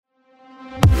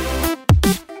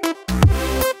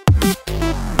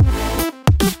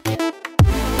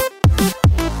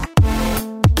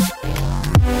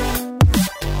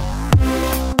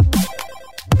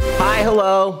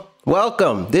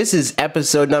welcome. This is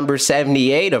episode number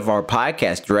 78 of our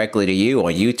podcast, Directly to You,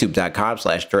 on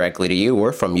youtube.com/directly to you,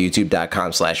 or from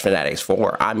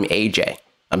youtube.com/fanatics4. I'm AJ.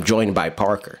 I'm joined by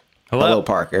Parker. Hello,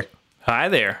 Parker. Hi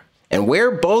there. And we're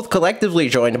both collectively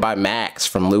joined by Max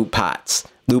from Loot Pots.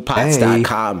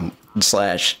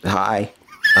 Lootpots.com/hi.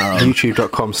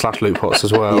 YouTube.com/lootpots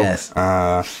as well. Yes.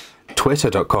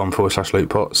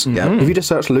 Twitter.com/lootpots. Yep. If you just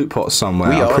search lootpots somewhere,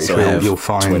 We I'm pretty also sure have you'll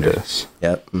find Twitter. us.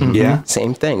 Yep. Yeah.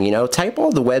 Same thing. Type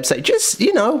all the website. Just,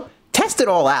 test it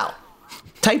all out.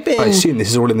 Type in. I assume this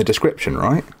is all in the description,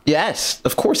 right? Yes,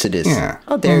 of course it is. Yeah.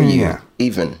 How dare you Yeah.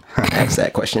 even ask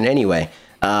that question? Anyway,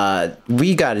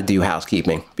 we got to do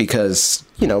housekeeping because,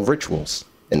 rituals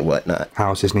and whatnot.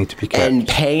 Houses need to be kept. And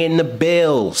paying the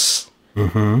bills.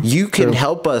 You can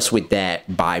help us with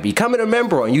that by becoming a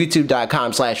member on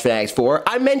youtube.com/fanatics4.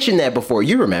 I mentioned that before.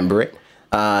 You remember it.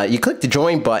 You click the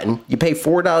join button. You pay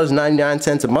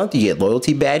 $4.99 a month. You get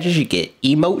loyalty badges. You get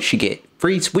emotes. You get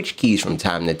free Switch keys from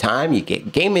time to time. You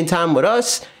get gaming time with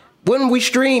us when we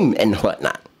stream and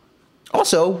whatnot.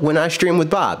 Also, when I stream with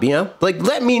Bob,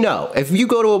 let me know. If you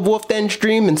go to a Wolf Den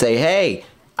stream and say, hey,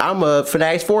 I'm a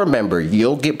Fanatics 4 member,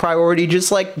 you'll get priority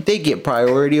just like they get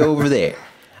priority over there.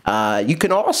 You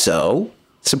can also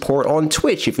support on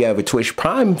Twitch if you have a Twitch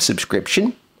Prime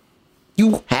subscription.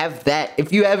 You have that.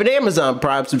 If you have an Amazon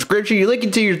Prime subscription, you link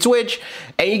it to your Twitch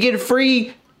and you get a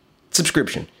free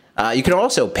subscription. You can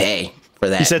also pay for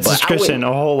that. You said subscription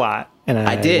a whole lot. And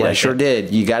I did. I sure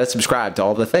did. You got to subscribe to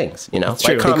all the things, It's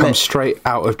true. It comes straight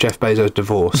out of Jeff Bezos'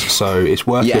 divorce, so it's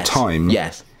worth your time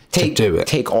to do it.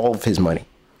 Take all of his money.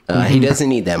 He doesn't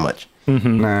need that much.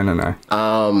 No.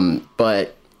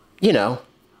 But,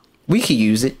 we could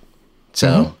use it.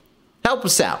 So, help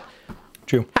us out.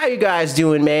 True. How you guys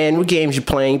doing, man? What games you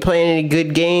playing? You playing any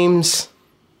good games?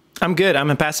 I'm good. I'm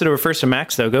going to pass it over first to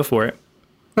Max, though. Go for it.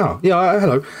 Oh, yeah,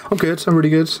 hello. I'm good. I'm really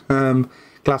good.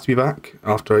 Glad to be back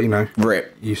after,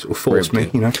 Rip. you sort of forced me,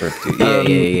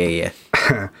 Yeah.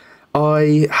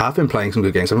 I have been playing some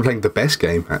good games. I've been playing the best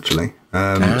game, actually,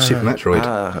 Super Metroid.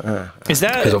 Is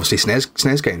that... Because obviously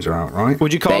SNES games are out, right?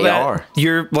 Would you call that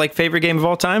your favorite game of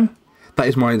all time? That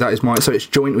is my. So it's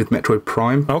joint with Metroid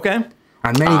Prime. Okay.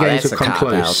 And many games have come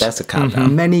close. That's a cop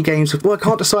out. Many games have... Well, I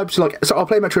can't decide between, so I'll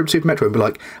play Super Metroid and be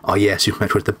like, oh yeah, Super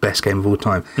Metroid's the best game of all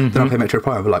time. Then I'll play Metroid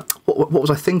Prime and be like, what was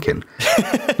I thinking?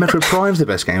 Metroid Prime's the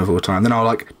best game of all time. Then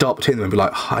I'll dart between them and be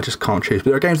like, oh, I just can't choose. But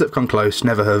there are games that have come close,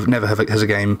 never has a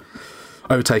game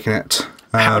overtaken it.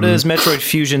 How does Metroid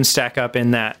Fusion stack up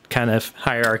in that kind of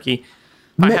hierarchy?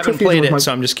 I haven't played it, so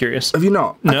I'm just curious. Have you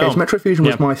not? No. Okay, so Metroid Fusion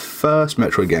was my first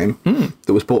Metroid game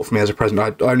that was bought for me as a present.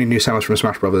 I only knew Samus from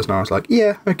Smash Brothers, and I was like,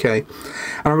 yeah, okay.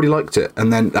 And I really liked it.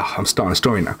 And then, I'm starting a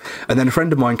story now. And then a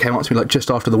friend of mine came up to me just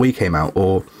after the Wii came out,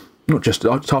 or not just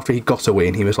after he got a Wii,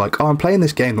 and he was like, oh, I'm playing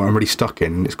this game that I'm really stuck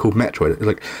in, and it's called Metroid. He's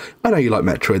like, I know you like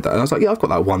Metroid. And I was like, yeah, I've got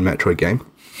that one Metroid game.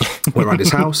 Went around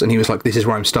his house, and he was like, this is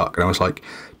where I'm stuck. And I was like,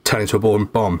 turn into a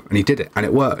bomb, and he did it, and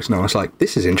it worked. And I was like,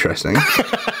 this is interesting.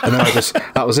 And then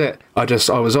that was it. I was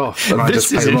off, and I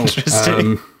just played them all.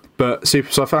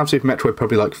 So I found Super Metroid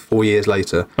probably 4 years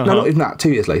later. No, not even that.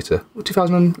 2 years later,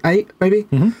 2008 maybe,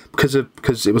 because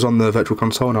it was on the Virtual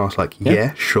Console, and I was like,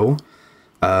 yeah, sure.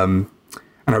 And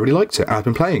I really liked it. And I've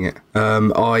been playing it.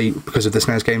 Because of the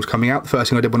SNES games coming out, the first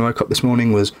thing I did when I woke up this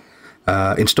morning was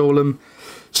install them,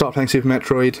 start playing Super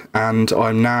Metroid, and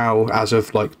I'm now, as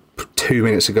of 2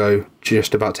 minutes ago,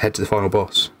 just about to head to the final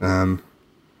boss.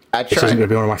 This isn't going to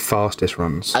be one of my fastest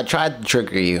runs. I tried to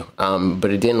trigger you,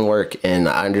 but it didn't work, and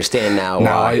I understand now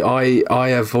no, why. I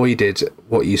avoided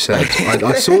what you said.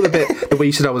 I saw the bit where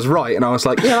you said I was right, and I was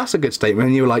like, yeah, that's a good statement.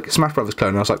 And you were like, Smash Brothers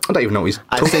clone. And I was like, I don't even know what he's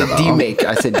talking about.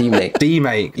 I said D-Make.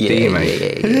 D-Make.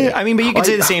 Yeah. I mean, but you could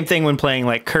say the same thing when playing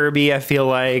Kirby, I feel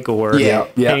like, or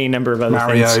any number of other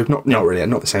things. Mario, not really.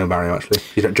 Not the same with Mario, actually.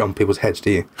 You don't jump people's heads,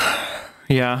 do you?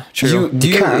 Yeah, true.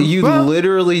 You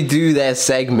literally do that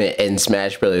segment in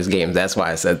Smash Brothers games. That's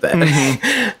why I said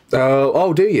that.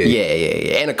 Oh, do you?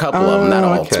 Yeah. And a couple of them, not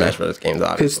all Smash Brothers games,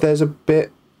 obviously. Because there's a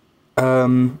bit...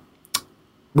 when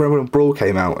Brawl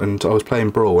came out, and I was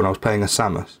playing Brawl, and I was playing as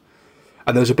Samus.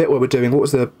 And there was a bit where we're doing... What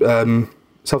was the...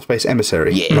 Subspace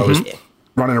Emissary? Yeah. And I was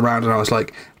running around, and I was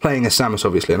playing as Samus,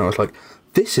 obviously, and I was like,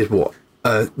 this is what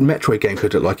a Metroid game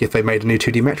could look like if they made a new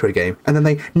 2D Metroid game, and then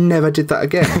they never did that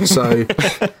again. So,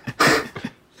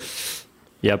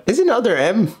 yep. Isn't Other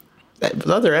M? It's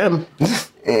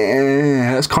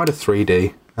kind of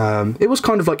 3D. It was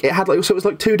kind of it had so it was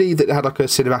 2D that had a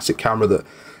cinematic camera that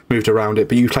moved around it,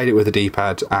 but you played it with a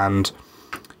D-pad, and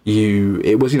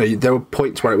it was there were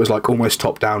points where it was almost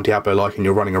top down Diablo and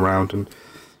you're running around, and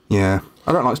I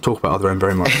don't like to talk about Other M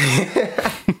very much.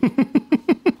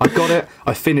 got it.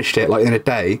 I finished it like in a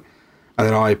day, and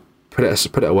then I put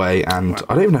it away, and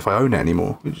I don't even know if I own it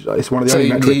anymore. It's one of the only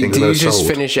Metroid things I've ever sold. Do you just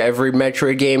finish every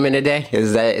Metroid game in a day?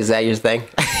 Is that your thing?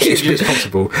 It's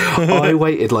possible. I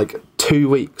waited like 2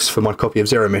 weeks for my copy of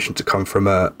Zero Mission to come from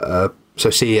so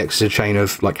CEX is a chain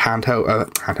of like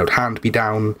handheld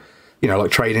hand-me-down,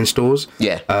 like trade-in stores.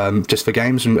 Yeah. Just for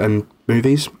games and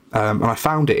movies. And I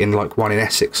found it in like one in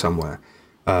Essex somewhere.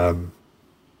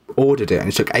 Ordered it, and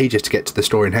it took ages to get to the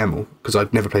store in Hemel because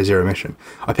I'd never played Zero Mission.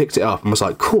 I picked it up and was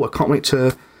like, cool, I can't wait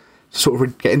to sort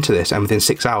of get into this. And within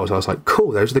 6 hours, I was like,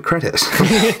 cool, those are the credits.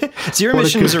 Zero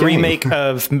Mission was a remake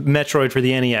of Metroid for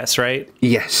the NES, right?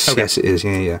 Yes, okay. Yes, it is.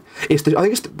 Yeah. It's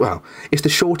the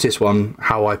shortest one.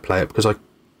 How I play it because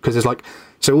there's like,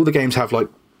 so all the games have like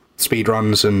speed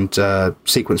runs and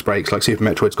sequence breaks. Like Super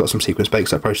Metroid's got some sequence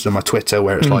breaks I posted on my Twitter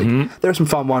where it's like there are some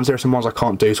fun ones, there are some ones I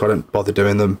can't do, so I don't bother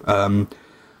doing them.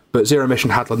 But Zero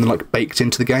Mission had them like baked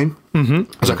into the game.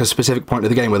 There's like a specific point of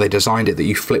the game where they designed it that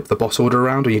you flip the boss order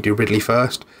around, or you do Ridley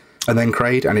first and then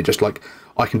Kraid, and it just like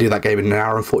I can do that game in an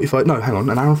hour and 45. No, hang on,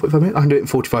 an hour and 45 minutes. I can do it in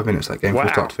 45 minutes. That game from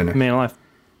start to finish. Man alive.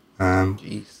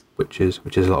 Jeez. Which is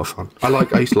a lot of fun.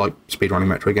 I used to like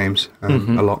speedrunning Metroid games a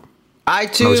lot. I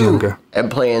too am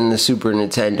playing the Super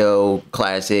Nintendo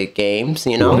classic games.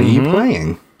 What are you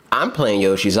playing? I'm playing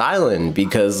Yoshi's Island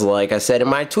because, like I said in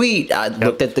my tweet, I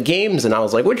looked at the games and I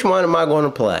was like, which one am I going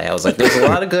to play? I was like, there's a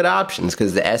lot of good options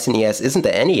because the SNES isn't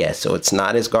the NES, so it's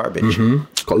not as garbage.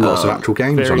 It's got lots of actual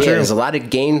games on it. Yeah, there's a lot of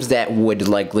games that would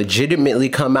like legitimately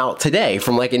come out today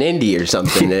from like an indie or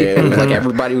something. And like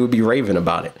everybody would be raving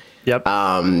about it. Yep.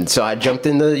 So I jumped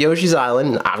into Yoshi's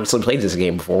Island. Obviously played this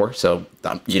game before, so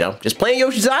just playing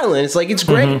Yoshi's Island. It's like it's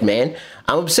great, man.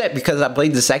 I'm upset because I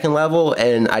played the second level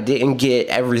and I didn't get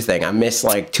everything. I missed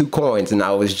like 2 coins, and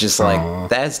I was just like,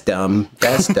 "That's dumb.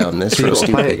 That's dumb. That's real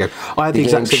stupid." I had the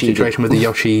exact same situation with the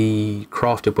Yoshi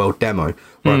Crafted World demo,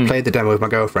 where I played the demo with my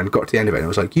girlfriend, got to the end of it, and I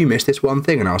was like, "You missed this one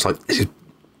thing," and I was like, "This is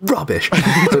rubbish."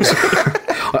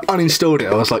 I uninstalled it.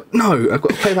 I was like, no, I've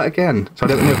got to play that again. So I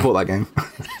never bought that game.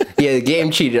 Yeah, the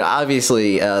game cheated.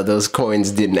 Obviously, those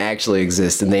coins didn't actually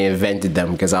exist, and they invented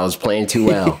them because I was playing too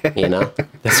well,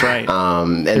 That's right.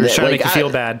 And they were trying to make you feel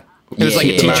bad. It was like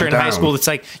a teacher in high school that's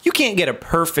like, you can't get a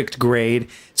perfect grade,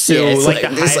 so the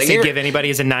highest they give anybody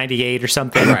is a 98 or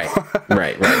something.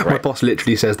 Right. My boss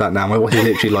literally says that now. My boss is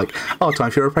literally like, oh,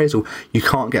 time for your appraisal. You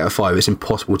can't get a 5. It's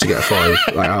impossible to get a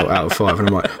 5 out of 5. And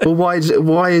I'm like, well,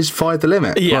 why is 5 the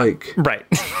limit? Yeah, right.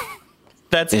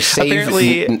 That's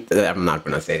apparently. I'm not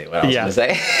going to say what I was going to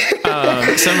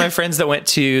say. Some of my friends that went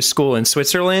to school in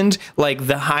Switzerland, like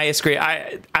the highest grade.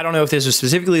 I don't know if this was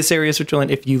specifically this area of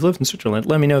Switzerland. If you lived in Switzerland,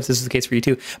 let me know if this is the case for you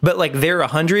too. But like their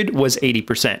 100 was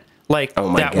 80%. Like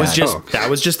that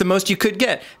was just the most you could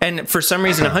get. And for some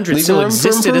reason, 100 still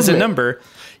existed as a number.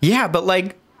 Yeah, but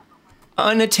like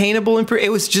unattainable. It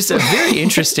was just a very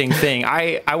interesting thing.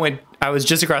 I was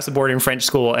just across the border in French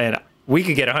school, and we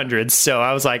could get 100s, so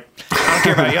I was like, I don't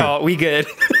care about y'all, we good.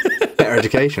 Better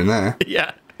education there.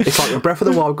 Yeah. It's like when Breath of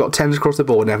the Wild got 10s across the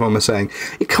board and everyone was saying,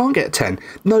 you can't get 10.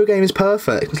 No game is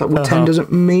perfect. It's like, well, 10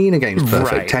 doesn't mean a game's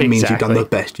perfect. Right, 10 means you've done the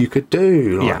best you could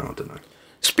do. Like, I don't know.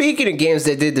 Speaking of games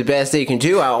that did the best they can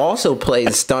do, I also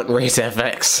played Stunt Race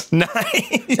FX.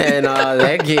 Nice. And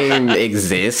that game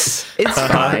exists. It's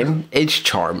fine. It's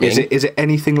charming. Is it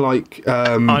anything like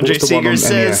Andre Seeger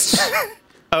says?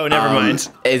 Oh, never mind.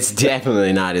 It's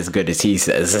definitely not as good as he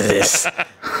says it is.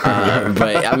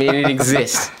 But I mean, it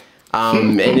exists.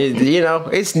 And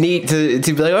it's neat to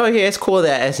be like, oh yeah, it's cool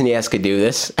that SNES could do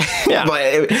this. Yeah. But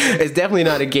it's definitely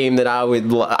not a game that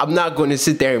I'm not going to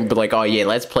sit there and be like, oh yeah,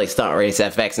 let's play Stunt Race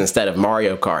FX instead of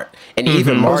Mario Kart. And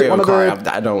even Mario Kart,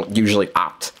 I don't usually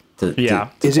opt to. Yeah.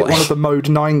 To is it one of the Mode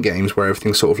 9 games where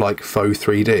everything's sort of like faux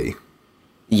 3D?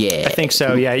 Yeah. I think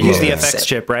so. Yeah. You use the FX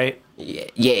chip, right?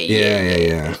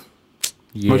 Yeah.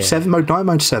 Mode 7, Mode 9,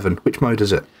 Mode 7. Which mode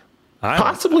is it?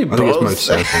 Possibly both. I think it's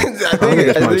Mode 7. I think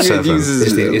it's Mode 7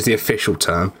 is the official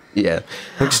term. Yeah.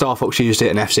 I think Star Fox used it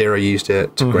and F-Zero used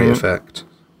it to great effect.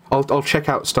 I'll check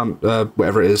out Stunt,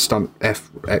 whatever it is, Stunt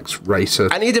FX Racer.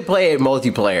 I need to play it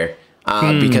multiplayer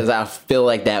because I feel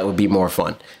like that would be more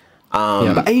fun.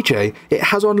 But AJ, it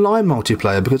has online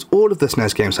multiplayer because all of the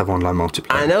SNES games have online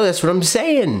multiplayer. I know, that's what I'm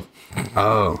saying.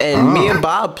 And me and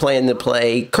Bob plan to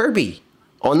play Kirby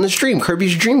on the stream,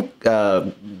 Kirby's Dream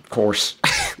Course.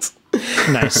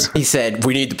 Nice. He said,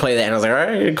 we need to play that. And I was like, all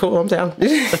right, cool, I'm down.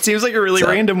 That seems like a really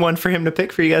random one for him to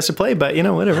pick for you guys to play, but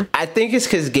whatever. I think it's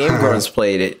because Game Grumps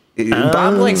played it.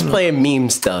 Bob likes playing meme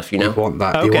stuff, you know? You want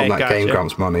that Game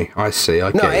Grumps money. I see.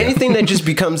 I No, get you. anything that just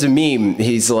becomes a meme,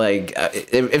 he's like,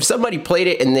 if somebody played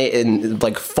it and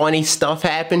like funny stuff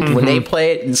happened when they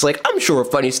play it, it's like, I'm sure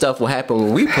funny stuff will happen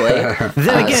when we play it.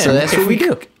 Then again, so that's what we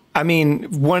do. I mean,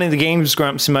 one of the Games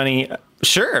Grumps money,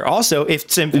 sure. Also,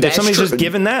 if somebody's true. just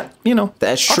given that, you know.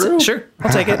 That's true. Sure,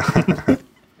 I'll take it.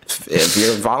 If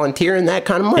you're volunteering that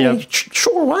kind of money, Yep.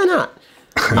 sure, why not?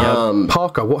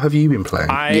 Parker, what have you been playing?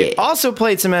 I also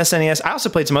played some SNES. I also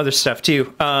played some other stuff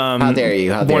too. How dare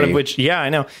you? How dare one you? of which, yeah, I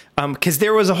know. Because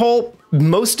there was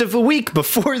most of a week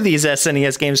before these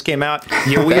SNES games came out.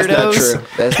 You weirdos.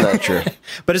 That's not true.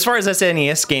 But as far as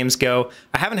SNES games go,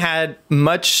 I haven't had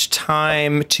much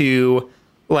time to.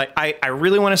 Like, I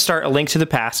really want to start A Link to the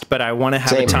Past, but I want to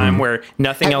have a time where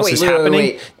nothing else is happening.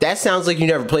 Wait. That sounds like you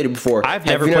never played it before. I've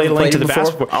never played A Link to the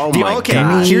Past before. Oh my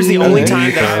God. Here's the only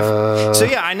time that I've... So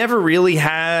yeah, I never really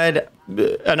had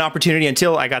an opportunity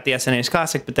until I got the SNES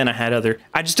Classic, but then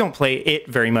I just don't play it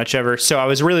very much ever. So I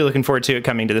was really looking forward to it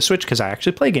coming to the Switch because I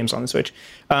actually play games on the Switch.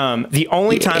 The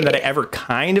only time that I ever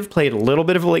kind of played a little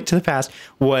bit of A Link to the Past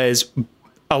was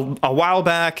a while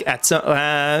back at some,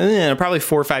 probably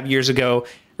 4 or 5 years ago,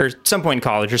 or some point in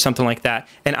college or something like that.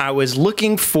 And I was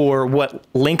looking for what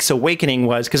Link's Awakening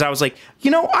was because I was like,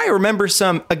 I remember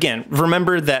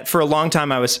that for a long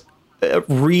time I was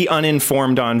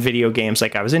uninformed on video games.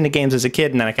 Like I was into games as a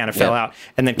kid and then I kind of fell out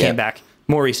and then came back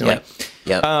more recently.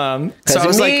 Yep. So I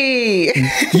was like,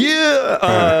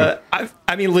 yeah,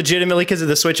 I mean, legitimately because of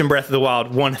the Switch and Breath of the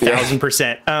Wild,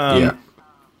 1000%.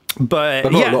 But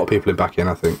I've got a lot of people back in,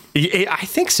 I think. I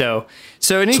think so.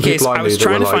 So in any case, I was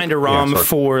trying to find a ROM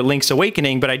for Link's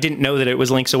Awakening, but I didn't know that it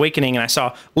was Link's Awakening. And I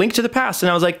saw Link to the Past, and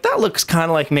I was like, that looks kind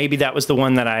of like maybe that was the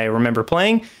one that I remember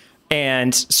playing.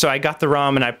 And so I got the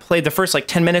ROM, and I played the first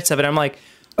 10 minutes of it. I'm like,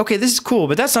 okay, this is cool,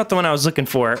 but that's not the one I was looking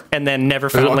for. And then never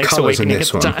found Link's Awakening at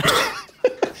the time.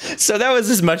 So that was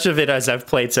as much of it as I've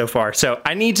played so far. So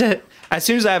I need to, as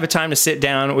soon as I have a time to sit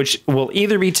down, which will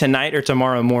either be tonight or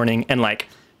tomorrow morning, and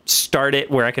start it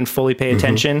where I can fully pay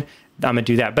attention, I'm gonna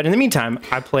do that. But in the meantime,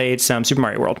 I played some Super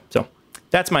Mario World. So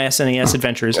that's my SNES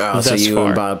adventures thus so you far.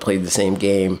 and Bob played the same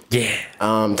game. Yeah.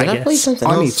 Did I play something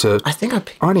else?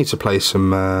 I need to play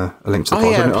some A Link to the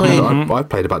Past. I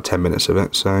played about 10 minutes of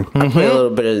it. So I played a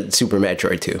little bit of Super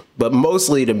Metroid too, but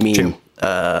mostly the meme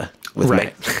with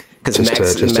Max.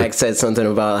 Because Max said something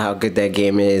about how good that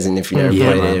game is, and if you never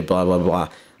played it, blah blah blah.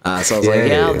 So I was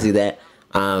I'll do that.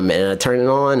 And I turned it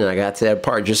on, and I got to that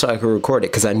part just so I could record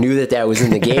it because I knew that was in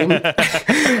the game.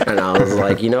 And I was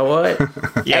like, you know what?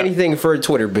 Anything for a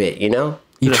Twitter bit, You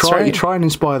try and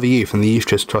inspire the youth, and the youth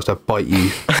just tries to bite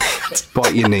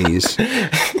your knees.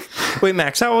 Wait,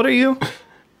 Max, how old are you?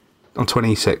 I'm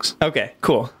 26. Okay,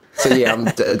 cool. So yeah, I'm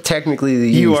technically the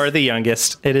youth. You are the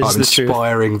youngest. It is the truth. I'm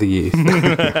inspiring the youth.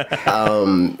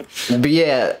 But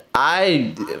yeah,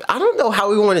 I don't know how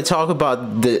we want to talk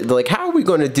about how are we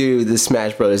going to do the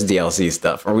Smash Brothers DLC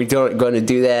stuff? Are we going to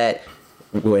do that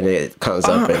when it comes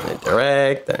up in the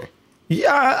Direct? Or?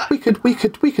 Yeah, we could do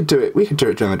it. We could do it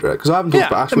during the Direct because I haven't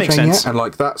talked about Astral Chain yet, and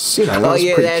that's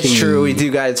that's key. True. We do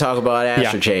got to talk about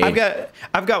Astral Chain.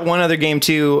 I've got one other game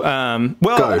too. One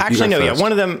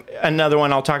of them, another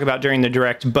one I'll talk about during the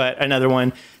Direct, but another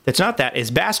one that's not that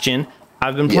is Bastion.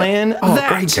 I've been playing that.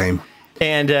 Great game.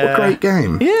 And what a great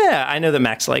game. Yeah, I know that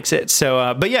Max likes it.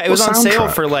 So, but yeah, it was on sale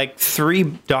for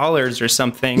 $3 or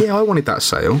something. Yeah, I wanted that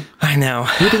sale. I know.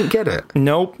 You didn't get it.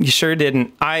 Nope, you sure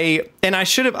didn't. I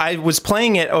should have. I was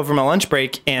playing it over my lunch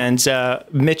break, and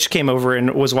Mitch came over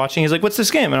and was watching. He's like, "What's this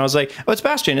game?" And I was like, "Oh, it's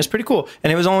Bastion. It's pretty cool."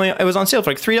 And it was on sale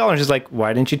for $3. He's like,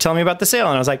 "Why didn't you tell me about the sale?"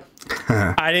 And I was like,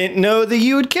 "I didn't know that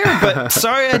you would care, but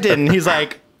sorry, I didn't." He's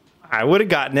like, "I would have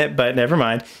gotten it, but never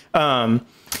mind."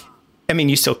 I mean,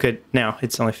 you still could now.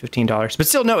 It's only $15, but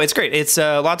still, no, it's great. It's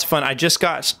lots of fun. I just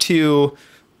got to,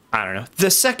 I don't know, the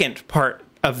second part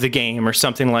of the game or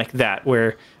something like that,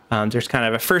 where there's kind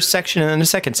of a first section and then a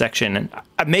second section, and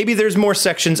maybe there's more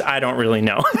sections. I don't really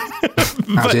know.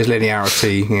 As is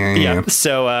linearity. Yeah.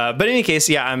 So, but in any case,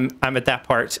 I'm at that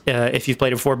part. If you've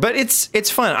played it before, but it's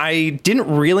fun. I didn't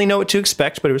really know what to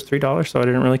expect, but it was $3, so I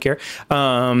didn't really care.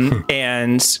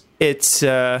 And it's.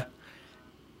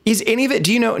 Is any of it,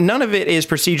 do you know, none of it is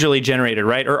procedurally generated,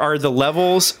 right? Or are the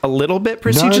levels a little bit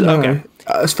procedurally? No. Okay.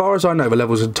 As far as I know, the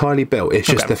level's entirely built. It's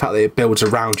just the fact that it builds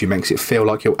around you makes it feel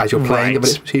like as you're playing it,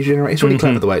 but it's procedurally generated. It's really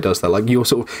clever the way it does that. Like you'll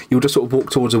just sort of walk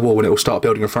towards a wall and it will start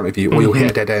building in front of you, or you'll hit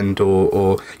a dead end,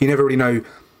 or you never really know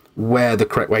where the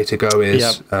correct way to go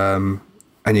is. Yep.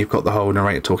 and you've got the whole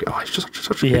narrator talking. Oh, it's just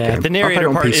such a good game. The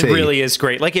narrator part, it really is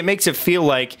great. Like, it makes it feel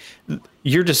like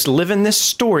you're just living this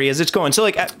story as it's going. So,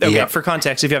 like, okay, for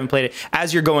context, if you haven't played it,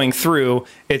 as you're going through,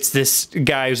 it's this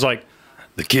guy who's like,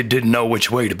 the kid didn't know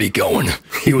which way to be going.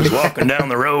 He was walking down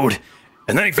the road,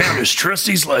 and then he found his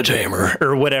trusty sledgehammer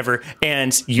or whatever,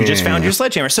 and you just found your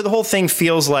sledgehammer. So the whole thing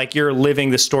feels like you're living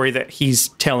the story that he's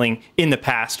telling in the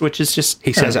past, which is just...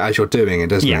 He says it as you're doing it,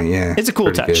 doesn't he? Yeah. It's a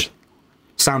cool touch. Good.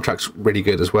 Soundtrack's really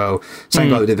good as well. Same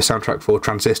guy that did the soundtrack for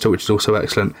Transistor, which is also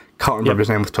excellent. Can't remember his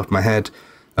name off the top of my head.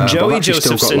 Joey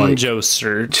Josephson.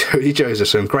 Joey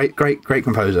Josephson, great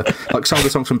composer. Like, some of the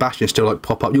songs from Bastion still like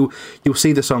pop up. You'll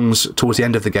see the songs towards the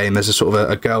end of the game. There's a sort of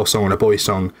a girl song and a boy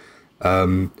song.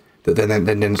 That then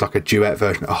there's like a duet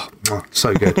version. Oh,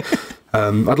 so good. I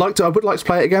would like to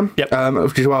play it again.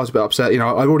 Which is why I was a bit upset. You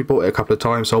know, I've already bought it a couple of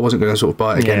times, so I wasn't going to sort of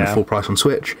buy it again at full price on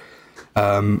Switch.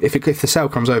 If the sale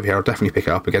comes over here, I'll definitely pick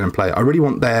it up again and play it. I really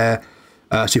want their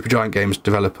Supergiant Games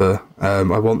developer. I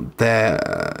want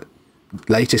their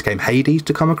latest game, Hades,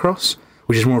 to come across,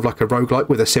 which is more of like a roguelike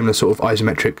with a similar sort of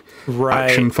isometric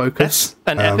action focus.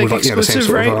 That's an Epic with, like, exclusive,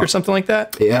 right? Or something like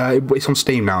that? Yeah, it's on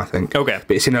Steam now, I think. Okay.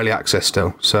 But it's in early access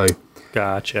still, so...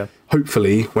 Gotcha.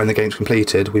 Hopefully, when the game's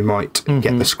completed, we might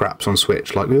get the scraps on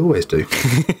Switch, like we always do.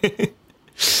 Thing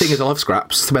is, I love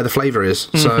scraps. It's where the flavour is,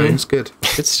 so it's good.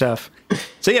 Good stuff.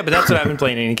 So yeah, but that's what I've been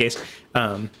playing in any case.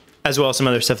 As well as some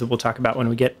other stuff that we'll talk about when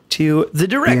we get to the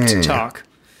direct talk.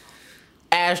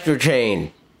 Astral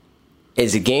Chain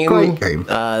is a game,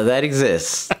 that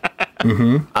exists.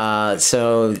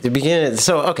 So the beginning.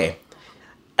 So okay,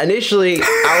 initially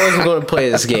I wasn't going to play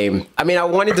this game. I mean, I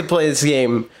wanted to play this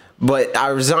game, but I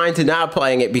resigned to not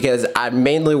playing it because I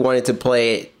mainly wanted to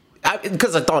play it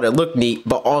because I thought it looked neat,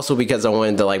 but also because I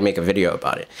wanted to like make a video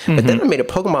about it. But then I made a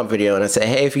Pokemon video and I said,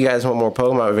 hey, if you guys want more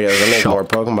Pokemon videos, I make more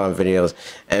Pokemon videos.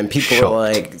 And people were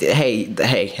like, hey,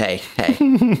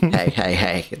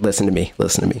 listen to me.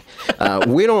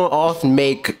 We don't often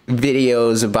make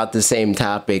videos about the same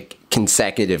topic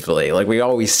consecutively. Like, we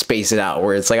always space it out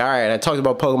where it's like, all right, I talked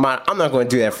about Pokemon, I'm not going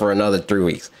to do that for another 3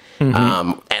 weeks.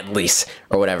 At least,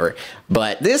 or whatever.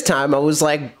 But this time I was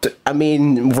like, I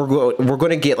mean, we're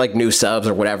going to get like new subs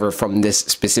or whatever from this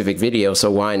specific video, so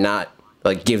why not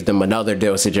like give them another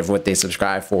dosage of what they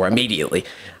subscribe for immediately?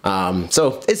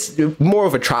 So it's more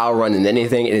of a trial run than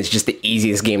anything, and it's just the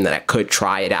easiest game that I could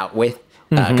try it out with.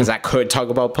 Because I could talk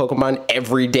about Pokemon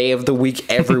every day of the week,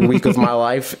 every week of my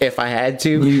life, if I had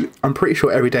to. I'm pretty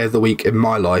sure every day of the week in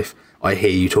my life, I hear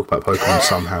you talk about Pokemon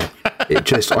somehow. It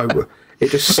just I was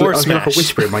like a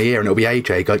whisper in my ear, and it'll be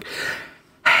AJ like,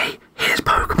 "Hey, here's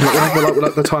Pokemon."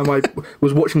 Like the time I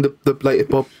was watching the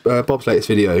latest Bob's latest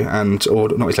video, or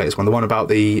not his latest one, the one about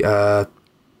the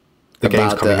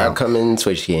games coming out, upcoming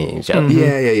Switch games.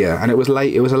 Yeah, and it was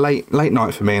late. It was a late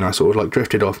night for me, and I sort of like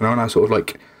drifted off. And when I sort of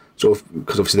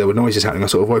because obviously there were noises happening, I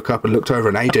sort of woke up and looked over,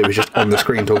 and AJ was just on the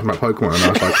screen talking about Pokemon, and I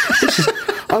was like,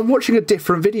 I'm watching a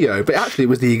different video, but actually it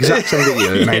was the exact same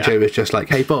video, and AJ was just like,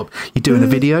 "Hey Bob, you doing a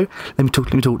video? Let me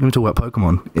talk about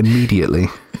Pokemon immediately."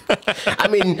 I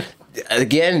mean,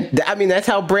 again, that's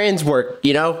how brands work,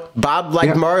 you know. Bob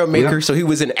liked Mario Maker, so he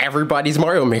was in everybody's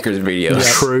Mario Maker's videos. Yeah.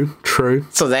 True.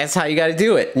 So that's how you got to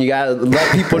do it. You got to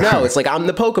let people know. It's like, I'm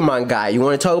the Pokemon guy. You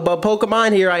want to talk about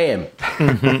Pokemon? Here I am.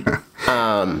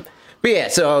 But yeah,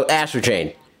 so Astral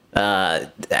Chain,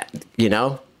 you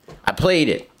know, I played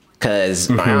it because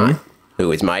my aunt,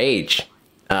 who is my age,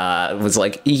 was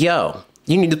like, yo,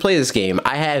 you need to play this game.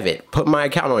 I have it. Put my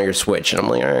account on your Switch. And I'm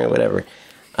like, all right, whatever.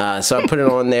 So I put it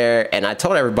on there, and I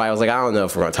told everybody, I was like, I don't know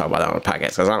if we're going to talk about that on the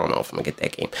podcast, because I don't know if I'm going to get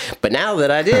that game. But now that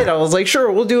I did, I was like,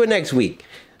 sure, we'll do it next week.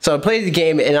 So I played the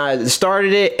game, and I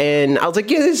started it, and I was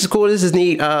like, yeah, this is cool, this is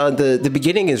neat. The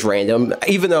beginning is random,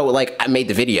 even though, like, I made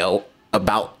the video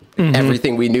about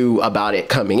everything we knew about it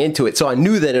coming into it. So I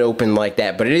knew that it opened like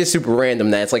that, but it is super random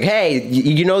that it's like, hey,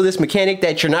 you know this mechanic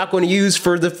that you're not going to use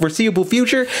for the foreseeable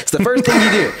future? It's the first thing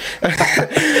you do.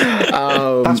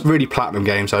 That's really Platinum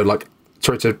Games, so like,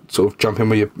 sorry to sort of jump in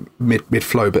with your mid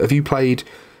flow, but have you played?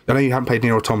 I know you haven't played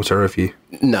Nier Automata, have you?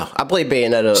 No, I played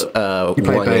Bayonetta. You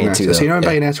played Bayonetta. So you know in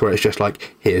Bayonetta where it's just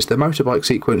like, here's the motorbike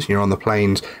sequence, and you're on the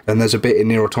planes, and there's a bit in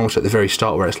Nier Automata at the very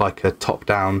start where it's like a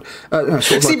top-down. But the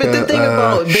thing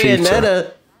about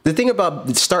Bayonetta, the thing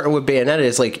about starting with Bayonetta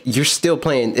is like you're still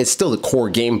playing. It's still the core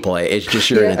gameplay. It's just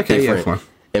you're in a different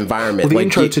environment. Well, the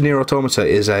intro to Nier Automata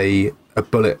is a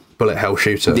bullet hell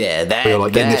shooter. Yeah, where you're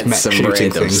like in this mech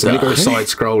shooting things. Stuff. Then it goes side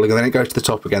scrolling, and then it goes to the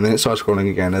top again, then it's side scrolling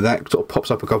again, and that sort of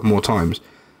pops up a couple more times.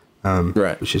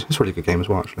 Right, which is it's a really good game as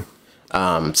well, actually.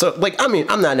 So like, I mean,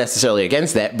 I'm not necessarily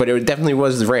against that, but it definitely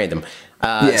was random.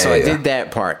 So I did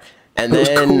that part, And It was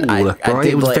then cool, right?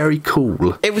 It was very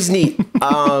cool. It was neat.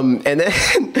 And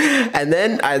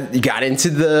then I got into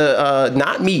the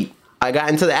not meat. I got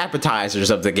into the appetizers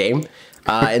of the game.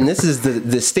 And this is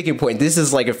the sticking point. This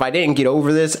is like, if I didn't get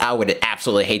over this, I would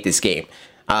absolutely hate this game.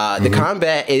 The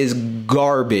combat is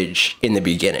garbage in the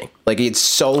beginning. Like, it's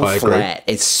so flat.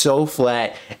 It's so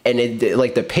flat, and it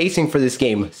like the pacing for this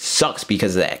game sucks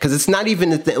because of that. Because it's not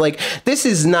even like, this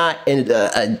is not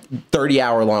a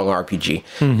 30-hour long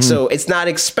RPG, so it's not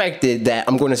expected that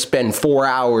I'm going to spend 4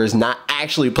 hours not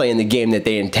actually playing the game that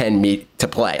they intend me to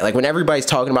play. Like, when everybody's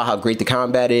talking about how great the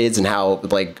combat is and how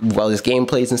like well this game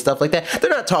plays and stuff like that, they're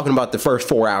not talking about the first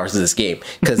 4 hours of this game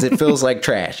because it feels like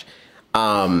trash.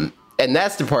 And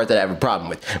that's the part that I have a problem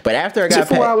with. But after I got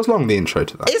 4 hours long, the intro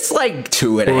to that? It's like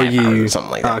 2.5 hours or something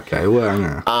like that. Okay, well,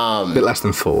 no. A bit less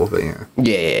than 4, but yeah.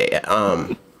 Yeah.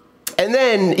 And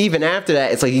then even after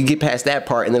that, it's like you get past that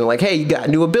part and then like, hey, you got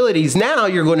new abilities. Now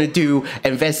you're going to do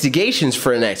investigations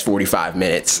for the next 45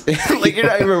 minutes. Like, you're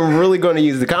not even really going to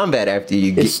use the combat after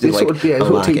you get to, like, it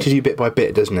sort of teaches you bit by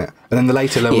bit, doesn't it? And then the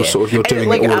later levels, sort of, you're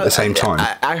doing it all at the same time.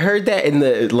 I heard that in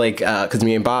the, like, because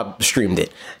me and Bob streamed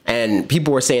it, and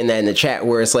people were saying that in the chat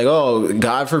where it's like, oh,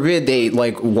 God forbid they,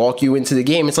 like, walk you into the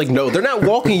game. It's like, no, they're not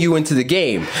walking you into the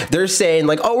game. They're saying,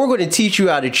 like, oh, we're going to teach you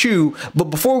how to chew, but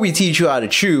before we teach you how to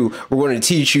chew, we're going to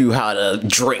teach you how to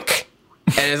drink.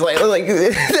 And it's like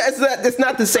that's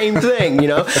not the same thing, you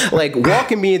know? Like,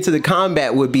 walking me into the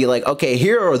combat would be like, okay,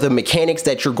 here are the mechanics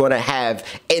that you're going to have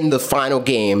in the final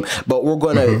game, but we're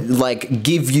going to like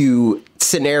give you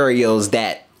scenarios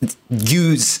that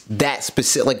use that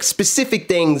specific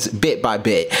things bit by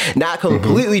bit, not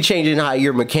completely changing how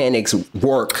your mechanics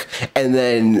work, and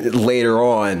then later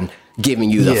on giving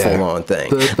you the full on thing.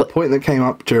 The point that came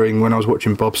up during when I was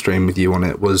watching Bob stream with you on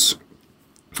it was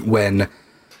when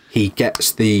he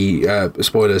gets the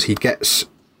spoilers. He gets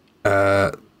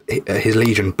his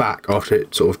legion back after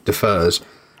it sort of defers,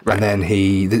 and then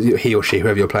he or she,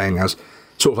 whoever you're playing as,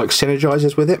 sort of like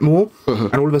synergizes with it more,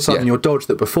 and all of a sudden your dodge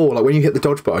that before, like when you hit the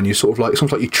dodge button, you sort of like, it's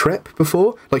almost like you trip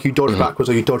before, like you dodge backwards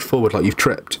or you dodge forward, like you've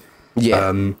tripped.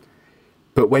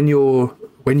 But when you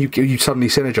suddenly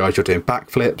synergize, you're doing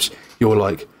backflips, you're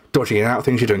like dodging in and out of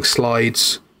things, you're doing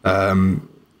slides,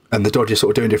 and the dodge is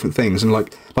sort of doing different things. And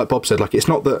like Bob said, like, it's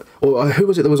not that, or who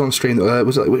was it that was on stream?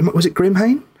 Was it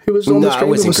Grimhane who was on the stream? No, it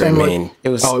wasn't Grimhane. Like, it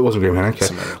wasn't Grimhane,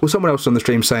 okay. Well, someone else on the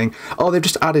stream saying, oh, they've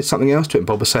just added something else to it. And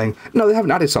Bob was saying, no, they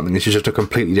haven't added something. This is just a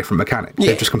completely different mechanic.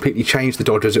 They've just completely changed the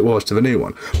dodge as it was to the new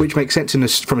one, which makes sense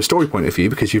from a story point of view,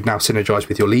 because you've now synergized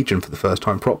with your Legion for the first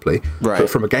time properly. Right. But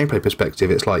from a gameplay perspective,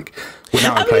 it's like, well,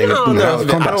 now I'm playing. I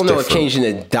don't know if changing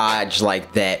the dodge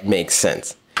like that makes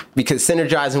sense. Because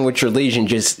synergizing with your Legion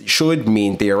just should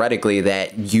mean, theoretically,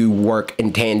 that you work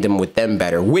in tandem with them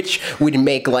better, which would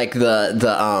make like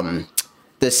the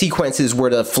sequences where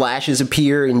the flashes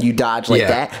appear and you dodge like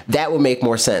that would make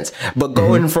more sense. But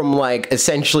going from like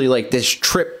essentially like this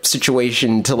trip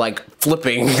situation to like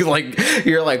flipping, like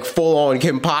you're like full on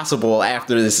Kim Possible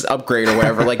after this upgrade or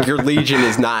whatever, like your Legion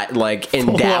is not like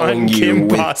endowing you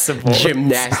with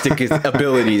gymnastic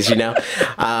abilities, you know?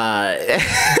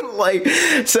 Like,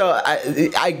 so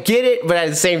I get it, but at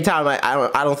the same time,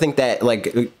 I don't think that like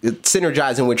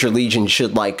synergizing with your Legion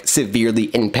should like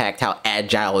severely impact how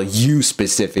agile you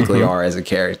specifically are as a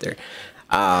character.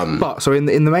 But so in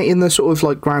the sort of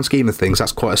like grand scheme of things,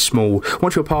 that's quite a small.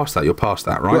 Once you're past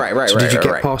that, right? Right. So did you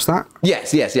get past that?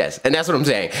 Yes, and that's what I'm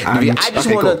saying. I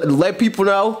just want to let people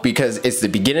know, because it's the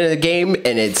beginning of the game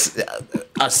and it's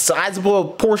a sizable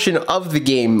portion of the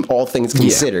game, all things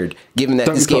considered. Given that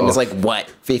this game is like what,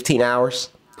 15 hours?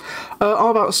 I'm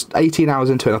about 18 hours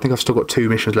into it. I think I've still got 2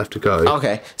 missions left to go.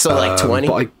 Okay, so like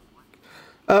 20.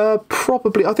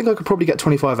 Probably, I think I could probably get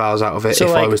 25 hours out of it if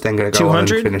I was then going to go on and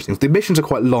finish things. The missions are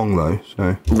quite long though,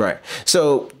 so right.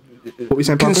 So what were you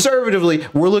saying, conservatively,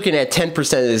 we're looking at 10% of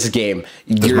this game.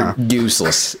 You're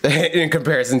useless in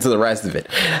comparison to the rest of it.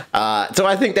 So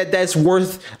I think that's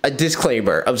worth a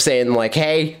disclaimer of saying like,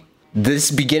 hey,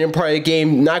 this beginning part of the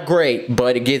game not great,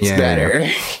 but it gets better.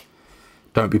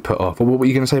 Don't be put off. Well, what were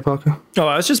you going to say, Parker? Oh,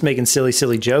 I was just making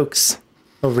silly jokes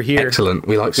over here. Excellent.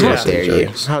 We like silly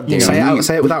jokes. How dare you?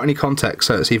 Say it without any context,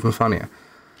 so it's even funnier.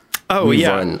 Oh, we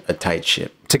run a tight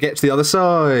ship to get to the other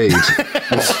side.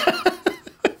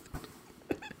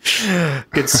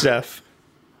 Good stuff.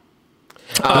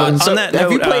 On that note,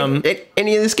 have you played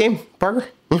any of this game, Parker?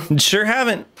 Sure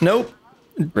haven't. Nope.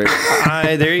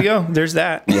 There you go. There's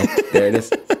that. Yeah, there it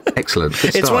is. Excellent.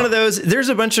 It's one of those. There's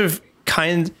a bunch of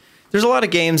there's a lot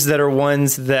of games that are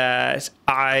ones that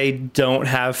I don't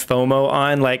have FOMO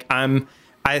on. Like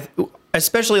I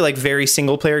especially like very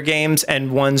single player games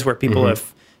and ones where people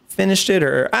have finished it,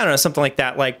 or I don't know, something like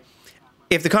that. Like,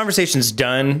 if the conversation's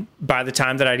done by the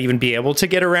time that I'd even be able to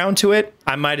get around to it,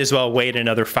 I might as well wait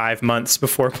another 5 months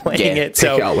before playing it.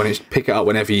 Pick it up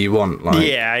whenever you want. Like.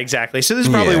 Yeah, exactly. So there's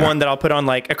probably one that I'll put on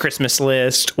like a Christmas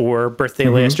list or birthday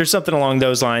list or something along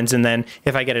those lines. And then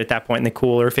if I get it at that point, then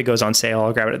cool. Or if it goes on sale,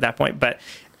 I'll grab it at that point. But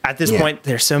at this point,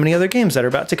 there's so many other games that are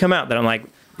about to come out that I'm like,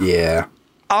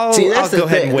 I'll go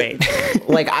ahead and wait.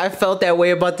 Like, I felt that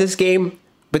way about this game.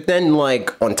 But then,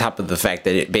 like, on top of the fact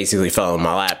that it basically fell in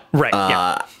my lap,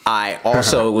 I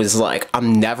also was like,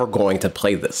 I'm never going to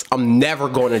play this. I'm never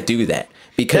going to do that.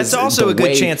 Because that's also a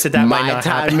good chance that might not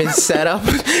happen. My time is set up.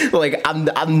 Like,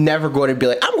 I'm never going to be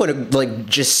like, I'm going to, like,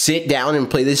 just sit down and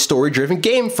play this story-driven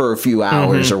game for a few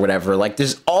hours or whatever. Like,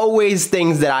 there's always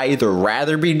things that I either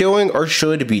rather be doing or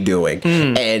should be doing.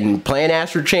 And playing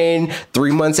Astral Chain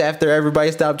 3 months after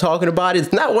everybody stopped talking about it,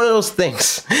 it's not one of those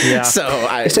things. Yeah. So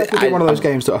it's definitely one of those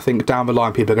games that I think down the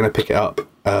line people are going to pick it up.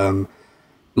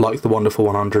 Like the Wonderful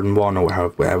 101 or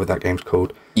whatever that game's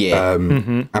called. Yeah.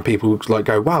 And people like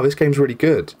go, wow, this game's really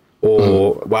good.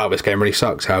 Or, wow, this game really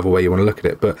sucks, however way you want to look at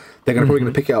it. But they're probably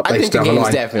going to pick it up based down the line. I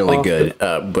think the game's definitely good,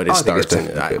 but it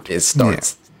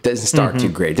doesn't start too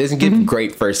great. It doesn't give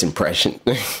great first impression.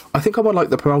 I think I'm on like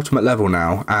the penultimate level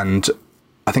now, and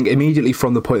I think immediately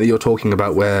from the point that you're talking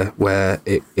about where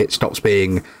it stops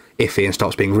being iffy and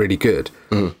starts being really good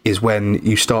is when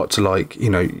you start to, like,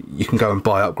 you know, you can go and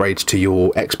buy upgrades to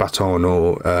your X-Baton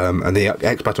or and the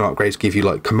X-Baton upgrades give you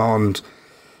like command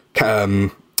combo,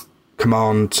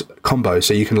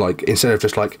 so you can, like, instead of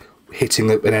just like hitting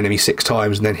an enemy 6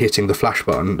 times and then hitting the flash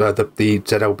button, the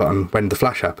ZL button when the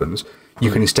flash happens,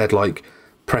 you can instead like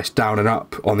press down and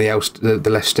up on the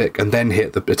left stick and then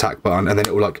hit the attack button, and then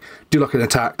it will like do like an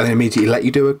attack and then immediately let you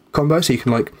do a combo, so you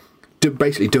can like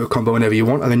basically do a combo whenever you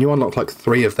want, and then you unlock like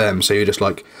 3 of them, so you're just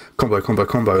like combo,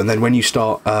 and then when you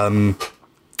start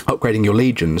upgrading your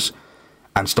legions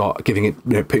and start giving it,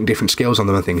 you know, putting different skills on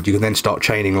them and things, you can then start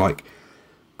chaining like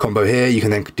combo here, you can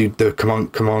then do the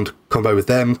command combo with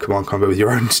them, command combo with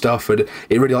your own stuff, and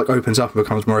it really like opens up and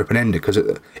becomes more open-ended, because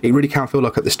it really can feel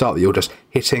like at the start that you're just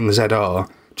hitting ZR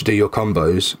to do your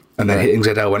combos and then hitting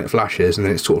ZL when it flashes, and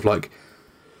then it's sort of like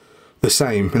the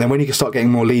same. And then when you can start getting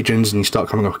more legions and you start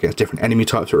coming up against different enemy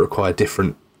types that require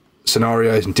different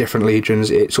scenarios and different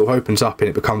legions, it sort of opens up and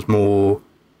it becomes more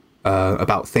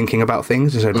about thinking about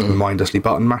things instead of mindlessly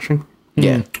button mashing.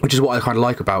 Yeah. Which is what I kind of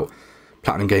like about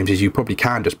Platinum games, is you probably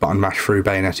can just button mash through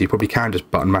Bayonetta, you probably can just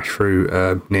button mash through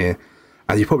Nier,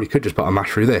 and you probably could just button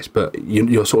mash through this, but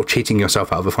you're sort of cheating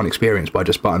yourself out of a fun experience by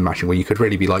just button mashing, where you could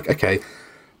really be like, okay,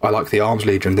 I like the arms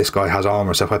legion, this guy has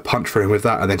armor, so if I punch through him with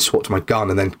that and then swap to my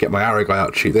gun and then get my arrow guy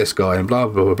out to shoot this guy and blah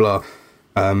blah blah blah.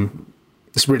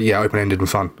 It's really open-ended and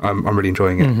fun. I'm really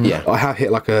enjoying it. Yeah. I have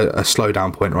hit like a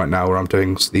slowdown point right now where I'm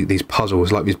doing these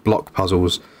puzzles, like these block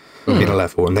puzzles in a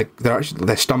level, and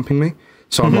they're stumping me.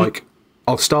 So I'm like,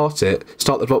 I'll start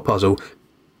the block puzzle,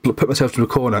 put myself to a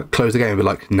corner, close the game, and be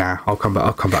like, nah, I'll come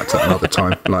back to that another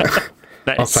time. Like,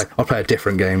 nice. I'll play a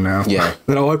different game now. Yeah.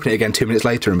 Then I'll open it again 2 minutes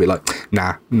later and be like,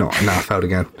 nah, I failed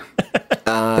again. There's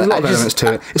a lot of elements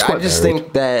to it. It's quite I just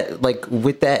think that, like,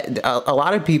 with that, a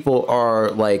lot of people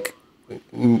are like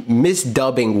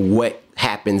misdubbing what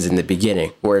happens in the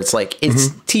beginning, where it's like it's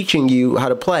teaching you how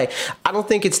to play. I don't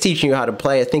think it's teaching you how to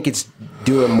play. I think it's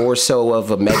doing more so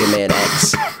of a Mega Man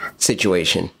X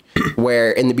situation,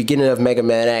 where in the beginning of Mega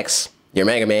Man X, you're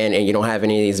Mega Man and you don't have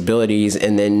any of these abilities,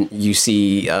 and then you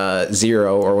see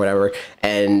Zero or whatever,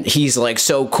 and he's like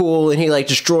so cool and he like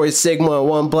destroys Sigma in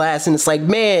one blast, and it's like,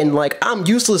 man, like I'm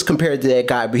useless compared to that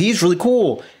guy, but he's really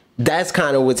cool. That's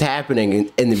kind of what's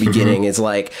happening in the beginning. It's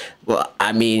like, well,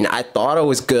 I mean, I thought I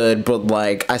was good, but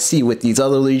like I see what these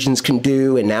other legions can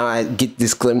do, and now I get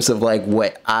this glimpse of like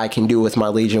what I can do with my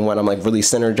legion when I'm like really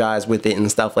synergized with it and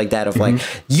stuff like that. Of like,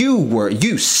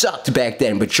 you sucked back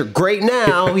then, but you're great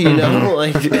now, you know.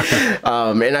 Like,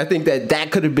 and I think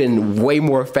that could have been way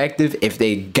more effective if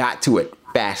they got to it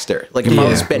faster. Like if I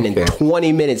was spending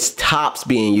 20 minutes tops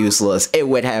being useless, it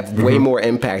would have way more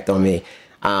impact on me.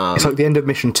 It's like the end of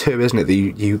mission 2, isn't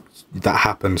it? That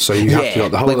happens. So you have to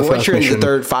like the whole of the first once you're mission. in the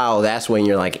third file, that's when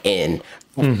you're like in.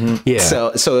 Yeah.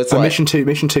 So it's like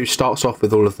mission 2 starts off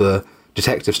with all of the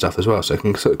detective stuff as well, so it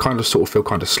can kind of feel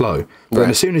kind of slow. But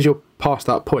then as soon as you're past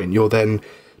that point, you're then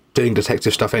doing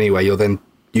detective stuff anyway. You're then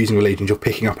using the legions. You're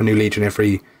picking up a new legion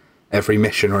every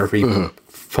mission or every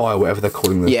file, whatever they're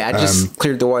calling them. Yeah, I just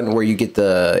cleared the one where you get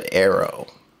the arrow.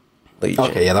 Legion.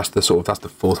 Okay, yeah, that's the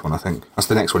fourth one, I think. That's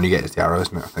the next one you get is the arrow,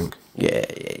 isn't it? I think. Yeah.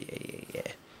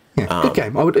 Good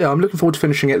game. I'm looking forward to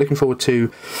finishing it. Looking forward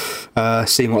to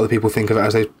seeing what other people think of it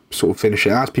as they sort of finish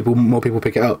it. As more people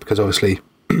pick it up, because obviously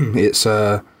it's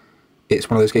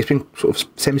one of those games been sort of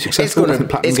semi-successful.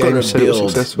 It's going to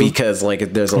build because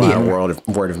like there's a lot of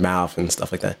word of mouth and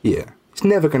stuff like that. Yeah, it's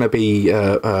never going to be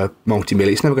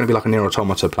multi-million. It's never going to be like a Nier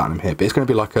Automata platinum hit, but it's going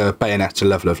to be like a Bayonetta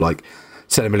level of like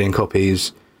 7 million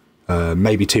copies,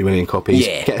 maybe 2 million copies.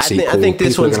 Yeah, get a sequel. I think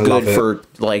this People one's good for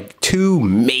like 2,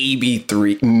 maybe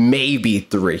 3, when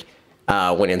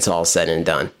it's all said and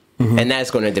done. Mm-hmm. And that's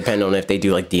going to depend on if they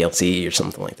do like DLC or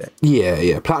something like that.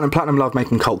 Yeah. Platinum love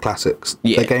making cult classics.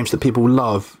 Yeah. They're games that people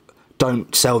love,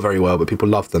 don't sell very well, but people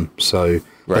love them, so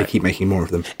they keep making more of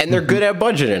them. And they're good at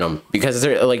budgeting them because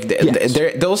they're like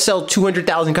they'll sell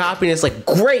 200,000 copies. And it's like,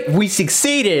 great, we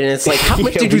succeeded. And it's like, how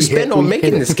much did you spend on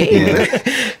making this game? Yeah.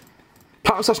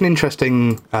 Platinum's such an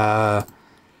interesting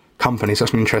company,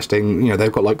 such an interesting.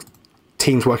 They've got like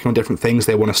teams working on different things.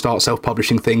 They want to start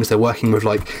self-publishing things. They're working with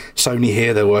like Sony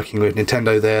here. They're working with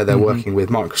Nintendo there. They're working with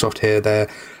Microsoft here, there,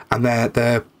 and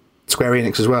they're Square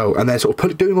Enix as well. And they're sort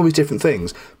of doing all these different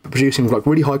things, but producing like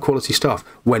really high quality stuff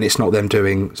when it's not them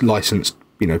doing licensed,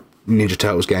 Ninja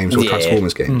Turtles games or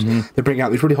Transformers games. They're bringing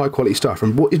out these really high quality stuff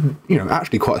from what is,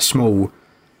 actually quite a small,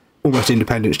 almost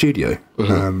independent studio.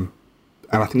 And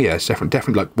I think it's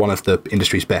definitely like one of the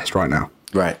industry's best right now.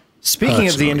 Right. Speaking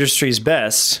of the industry's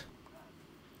best,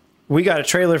 we got a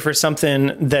trailer for something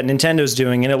that Nintendo's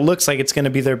doing, and it looks like it's going to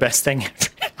be their best thing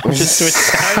ever. Just switch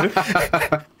side.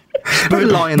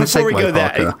 But before we go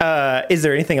that, is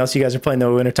there anything else you guys are playing that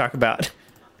we want to talk about?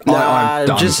 I'm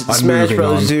done. Just I'm Smash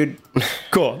Bros, dude.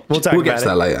 Cool. We'll talk about it. We'll get to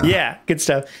that later. Yeah, good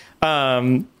stuff.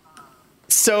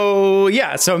 So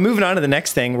moving on to the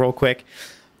next thing real quick.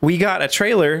 We got a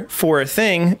trailer for a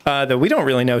thing that we don't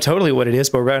really know totally what it is,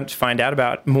 but we're about to find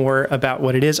out more about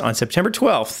what it is on September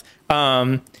 12th.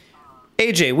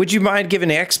 AJ, would you mind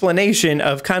giving an explanation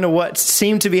of kind of what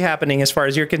seemed to be happening as far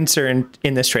as you're concerned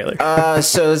in this trailer?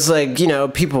 So it's like,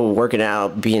 people working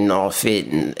out, being all fit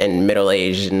and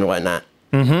middle-aged and whatnot.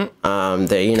 Mm-hmm.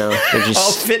 They're just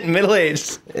all fit and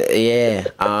middle-aged. Yeah.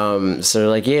 So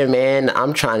like, yeah, man,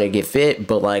 I'm trying to get fit,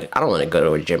 but like, I don't want to go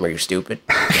to a gym. Are you stupid?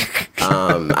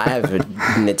 I have a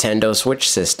Nintendo Switch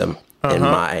system in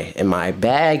my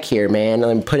bag here, man.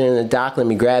 Let me put it in the dock. Let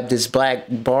me grab this black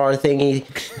bar thingy,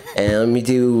 and let me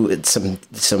do some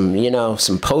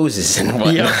poses and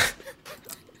whatnot.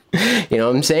 Yep. You know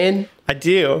what I'm saying? I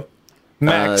do.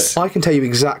 Max, I can tell you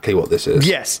exactly what this is.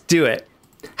 Yes, do it.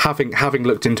 Having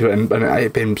looked into it and it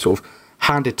had been sort of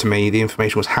handed to me, the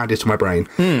information was handed to my brain.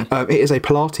 It is a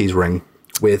Pilates ring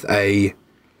with a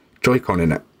Joy-Con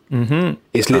in it. Mm-hmm.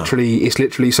 It's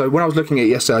literally. So when I was looking at it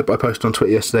yesterday, I posted on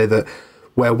Twitter yesterday that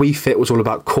where Wii Fit was all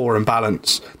about core and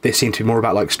balance, this seemed to be more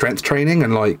about like strength training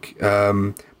and like.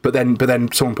 But then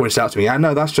someone pointed out to me,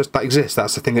 no, that exists.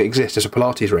 That's the thing that exists. It's a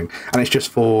Pilates ring, and it's just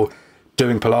for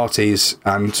doing Pilates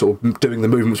and sort of doing the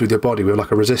movements with your body with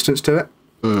like a resistance to it.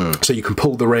 So you can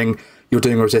pull the ring, you're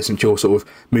doing a resistance, you're sort of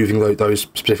moving those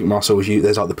specific muscles.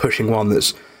 There's like the pushing one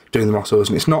that's doing the muscles,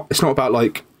 and it's not about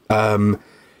like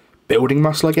building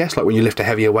muscle, I guess. Like when you lift a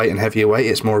heavier weight,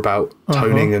 it's more about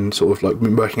toning and sort of like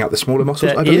working out the smaller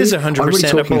muscles. That is 100% a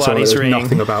Pilates ring.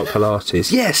 Nothing about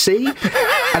Pilates. Yeah, see?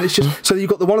 And it's just, so you've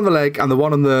got the one on the leg and the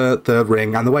one on the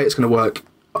ring, and the way it's going to work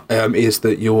is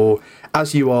that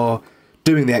as you are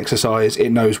doing the exercise,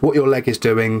 it knows what your leg is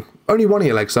doing. Only one of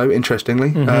your legs, though,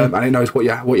 interestingly, and it knows what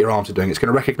your arms are doing. It's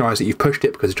going to recognise that you've pushed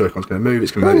it because the Joy-Con's going to move.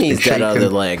 It's going to know it's been shaken. That other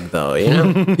leg, though,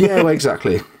 Yeah, well,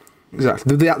 exactly.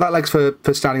 That leg's for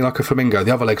standing like a flamingo.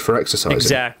 The other leg's for exercising.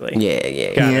 Exactly.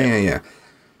 Yeah.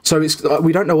 So it's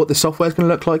we don't know what the software's going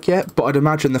to look like yet, but I'd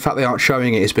imagine the fact they aren't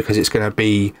showing it is because it's going to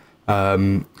be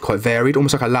quite varied,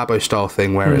 almost like a Labo style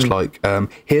thing, where it's like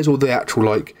here's all the actual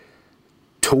like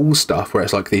tool stuff, where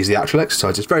it's like these are the actual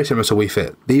exercises. It's very similar to Wii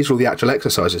Fit. These are all the actual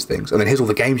exercises things, and then here's all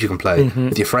the games you can play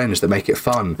with your friends that make it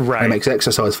fun. Right. And it makes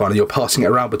exercise fun, and you're passing it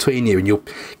around between you, and you're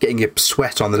getting your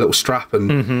sweat on the little strap,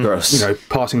 and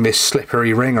passing this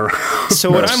slippery ring around. So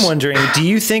what I'm wondering, do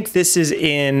you think this is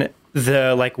in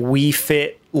the like Wii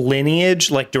Fit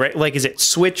lineage, like direct, like is it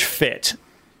Switch Fit,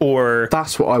 or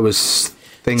that's what I was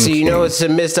thinking. So it's a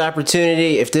missed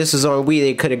opportunity. If this was on Wii,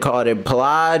 they could have called it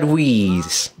Plod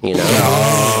Wii's. No,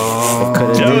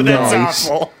 that's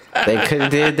awful. They could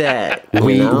have did that.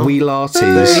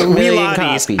 Wii-Lattes.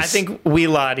 Wii-Lattes. I think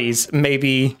Wii-Lattes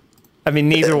maybe. I mean,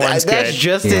 neither one's good. That's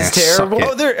just as terrible.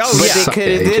 But they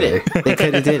could have did it. They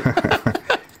could have did it.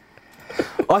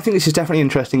 I think this is definitely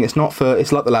interesting. It's like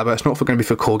the Labo. It's not going to be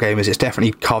for core gamers. It's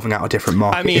definitely carving out a different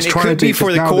market. I mean, it could be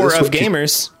for the core of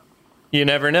gamers. You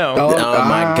never know. Oh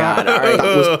my God!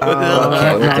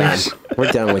 All right.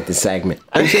 We're done with the segment.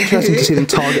 It's interesting to see them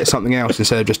target something else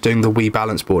instead of just doing the Wii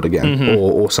balance board again,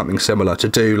 or something similar, to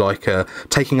do like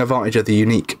taking advantage of the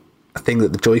unique thing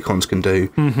that the Joy-Cons can do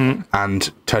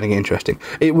and turning it interesting.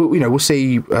 We'll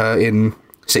see in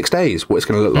 6 days what it's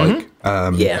going to look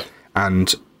like.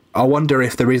 And I wonder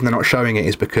if the reason they're not showing it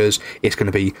is because it's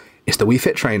the Wii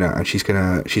Fit trainer and she's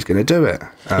gonna do it.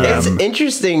 It's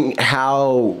interesting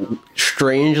how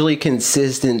strangely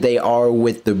consistent they are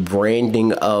with the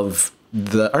branding of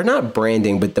or not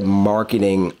branding, but the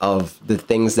marketing of the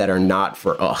things that are not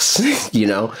for us,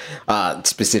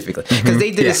 specifically. Because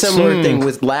they did a similar thing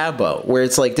with Labo, where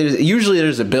it's like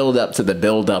there's a build up to the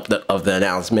build up of the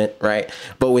announcement, right?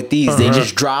 But with these, they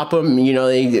just drop them.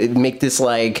 They make this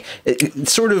like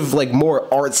sort of like more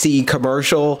artsy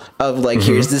commercial of like,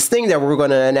 here's this thing that we're going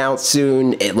to announce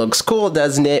soon. It looks cool,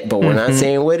 doesn't it? But we're not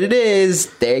saying what it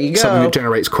is. There you go. Something that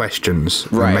generates questions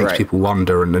and makes people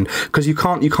wonder, and because you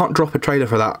can't drop a trailer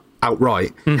for that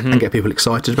outright and get people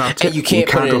excited about it. And you can't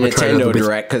put it in Nintendo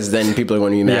Direct because then people are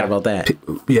going to be mad about that.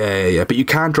 Yeah. But you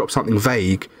can drop something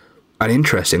vague and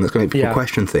interesting that's going to make people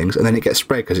question things, and then it gets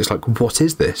spread because it's like, what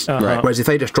is this? Whereas if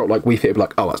they just drop like Wii Fit, it'd be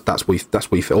like, oh, that's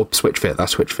Wii Fit, or Switch Fit,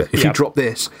 that's Switch Fit. If you drop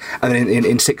this and then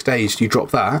in 6 days you drop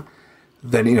that,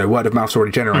 then word of mouth's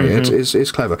already generated.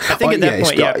 It's clever. I think at that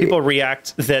point, people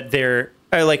react that they're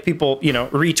like, people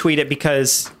retweet it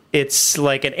because it's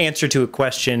like an answer to a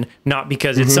question, not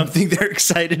because it's something they're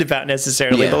excited about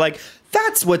necessarily, but like,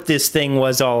 that's what this thing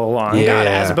was all along.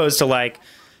 As opposed to like,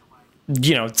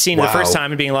 seeing it the first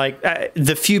time and being like,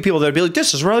 the few people that would be like,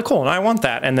 this is really cool and I want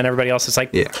that, and then everybody else is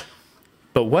like,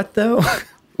 but what though?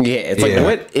 It's like,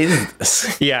 what is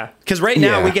this? Because right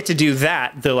now we get to do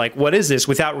that, the like, what is this,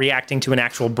 without reacting to an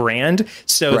actual brand.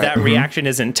 So that reaction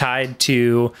isn't tied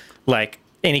to like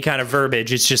any kind of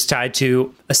verbiage. It's just tied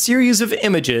to a series of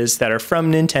images that are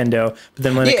from Nintendo. But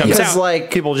then when it comes out,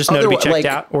 like, people just know to be checked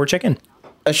out or check in.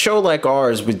 A show like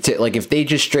ours would like, if they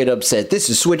just straight up said, this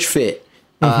is Switch Fit,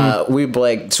 we'd be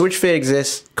like, Switch Fit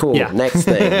exists, cool, next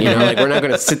thing. Like, we're not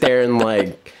going to sit there and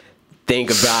like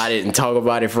think about it and talk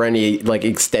about it for any like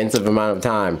extensive amount of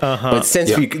time. But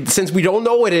since we don't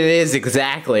know what it is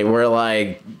exactly, we're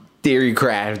like theory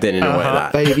crafted in a way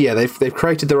that they've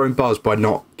created their own buzz by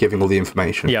not giving all the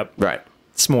information.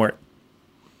 Smart.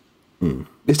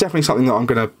 It's definitely something that I'm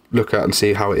going to look at and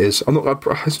see how it is.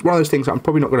 It's one of those things that I'm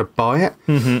probably not going to buy it,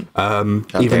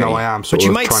 even though I am sort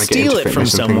of trying to get into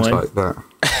fitness and things like that.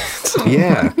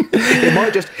 It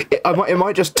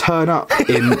might just turn up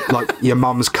in like your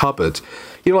mum's cupboard.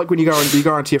 Like when you go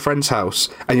into your friend's house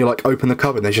and you like open the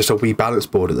cupboard and there's just a Wii balance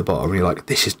board at the bottom and you're like,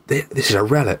 this is a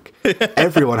relic.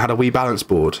 Everyone had a Wii balance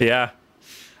board.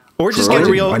 Or just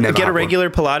get a regular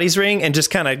Pilates ring and just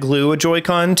kind of glue a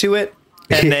Joy-Con to it.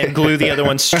 And then glue the other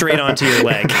one straight onto your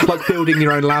leg. Like building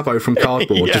your own Labo from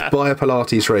cardboard. Just buy a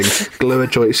Pilates ring, glue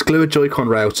a Joy-Con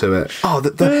rail to it. Oh,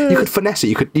 you could finesse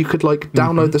it. You could like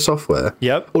download the software.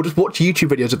 Or just watch YouTube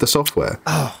videos of the software.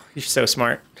 Oh, you're so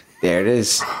smart. There it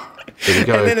is. There you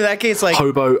go. And then in that case, like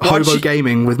hobo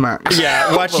gaming with Max.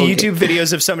 Watch YouTube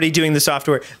videos of somebody doing the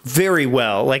software very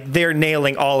well. Like they're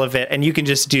nailing all of it, and you can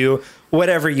just do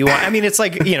whatever you want. I mean, it's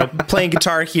like playing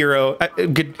Guitar Hero,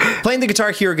 playing the Guitar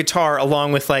Hero guitar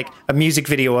along with like a music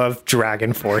video of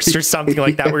Dragon Force or something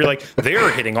like that, where you're like,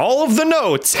 they're hitting all of the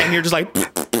notes, and you're just like.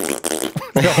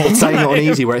 Playing it on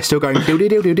easy, where it's still going do do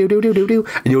do do do do do do,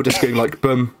 and you're just going like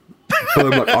boom.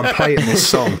 Like, I'm playing this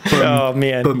song. Boom, oh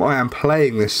man, boom, I am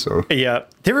playing this song. Yeah,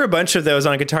 there were a bunch of those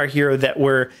on Guitar Hero that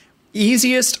were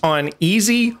easiest on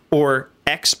easy or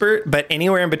expert, but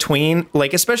anywhere in between.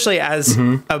 Like, especially as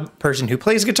a person who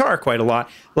plays guitar quite a lot,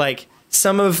 like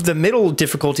some of the middle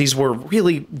difficulties were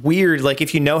really weird. Like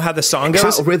if you know how the song goes,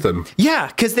 out of rhythm. Yeah,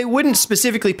 because they wouldn't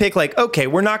specifically pick like, okay,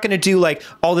 we're not going to do like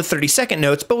all the 32nd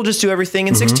notes, but we'll just do everything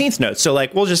in 16th notes. So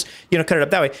like we'll just cut it up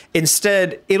that way.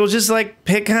 Instead, it'll just like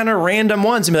pick kind of random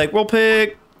ones and be like, we'll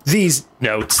pick these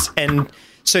notes, and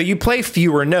so you play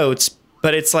fewer notes,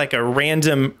 but it's like a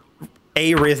random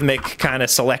arrhythmic kind of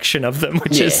selection of them,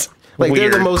 which is. Like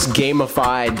weird. They're the most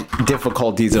gamified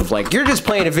difficulties of like, you're just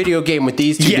playing a video game with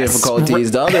these two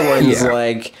difficulties. The other one's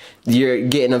like you're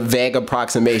getting a vague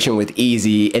approximation with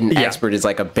easy, and expert is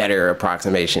like a better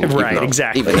approximation. Right,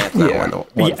 exactly. Even that's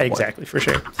not one. Exactly, for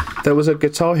sure. There was a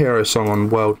Guitar Hero song on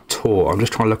World Tour. I'm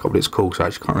just trying to look up what it's called, so I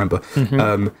just can't remember.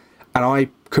 And I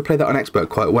could play that on expert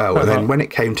quite well. And then when it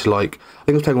came to like, I think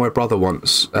I was playing with my brother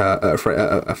once at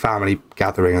a family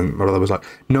gathering, and my brother was like,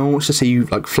 "No one wants to see you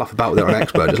like fluff about with it on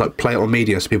expert. Just like play it on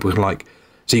medium so people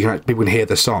can people can hear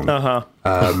the song."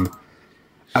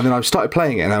 And then I started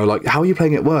playing it, and they were like, "How are you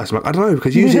playing it worse?" I'm like, "I don't know,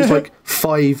 because usually it's like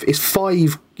five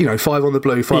 5 on the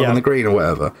blue, 5 on the green, or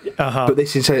whatever. But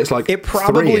this instead, it's like it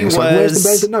probably 3. It's was. like,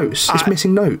 where's the notes? It's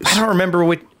missing notes. I don't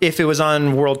remember if it was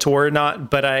on World Tour or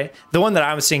not, but the one that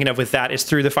I was thinking of with that is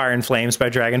Through the Fire and Flames by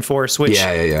Dragon Force, which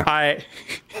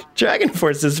Dragon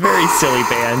Force is a very silly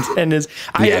band, and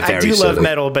I do love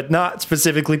metal, but not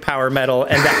specifically power metal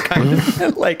and that kind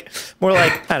of more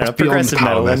like I don't know, progressive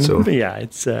metal. And,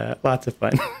 it's lots of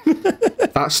fun.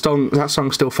 That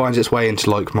song still finds its way into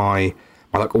my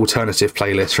alternative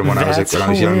playlist from when I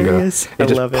was younger. It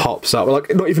just pops up.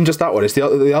 Like, not even just that one. It's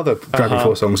the other Dragon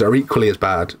Force songs that are equally as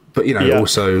bad. But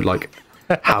also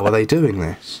how are they doing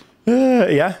this?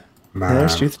 Man.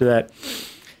 There's truth to that.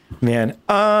 Man.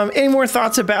 Any more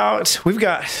thoughts about? We've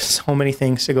got so many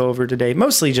things to go over today.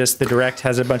 Mostly just the Direct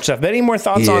has a bunch of stuff. But any more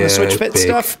thoughts on the Switch Fit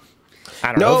stuff? I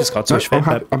don't know if it's called Switch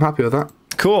Fit. I'm happy with that.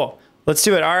 Cool. Let's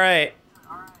do it. All right.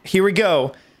 Here we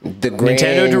go. The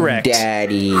Nintendo Direct.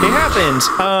 Daddy. It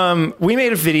happened. We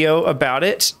made a video about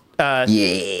it.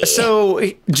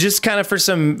 So just kind of for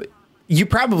some, you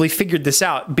probably figured this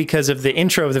out because of the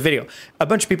intro of the video. A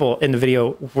bunch of people in the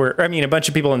video a bunch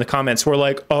of people in the comments were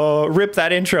like, "Oh, rip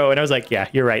that intro." And I was like, "Yeah,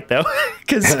 you're right though."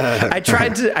 Because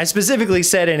I specifically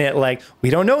said in it, we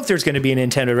don't know if there's going to be a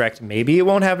Nintendo Direct. Maybe it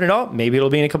won't happen at all. Maybe it'll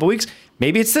be in a couple weeks.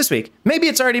 Maybe it's this week. Maybe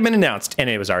it's already been announced, and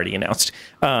it was already announced.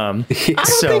 I don't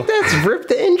think that's rip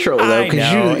the intro though,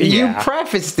 because you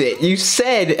prefaced it. You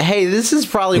said, "Hey, this is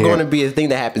probably going to be a thing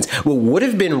that happens." What would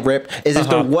have been rip is if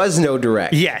there was no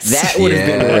Direct. Yes, that would have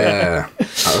been rip.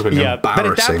 That would have been embarrassing. But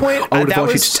at that point, I would have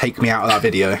wanted you to take me out of that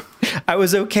video. I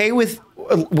was okay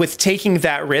with taking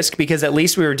that risk because at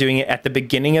least we were doing it at the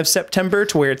beginning of September,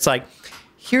 to where it's like,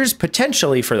 here's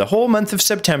potentially for the whole month of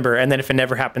September, and then if it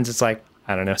never happens, it's like,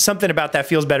 I don't know, something about that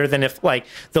feels better than if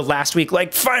the last week,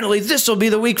 finally this will be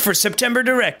the week for September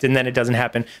Direct, and then it doesn't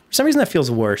happen. For some reason that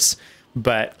feels worse.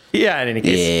 But yeah, in any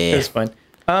case, it was fun.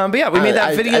 But yeah, we made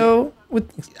that video.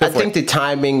 I think the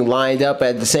timing lined up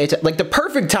at the same time. The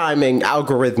perfect timing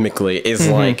algorithmically is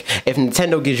if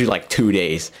Nintendo gives you 2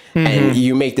 days and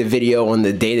you make the video on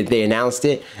the day that they announced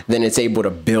it, then it's able to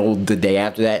build the day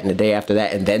after that and the day after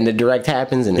that, and then the Direct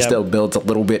happens and it still builds a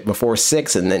little bit before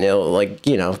 6, and then it'll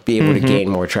be able to gain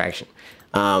more traction.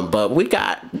 But we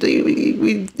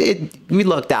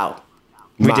lucked out.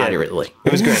 Moderately.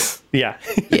 It was great. Yeah.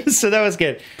 So that was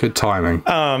good. Good timing.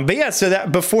 But yeah, so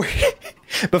that before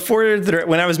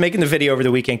when I was making the video over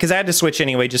the weekend, because I had to switch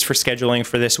anyway just for scheduling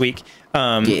for this week.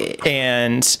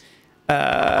 And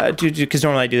because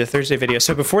normally I do the Thursday video.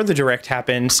 So before the Direct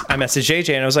happened, I messaged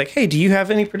JJ and I was like, "Hey, do you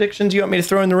have any predictions you want me to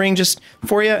throw in the ring just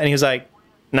for you?" And he was like,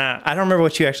 "Nah, I don't remember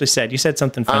what you actually said. You said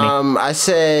something funny." I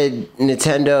said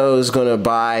Nintendo's gonna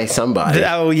buy somebody.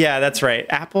 Oh yeah, that's right.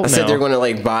 Apple. I said they're gonna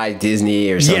buy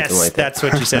Disney or something like that. That's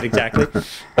what you said exactly.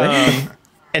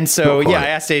 And so I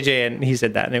asked AJ and he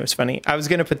said that, and it was funny. I was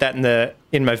gonna put that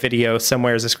in my video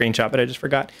somewhere as a screenshot, but I just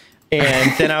forgot.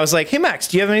 And then I was like, "Hey Max,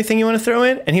 do you have anything you want to throw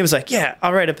in?" And he was like, "Yeah,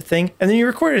 I'll write up a thing." And then you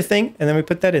recorded a thing, and then we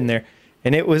put that in there,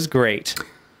 and it was great.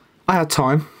 I had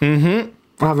time. Mm-hmm.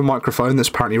 I have a microphone that's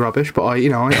apparently rubbish, but I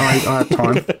had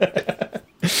time.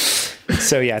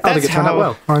 So yeah, I think it turned out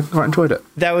well. I enjoyed it.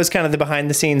 That was kind of the behind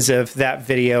the scenes of that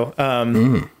video.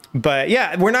 But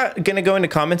yeah, we're not going to go into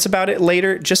comments about it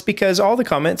later, just because all the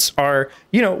comments are,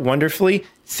 wonderfully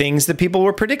things that people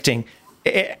were predicting.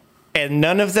 And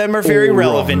none of them are very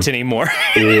relevant anymore.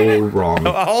 All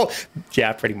wrong.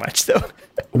 Yeah, pretty much though.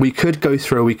 We could go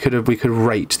through. We could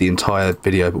rate the entire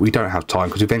video, but we don't have time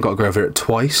because we've then got to go over it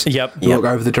twice. Yep. We've got to go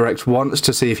over the Direct once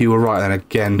to see if you were right, and then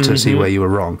again to see where you were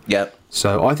wrong. Yep.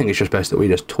 So I think it's just best that we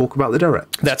just talk about the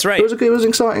Direct. That's right. It was an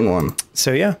exciting one.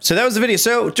 So yeah. So that was the video.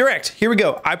 So Direct. Here we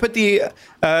go. I put the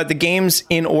games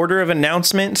in order of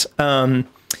announcement, and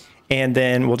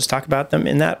then we'll just talk about them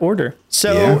in that order.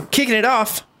 So kicking it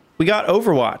off, we got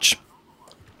Overwatch.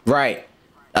 Right.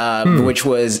 Which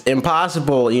was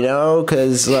impossible,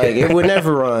 because it would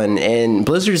never run. And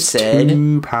Blizzard said,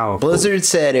 too powerful. Blizzard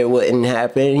said it wouldn't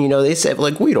happen. They said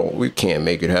we can't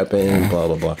make it happen. Blah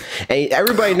blah blah. And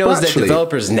everybody knows that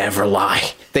developers never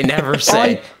lie. They never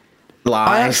say lies.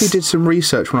 I actually did some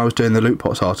research when I was doing the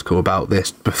Lootpots article about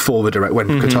this before the Direct, when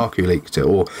Kotaku leaked it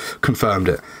or confirmed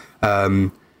it.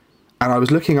 And I was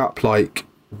looking up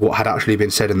what had actually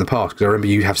been said in the past, because I remember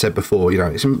you have said before,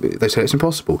 they said it's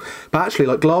impossible. But actually,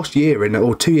 last year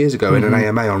or 2 years ago in an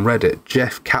AMA on Reddit,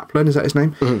 Jeff Kaplan, is that his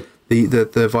name?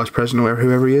 The vice president or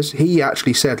whoever he is, he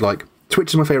actually said Twitch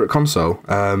is my favorite console.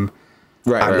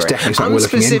 Right. It's definitely something I'm we're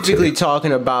looking specifically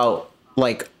talking about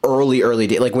early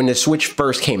day, when the Switch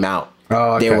first came out.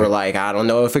 Oh, okay. They were like, I don't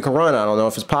know if it can run. I don't know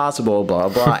if it's possible. Blah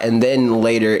blah. And then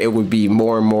later it would be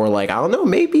more and more I don't know,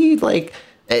 maybe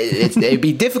It'd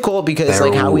be difficult because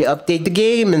like how we update the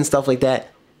game and stuff like that.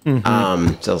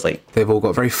 So it's like they've all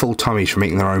got very full tummies from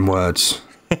eating their own words.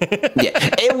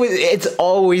 It's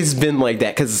always been like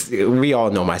that because we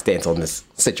all know my stance on this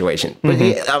situation. But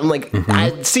I'm like,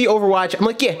 I see Overwatch. I'm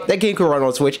like, yeah, that game can run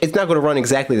on Switch. It's not going to run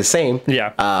exactly the same.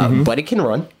 But it can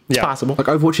run. It's possible. Like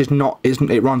Overwatch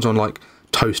it runs on like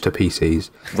toaster PCs.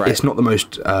 Right. It's not the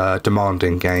most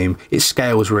demanding game. It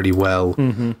scales really well.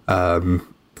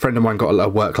 A friend of mine got a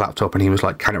work laptop and he was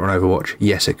like, can it run Overwatch?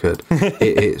 Yes, it could.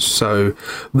 It's so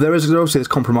there is obviously there's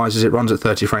compromises. It runs at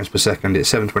 30 frames per second. It's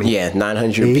 720. Yeah,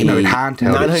 900p. No, in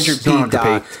handheld. 900p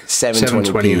docked,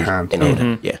 720 in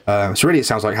hand. So really, it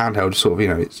sounds like handheld. Sort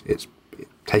of, it's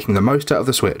taking the most out of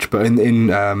the Switch, but in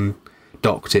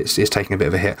docked, it's taking a bit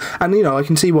of a hit. And I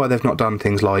can see why they've not done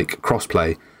things like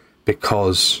crossplay,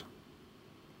 because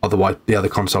otherwise the other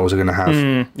consoles are going to have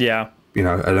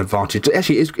an advantage.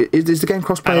 Actually, is the game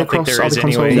crossplay across other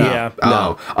consoles? Anyway, yeah.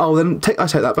 Oh, then I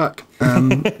take that back.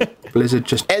 Blizzard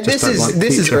just this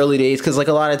is early days because like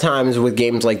a lot of times with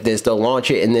games like this, they'll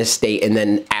launch it in this state and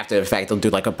then after the fact they'll do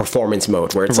like a performance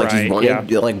mode where it's like you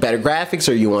want like better graphics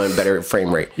or you want better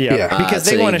frame rate. Because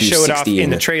they want to show it off in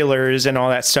the trailers and all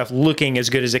that stuff looking as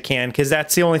good as it can, because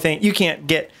that's the only thing you can't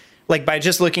get like by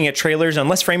just looking at trailers.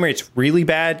 Unless frame rate's really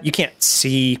bad, you can't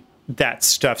see that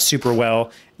stuff super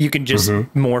well. You can just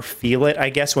more feel it, I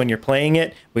guess, when you're playing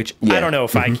it, which I don't know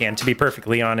if I can, to be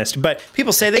perfully honest, but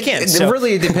people say they can. It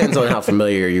really depends on how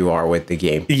familiar you are with the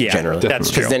game, generally. That's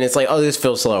true. Because then it's like, oh, this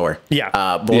feels slower.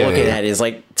 But looking at it is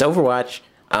like, it's Overwatch.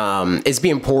 It's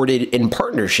being ported in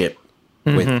partnership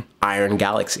with Iron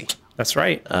Galaxy. That's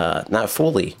right. Not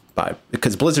fully,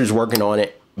 because Blizzard's working on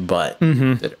it, but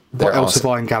what else have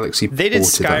Iron Galaxy ported? They did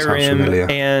Skyrim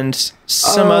and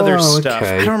some other stuff.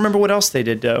 I don't remember what else they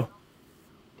did, though.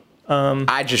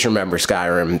 I just remember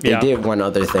Skyrim. They did one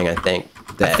other thing, I think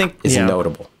is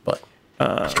notable. But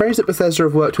strange that Bethesda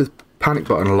have worked with Panic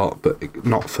Button a lot, but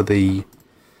not for the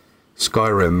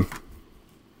Skyrim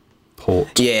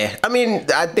port. Yeah, I mean,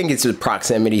 I think it's a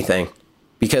proximity thing.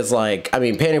 Because,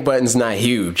 Panic Button's not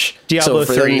huge. Diablo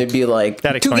so for 3, them to be like,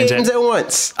 two games at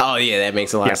once. Oh, yeah, that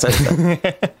makes a lot of sense.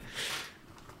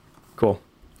 Cool.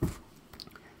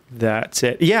 That's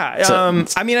it. Yeah.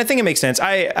 I think it makes sense.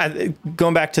 I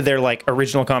going back to their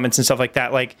original comments and stuff like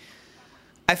that.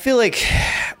 I feel like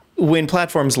when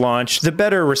platforms launch, the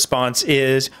better response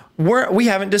is we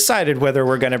haven't decided whether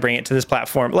we're going to bring it to this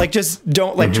platform. Just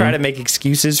don't try to make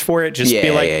excuses for it. Just be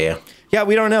like, yeah,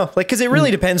 we don't know. Because it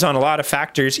really depends on a lot of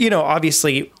factors.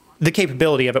 Obviously the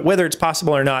capability of it, whether it's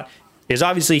possible or not, is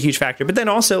obviously a huge factor. But then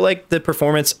also the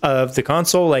performance of the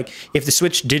console. If the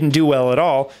Switch didn't do well at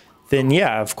all, then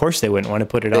of course they wouldn't want to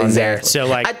put it on there.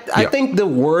 So I think the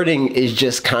wording is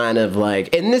just kind of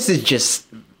and this is just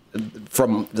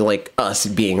from us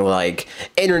being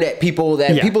internet people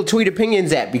that people tweet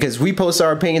opinions at because we post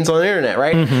our opinions on the internet,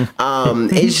 right?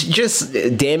 It's just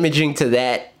damaging to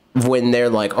that when they're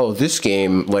like, oh, this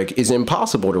game is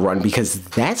impossible to run, because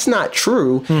that's not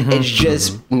true. It's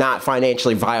just not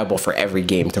financially viable for every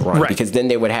game to run, because then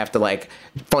they would have to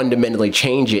fundamentally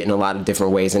change it in a lot of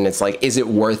different ways. And it's is it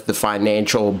worth the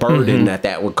financial burden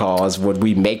that would cause? Would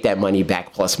we make that money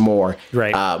back plus more?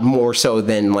 More so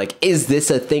than is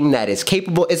this a thing that is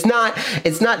capable? It's not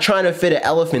trying to fit an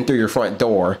elephant through your front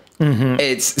door.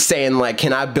 It's saying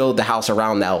can I build the house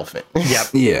around the elephant?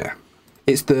 Yeah.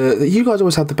 It's you guys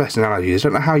always have the best analogies. I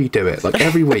don't know how you do it.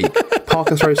 Every week,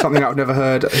 Parker throws something out I've never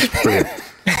heard. It's brilliant.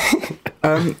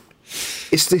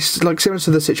 It's this similar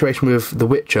to the situation with The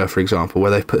Witcher, for example,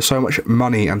 where they've put so much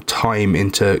money and time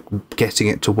into getting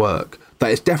it to work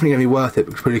that it's definitely going to be worth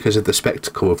it, purely because of the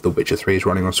spectacle of The Witcher 3 is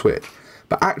running on Switch.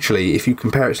 But actually, if you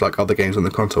compare it to other games on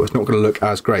the console, it's not going to look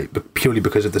as great, but purely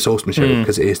because of the source material,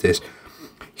 because it is this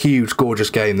huge, gorgeous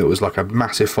game that was a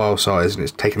massive file size, and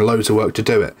it's taken loads of work to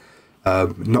do it.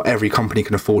 Not every company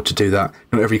can afford to do that.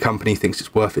 Not every company thinks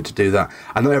it's worth it to do that,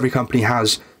 and not every company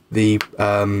has the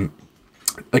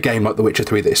a game like The Witcher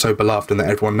 3 that is so beloved and that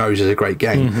everyone knows is a great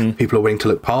game. People are willing to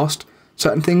look past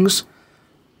certain things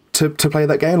to play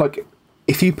that game.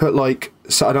 If you put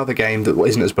another game that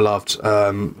isn't as beloved,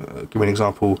 give me an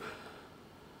example.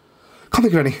 Can't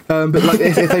think of any. But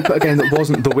if they put a game that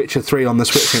wasn't The Witcher 3 on the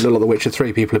Switch and it looked like The Witcher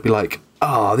 3, people would be like,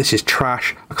 oh, this is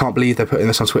trash. I can't believe they're putting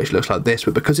this on Switch. It looks like this.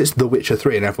 But because it's The Witcher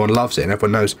 3 and everyone loves it and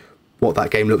everyone knows what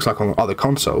that game looks like on other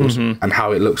consoles and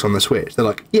how it looks on the Switch, they're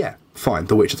like, yeah, fine,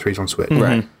 The Witcher 3's on Switch.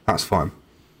 Right. That's fine.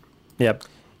 Yep.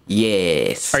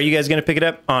 Yes. Are you guys going to pick it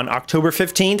up on October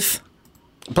 15th?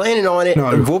 Planning on it.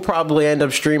 No. We'll probably end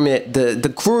up streaming it.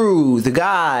 The crew, the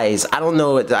guys. I don't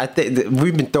know. I think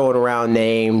we've been throwing around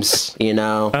names.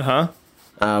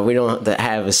 We don't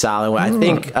have a solid one. I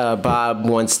think Bob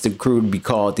wants the crew to be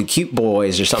called the Cute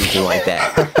Boys or something like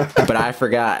that. But I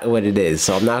forgot what it is,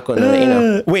 so I'm not going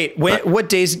to, Wait, what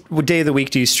day of the week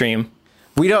do you stream?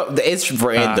 We don't. It's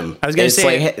random. I was gonna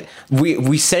say like,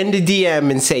 we send a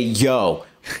DM and say, "Yo,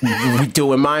 we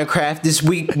doing Minecraft this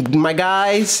week, my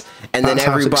guys," and then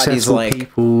everybody's like,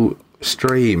 "People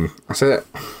stream." That's it.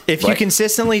 If you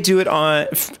consistently do it on,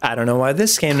 I don't know why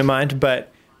this came to mind,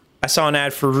 but I saw an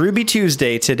ad for Ruby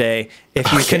Tuesday today. If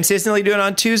you consistently do it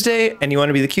on Tuesday and you want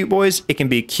to be the Cute Boys, it can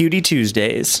be Cutie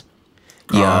Tuesdays.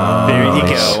 Yo, there you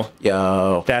go.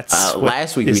 Yo, that's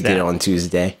last week we did it on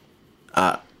Tuesday.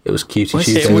 It was Cutie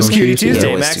Tuesday. It was Cutie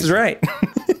Tuesday. Max is right.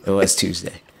 It was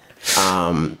Tuesday.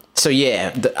 So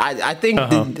yeah, I think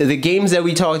the games that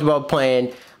we talked about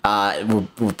playing,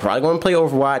 we're probably going to play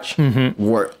Overwatch. Mm-hmm.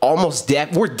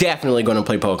 We're definitely going to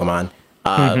play Pokemon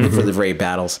for the raid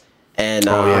battles. And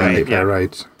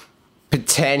right.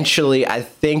 Potentially, I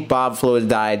think Bob floated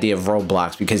the idea of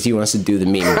Roblox because he wants to do the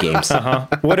meme games.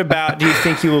 What about, do you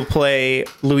think you will play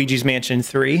Luigi's Mansion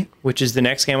 3, which is the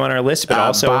next game on our list, but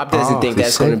also... Bob doesn't think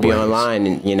that's going to be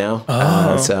online,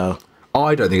 so...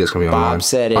 I don't think it's going to be online. Bob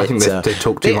said it. I think they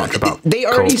talk too much about They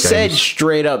already said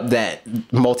straight up that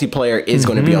multiplayer is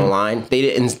going to be online. They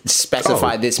didn't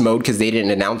specify this mode because they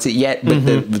didn't announce it yet. But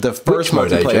the first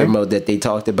multiplayer mode that they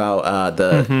talked about,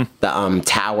 the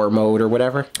tower mode or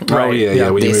whatever. Oh yeah.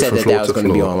 They said that was going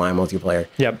to be online multiplayer.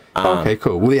 Yep. Okay,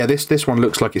 cool. Well, yeah, this one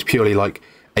looks like it's purely like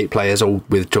 8 players all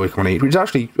with Joy-Con each, which is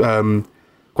actually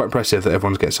quite impressive that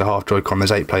everyone gets a half Joy-Con.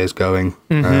 There's 8 players going.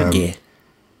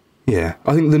 Yeah,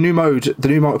 I think the new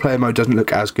multiplayer mode doesn't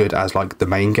look as good as like the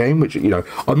main game, which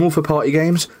I'm all for party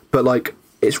games, but like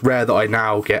it's rare that I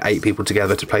now get 8 people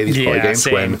together to play these party games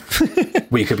when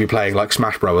we could be playing like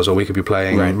Smash Brothers or we could be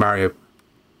playing Mario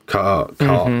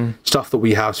Kart, stuff that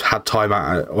we have had time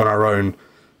at on our own.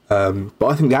 But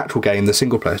I think the actual game, the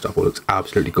single player stuff, looks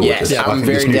absolutely gorgeous. Yes, I'm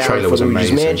very down for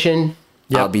Luigi's Mansion.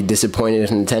 Yep. I'll be disappointed if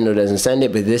Nintendo doesn't send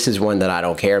it, but this is one that I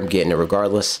don't care. I'm getting it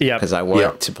regardless because I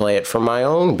want to play it for my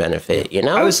own benefit.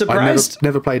 I was surprised. I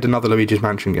never played another Luigi's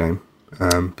Mansion game,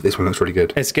 but this one looks really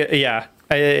good. It's good. Yeah,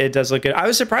 it does look good. I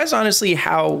was surprised, honestly,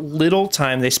 how little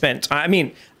time they spent. I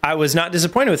mean, I was not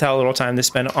disappointed with how little time they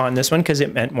spent on this one because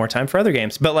it meant more time for other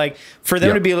games. But like for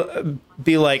them to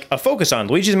be like a focus on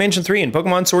Luigi's Mansion 3 and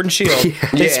Pokemon Sword and Shield,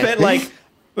 they spent like.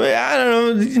 I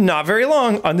don't know, not very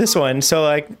long on this one. So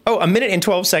like, 1 minute and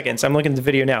 12 seconds. I'm looking at the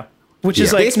video now, which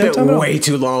is like they spent way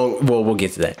too long. Well, we'll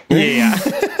get to that. Yeah.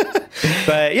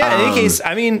 But yeah, in any case,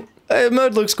 I mean,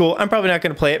 mode looks cool. I'm probably not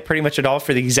going to play it pretty much at all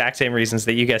for the exact same reasons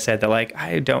that you guys said. That like,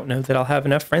 I don't know that I'll have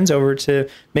enough friends over to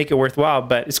make it worthwhile.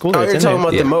 But it's cool. That you're talking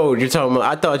about the mode. You're talking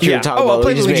about. I thought you were talking about I'll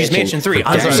play Luigi's Mansion 3.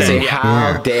 I was going to say,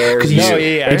 how dare you? No,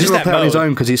 he doesn't play on his own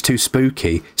because he's too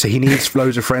spooky. So he needs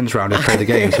loads of friends around to play the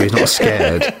game, so he's not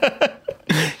scared.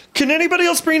 Can anybody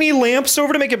else bring any lamps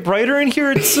over to make it brighter in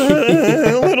here? It's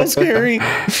a little scary.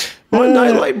 One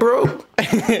nightlight, bro.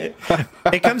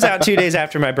 It comes out 2 days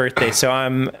after my birthday, so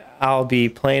I'll be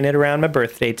playing it around my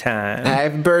birthday time.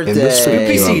 Happy birthday! In the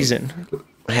spooky season.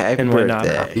 Happy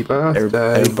birthday! Happy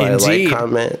birthday! Everybody like,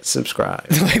 comment, subscribe.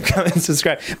 Like, comment,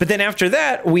 subscribe. But then after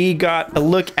that, we got a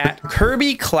look at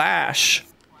Kirby Clash.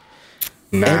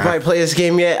 Everybody play this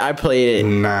game yet? I played it.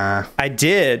 Nah, I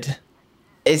did.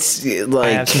 It's like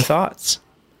I have some thoughts.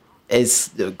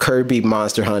 It's Kirby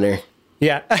Monster Hunter.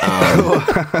 Yeah.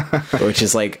 Which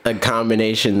is like a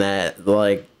combination that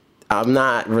like I'm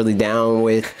not really down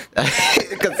with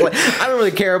because like, I don't really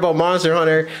care about Monster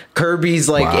Hunter. Kirby's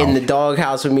like in the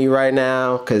doghouse with me right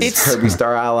now because Kirby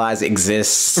Star Allies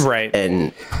exists, right?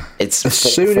 And it's as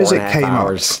soon as it came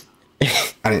out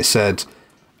and it said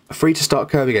free to start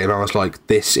Kirby game, I was like,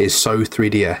 this is so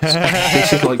 3DS.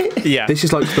 This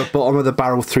is like the bottom of the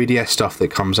barrel 3DS stuff that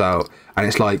comes out, and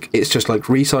it's just like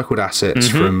recycled assets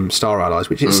from Star Allies,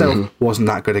 which itself wasn't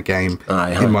that good a game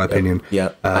in my opinion. Yeah,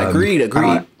 agreed.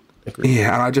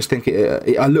 Yeah, and I just think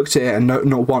I looked at it and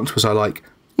not once was I like,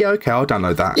 yeah, okay, I'll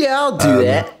download that. Yeah, I'll do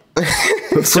that. But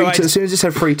as soon as it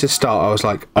said free to start, I was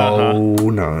like, oh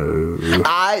no.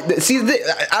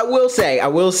 I will say,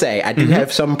 I do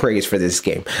have some praise for this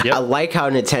game. Yep. I like how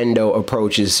Nintendo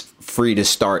approaches free to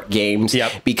start games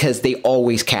because they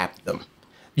always cap them.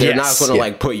 They're not going to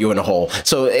like put you in a hole.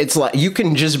 So it's like you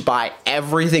can just buy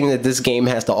everything that this game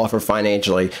has to offer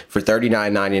financially for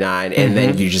 $39.99, and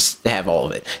then you just have all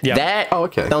of it. Yep. That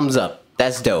thumbs up.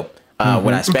 That's dope.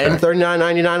 Would I spend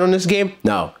 $39.99 on this game?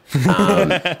 No.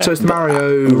 So it's the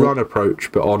Mario Run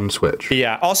approach, but on Switch.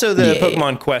 Yeah. Also the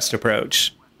Pokemon Quest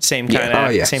approach. Same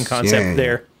kind of same concept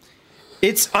there.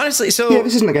 It's honestly so. Yeah,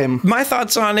 this isn't a game. My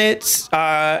thoughts on it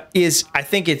is I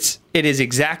think it is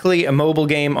exactly a mobile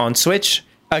game on Switch.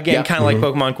 Again, kind of like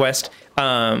Pokemon Quest.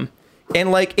 And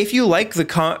like if you like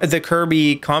the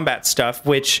Kirby combat stuff,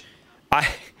 which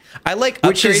I like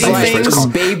upgrading things.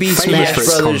 Baby Smash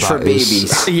Brothers for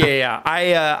babies. Yeah.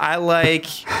 I like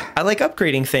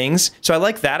upgrading things. So I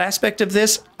like that aspect of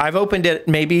this. I've opened it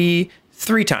maybe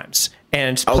 3 times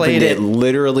and played it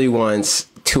literally once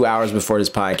 2 hours before this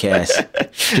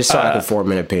podcast, just so I could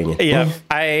form an opinion. Yeah.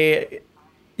 I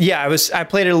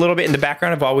played it a little bit in the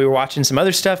background while we were watching some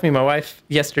other stuff, me and my wife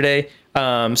yesterday.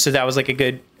 So that was like a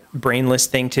good brainless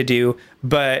thing to do.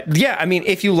 But yeah, I mean,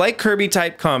 if you like Kirby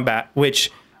type combat,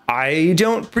 which I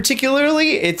don't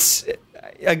particularly, it's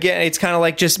kind of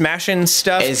like just mashing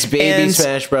stuff. It's baby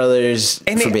Smash Brothers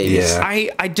for babies.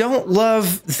 Yeah. I don't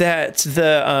love that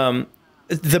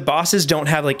the bosses don't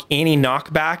have like any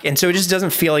knockback, and so it just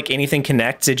doesn't feel like anything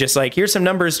connects. It just like, here's some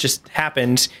numbers just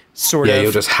happened, sort of. Yeah,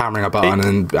 you're just hammering a button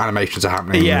and animations are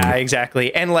happening. Yeah,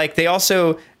 exactly. And like they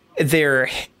also, the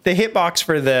hitbox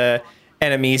for the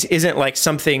enemies isn't like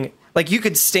something like you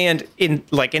could stand in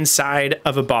like inside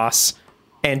of a boss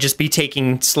and just be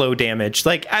taking slow damage.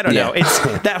 Like, I don't know. It's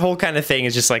that whole kind of thing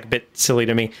is just like a bit silly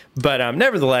to me. But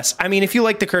nevertheless, I mean, if you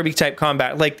like the Kirby type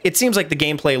combat, like it seems like the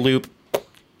gameplay loop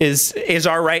is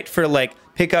all right for like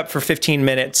pick up for 15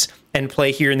 minutes and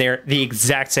play here and there the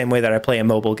exact same way that I play a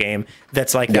mobile game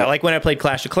that's like that. Like when I played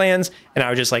Clash of Clans and I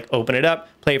would just like open it up,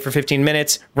 play it for 15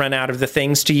 minutes, run out of the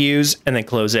things to use, and then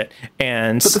close it.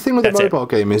 And but the thing with the mobile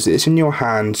game is it's in your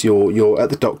hands. You're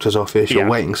at the doctor's office. You're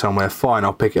waiting somewhere. Fine,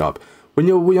 I'll pick it up. When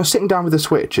you're sitting down with the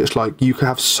Switch, it's like you could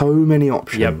have so many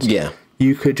options. Yeah.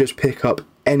 You could just pick up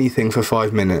anything for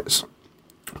 5 minutes,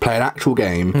 play an actual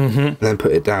game, and then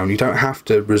put it down. You don't have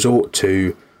to resort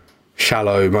to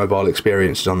shallow mobile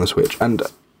experiences on the Switch. And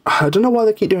I don't know why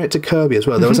they keep doing it to Kirby as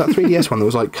well. There was that 3DS one that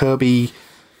was like Kirby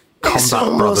Combat Brothers. I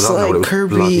don't know what it was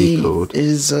bloody called.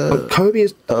 Like Kirby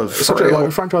is such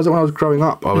a franchise that when I was growing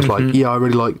up, I was like, yeah, I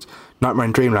really liked Nightmare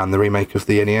in Dreamland, the remake of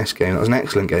the NES game. That was an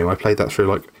excellent game. I played that through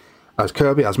like as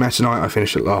Kirby, as Meta Knight. I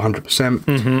finished it like 100%.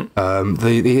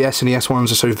 The SNES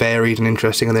ones are so varied and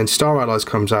interesting, and then Star Allies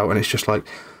comes out, and it's just like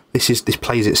this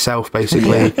plays itself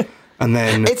basically. And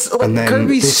then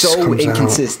Kirby's so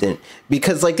inconsistent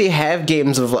because like they have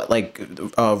games of like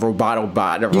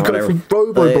Robotobot or you whatever. Go from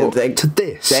Robobot to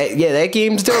this. That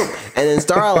game's dope. And then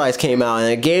Star Allies came out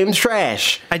and the game's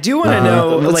trash. I do want to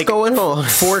know what's like going on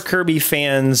for Kirby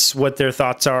fans what their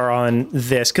thoughts are on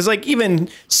this, because like even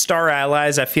Star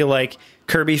Allies, I feel like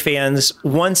Kirby fans,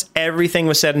 once everything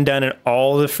was said and done and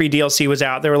all the free DLC was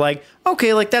out, they were like,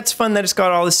 okay, like that's fun that it's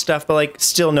got all this stuff, but like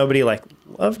still nobody like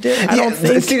loved it. I don't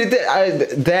think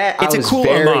it's a cool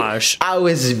homage. I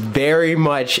was very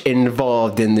much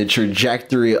involved in the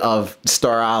trajectory of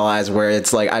Star Allies, where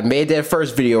it's like I made that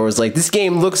first video where it's like this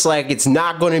game looks like it's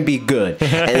not going to be good,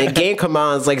 and the game come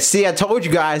out and it's like, see, I told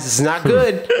you guys it's not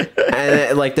good. And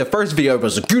then, like the first video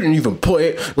was like, you didn't even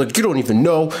play it, like you don't even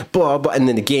know, blah blah. And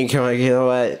then the game came out, like, you know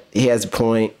what, he has a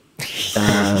point.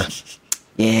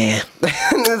 Yeah.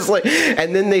 It's like,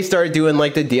 and then they started doing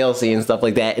like the DLC and stuff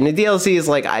like that, and the DLC is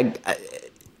like I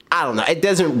don't know, it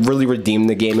doesn't really redeem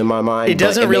the game in my mind. It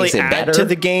doesn't really add to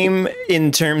the game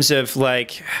in terms of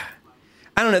like,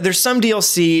 I don't know, there's some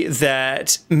DLC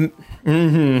that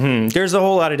there's a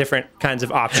whole lot of different kinds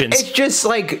of options. It's just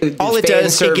like all it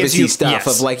does, it gives you stuff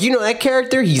of like, you know, that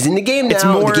character, he's in the game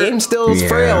now. The game still is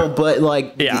frail, but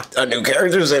like a new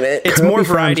character's in it. It's Kirby more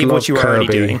variety of what you were already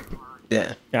doing.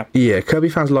 Yeah. Kirby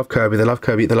fans love Kirby. They love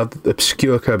Kirby. They love the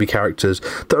obscure Kirby characters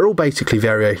that are all basically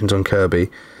variations on Kirby.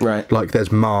 Right. Like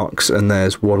there's Marks and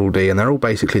there's Waddle Dee, and they're all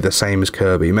basically the same as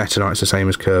Kirby. Meta Knight's the same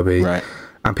as Kirby. Right.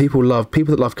 And people that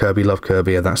love Kirby,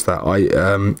 and that's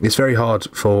that. It's very hard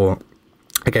for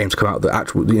a game to come out that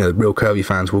actual, you know, real Kirby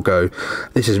fans will go,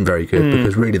 this isn't very good,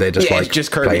 because really they just like it's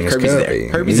just Kirby. playing Kirby's as Kirby.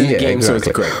 There. Kirby's in the game,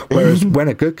 exactly. So it's great. Whereas when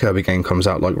a good Kirby game comes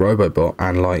out, like Robobot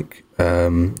and like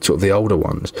sort of the older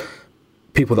ones,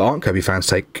 people that aren't Kirby fans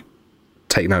take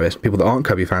notice. People that aren't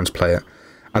Kirby fans play it,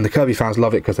 and the Kirby fans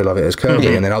love it because they love it as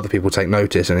Kirby, and then other people take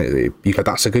notice, and you go,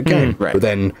 "That's a good game." Right. But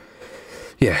then,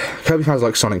 Kirby fans are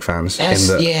like Sonic fans. That's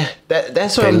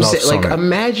what I'm saying. Like,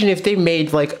 imagine if they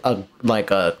made like a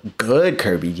good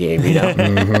Kirby game, you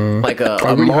know, like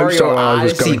a Mario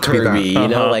Odyssey Kirby, you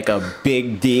know, like a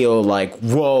big deal, like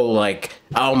whoa, like.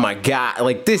 Oh my god,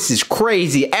 like this is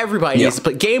crazy. Everybody needs to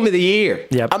play Game of the Year.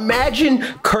 Imagine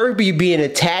Kirby being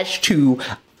attached to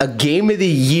a Game of the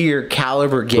Year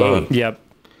caliber game.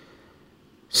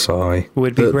 Sigh.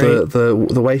 Would be great.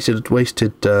 The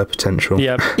wasted potential.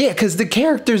 Yeah, because the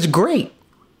character's great.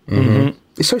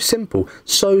 It's so simple,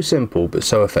 but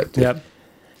so effective.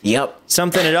 Yep.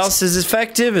 Something else is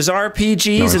effective as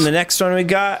RPGs, Nice. and the next one we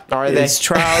got is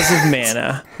Trials of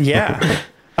Mana. Yeah. We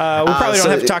probably don't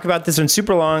have to talk about this one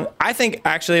super long. I think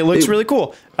actually it looks really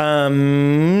cool.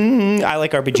 I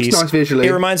like RPGs. It's nice visually.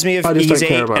 It reminds me of I just don't Ys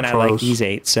care 8, about and I like Trials. Ys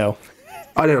 8, so.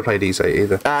 I never played Ys 8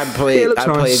 either. I played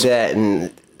nice. that,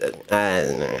 and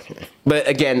but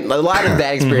again, a lot of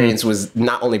that experience was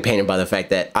not only painted by the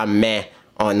fact that I'm meh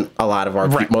on a lot of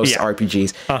most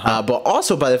RPGs, but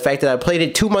also by the fact that I played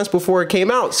it 2 months before it came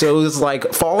out, so it was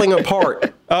like falling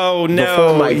apart. Oh no!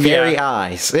 Before my very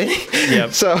eyes.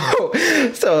 Yep. So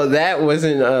that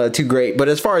wasn't too great. But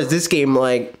as far as this game,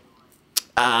 like,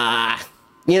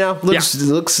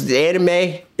 looks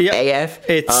anime AF.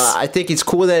 I think it's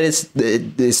cool that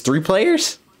it's 3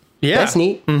 players. Yeah, that's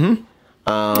neat. Mm-hmm.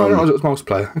 I don't know, it's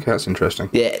multiplayer. Okay, that's interesting.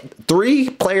 Yeah,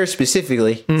 3 players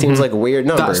specifically seems like a weird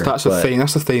number. That's the theme.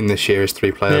 That's the theme this year is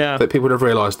 3 player. Yeah. That people would have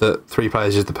realised that 3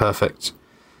 players is the perfect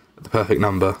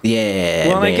number. Yeah.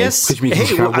 Well, man. I guess.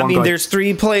 There's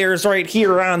 3 players right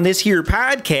here on this here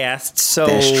podcast. So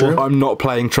that's true. I'm not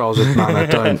playing Trials of Mana.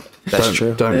 Don't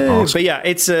ask. But yeah,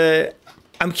 it's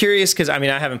I'm curious because I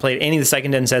haven't played any of the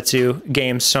Seiken Densetsu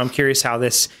games, so I'm curious how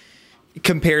this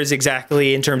compares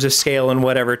exactly in terms of scale and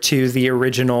whatever to the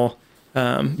original.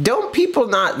 Don't people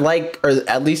not like, or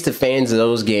at least the fans of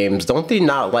those games, don't they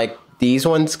not like these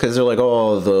ones because they're like,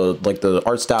 oh, the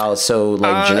art style is so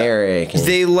generic?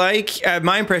 They like,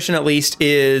 my impression at least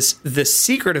is the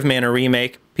Secret of Mana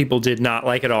remake. People did not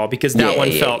like at all because that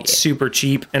one felt super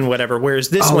cheap and whatever. Whereas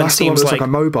this one seems like a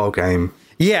mobile game.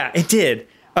 Yeah, it did.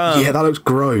 Yeah, that looks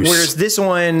gross. Whereas this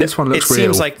one looks real.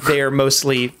 Seems like they're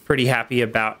mostly pretty happy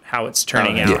about how it's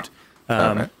turning out.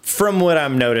 Yeah. From what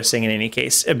I'm noticing in any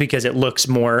case, because it looks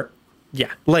more,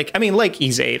 like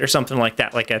Ys 8 or something like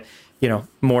that, like a,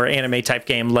 more anime type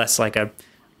game, less like a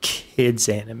kids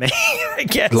anime, I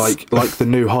guess. Like the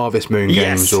new Harvest Moon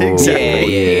games. Or,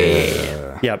 exactly.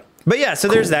 Yeah. Yep. But yeah, so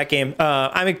there's that game.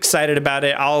 I'm excited about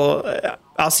it.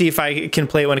 I'll see if I can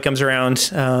play it when it comes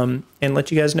around, and let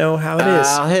you guys know how it is.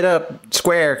 I'll hit up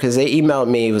Square because they emailed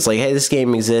me. It was like, hey, this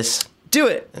game exists. Do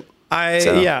it. I'll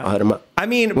hit them up.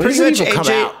 Pretty does much it come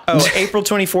out? April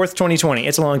 24th, 2020.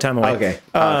 It's a long time away. Okay.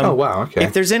 Oh wow. Okay.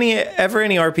 If there's ever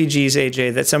any RPGs,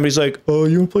 AJ, that somebody's like, oh,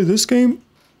 you want to play this game?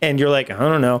 And you're like, I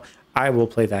don't know. I will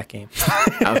play that game.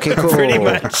 Okay, cool. Pretty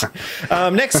much.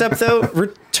 Next up, though,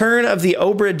 Return of the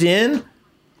Obra Dinn.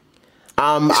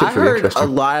 I heard a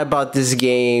lot about this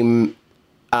game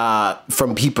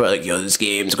from people like, yo, this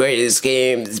game's great,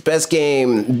 this best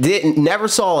game. Never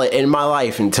saw it in my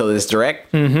life until this direct.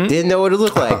 Didn't know what it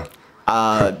looked like.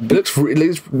 It looks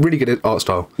really good at art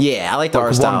style. Yeah, I like the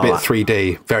art style. 1-bit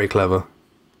 3D, very clever.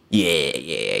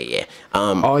 Yeah.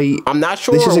 I'm not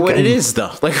sure what it is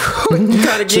though. Like, what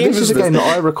kind of game this is a game that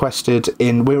I requested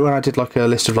when I did like a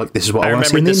list of like, this is what I want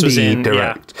to see in the indie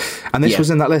direct, and this was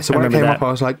in that list. So when it came up,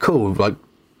 I was like, cool. Like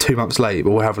 2 months late,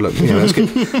 but we'll have a look. That's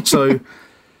good. So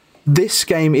this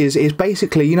game is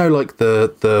basically like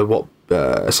the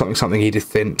something Edith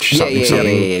Finch,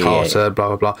 something Carter, blah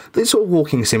blah blah. This sort of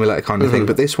walking simulator kind of thing,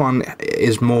 but this one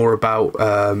is more about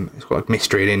it's got like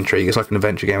mystery and intrigue. It's like an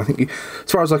adventure game. I think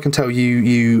as far as I can tell,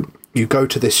 you go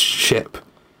to this ship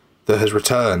that has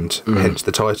returned, hence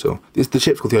the title. The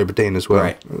ship's called the Obra Dinn as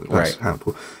well. Right.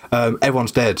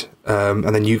 Everyone's dead,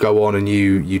 and then you go on and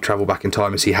you travel back in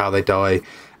time and see how they die.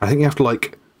 I think you have to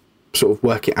like sort of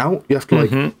work it out. You have to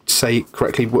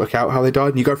work out how they died,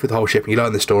 and you go through the whole ship and you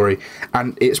learn the story,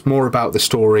 and it's more about the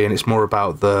story and it's more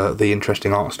about the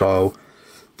interesting art style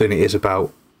than it is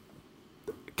about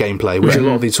gameplay, which a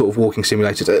lot of these sort of walking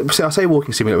simulators, I say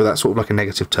walking simulator, but that's sort of like a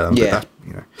negative term, but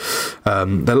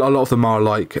a lot of them are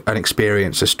like an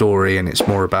experience, a story, and it's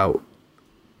more about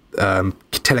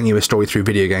telling you a story through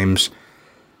video games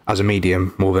as a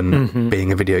medium more than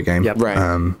being a video game.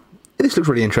 This looks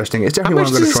really interesting. It's definitely one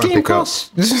I'm going to try and pick up.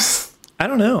 I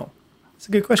don't know. It's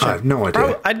a good question. I have no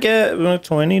idea. I'd get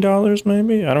 $20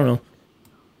 maybe. I don't know.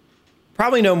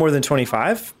 Probably no more than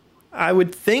 25, I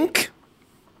would think.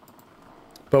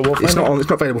 But we'll find out. It's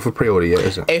not available for pre-order yet,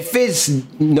 is it? If it's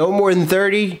no more than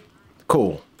 30,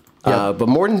 cool. But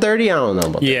more than 30, I don't know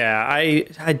about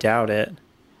that. I doubt it.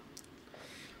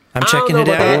 I'm checking it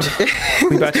out.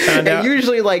 We about to find out.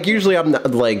 Usually I'm not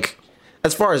like,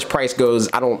 as far as price goes,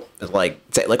 I don't like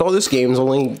say like, oh, this game's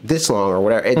only this long or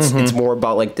whatever. It's more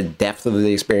about like the depth of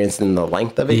the experience than the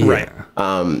length of it. Yeah. Right.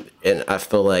 And I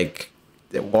feel like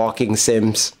walking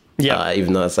sims,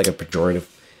 even though it's like a pejorative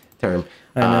term,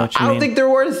 I don't think they're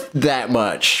worth that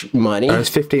much money.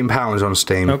 It's £15 on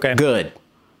Steam. Okay. Good.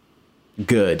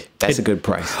 Good. That's a good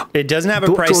price. It doesn't have a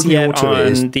What price draws me yet more to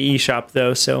it is- on the eShop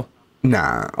though, so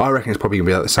Nah, I reckon it's probably gonna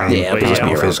be like the same. Yeah, because it's yeah,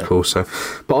 not around physical. So,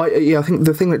 but I think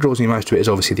the thing that draws me most to it is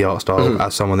obviously the art style.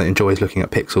 As someone that enjoys looking at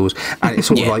pixels, and it's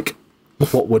sort of like,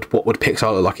 what would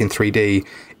Pixar look like in 3D?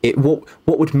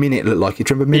 What would Minute look like? Do you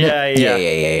remember Minute?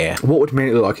 Yeah. What would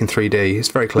Minute look like in 3D? It's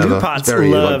very clever. Lupots It's very,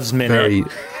 loves Minute.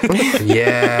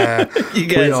 Yeah, You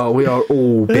guys- we are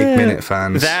all big Minute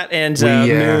fans. that and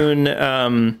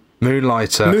We,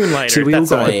 Moonlighter. Moonlighter, See, we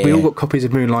that's all got copies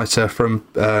of Moonlighter from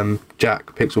Jack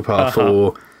Pixelpar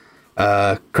for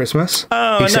Christmas.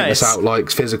 Oh, he sent us nice. out like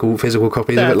physical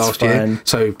copies of it That's last year. fun.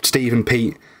 So Steve and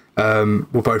Pete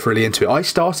were both really into it. I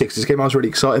started because it's a game I was really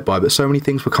excited by, but so many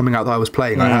things were coming out that I was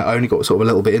playing. I only got sort of a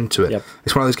little bit into it. Yep.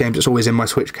 It's one of those games that's always in my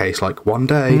Switch case. Like one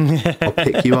day I'll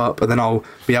pick you up, and then I'll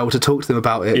be able to talk to them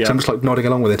about it. 'Cause Yeah. I'm just like nodding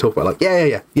along when they talk about like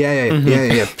yeah,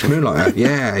 Moonlighter,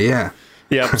 yeah.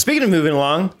 Yeah. Speaking of moving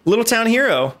along, Little Town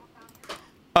Hero.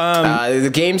 The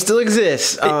game still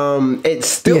exists. It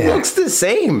still Yeah. looks the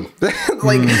same.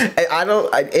 Like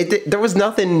there was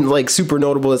nothing like super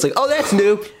notable. It's like, oh, that's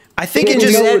new. I think They it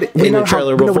didn't just do that in the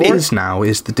trailer we know what it before. is now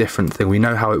is the different thing. We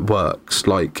know how it works.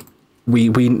 Like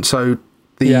so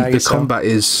the Yeah, I the guess so. combat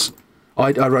is.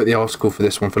 I wrote the article for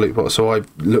this one for Luke, so I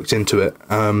looked into it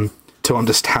to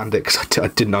understand it because I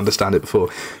didn't understand it before.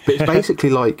 But it's basically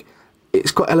like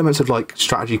it's got elements of like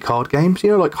strategy card games, you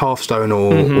know, like Hearthstone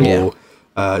or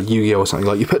Yu-Gi-Oh or something.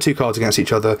 Like you put two cards against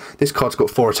each other. This card's got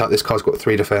 4 attack. This card's got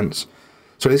 3 defense.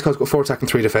 So this card's got 4 attack and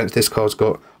 3 defense. This card's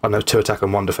got 2 attack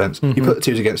and 1 defense. You put the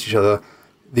twos against each other.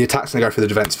 The attack's gonna go for the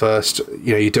defense first.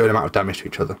 You know, you do an amount of damage to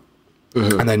each other.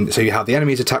 And then, so you have the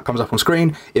enemy's attack comes up on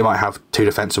screen. It might have 2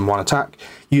 defense and 1 attack.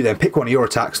 You then pick one of your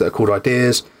attacks that are called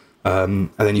ideas, and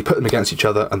then you put them against each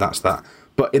other, and that's that.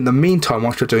 But in the meantime,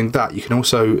 whilst you're doing that, you can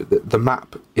also the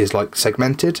map is like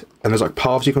segmented, and there's like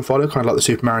paths you can follow, kind of like the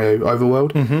Super Mario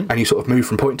overworld, and you sort of move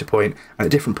from point to point. And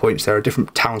at different points, there are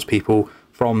different townspeople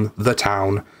from the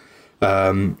town.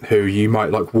 Who you might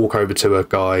like walk over to a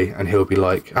guy and he'll be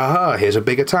like, aha, here's a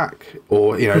big attack,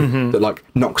 or you know that like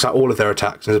knocks out all of their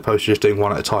attacks as opposed to just doing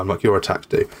one at a time like your attacks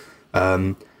do.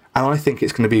 And I think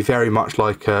it's going to be very much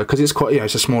like because it's quite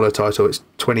it's a smaller title. It's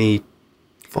 $25.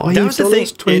 That was the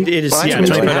thing. It is, Well, yeah, that's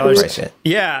 $25. $25.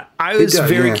 Yeah, I was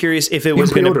very curious if it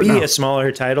was can going to pre-order it be now. a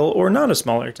smaller title or not a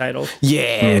smaller title.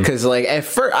 Yeah, because like at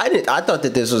first I thought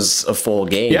that this was a full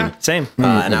game. Yeah, same.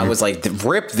 And I was like,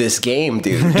 rip this game,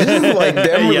 dude. This is like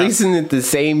them Yeah. releasing it the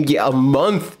same a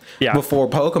month Yeah. before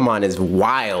Pokemon is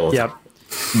wild. Yep.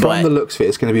 From the looks of it,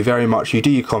 it's going to be very much you do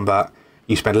your combat,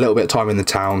 you spend a little bit of time in the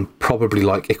town, probably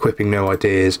like equipping new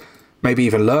ideas, maybe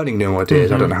even learning new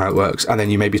ideas. I don't know how it works, and then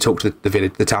you maybe talk to the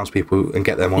village, the townspeople, and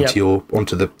get them onto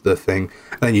onto the thing.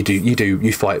 And then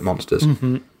you fight monsters.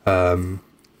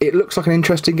 It looks like an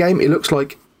interesting game. It looks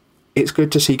like it's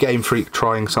good to see Game Freak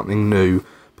trying something new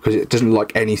because it doesn't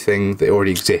like anything that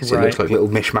already exists. Right. It looks like little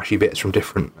mishmashy bits from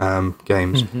different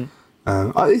games.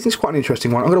 I think it's quite an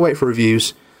interesting one. I'm going to wait for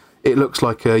reviews. It looks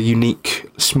like a unique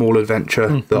small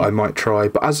adventure that I might try.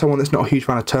 But as someone that's not a huge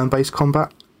fan of turn-based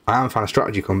combat, I am a fan of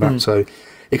strategy combat, so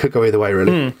it could go either way,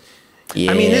 really.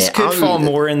 Yeah, I mean, this could fall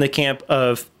more in the camp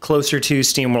of closer to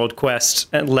SteamWorld Quest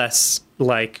and less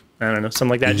like, I don't know, something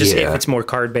like that. Just if it's more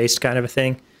card-based kind of a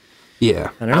thing. Yeah.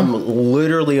 I don't know. I'm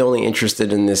literally only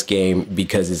interested in this game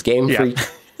because it's Game Freak.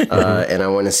 And I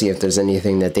want to see if there's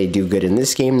anything that they do good in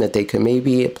this game that they could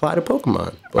maybe apply to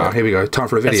Pokemon. But Here we go. Time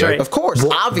for a video. right. of course,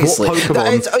 What obviously.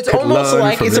 Pokemon It's could almost learn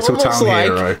like from Little Town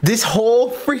Hero? this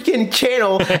whole freaking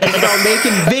channel is about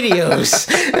making videos.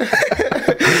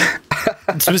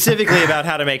 Specifically about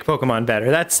how to make Pokemon better.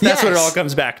 That's what it Yes. all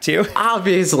comes back to.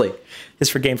 Obviously. Is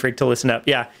for Game Freak to listen up.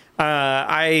 Yeah.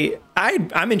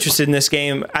 I'm interested in this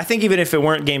game. I think even if it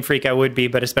weren't Game Freak, I would be,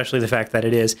 but especially the fact that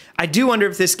it is. I do wonder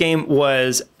if this game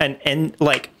was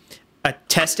a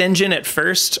test engine at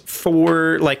first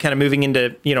for like kind of moving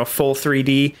into, full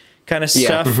 3D kind of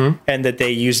Yeah. stuff, and that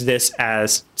they used this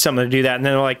as something to do that. And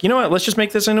then they're like, you know what, let's just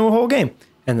make this into a whole game.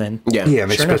 And then Yeah, and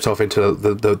they split off into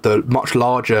the much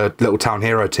larger Little Town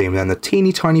Hero team than the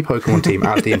teeny tiny Pokemon team,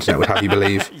 as the internet would have you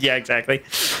believe. Yeah, exactly.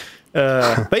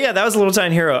 But yeah, that was a Little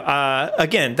Town Hero.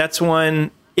 Again, that's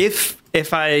one. If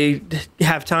I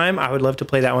have time, I would love to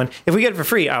play that one. If we get it for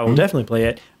free, I will definitely play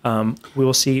it. We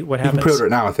will see what You can happens. pre-order it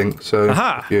now, I think. So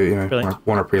Aha, if you really.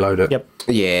 want to preload it. Yep,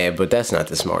 Yeah, but that's not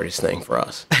the smartest thing for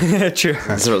us. true.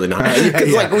 It's really not.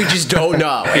 Because like we just don't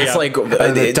know. It's Yeah. like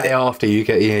The day after you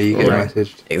get a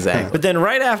message. Exactly. But then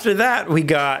right after that, we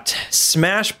got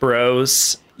Smash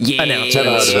Bros. Yeah, announcement. Never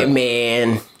heard of it.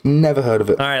 man. Never heard of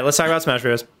it. All right, let's talk about Smash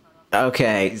Bros.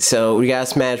 Okay, so we got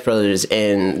Smash Brothers,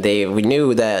 and we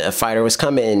knew that a fighter was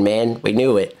coming, man. We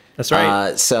knew it. That's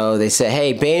right. So they said,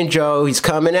 hey, Banjo, he's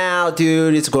coming out,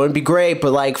 dude. It's going to be great.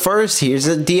 But, like, first, here's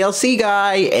a DLC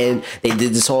guy. And they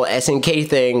did this whole SNK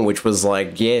thing, which was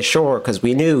like, yeah, sure, because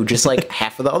we knew just, like,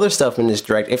 half of the other stuff in this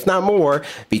direct, if not more,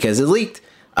 because it leaked.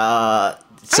 So I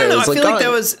don't know. I feel like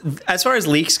that was, as far as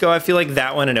leaks go, I feel like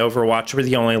that one and Overwatch were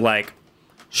the only, like,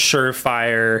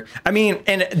 surefire. I mean,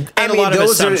 and a lot of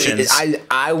assumptions.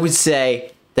 I would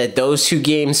say that those two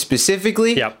games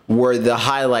specifically were the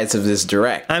highlights of this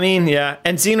direct. I mean, yeah.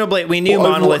 And Xenoblade, we knew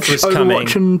Monolith was coming.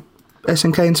 Overwatch and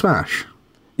SNK and Smash?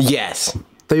 Yes.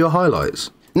 They're your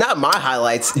highlights? Not my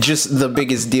highlights, just the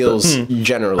biggest deals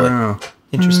generally. Oh.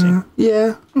 Interesting.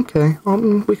 Yeah, okay.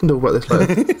 We can talk about this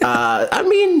later. I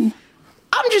mean,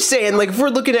 I'm just saying, like, if we're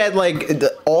looking at, like,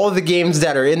 all the games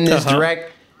that are in this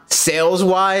direct,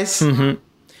 sales-wise...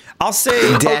 I'll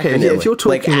say definitely. Okay, if you're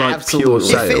talking like pure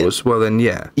sales, well then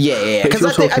yeah. Yeah. Because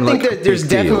I think that there's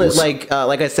definitely deals. Like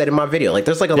I said in my video, like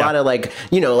there's like a lot of like,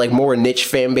 you know, like more niche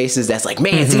fan bases that's like,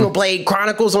 man, Xenoblade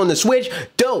Chronicles on the Switch,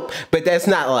 dope. But that's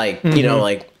not like, you know,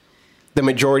 like the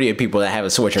majority of people that have a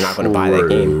Switch are not going to buy that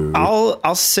game.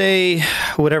 I'll say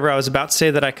whatever I was about to say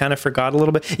that I kind of forgot a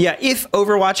little bit. Yeah, if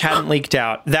Overwatch hadn't leaked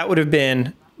out, that would have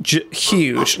been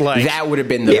huge. Like that would have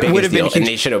been the biggest deal, and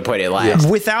they should have put it last.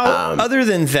 Without other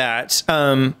than that,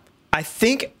 I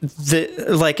think that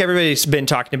like everybody's been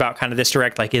talking about kind of this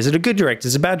direct, like is it a good direct,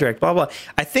 is it a bad direct, blah blah.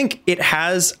 I think it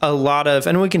has a lot of,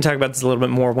 and we can talk about this a little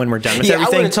bit more when we're done with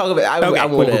everything. I want to talk about. I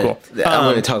want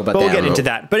to talk about. But we'll get into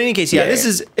that. But in any case, this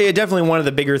is definitely one of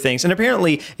the bigger things, and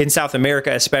apparently in South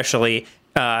America, especially,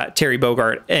 Terry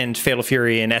Bogard and Fatal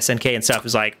Fury and SNK and stuff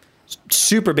is like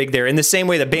super big there, in the same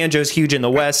way that Banjo's huge in the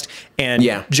West and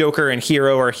Joker and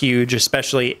Hero are huge,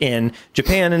 especially in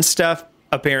Japan and stuff.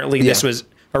 Apparently this was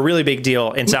a really big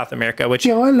deal in South America, which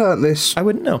I learned this. I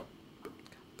wouldn't know.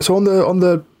 So on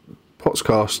the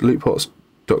podcast,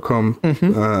 lootpots.com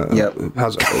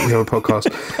has a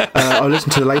podcast. I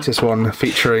listened to the latest one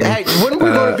featuring. Hey, when are we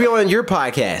going to be on your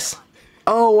podcast?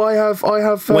 Oh, I have.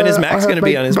 When is Max going to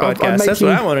be on his podcast? That's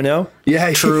what I want to know.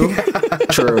 Yeah, true.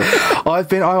 True.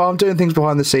 I'm doing things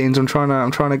behind the scenes. I'm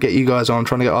trying to get you guys on.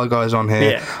 Trying to get other guys on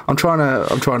here. Yeah. I'm trying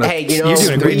to. Hey, you know, you're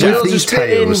doing a great job. These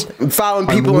tales, following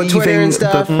people on Twitter and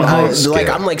stuff.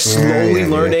 I'm like slowly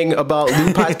learning about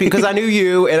Loot Pots because I knew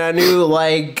you and I knew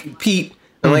like Pete.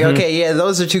 I'm like, okay,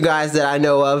 those are two guys that I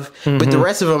know of, but the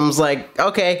rest of them was like,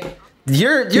 okay.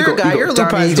 You're a guy. You're a Loot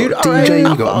Pots dude. All right,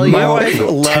 my wife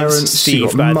loves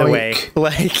Steve, by the way.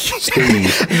 Like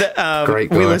Steve, great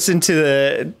guy. We listened to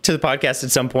the podcast at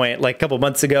some point, like a couple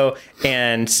months ago,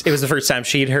 and it was the first time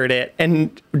she'd heard it.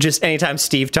 And just anytime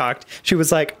Steve talked, she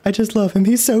was like, "I just love him.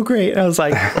 He's so great." And I was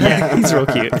like, "Yeah, he's real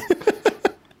cute."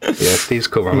 Yeah, Steve's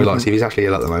cool, man. We like Steve. He's actually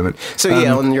ill at the moment. So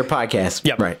on your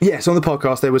podcast, right? Yes, on the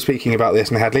podcast they were speaking about this,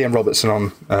 and they had Liam Robertson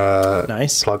on.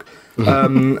 Nice plug,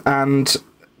 and.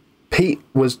 Pete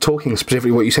was talking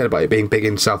specifically what you said about it being big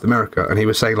in South America, and he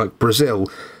was saying like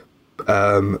Brazil,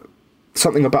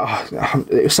 something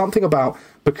about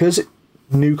because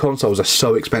new consoles are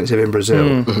so expensive in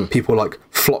Brazil, people like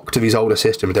flock to these older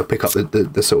systems. They'll pick up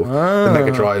the sort of the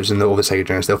Mega Drives and all the Sega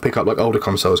Genesis. They'll pick up like older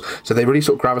consoles, so they really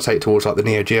sort of gravitate towards like the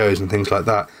Neo Geos and things like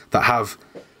that have.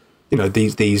 You know,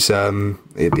 these the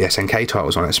SNK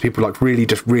titles on it. So people like really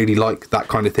like that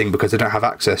kind of thing because they don't have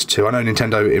access to. I know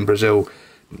Nintendo in Brazil.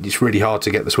 It's really hard to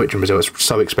get the Switch in Brazil. It's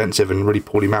so expensive and really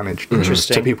poorly managed.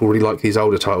 Interesting. So people really like these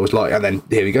older titles. And then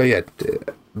here we go. Yeah,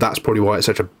 that's probably why it's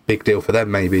such a big deal for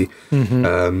them. Maybe.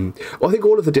 I think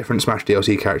all of the different Smash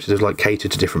DLC characters are like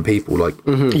catered to different people. Like,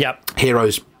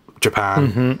 Heroes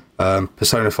Japan.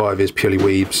 Persona 5 is purely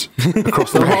weebs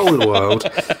across the whole of the world.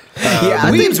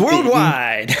 Weebs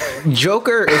worldwide.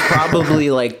 Joker is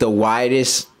probably like the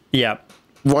widest.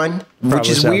 One, which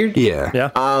is weird.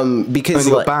 Because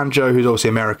like Banjo, who's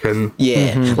obviously American.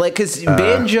 Like because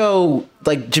Banjo,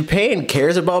 like Japan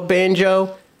cares about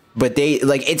Banjo, but they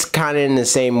like it's kind of in the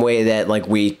same way that like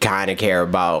we kind of care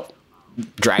about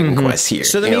Dragon Quest here.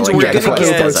 So that means we're going to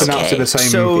get to the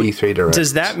same E3 Direct.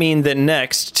 Does that mean that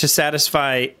next, to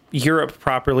satisfy Europe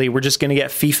properly, we're just going to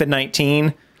get FIFA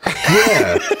 19?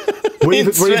 Yeah. We're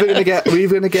either going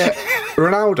to get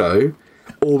Ronaldo.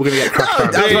 or we're going to get Crash I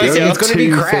was Bandicoot. about to say, The it's only going to be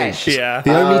two Crash. things- Yeah.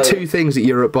 The only two things that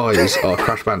Europe buys are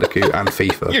Crash Bandicoot and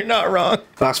FIFA. You're not wrong.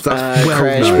 That's well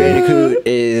Crash known. Bandicoot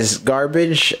is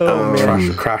garbage.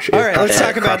 Crash. All right, let's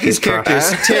talk about these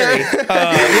characters. Terry,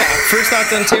 first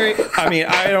thoughts on Terry. I mean,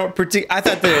 I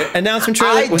thought the announcement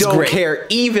trailer I was don't great. care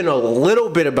even a little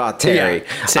bit about Terry.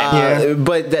 Yeah, same.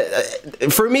 But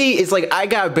for me, it's like I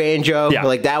got Banjo. Yeah.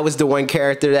 Like that was the one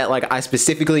character that like I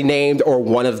specifically named, or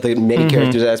one of the many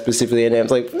characters that I specifically named. I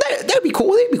was like, that'd be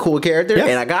cool. That'd be a cool character. Yeah.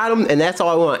 And I got him, and that's all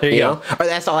I want. There you go. know, or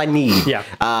that's all I need. Yeah.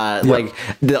 Like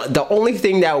the only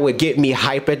thing that would get me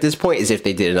hype at this point is if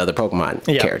they did another Pokemon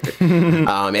character.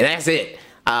 And that's it.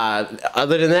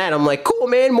 Other than that, I'm like, cool,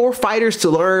 man, more fighters to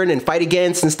learn and fight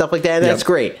against and stuff like that. That's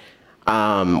great.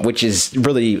 Which is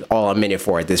really all I'm in it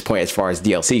for at this point as far as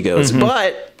DLC goes.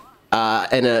 But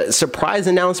and a surprise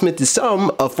announcement to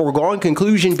some, a foregone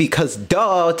conclusion because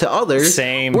duh to others.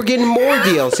 Same. We're getting more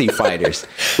DLC fighters.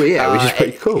 Well, yeah, which is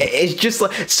pretty cool. It's just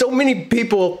like so many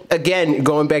people, again,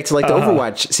 going back to like the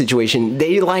Overwatch situation,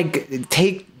 they like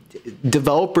take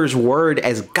developers' word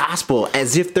as gospel,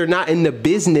 as if they're not in the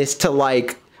business to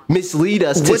like mislead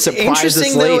us to What's surprise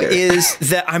interesting us though later. is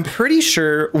that I'm pretty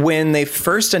sure when they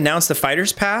first announced the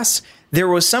Fighters Pass, there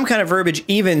was some kind of verbiage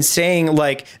even saying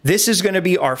like, this is going to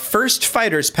be our first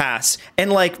Fighters Pass.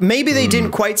 And like, maybe they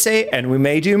didn't quite say, and we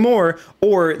may do more,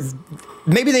 or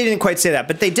maybe they didn't quite say that,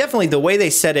 but they definitely, the way they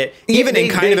said it, even they-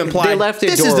 in kind of they implied, left the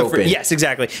this door is the open. yes,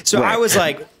 exactly. So Right. I was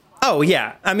like, oh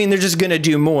yeah, I mean, they're just going to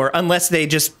do more unless they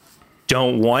just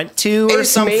don't want to or It's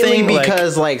something. mainly like-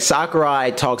 because like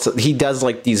Sakurai talks, he does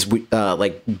like these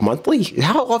like monthly.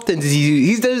 How often does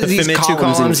he does these Famitsu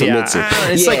columns in yeah.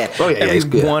 Famitsu? It's Yeah. like it's every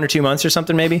good. 1 or 2 months or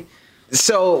something, maybe.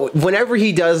 So whenever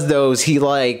he does those, he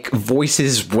like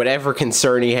voices whatever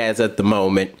concern he has at the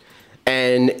moment.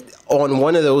 And on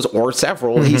one of those or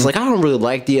several, he's like, I don't really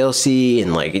like DLC,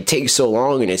 and like it takes so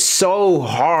long and it's so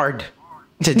hard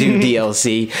to do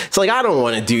DLC. It's like, I don't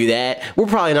want to do that. We're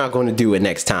probably not going to do it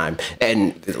next time.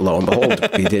 And lo and behold,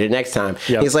 we did it next time.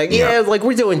 Yep. He's like, like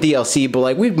we're doing DLC, but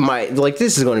like we might, like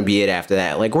this is going to be it after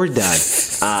that. Like we're done.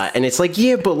 And it's like,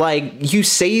 yeah, but like you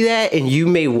say that and you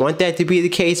may want that to be the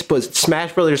case, but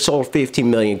Smash Brothers sold 15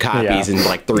 million copies in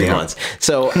like 3 months.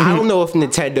 So I don't know if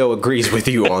Nintendo agrees with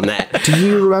you on that. Do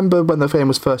you remember when the game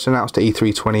was first announced at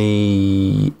E3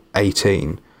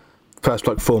 2018? First,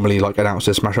 like formally, like announced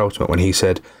as Smash Ultimate, when he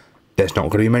said, "There's not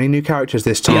going to be many new characters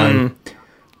this time.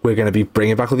 We're going to be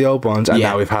bringing back all the old ones." And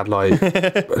now we've had like we're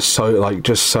going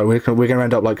to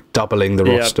end up like doubling the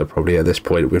roster probably at this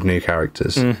point with new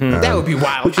characters. That would be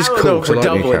wild. Which is I don't cool, know if we're 'cause I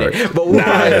like new doubling it,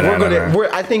 characters.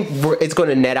 but I think it's going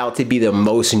to net out to be the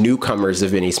most newcomers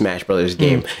of any Smash Brothers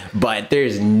game. But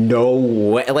there's no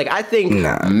way. Like I think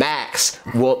Max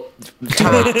will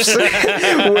tops.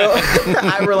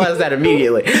 I realized that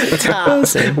immediately.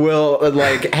 Tops will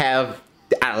like have,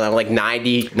 I don't know, like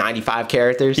 90, 95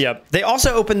 characters. Yep. They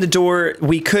also opened the door.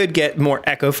 We could get more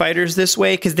Echo Fighters this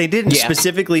way because they didn't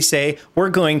specifically say we're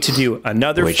going to do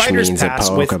another Which Fighters means Pass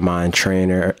a with. Pokemon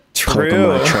trainer. True.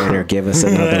 Pokemon trainer, give us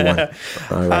another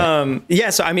one. All right.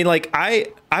 Yeah, so I mean, like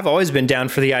I've always been down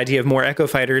for the idea of more Echo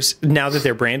Fighters now that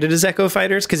they're branded as Echo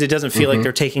Fighters because it doesn't feel like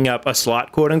they're taking up a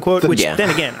slot, quote unquote. Which then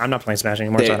again, I'm not playing Smash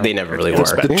anymore. So I don't They never really care.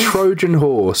 were. The Trojan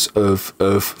horse of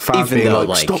fans Even being though, like,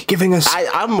 like, stop giving us,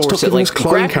 I'm more stop so, giving like, us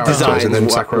clone graphic characters, and then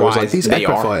designs Sakurai was like, wise, these they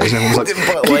Echo are. Fighters, and everyone's like,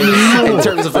 But like in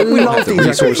terms of like we love these Echo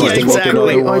resources, Fighters. Yeah, What did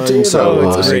exactly. I do? So, Oh,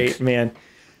 it's like, great, man.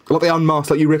 Like they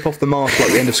unmask, like you rip off the mask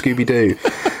like the end of Scooby Doo.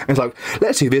 And it's like,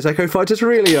 let's see who these Echo Fighters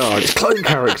really are. It's clone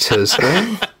characters.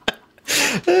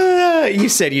 You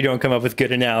said you don't come up with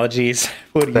good analogies.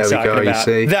 What are you There we talking go, you about?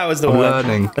 see. That was the I'm one.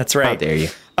 learning. That's how right. dare you?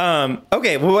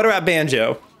 Okay, well, what about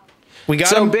Banjo? We got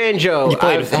So him. Banjo, You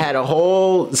played I've with him. had a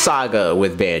whole saga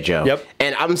with Banjo. Yep.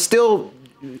 And I'm still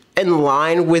in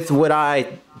line with what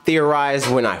I theorized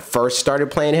when I first started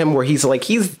playing him, where he's like,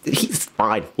 he's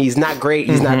fine. He's not great.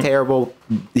 He's not terrible.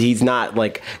 He's not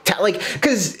like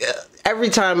because every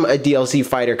time a DLC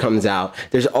fighter comes out,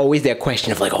 there's always that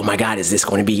question of like, oh my god, is this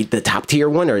going to be the top tier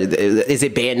one, or is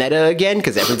it Bayonetta again?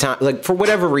 Because every time, like for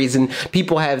whatever reason,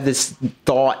 people have this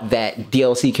thought that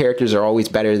DLC characters are always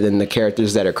better than the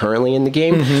characters that are currently in the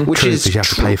game, which True, is because you have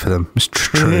to pay for them. It's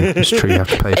true. It's true. You have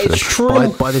to pay for them. It's true.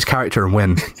 Buy this character and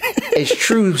win. it's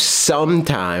true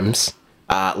sometimes,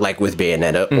 like with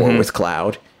Bayonetta or with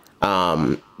Cloud,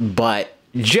 but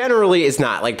generally it's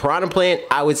not. Like Piranha Plant,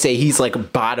 I would say he's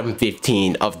like bottom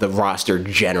 15 of the roster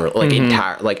general, like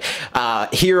entire. Like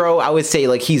Hero, I would say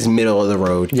like he's middle of the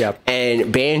road. Yep.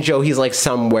 And Banjo, he's like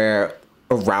somewhere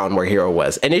around where Hero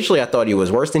was. Initially, I thought he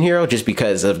was worse than Hero just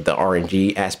because of the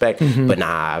RNG aspect, but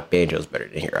nah, Banjo's better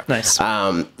than Hero. Nice.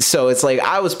 So it's like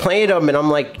I was playing him, and I'm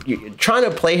like trying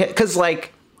to play him because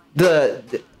like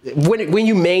when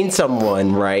you main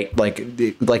someone, right, like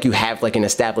you have like an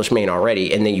established main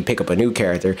already, and then you pick up a new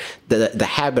character, the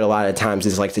habit a lot of times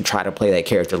is like to try to play that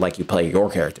character like you play your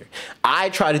character. I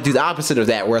try to do the opposite of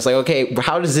that, where it's like, okay,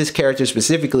 how does this character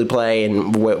specifically play,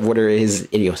 and what are his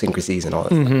idiosyncrasies and all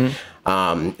that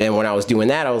stuff. And when I was doing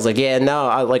that, I was like, yeah, no,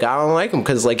 I don't like him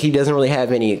because like he doesn't really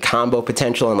have any combo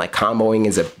potential, and like comboing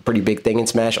is a pretty big thing in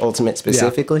Smash Ultimate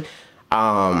specifically. So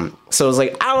I was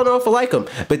like, I don't know if I like him.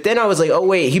 But then I was like, oh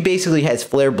wait, he basically has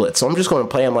Flare Blitz, so I'm just going to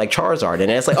play him like Charizard. And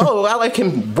it's like, oh, I like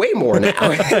him way more now.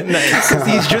 Because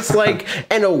he's just like,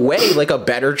 in a way, like a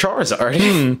better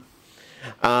Charizard.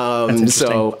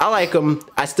 So I like him.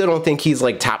 I still don't think he's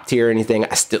like top tier or anything.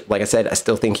 I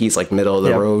still think he's like middle of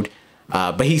the road.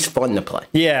 But he's fun to play.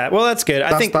 Yeah, well, that's good.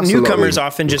 I think newcomers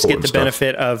often just get the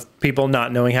benefit of people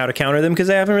not knowing how to counter them because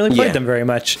they haven't really played them very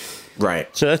much. Right.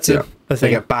 So that's a They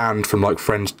thing. get banned from like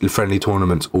friendly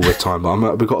tournaments all the time.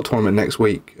 We've got a tournament next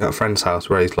week at a friend's house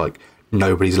where he's like,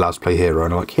 nobody's allowed to play Hero.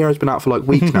 And I'm like, Hero's been out for like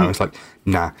weeks now. It's like,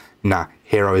 nah,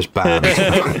 Hero is banned.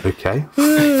 Like, okay,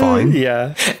 fine.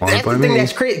 Yeah. That's the thing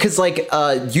that's crazy because like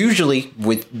usually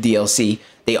with DLC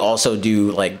they also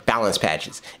do like balance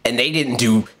patches, and they didn't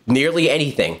do nearly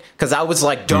anything because I was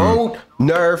like, don't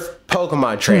nerf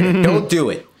Pokemon Trainer, don't do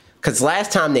it. Because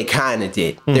last time they kind of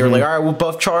did. They were like, all right, we'll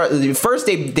buff First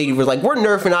they were like, we're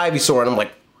nerfing Ivysaur, and I'm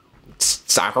like,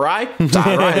 Sakurai? It's like,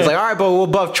 all right, but we'll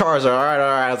buff Charizard. All right.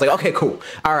 I was like, okay, cool.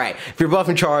 All right, if you're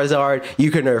buffing Charizard, you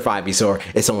can nerf Ivysaur.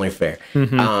 It's only fair.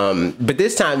 But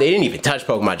this time, they didn't even touch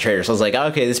Pokemon Trainer. So I was like,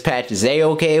 okay, this patch is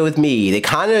A-okay with me. They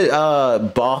kind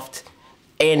of buffed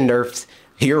and nerfed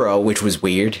Hero, which was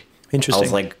weird. Interesting. I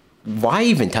was like, why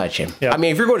even touch him? Yeah. I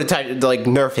mean, if you're going to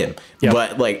nerf him,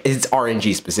 but like it's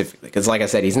RNG specifically, because like I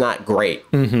said, he's not great.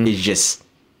 He's just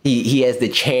he has the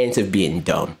chance of being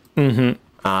dumb.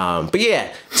 But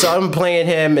yeah, so I'm playing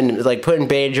him and like putting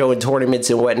Banjo in tournaments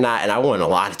and whatnot, and I won a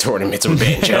lot of tournaments with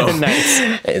Banjo. Nice.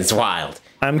 It's wild.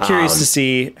 I'm curious to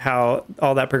see how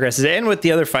all that progresses and what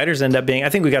the other fighters end up being. I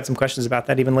think we got some questions about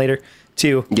that even later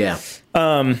too. Yeah.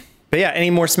 But yeah, any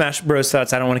more Smash Bros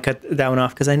thoughts? I don't want to cut that one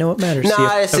off because I know what matters. Nah,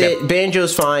 that's it.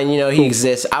 Banjo's fine. You know, he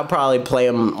exists. I'll probably play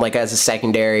him like as a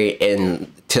secondary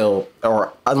until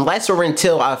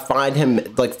I find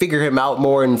him, like figure him out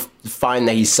more and find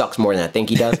that he sucks more than I think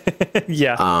he does.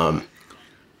 Yeah.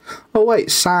 Oh wait,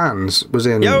 Sans was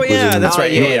in. Oh yeah, that's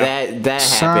right. Yeah, that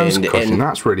Sans happened. Cushion, And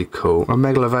that's really cool. And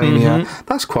Megalovania,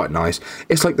 that's quite nice.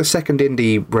 It's like the second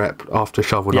indie rep after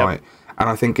Shovel Knight, and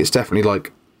I think it's definitely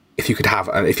like if you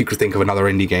could think of another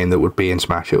indie game that would be in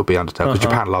Smash, it would be Undertale because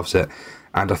Japan loves it,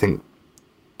 and I think.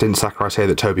 Didn't Sakurai say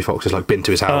that Toby Fox has like been to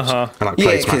his house and like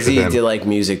played Smash with him? Yeah, because he did like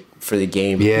music for the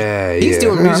game. Yeah, he's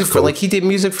doing music for cool. like he did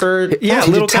music for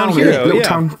Little Town Hero. Little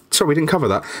Town. Sorry, we didn't cover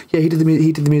that. Yeah, he did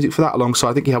the music for that alongside.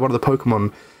 I think he had one of the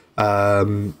Pokemon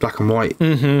Black and White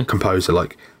composer.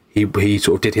 Like he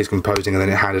sort of did his composing and then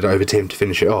it handed it over to him to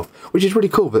finish it off, which is really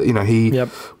cool. But you know, he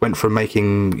went from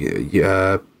making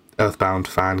Earthbound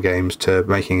fan games to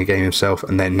making a game himself,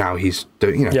 and then now he's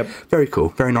doing very cool,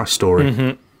 very nice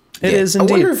story. It is indeed.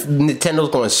 I wonder if Nintendo's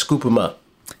going to scoop him up.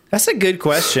 That's a good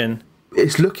question.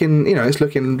 It's looking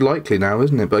likely now,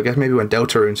 isn't it? But I guess maybe when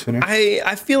Deltarune's finished.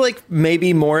 I feel like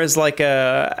maybe more as like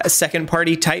a second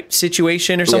party type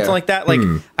situation or something like that. Like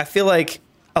I feel like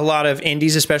a lot of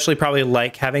indies especially probably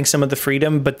like having some of the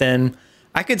freedom, but then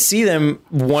I could see them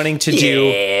wanting to do.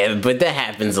 Yeah, but that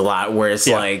happens a lot where it's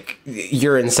like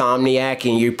you're Insomniac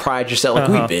and you pride yourself like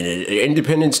we've been an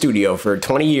independent studio for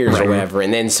 20 years or whatever,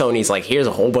 and then Sony's like, here's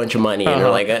a whole bunch of money, and you're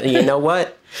like, you know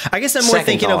what? I guess I'm more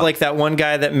thinking of like that one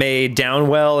guy that made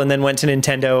Downwell and then went to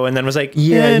Nintendo and then was like,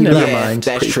 never mind.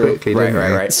 That's true. Quickly,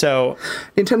 right. So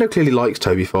Nintendo clearly likes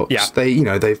Toby Fox. Yeah. They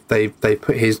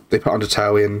put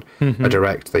Undertale in a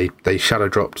direct. They shadow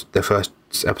dropped their first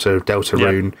episode of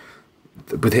Deltarune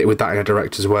with that in a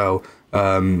direct as well.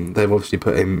 They've obviously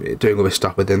put him doing all this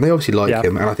stuff with him. They obviously like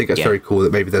him, and I think it's very cool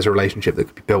that maybe there's a relationship that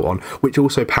could be built on, which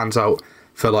also pans out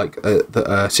for like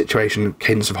the situation,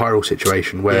 Cadence of Hyrule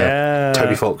situation, where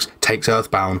Toby Fox takes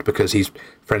Earthbound because he's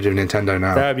friends with Nintendo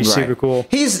now. That'd be super cool.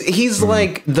 He's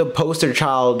like the poster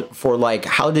child for like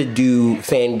how to do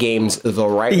fan games the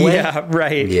right way. Yeah,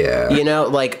 right. Yeah. You know,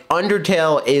 like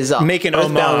Undertale is a Make an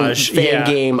Earthbound homage, fan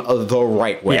game the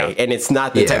right way, and it's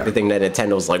not the type of thing that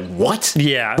Nintendo's like, what?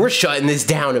 Yeah, we're shutting this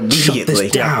down immediately. Shut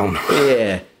this down.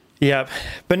 Yeah. Yep.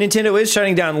 But Nintendo is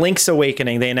shutting down Link's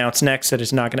Awakening. They announced next that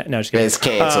it's not going to... No, just kidding. It's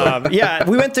canceled.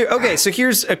 We went through... Okay, so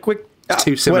here's a quick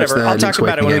too similar to Whatever. the I'll talk Link's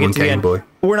about it when we Awakening get to the Game end.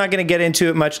 Boy. We're not going to get into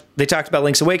it much. They talked about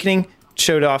Link's Awakening,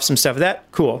 showed off some stuff of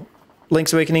that. Cool.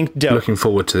 Link's Awakening, dope. Looking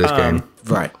forward to this game.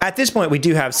 Right. At this point, we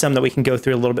do have some that we can go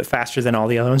through a little bit faster than all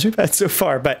the other ones we've had so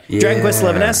far. But Dragon Quest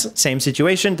XI's, same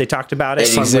situation. They talked about it.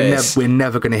 We're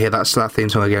never going to hear that theme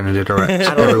song again in the direct.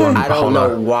 I don't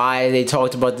know why they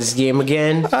talked about this game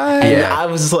again. I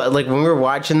was like, when we were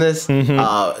watching this,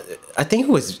 I think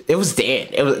it was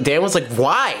Dan. Dan was like,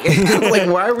 why? Like,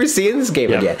 why are we seeing this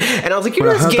game again? And I was like,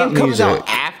 this game comes out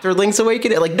after Link's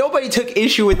Awakening. Like, nobody took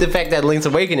issue with the fact that Link's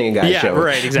Awakening got shown. Yeah,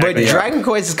 right, exactly. But Dragon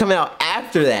Quest is coming out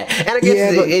after that. And I guess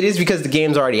it is because the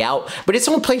game's already out. But it's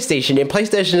on PlayStation, and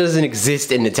PlayStation doesn't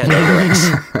exist in Nintendo Directs.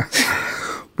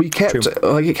 We kept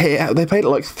they played it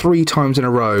like 3 times in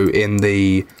a row in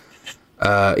the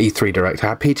E3 Direct. I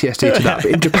had PTSD to that.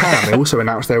 But in Japan, they also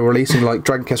announced they were releasing like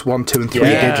Dragon Quest 1, 2, and 3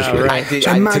 digitally. Right.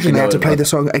 So imagine they had to play the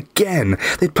song again.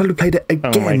 They'd probably played it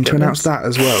again to announce that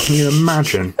as well. Can you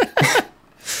imagine?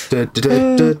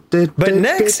 But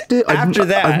next, after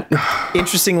that,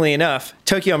 interestingly enough,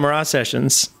 Tokyo Mirage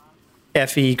Sessions.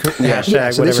 FE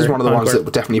hashtag. So this is one of the ones that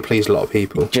definitely pleased a lot of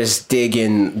people. Just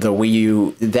digging the Wii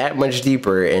U that much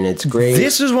deeper, and it's great.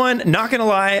 This is one, not gonna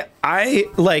lie, I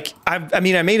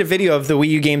made a video of the Wii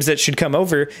U games that should come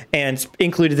over and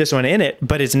included this one in it,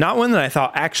 but it's not one that I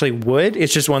thought actually would.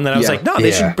 It's just one that I was like, no,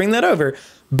 they should bring that over.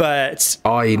 But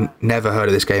I never heard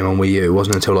of this game on Wii U. It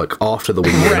wasn't until like after the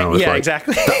Wii U. And I was like,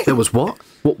 exactly. There was what?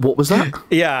 What was that?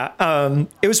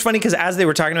 It was funny because as they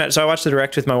were talking about it, so I watched the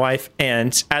Direct with my wife,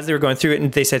 and as they were going through it,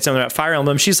 and they said something about Fire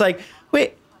Emblem, she's like,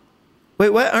 wait,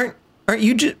 what? Weren't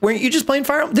you just playing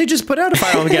Fire Emblem? They just put out a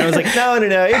Fire Emblem again. I was like, no,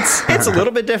 it's a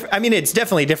little bit different. I mean, it's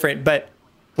definitely different, but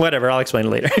whatever, I'll explain it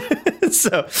later.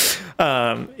 So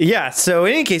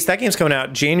in any case, that game's coming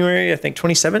out January, I think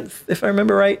 27th, if I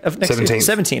remember right, of next 17th.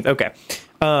 year. 17th,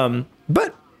 okay.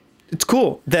 But it's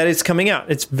cool that it's coming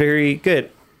out. It's very good.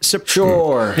 So,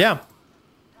 sure. Yeah.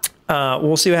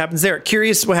 We'll see what happens there.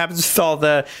 Curious what happens with all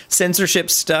the censorship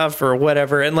stuff or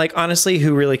whatever. And like, honestly,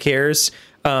 who really cares?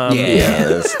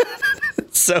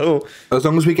 So as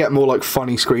long as we get more like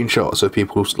funny screenshots of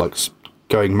people like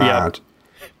going mad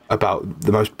about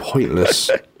the most pointless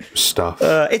stuff.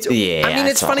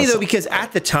 It's funny though, because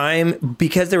at the time,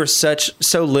 because there was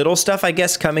so little stuff, I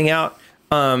guess, coming out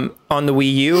on the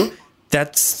Wii U,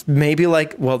 that's maybe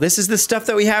like, well, this is the stuff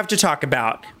that we have to talk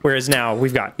about. Whereas now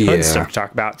we've got tons of stuff to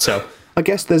talk about. So I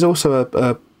guess there's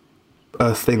also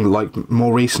a thing like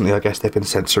more recently, I guess they've been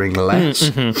censoring less.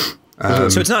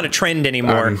 So it's not a trend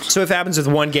anymore. So if it happens with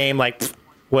one game, like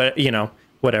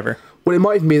whatever. Well, it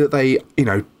might even be that they,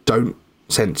 don't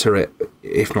censor it,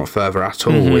 if not further at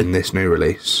all, in this new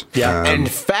release. Yeah. In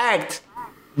fact,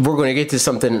 we're going to get to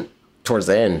something towards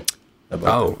the end. I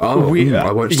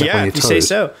won't step on your toes. If you say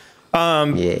so.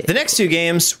 The next 2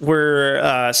 games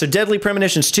were Deadly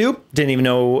Premonitions 2.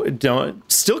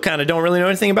 Still kind of don't really know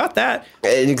anything about that.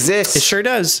 It exists. It sure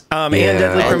does. And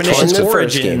Deadly Premonitions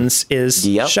Origins is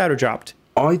shadow dropped.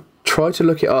 I tried to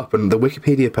look it up, and the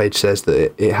Wikipedia page says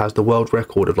that it has the world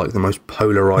record of like the most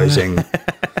polarizing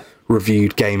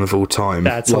reviewed game of all time.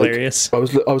 That's hilarious. I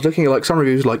was looking at like some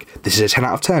reviews like, this is a 10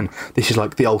 out of 10. This is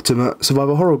like the ultimate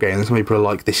survival horror game. And some people are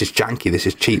like, this is janky, this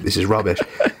is cheap, this is rubbish.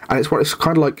 And it's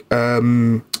kind of like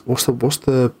what's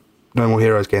the No More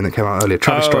Heroes game that came out earlier,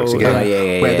 Travis Strikes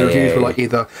Again, where the reviews were like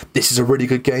either this is a really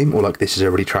good game or like this is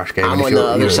a really trash game. I'm on the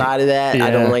other side of that. I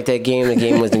don't like that game. The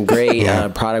game wasn't great.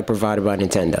 Product provided by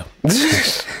Nintendo.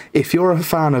 If you're a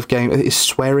fan of game, it's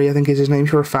Swery, I think is his name.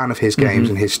 If you're a fan of his games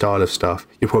and his style of stuff,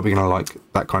 you're probably going to like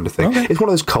that kind of thing. Okay. It's one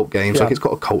of those cult games. Like it's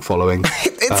got a cult following.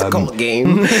 It's a cult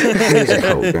game. It is a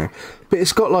cult game. But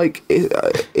it's got like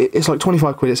it's like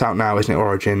 25 quid. It's out now, isn't it?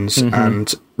 Origins.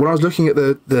 And when I was looking at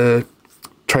the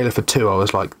trailer for 2, I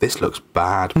was like, this looks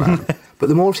bad, man. But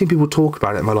the more I've seen people talk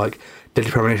about it, and they're like,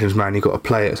 Deadly Premonitions, man, you got to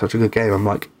play it. It's such a good game. I'm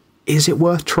like, is it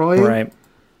worth trying? Right.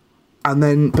 And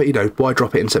then, but why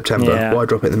drop it in September? Why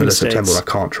drop it in the middle of September when I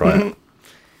can't try it?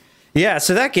 Yeah,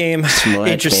 so that game,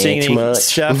 interesting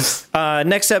stuff.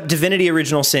 Next up, Divinity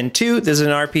Original Sin 2. This is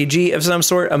an RPG of some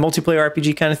sort, a multiplayer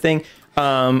RPG kind of thing.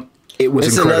 It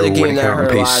was incredible. Another game that I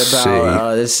heard a lot PC.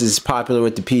 about. This is popular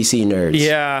with the PC nerds.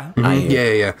 Yeah.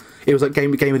 Yeah. It was like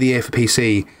game of the year for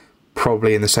PC,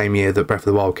 probably in the same year that Breath of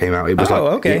the Wild came out. It was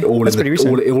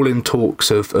all in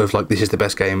talks of like, this is the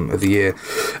best game of the year.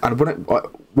 And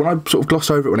when I sort of glossed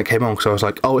over it when it came on, because I was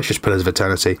like, oh, it's just Pillars of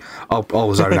Eternity.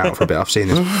 I'll zone out for a bit. I've seen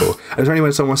this before. And it was only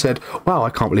when someone said, wow, I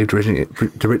can't believe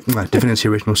Divinity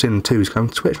Original Sin 2 is coming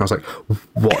to Switch. And I was like,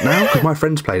 what now? Because my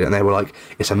friends played it and they were like,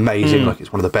 it's amazing. Like,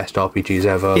 it's one of the best RPGs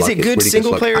ever. Is like, it good really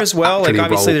single player as well? Like,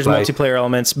 obviously there's multiplayer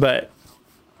elements, but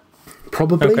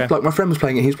Probably. Okay. Like, my friend was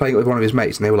playing it, he was playing it with one of his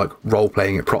mates, and they were, like,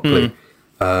 role-playing it properly.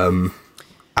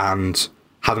 And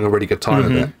having a really good time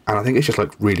with it. And I think it's just,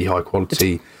 like, really high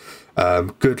quality,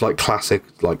 good, like, classic,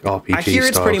 like, RPG I hear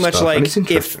it's style pretty much stuff. And like it's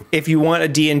interesting. if you want a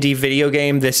D&D video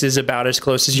game, this is about as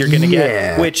close as you're going to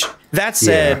get. Which, that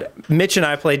said, Mitch and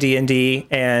I play D&D,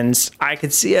 and I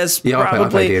could see us I probably...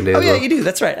 play D&D oh, as yeah, well. you do.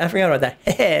 That's right. I forgot about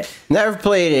that. Never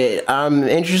played it. I'm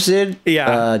interested.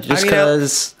 Yeah. Just I mean,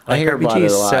 because I, like hear about it a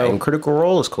RPGs, lot. so- And Critical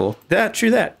Role is cool. True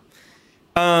that.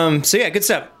 So yeah, good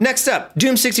stuff. Next up,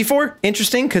 Doom 64.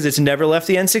 Interesting, because it's never left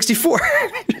the N64.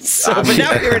 But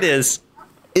now here it is.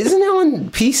 Isn't it on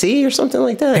PC or something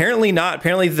like that? Apparently not.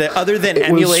 Apparently, other than It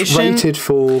emulation... was rated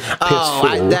for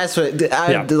PS4. That's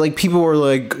what like. People were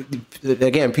like,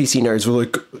 again, PC nerds were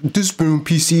like, "This has been on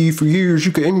PC for years.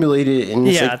 You can emulate it." And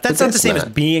it's Yeah, like, that's but not the same as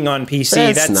being on PC.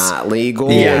 That's not legal.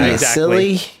 Yeah, you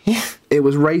exactly. silly. It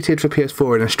was rated for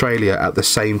PS4 in Australia at the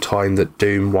same time that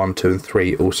Doom 1, 2, and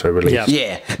 3 also released.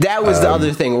 Yeah. Yeah, that was the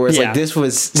other thing where it's yeah. like this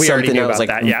was We already something knew I was about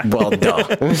like, that, yeah. well,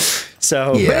 duh.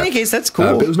 So, but in any case, that's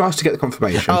cool. But it was nice to get the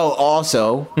confirmation. Oh,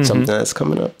 also something that's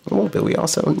coming up a little bit. We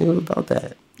also knew about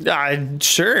that.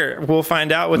 Sure, we'll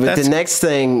find out what But that's. the next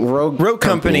thing, Rogue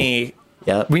Company.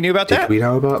 Yep. We knew about Did that. we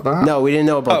know about that? No, we didn't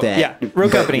know about that. Yeah,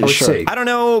 Rogue Company. Oh, sure. I don't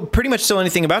know pretty much still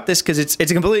anything about this because it's a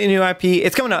completely new IP.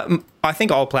 It's coming up, I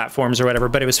think, all platforms or whatever,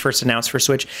 but it was first announced for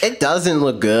Switch. It doesn't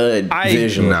look good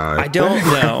visually. No. I don't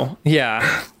know.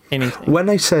 Yeah, anything. When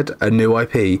they said a new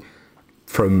IP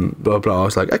from blah blah, I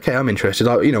was like, okay, I'm interested.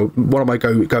 One of my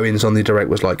go-ins on the direct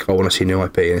was like, I want to see a new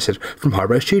IP, and it said from High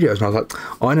Res Studios, and I was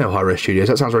like, I know High Res Studios.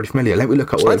 That sounds really familiar. Let me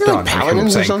look up what they've done. Like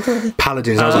Paladins or something?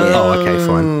 Paladins. I was like, oh, okay,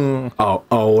 fine. Oh,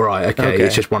 all right, okay.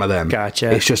 It's just one of them.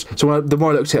 Gotcha. It's just the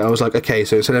more I looked at it, I was like, okay,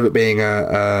 so instead of it being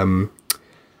a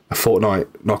Fortnite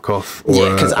knockoff or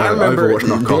Yeah, 'cause I an remember Overwatch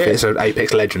knockoff, there- it's an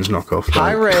Apex Legends knockoff.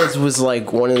 High Res was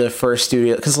like one of the first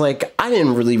studios because like I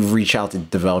didn't really reach out to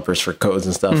developers for codes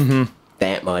and stuff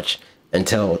that much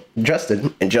until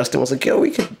Justin, and Justin was like, yo,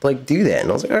 we could like do that, and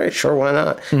I was like, all right, sure, why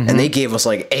not? And they gave us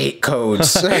like 8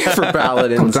 codes for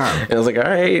Paladins, Damn. and I was like, all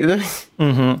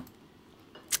right.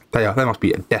 They must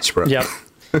be desperate. Yep.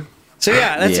 So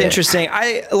yeah, that's Yeah. interesting.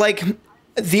 I like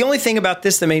the only thing about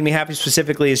this that made me happy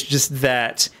specifically is just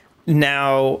that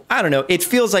now, I don't know, it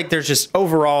feels like there's just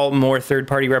overall more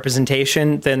third-party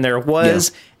representation than there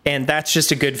was. And that's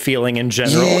just a good feeling in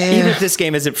general. Yeah. Even if this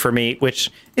game isn't for me, which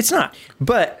it's not.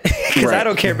 But because I Right.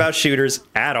 don't care about shooters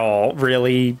at all,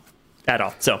 really, at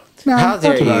all. So How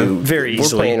dare you? Very We're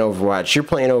easily. playing Overwatch. You're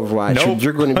playing Overwatch. nope,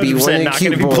 You're going to be one 100% of the not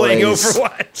cute gonna be playing boys.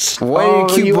 Overwatch. One of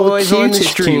the cute you're boys on the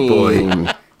cutest cute stream.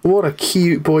 boy. What a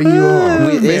cute boy you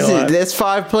are. That's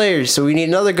 5 players, so we need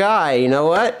another guy. You know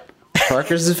what?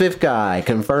 Parker's the 5th guy,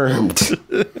 confirmed.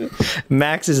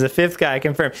 Max is the 5th guy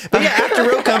confirmed. But yeah, after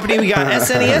Rogue Company, we got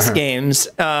SNES games,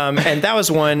 and that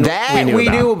was one That we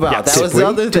knew about. Yeah. That was Did the we?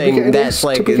 other Did we thing. get That's this?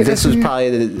 like Did we get this was this?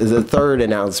 probably the third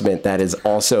announcement that is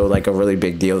also like a really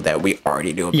big deal that we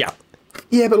already knew about. Yeah.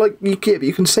 Yeah, but like you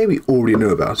can say we already knew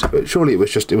about it, but surely it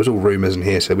was all rumours and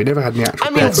hearsay. We never had any actual. I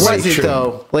mean, was it confirmation.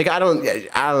 though? Like, I don't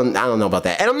know about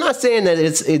that. And I'm not saying that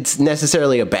it's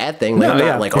necessarily a bad thing. Like, No, I'm not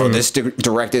yeah. like, oh, this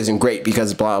direct isn't great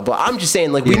because blah blah. I'm just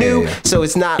saying, like, we knew, yeah. so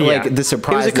it's not like the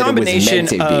surprise. It was a that combination it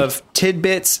was meant to of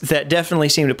tidbits that definitely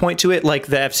seem to point to it, like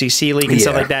the FCC leak and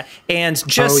stuff Yeah. like that, and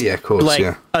just of course, like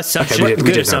yeah. assumption, Okay, we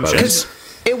good did know about assumptions.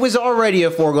 It was already a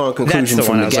foregone conclusion the one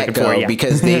from I the was looking get-go for, yeah.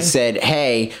 because they said,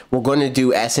 hey, we're going to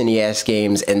do SNES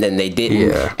games, and then they didn't.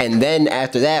 Yeah. And then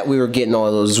after that, we were getting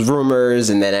all those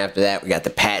rumors, and then after that, we got the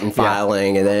patent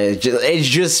filing, and then it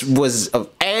just was...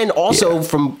 and also,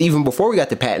 from even before we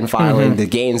got the patent filing, the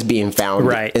games being found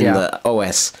Right, in yeah. the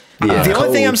OS. The only thing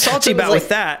code. I'm salty So it was about like- with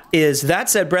that is that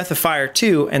said Breath of Fire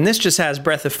 2, and this just has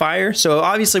Breath of Fire. So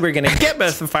obviously we're going to get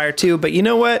Breath of Fire 2, but you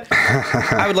know what?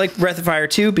 I would like Breath of Fire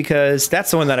 2 because that's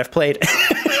the one that I've played,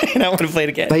 and I want to play it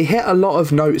again. They hit a lot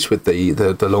of notes with the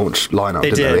launch lineup,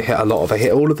 didn't did. they? They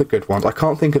hit all of the good ones. I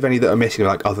can't think of any that are missing,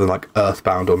 like other than like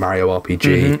Earthbound or Mario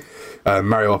RPG.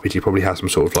 Mario RPG probably has some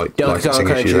sort of like Donkey Kong licensing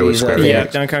issue there with Country, Square yeah,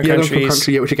 Enix. Donkey Kong Donkey Kong Countries.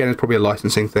 Country, which again is probably a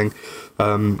licensing thing.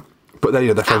 But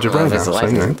they're I friends don't of know Rare if now. it's a So,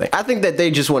 licensing thing. I think that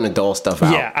they just want to dull stuff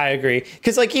out. Yeah, I agree.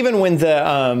 Because like even when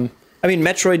the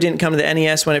Metroid didn't come to the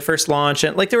NES when it first launched,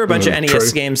 and like there were a bunch of NES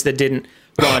true. games that didn't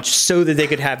launch so that they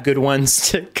could have good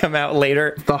ones to come out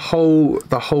later. the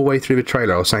whole way through the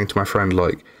trailer, I was saying to my friend,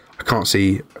 like, I can't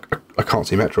see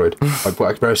Metroid. Like,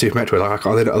 what, Super Metroid? Like,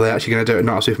 are they actually going to do it?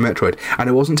 Not Super Metroid. And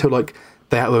it wasn't until like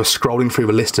they were scrolling through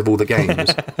the list of all the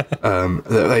games.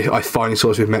 I finally saw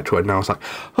this with Metroid, and I was like,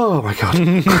 oh my god.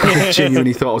 I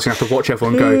genuinely thought I was going to have to watch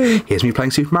everyone go, here's me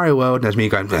playing Super Mario World, and there's me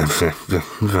going,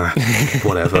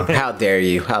 whatever. How dare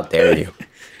you? How dare you?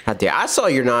 How dare I saw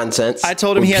your nonsense. I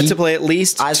told him he had to play at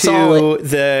least to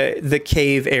the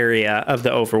cave area of the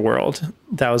overworld.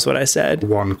 That was what I said.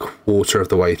 1/4 of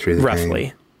the way through the game.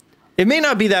 Roughly. It may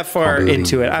not be that far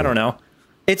into it. I don't know.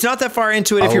 It's not that far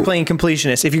into it if you're playing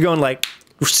completionist. If you're going like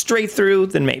straight through,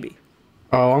 then maybe.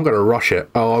 Oh, I'm going to rush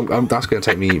it. That's going to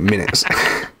take me minutes.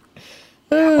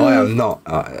 I am not.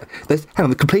 Hang on,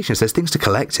 the completionist, there's things to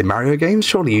collect in Mario games.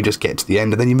 Surely you just get to the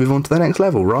end and then you move on to the next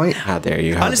level, right? How dare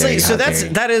you? Honestly, so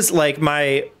that is like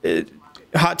my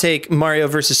hot take. Mario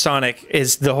versus Sonic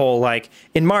is the whole, like,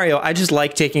 in Mario, I just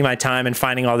like taking my time and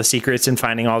finding all the secrets and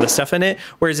finding all the stuff in it.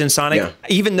 Whereas in Sonic,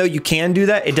 even though you can do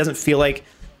that, it doesn't feel like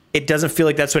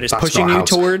that's what it's pushing you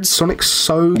towards. Sonic's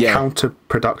so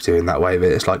counterproductive in that way that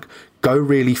it's like, go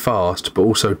really fast, but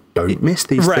also don't miss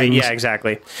these things. Right, yeah,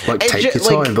 exactly. Like, take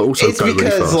your time, but also go really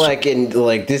fast. It's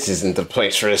because, this isn't the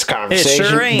place for this conversation. It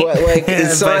sure ain't. But,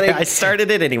 Sonic... but I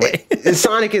started it anyway.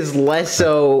 Sonic is less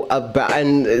so about...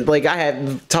 And, I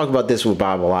have talked about this with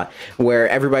Bob a lot, where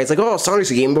everybody's like, oh, Sonic's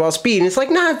a game about speed. And it's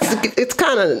like, nah, it's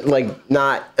kind of,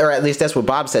 not... Or at least that's what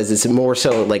Bob says. It's more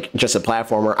so, just a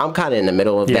platformer. I'm kind of in the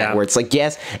middle of that, where it's like,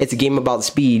 yes, it's a game about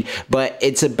speed, but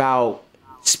it's about...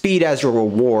 speed as a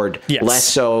reward, less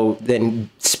so than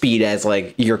speed as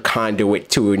your conduit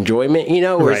to enjoyment,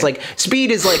 where it's like speed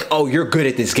is oh, you're good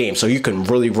at this game, so you can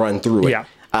really run through it.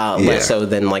 Less so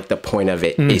than the point of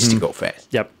it is to go fast.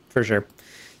 Yep, for sure.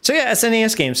 So yeah,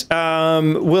 SNES games.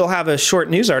 We'll have a short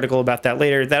news article about that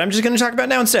later that I'm just going to talk about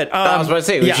now instead. I was about to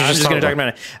say, I'm just going to talk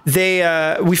about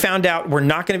it. We found out we're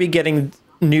not going to be getting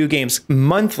new games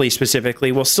monthly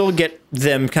specifically. We'll still get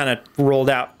them kind of rolled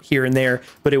out here and there,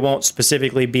 but it won't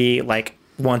specifically be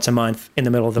once a month in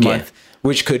the middle of the month.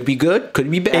 Which could be good,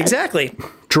 could be bad. Exactly.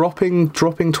 Dropping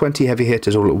 20 heavy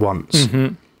hitters all at once.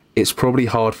 It's probably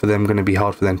going to be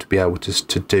hard for them to be able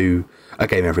to do a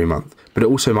game every month. But it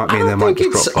also might mean they might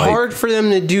just drop. It's hard for them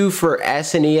to do for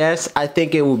SNES. I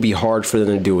think it would be hard for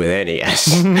them to do with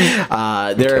NES.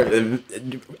 They're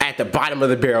at the bottom of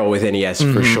the barrel with NES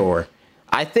for sure.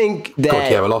 I think that...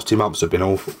 the last 2 months have been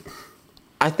awful.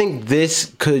 I think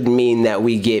this could mean that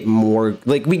we get more...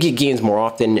 we get games more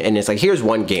often, and it's here's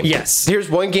one game. Yes. Here's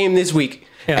one game this week,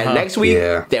 and next week,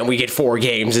 then we get 4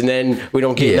 games, and then we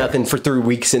don't get nothing for 3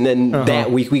 weeks, and then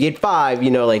that week we get 5,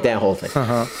 that whole thing.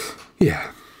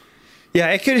 Yeah. Yeah,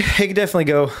 it could definitely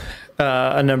go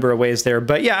a number of ways there.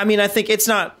 But yeah, I mean, I think it's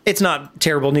not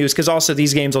terrible news, because also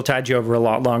these games will tide you over a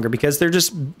lot longer because they're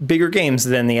just bigger games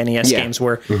than the NES games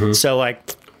were. So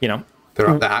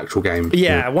they're the actual game.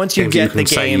 Yeah, once you get the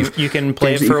game, you can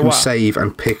play it for a while. You can save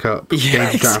and pick up. Games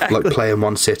you don't have to play in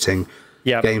one sitting.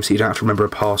 Games that you don't have to remember a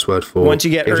password for. Once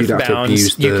you get Earthbound,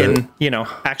 you can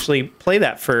actually play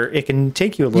that for. It can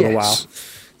take you a little while.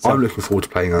 So, I'm looking forward to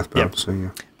playing Earthbound. So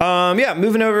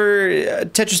moving over,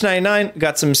 Tetris 99,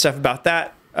 got some stuff about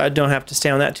that. Don't have to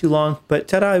stay on that too long, but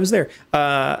ta-da, it was there.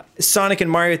 Sonic and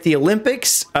Mario at the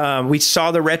Olympics. We saw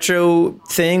the retro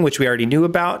thing, which we already knew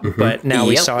about, but now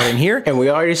we saw it in here. And we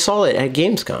already saw it at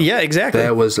Gamescom. Yeah, exactly.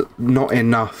 There was not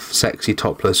enough sexy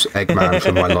topless Eggman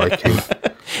for my liking.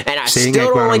 And I still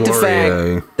don't like the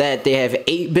fact that they have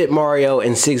 8-bit Mario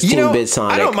and 16-bit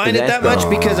Sonic. I don't mind it that much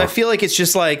because I feel like it's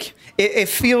just it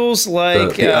feels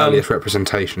like the earliest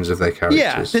representations of their characters.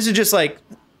 Yeah, this is just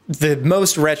the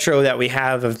most retro that we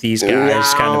have of these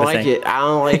guys, kind of a thing. I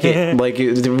don't like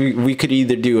it. We could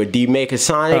either do a demake of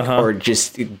Sonic or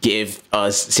just give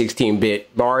us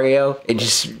 16-bit Mario. It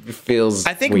just feels.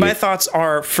 I think weird. my thoughts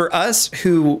are for us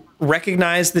who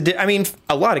recognize I mean,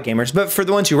 a lot of gamers, but for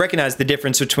the ones who recognize the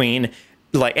difference between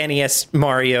NES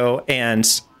Mario and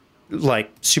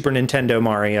Super Nintendo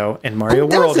Mario and Mario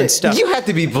World and stuff. You have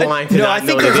to be blind to I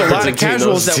think there's a lot of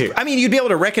casuals that... I mean, you'd be able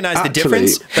to recognize the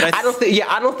difference. But I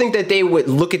don't think that they would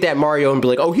look at that Mario and be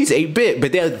like, oh, he's 8-bit.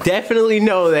 But they'll definitely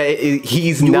know that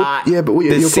he's not Yeah, but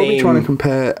you're probably trying to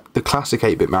compare the classic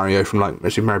 8-bit Mario from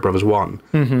Super Mario Bros. 1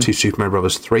 to Super Mario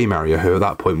Bros. 3 Mario, who at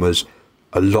that point was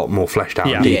a lot more fleshed out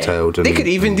and detailed. They could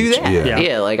even do that.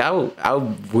 Yeah, I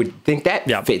would think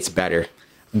that fits better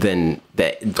than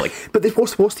that. But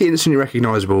what's the instantly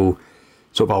recognizable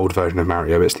sort of old version of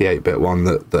Mario? It's the 8-bit one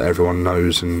that everyone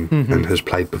knows and has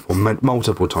played before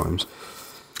multiple times.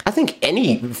 I think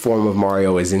any form of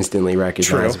Mario is instantly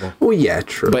recognizable. Well, yeah,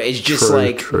 true. But it's just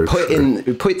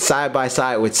put side by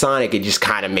side with Sonic, it just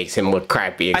kind of makes him look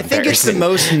crappy. I think it's the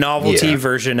most novelty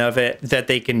version of it that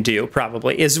they can do.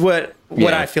 Probably is what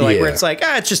I feel like. Where it's like,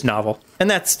 it's just novel, and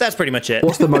that's pretty much it.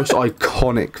 What's the most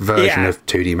iconic version of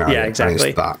 2D Mario? Yeah, exactly.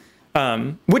 And it's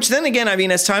that. Which then again, I mean,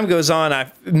 as time goes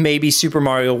on, maybe Super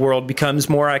Mario World becomes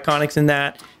more iconic than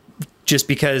that, just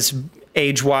because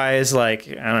age-wise, like,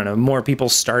 I don't know, more people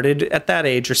started at that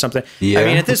age or something. Yeah, I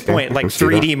mean, at this point, like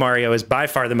 3D Mario is by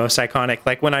far the most iconic.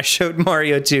 Like when I showed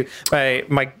Mario to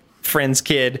my friend's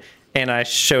kid and I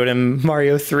showed him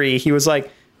Mario 3, he was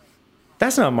like,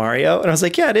 "That's not Mario." And I was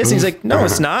like, "Yeah, it is." And he's like, "No,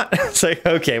 it's not." It's like,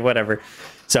 okay, whatever.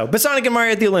 So, but Sonic and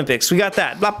Mario at the Olympics, we got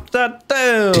that.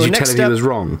 Did you tell him he was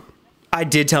wrong? I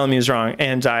did tell him he was wrong,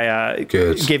 and I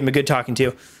gave him a good talking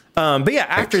to. But yeah,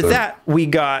 after that, we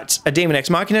got a Daemon X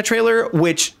Machina trailer,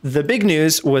 which the big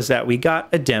news was that we got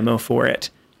a demo for it,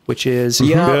 which is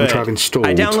good. Which I've installed.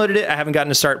 I downloaded it. I haven't gotten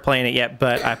to start playing it yet,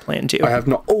 but I plan to. I have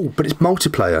not. Oh, but it's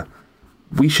multiplayer.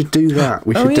 We should do that.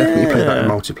 We should definitely play that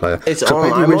in multiplayer. It's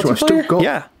online multiplayer? I still got,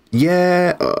 yeah.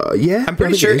 Yeah. I'm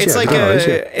pretty sure it's like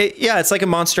it's like a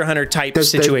Monster Hunter type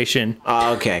situation.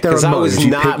 Okay, because I was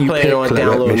not planning on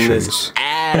downloading this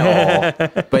at all.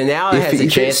 But now it has a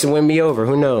chance to win me over.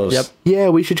 Who knows? Yep. Yeah,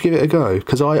 we should give it a go,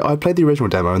 because I played the original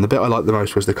demo, and the bit I liked the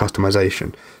most was the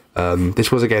customization.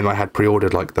 This was a game I had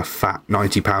pre-ordered, like the fat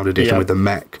 £90 edition with the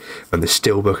mech and the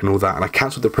steelbook and all that, and I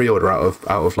cancelled the pre-order out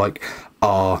of like,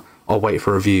 I'll wait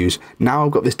for reviews. Now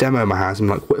I've got this demo in my hands. I'm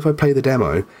like, what if I play the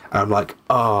demo? And I'm like,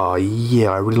 I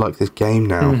really like this game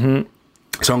now.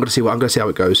 So I'm going to see how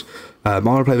it goes. I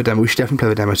want to play the demo. We should definitely play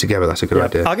the demo together. That's a good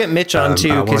idea. I'll get Mitch on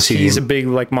too, because he's a big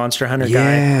like Monster Hunter guy.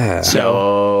 Yeah.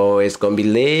 So it's going to be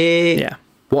lit. Yeah.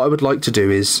 What I would like to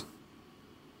do is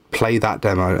play that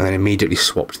demo and then immediately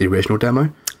swap to the original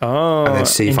demo. Oh, and then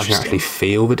see if I can actually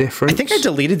feel the difference. I think I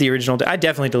deleted the original. I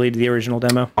definitely deleted the original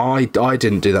demo. I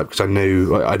didn't do that because I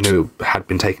knew it had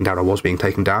been taken down. I was being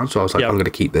taken down, so I was like, I'm going to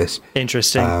keep this.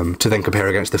 Interesting. To then compare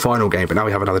against the final game. But now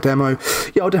we have another demo.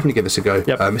 Yeah, I'll definitely give this a go.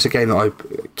 Yep. It's a game that I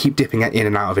keep dipping in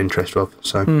and out of interest of.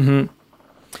 So.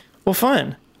 Well,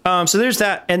 fun. So there's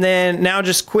that, and then now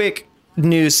just quick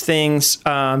news things.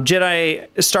 Star Wars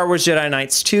Jedi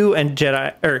Knights 2 and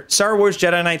Star Wars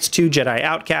Jedi Knights 2 Jedi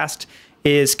Outcast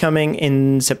is coming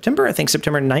in September. I think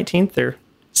September 19th or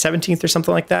 17th or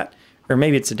something like that. Or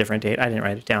maybe it's a different date. I didn't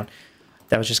write it down.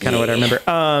 That was just kind of what I remember.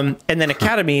 And then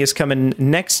Academy is coming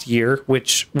next year,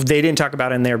 which they didn't talk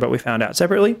about in there, but we found out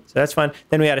separately. So that's fun.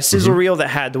 Then we had a sizzle reel that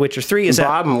had The Witcher 3.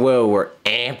 Bob and Will were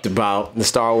amped about the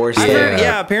Star Wars stuff.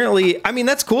 Yeah, apparently. I mean,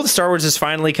 that's cool. The Star Wars is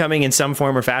finally coming in some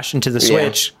form or fashion to the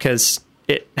Switch, because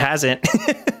it hasn't.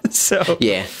 So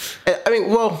yeah, I mean,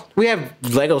 well, we have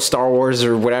Lego Star Wars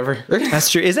or whatever. That's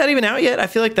true. Is that even out yet? I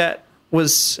feel like that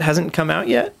hasn't come out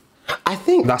yet. I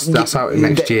think that's out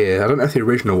next year. I don't know if the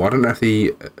original. I don't know if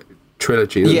the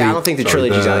trilogy. Yeah, I don't think the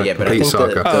trilogy's out yet. But I think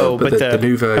saga, the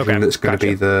new version that's going to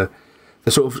be the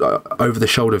sort of over the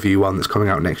shoulder view one that's coming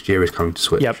out next year is coming to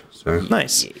Switch. Yep. So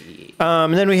nice.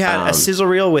 And then we had a sizzle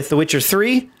reel with The Witcher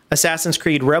 3, Assassin's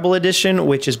Creed Rebel Edition,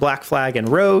 which is Black Flag and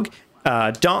Rogue.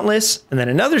 Dauntless, and then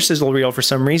another sizzle reel for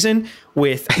some reason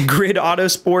with Grid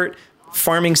Autosport,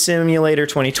 Farming Simulator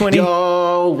 2020.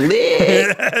 Yo,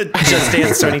 lit! Just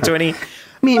Dance 2020.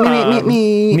 me.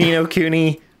 Ni no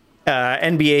Kuni,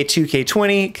 NBA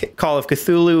 2K20, Call of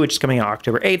Cthulhu, which is coming out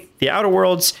October 8th, The Outer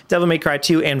Worlds, Devil May Cry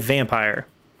 2, and Vampire.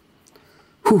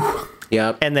 Whew.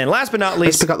 Yep. And then last but not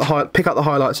least... Let's pick up the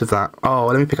highlights of that. Oh,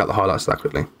 let me pick up the highlights of that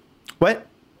quickly. What?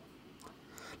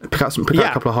 Pick out a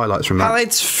couple of highlights from that.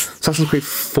 Assassin's Creed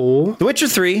 4. The Witcher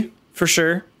 3, for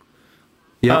sure.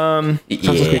 Yeah.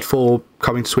 Assassin's Creed 4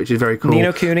 coming to Switch is very cool. Ni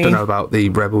no Kuni. Don't know about the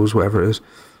Rebels, whatever it is.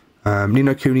 Ni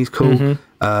no Kuni's cool.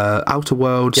 Outer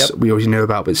Worlds, we already knew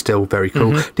about, but still very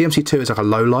cool. DMC2 is like a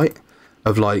low light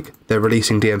of like, they're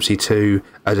releasing DMC2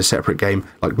 as a separate game,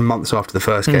 like months after the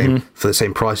first game, for the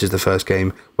same price as the first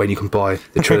game, when you can buy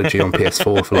the trilogy on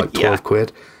PS4 for like 12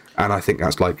 quid. And I think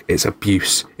that's like, it's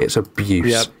abuse. It's abuse.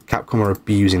 Yep. Capcom are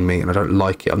abusing me, and I don't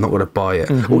like it. I'm not going to buy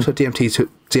it. Also,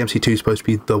 DMC2 is supposed to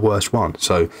be the worst one.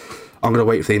 So I'm going to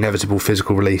wait for the inevitable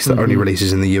physical release that only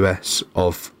releases in the US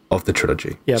of the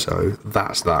trilogy. Yep. So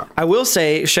that's that. I will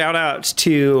say, shout out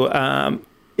to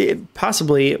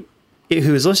possibly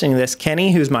who's listening to this,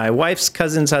 Kenny, who's my wife's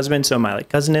cousin's husband, so my like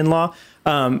cousin-in-law.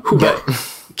 But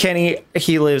Kenny,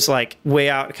 he lives like way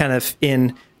out kind of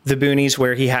in the boonies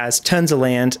where he has tons of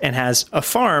land and has a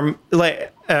farm,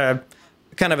 like kind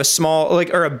of a small,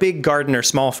 like, or a big garden or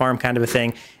small farm kind of a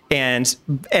thing. And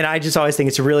I just always think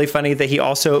it's really funny that he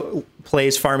also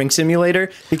plays Farming Simulator,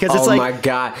 because it's like, oh my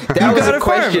god, that was a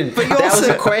question. Farm, that was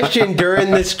a question during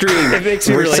the stream. It makes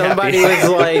me where really somebody happy.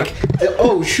 was like,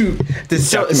 "Oh shoot!"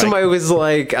 Somebody was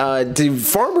like, "Do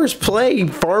farmers play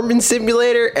Farming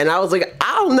Simulator?" And I was like,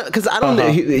 "I don't know," because I don't know.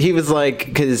 He was like,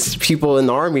 because people in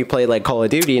the army play like Call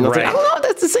of Duty, and I was like, "I don't know if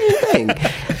that's the same thing."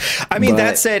 I mean, But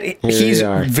that said, he's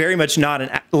very much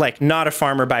not not a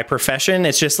farmer by profession.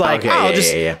 It's just like,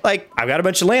 like, I've got a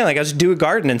bunch of land, like I'll just do a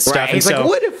garden and stuff. Right. And He's so like,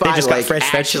 what if they I just got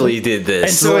fresh actually vegetables. did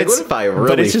this? And so like, it's, what if I really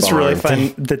but it's just really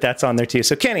farmed? fun that that's on there too.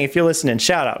 So Kenny, if you're listening,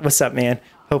 shout out. What's up, man?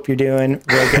 Hope you're doing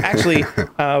real good. Actually,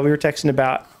 we were texting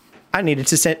about, I needed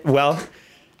to send,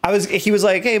 he was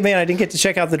like, hey man, I didn't get to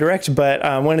check out the direct, but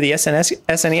one of the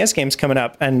SNES games coming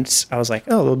up. And I was like,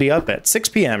 oh, it'll be up at 6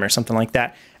 p.m. or something like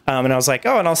that. And I was like,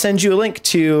 oh, and I'll send you a link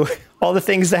to all the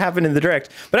things that happened in the direct.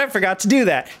 But I forgot to do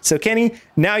that. So Kenny,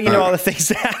 now you know all the things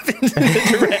that happened in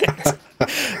the direct.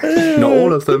 Not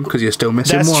all of them, because you're still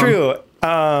missing one. That's true.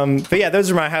 But yeah, those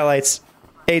are my highlights.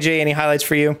 AJ, any highlights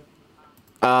for you?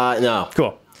 No.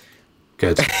 Cool.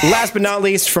 Good. Last but not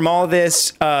least, from all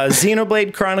this,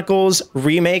 Xenoblade Chronicles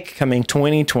remake coming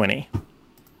 2020.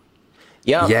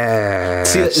 Yep. Yeah.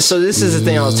 See, so this is the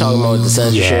thing I was talking about with the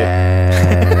censorship.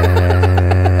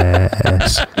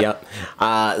 Yep.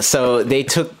 So they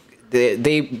took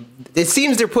it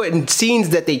seems they're putting scenes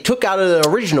that they took out of the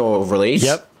original release.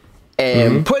 Yep.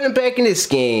 And putting them back in this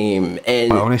game,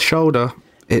 and on his shoulder,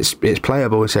 it's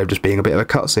playable instead of just being a bit of a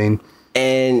cutscene.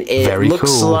 And it Very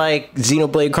looks cool. like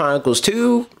Xenoblade Chronicles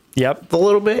 2. Yep. A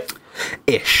little bit.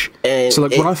 Ish. And So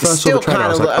like when I first saw the trailer, I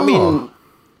was like, I mean,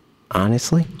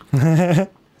 honestly,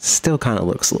 still kind of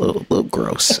looks a little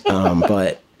gross.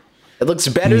 But it looks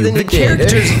better than The it did.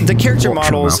 characters, the character Watch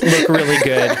your models mouth. look really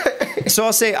good. So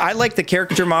I'll say I like the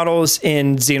character models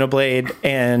in Xenoblade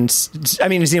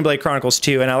Xenoblade Chronicles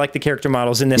 2, and I like the character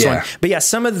models in this one. But yeah,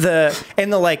 some of the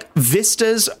like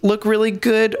vistas look really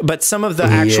good, but some of the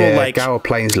actual like Gower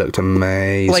Plains looked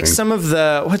amazing. like some of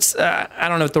the I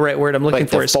don't know what the right word I'm looking Like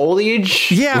for the is.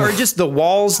 foliage. Yeah, or just the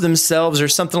walls themselves, or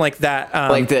something like that.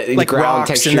 Like the ground rocks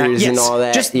textures and all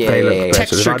that. Just Yeah, they look yeah, better.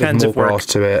 texture They've added kinds more of work. grass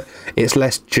to it. It's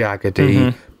less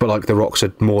jaggedy, but like the rocks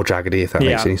are more jaggedy, if that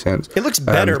makes any sense. It looks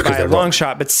better because by a they're long rock.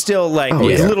 shot, but still like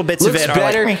yeah. little bits Looks of it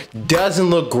better, are like, doesn't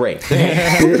look great.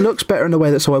 It looks better in the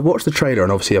way that, so I watched the trailer,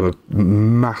 and obviously I'm a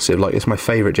massive, like, it's my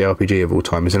favourite JRPG of all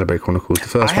time, is Xenoblade Chronicles, the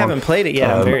first I one. haven't played it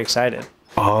yet. I'm very excited.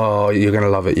 Oh, you're going to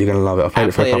love it. You're going to love it. I played I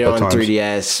it for a played it couple on of times.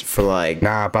 3DS for like.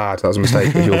 Nah, bad. That was a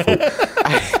mistake. It was your fault.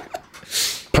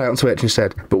 Play it on Twitch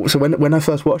instead. But so when I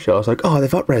first watched it, I was like, oh,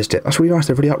 they've up-resed it. That's really nice.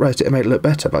 They've really up-resed it and made it look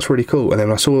better. That's really cool. And then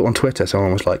when I saw it on Twitter,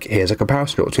 someone was like, here's a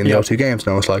comparison between the old two games.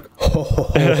 And I was like,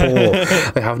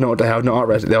 they have not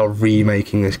up-resed it. They are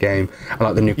remaking this game. I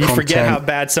like the new You content. forget how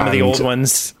bad some of the old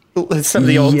ones, some of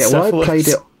the old stuff well,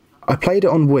 looks. I played it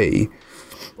on Wii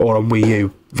or on Wii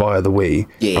U via the Wii,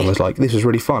 and was like, this was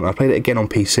really fun. I played it again on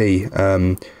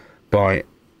PC by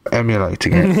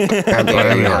emulating it. How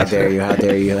dare you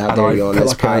on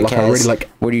this podcast?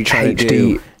 What are you trying to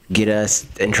do? Get us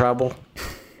in trouble?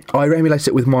 I emulated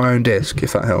it with my own disc,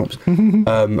 if that helps.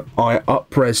 I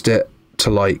up-resed it to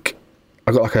like,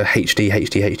 I got like a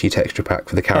HD texture pack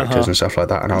for the characters and stuff like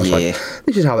that, and I was like,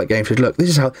 this is how that game should look. This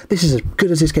is as good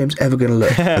as this game's ever going to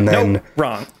look. And then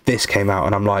wrong. This came out,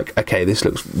 and I'm like, okay, this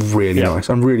looks really nice.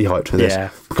 I'm really hyped for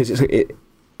this because it's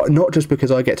not just because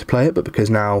I get to play it, but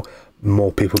because now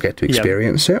more people get to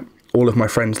experience it. All of my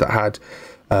friends that had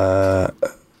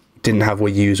didn't have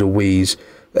Wii U's or Wii's.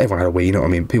 Everyone had a Wii, you know what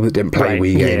I mean? People that didn't play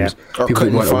Wii games, or people that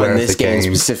couldn't weren't aware find of this the game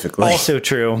game specifically. Also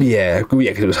true. Yeah,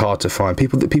 because it was hard to find.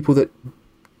 People that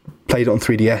played it on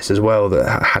 3DS as well,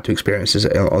 that had to experience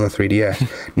it on the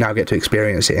 3DS, now get to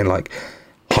experience it in like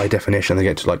high definition. They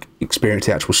get to like experience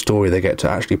the actual story. They get to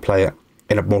actually play it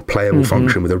in a more playable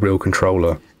function with a real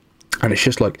controller. And it's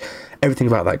just like everything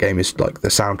about that game is like the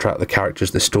soundtrack, the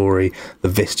characters, the story, the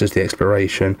vistas, the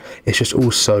exploration. It's just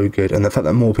all so good. And the fact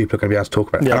that more people are going to be able to talk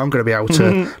about it, and I'm going to be able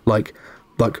to like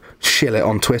shill it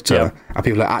on Twitter, and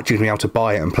people are actually going to be able to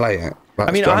buy it and play it.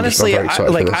 I mean, honestly,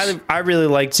 I really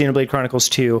liked Xenoblade Chronicles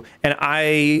 2, and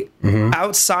I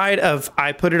outside of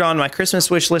I put it on my Christmas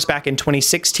wish list back in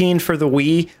 2016 for the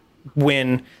Wii.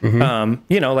 When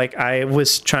like I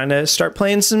was trying to start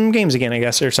playing some games again, I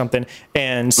guess, or something,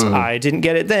 and I didn't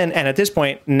get it then. And at this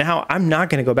point now, I'm not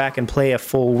going to go back and play a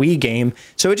full Wii game,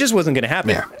 so it just wasn't going to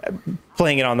happen.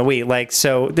 Playing it on the Wii,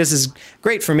 so this is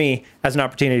great for me as an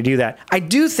opportunity to do that. I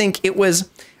do think it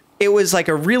was like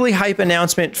a really hype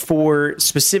announcement for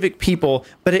specific people,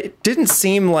 but it didn't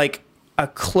seem like a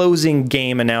closing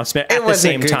game announcement at the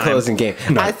same time. Closing game.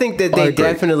 No, I think that they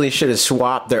definitely should have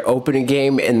swapped their opening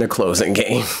game and the closing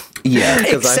game. Yeah,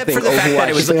 except for the fact that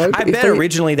it was. I bet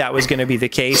originally that was going to be the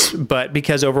case, but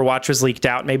because Overwatch was leaked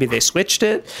out, maybe they switched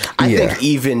it. I think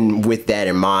even with that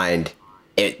in mind,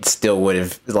 it still would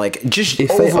have just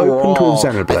if overall. They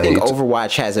opened with Xenoblade, I think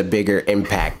Overwatch has a bigger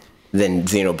impact than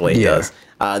Xenoblade does.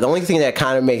 The only thing that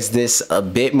kind of makes this a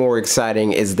bit more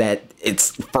exciting is that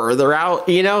it's further out,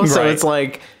 So it's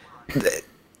like.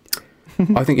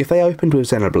 I think if they opened with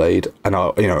Xenoblade, and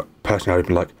personally I'd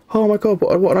be like, oh my god,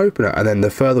 what an opener! And then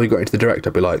the further we got into the direct,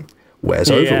 I'd be like, where's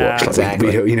Overwatch?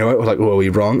 Exactly. Were we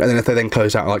wrong? And then if they then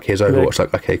close out here's Overwatch,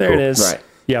 okay, cool. There it is. Right.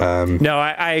 Yeah. No,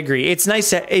 I agree. It's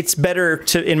nice. It's better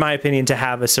to, in my opinion, to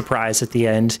have a surprise at the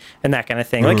end and that kind of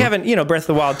thing. Like having, Breath of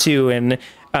the Wild 2 and in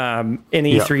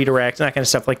E3 Direct and that kind of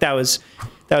stuff. Like that was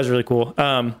really cool.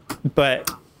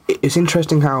 But it's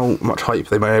interesting how much hype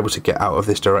they were able to get out of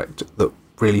this Direct that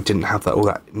really didn't have all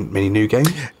that many new games.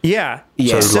 Yeah.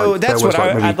 So that's what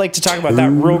I'd like to talk about that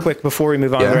real quick before we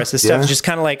move on to the rest of the stuff. Just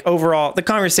kind of overall the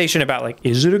conversation about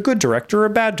is it a good Direct or a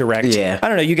bad Direct? Yeah. I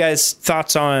don't know. You guys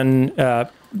thoughts on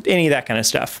any of that kind of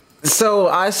stuff? So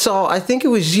I think it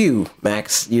was you,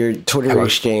 Max, your Twitter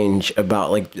exchange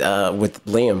about with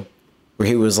Liam, where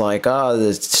he was like, oh,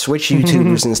 the Switch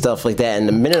YouTubers and stuff like that. And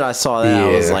the minute I saw that,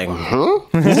 I was like,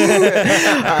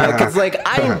 because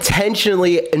I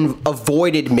intentionally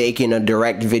avoided making a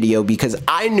Direct video because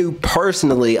I knew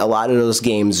personally a lot of those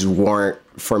games weren't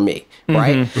for me,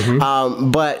 right?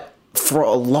 But for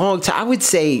a long time, I would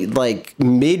say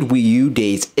mid Wii U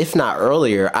days, if not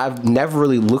earlier, I've never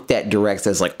really looked at Directs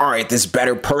as all right, this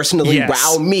better personally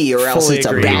wow me or else it's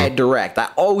a bad Direct. I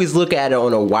always look at it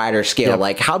on a wider scale.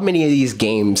 How many of these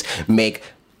games make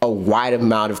a wide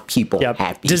amount of people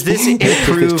happy? Does this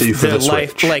improve the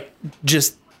life,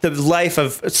 just the life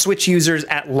of Switch users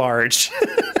at large?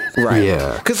 Right.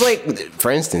 Yeah. Because,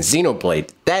 for instance,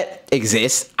 Xenoblade, that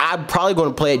exists. I'm probably going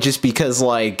to play it just because,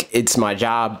 it's my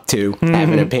job to have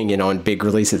an opinion on big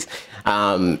releases.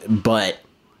 But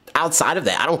outside of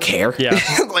that, I don't care. Yeah.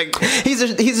 He's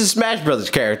a Smash Brothers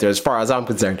character as far as I'm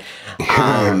concerned.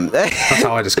 That's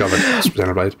how I discovered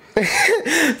Xenoblade.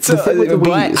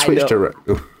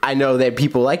 I know that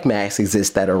people like Max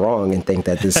exist that are wrong and think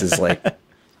that this is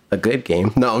a good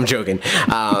game. No, I'm joking.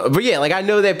 But yeah, I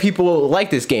know that people like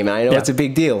this game and I know it's a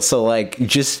big deal. So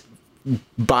just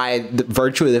by the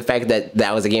virtue of the fact that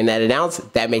that was a game that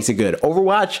announced, that makes it good.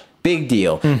 Overwatch, big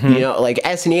deal.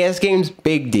 SNES games,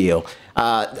 big deal.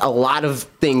 A lot of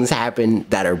things happen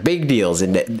that are big deals.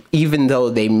 And that even though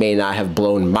they may not have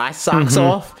blown my socks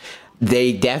off,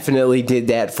 they definitely did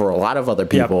that for a lot of other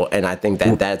people. And I think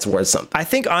that that's worth something. I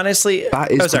think honestly,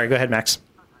 sorry, go ahead, Max.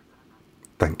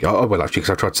 Thank you. Oh, well, actually, because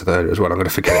I tried to say that as well. I'm going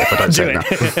to forget it if I don't say it now.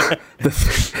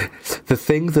 The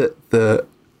thing that the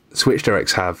Switch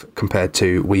Directs have compared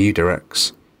to Wii U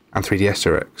Directs and 3DS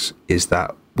Directs is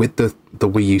that with the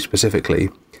Wii U specifically,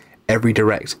 every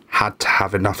Direct had to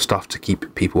have enough stuff to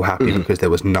keep people happy because there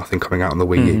was nothing coming out on the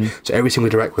Wii U. So every single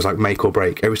Direct was make or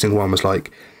break. Every single one was at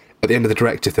the end of the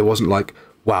Direct, if there wasn't wow, it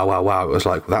was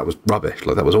well, that was rubbish.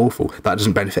 That was awful. That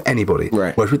doesn't benefit anybody.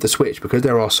 Right. Whereas with the Switch, because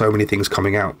there are so many things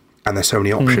coming out, and there's so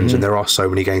many options, and there are so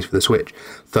many games for the Switch,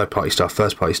 third-party stuff,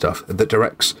 first-party stuff, that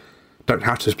Directs don't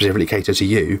have to specifically cater to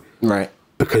you, right?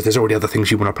 Because there's already other things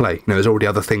you want to play. There's already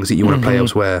other things that you want to play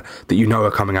elsewhere that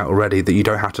are coming out already. That you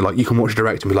don't have to you can watch a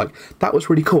Direct and be like, that was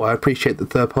really cool. I appreciate the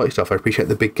third-party stuff. I appreciate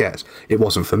the big gets. It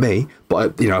wasn't for me,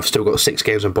 but I've still got 6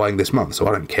 games I'm buying this month, so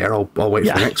I don't care. I'll wait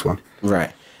for the next one.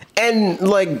 Right. And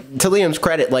to Liam's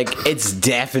credit, it's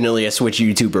definitely a Switch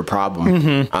YouTuber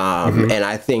problem. And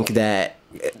I think that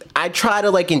I try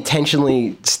to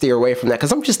intentionally steer away from that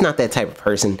because I'm just not that type of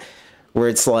person where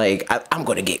it's I'm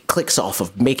going to get clicks off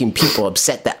of making people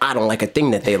upset that I don't like a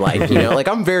thing that they like.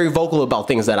 I'm very vocal about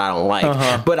things that I don't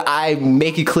like, but I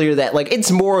make it clear that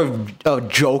it's more of a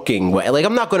joking way.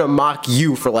 I'm not going to mock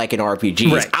you for liking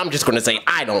RPGs. Right. I'm just going to say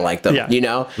I don't like them. Well, you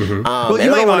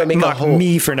might want to mock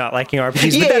me for not liking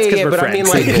RPGs, but that's because we're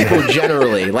friends. I mean, people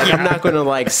generally. I'm not going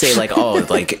to say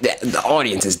the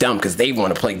audience is dumb because they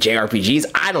want to play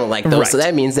JRPGs. I don't like those, so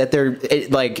that means that they're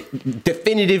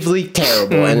definitively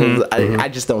terrible, and I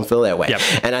just don't feel that way. Yep.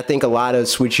 And I think a lot of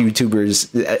Switch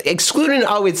YouTubers, excluding,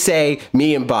 I would say,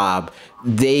 me and Bob,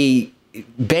 they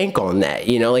bank on that.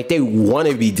 They want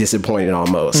to be disappointed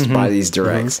almost by these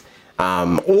Directs.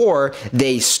 Or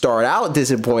they start out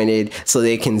disappointed so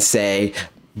they can say,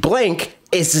 blank,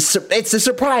 it's a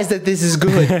surprise that this is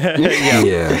good. That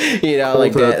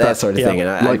sort of thing.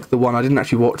 And the one, I didn't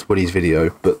actually watch Woody's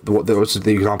video, but there was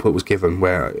the example that was given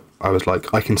where I was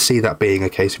I can see that being a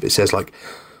case if it says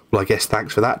well, I guess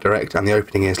thanks for that direct. And the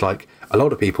opening is like, a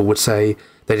lot of people would say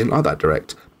they didn't like that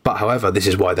direct. But however, this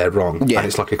is why they're wrong. Yeah. And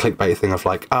it's like a clickbait thing of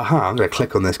like, aha, I'm going to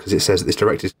click on this because it says that this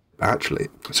direct is actually,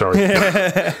 sorry,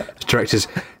 this direct is,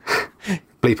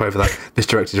 bleep over that, this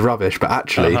direct is rubbish, but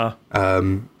actually,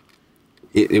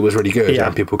 it was really good.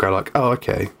 And people go like, oh,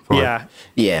 okay, fine.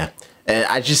 Yeah. And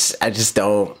I just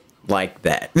don't like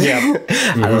that. Yeah.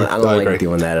 I don't like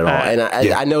doing that at all.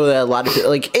 And I know that a lot of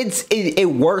people, like, it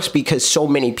works because so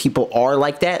many people are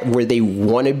like that, where they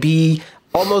want to be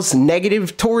almost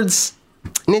negative towards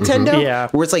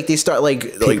Nintendo, where it's like they start like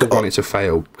people want it to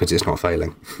fail because it's not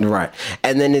failing, right?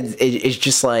 And then it's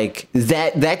just like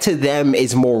that to them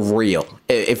is more real.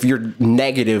 If you're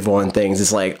negative on things,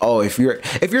 it's like, oh, if you're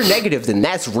negative, then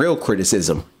that's real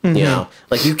criticism. You know,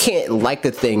 like you can't like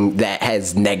the thing that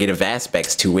has negative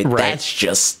aspects to it. Right. That's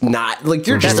just not like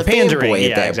you're just a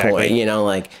fanboy at that point. You know,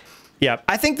 like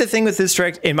I think the thing with this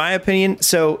direct, in my opinion,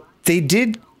 so they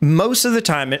did most of the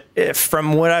time,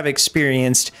 from what I've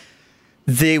experienced,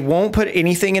 they won't put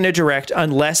anything in a direct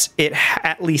unless it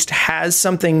at least has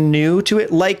something new to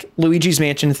it, like Luigi's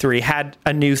Mansion 3 had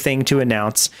a new thing to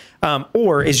announce,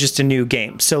 or is just a new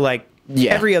game. So like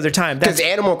every other time, because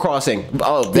Animal Crossing,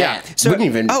 so wouldn't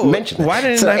even mention that. Why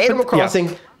didn't Animal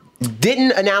Crossing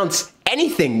didn't announce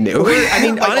anything new? I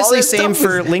mean, like, honestly, same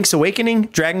for Link's Awakening,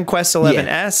 Dragon Quest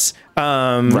 11S.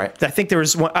 I think there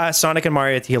was Sonic and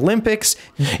Mario at the Olympics.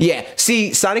 Yeah,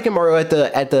 see, Sonic and Mario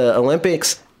at the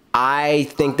Olympics, I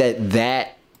think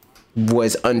that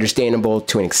was understandable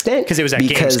to an extent because it was at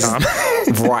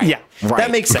Gamescom. Right. That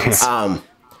makes sense.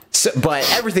 But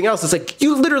everything else is like,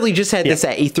 you literally just had this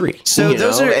at E3. So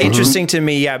those are interesting to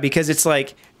me, because it's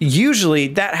like, usually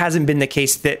that hasn't been the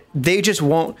case, that they just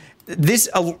won't.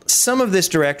 Some of this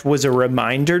direct was a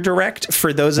reminder direct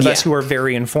for those of us who are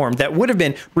very informed. That would have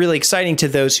been really exciting to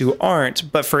those who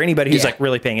aren't, but for anybody who's like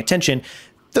really paying attention,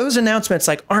 those announcements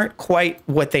like aren't quite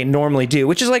what they normally do,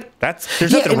 which is like,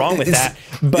 there's nothing wrong with that.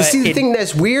 But see, the thing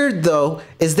that's weird though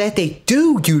is that they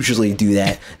do usually do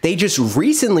that. They just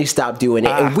recently stopped doing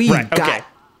it, and we got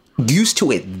used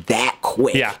to it that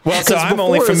quick. Yeah. Well, so I'm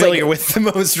only familiar with the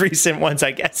most recent ones,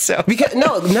 I guess. So because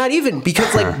not even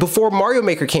because like before Mario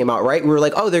Maker came out, right? We were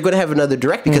like, oh, they're going to have another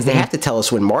direct because they have to tell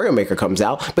us when Mario Maker comes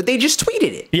out, but they just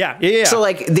tweeted it. Yeah. So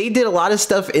like they did a lot of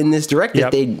stuff in this direct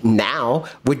that they now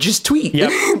would just tweet,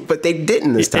 but they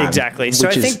didn't this time. Exactly. So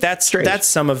I think that's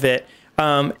some of it.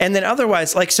 And then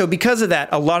otherwise, like, so because of that,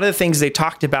 a lot of the things they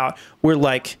talked about were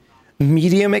like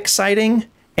medium exciting,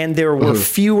 and there were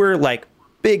fewer like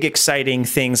big exciting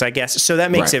things, I guess. So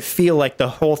that makes it feel like the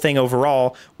whole thing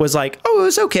overall was like, oh, it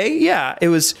was okay. Yeah, it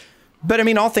was. But I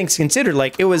mean, all things considered,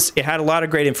 like it had a lot of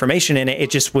great information in it.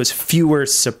 It just was fewer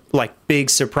like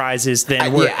big surprises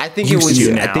than we're used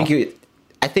to now.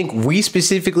 I think we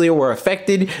specifically were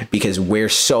affected because we're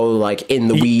so like in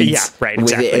the weeds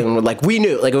with it, and like we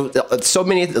knew like so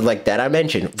many like that I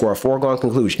mentioned were a foregone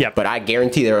conclusion. But I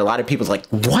guarantee there are a lot of people like,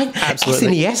 what?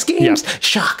 SNES games?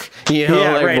 Shock. You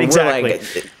know, exactly.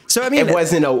 So I mean, it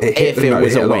wasn't it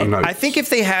was a win. I think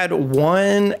if they had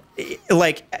one,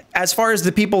 like as far as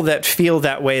the people that feel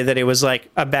that way, that it was like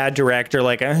a bad direct or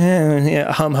like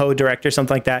a hum-ho direct or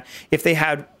something like that, if they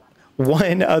had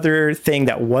one other thing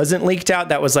that wasn't leaked out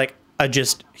that was like a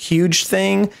just huge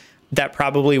thing, that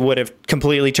probably would have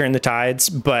completely turned the tides.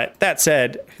 But that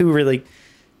said,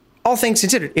 all things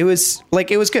considered, it was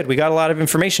good. We got a lot of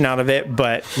information out of it,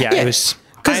 but it was.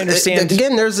 I understand.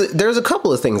 Again, there's a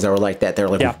couple of things that were like that. They're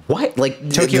like, what?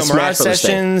 Like Tokyo Mirage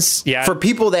Sessions. Yeah. For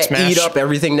people that eat up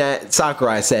everything that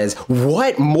Sakurai says,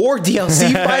 what? More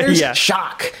DLC fighters?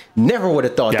 Shock. Never would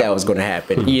have thought that was going to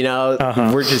happen. You know,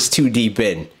 we're just too deep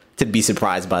in to be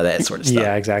surprised by that sort of stuff.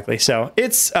 Yeah, exactly. So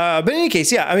it's, but in any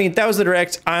case, I mean, that was the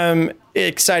direct. I'm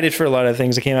excited for a lot of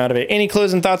things that came out of it. Any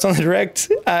closing thoughts on the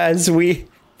direct?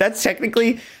 That's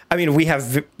technically, I mean, we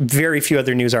have very few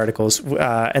other news articles,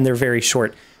 and they're very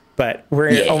short, but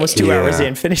we're almost 2 hours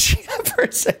in, finishing up for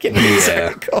a second news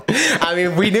article. I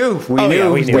mean, we knew. We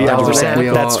are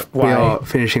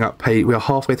finishing up we are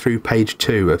halfway through page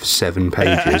 2 of 7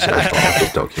 pages of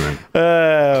this document.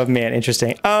 Oh man,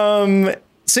 interesting.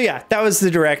 So yeah, that was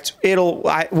the direct.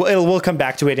 We'll come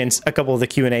back to it in a couple of the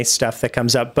Q&A stuff that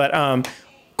comes up. But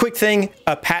quick thing,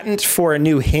 a patent for a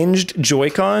new hinged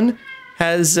Joy-Con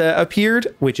has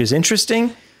appeared, which is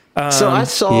interesting. So I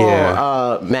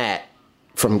saw Matt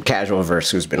from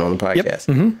Casualverse, who's been on the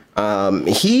podcast.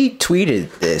 He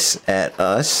tweeted this at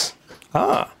us.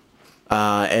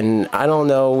 And I don't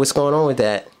know what's going on with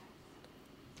that.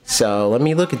 So let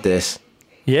me look at this.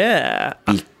 Yeah.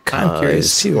 I'm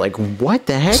curious too. Like, what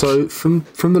the heck? So from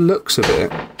the looks of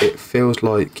it, it feels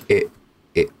like it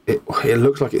it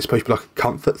looks like it's supposed to be like a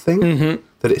comfort thing.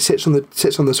 That it sits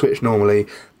on the Switch normally.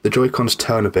 The Joy-Cons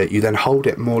turn a bit. You then hold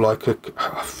it more like a.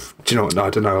 Do you know what? No, I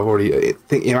don't know. I've already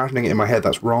imagining it in my head.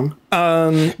 That's wrong.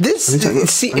 It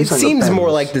seems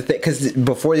more like the thing because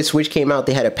before the Switch came out,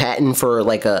 they had a patent for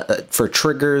like for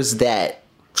triggers that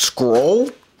scroll.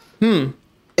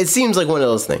 It seems like one of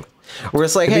those things where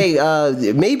it's like, hey,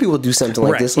 maybe we'll do something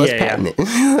like this. Let's patent it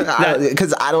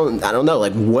because I don't know.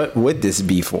 Like, what would this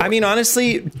be for? I mean,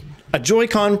 honestly, a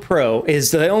Joy-Con Pro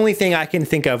is the only thing I can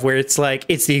think of where it's like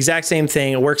it's the exact same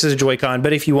thing. It works as a Joy-Con,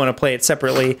 but if you want to play it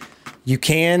separately, you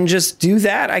can just do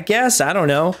that. I guess I don't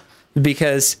know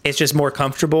because it's just more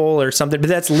comfortable or something. But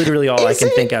that's literally all I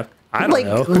can think of. I don't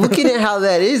know. Looking at how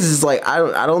that is like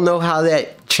I don't know how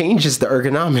that changes the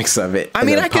ergonomics of it. I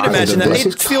mean, I could imagine that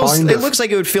it looks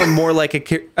like it would feel more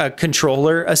like a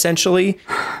controller essentially.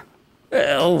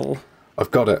 Oh,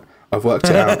 I've got it. I've worked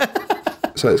it out.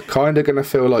 So it's kind of going to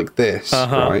feel like this,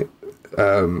 right?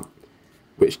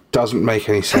 Which doesn't make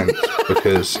any sense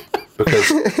because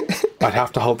I'd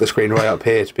have to hold the screen right up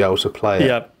here to be able to play it.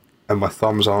 Yep. And my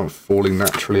thumbs aren't falling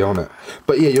naturally on it.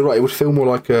 But yeah, you're right. It would feel more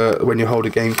like when you hold a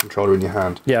game controller in your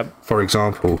hand. Yep. For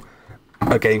example,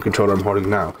 a game controller I'm holding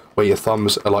now, where your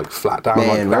thumbs are like flat down like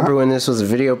that. Remember when this was a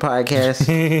video podcast?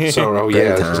 So,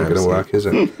 this isn't going to work, is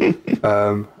it?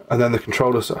 And then the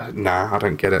controllers, I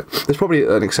don't get it. There's probably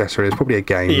an accessory. There's probably a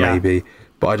game, maybe.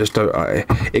 But I just don't.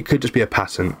 It could just be a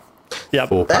patent.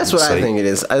 Yep. That's what I think it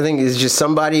is. I think it's just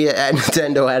somebody at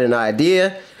Nintendo had an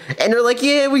idea, and they're like,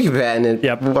 yeah, we can patent it.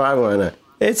 Yep. Why not?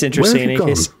 It's interesting.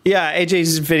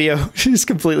 AJ's video is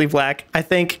completely black. I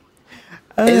think.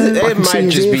 It might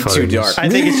just be too dark. I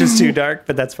think it's just too dark,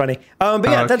 but that's funny. But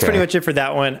yeah, that's pretty much it for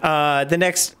that one.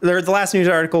 The last news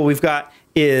article we've got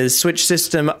is Switch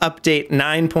System Update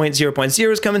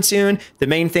 9.0.0 is coming soon. The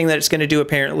main thing that it's going to do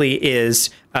apparently is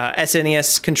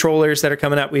SNES controllers that are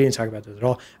coming up. We didn't talk about those at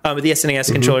all. But the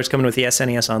SNES controllers coming with the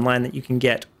SNES Online that you can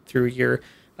get through your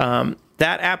that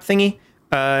app thingy.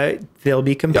 They'll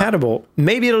be compatible. Yeah.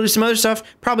 Maybe it'll do some other stuff.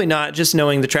 Probably not, just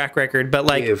knowing the track record. But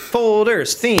like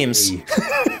folders, themes,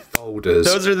 folders.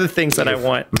 Those are the things that I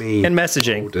want. And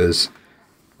messaging. Folders.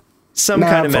 Some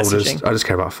kind of folders. Messaging. I just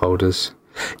care about folders.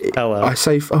 Hello.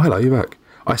 Hello, you're back.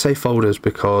 I say folders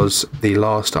because the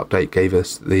last update gave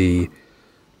us the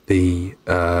you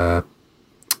know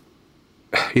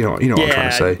what I'm trying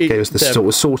to say. Gave us the sort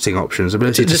of sorting options,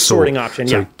 ability to sort. Sorting option.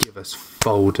 So give us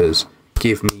folders.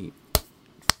 Give me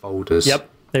folders. Yep.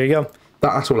 There you go.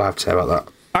 That's all I have to say about that.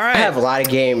 All right. I have a lot of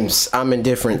games. I'm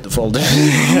indifferent to folders.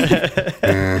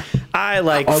 I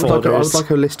like folders. I would like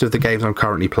a list of the games I'm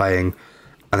currently playing,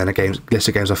 and then list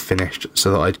of games I've finished,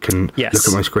 so that I can look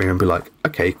at my screen and be like,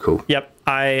 okay, cool. Yep,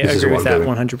 I agree with that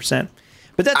 100%.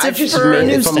 But that's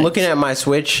if I'm looking at my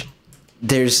Switch,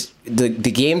 there's the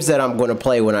games that I'm going to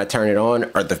play when I turn it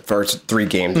on are the first 3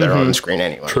 games that are on the screen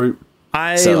anyway. True.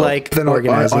 I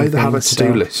organizing I either have a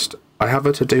to-do list. I have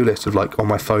a to-do list of like on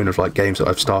my phone of like games that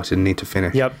I've started and need to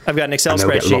finish. Yep, I've got an Excel and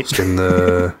spreadsheet. Get lost in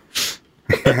the.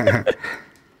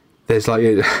 There's like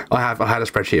I had a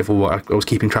spreadsheet of what I was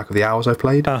keeping track of the hours I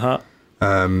played.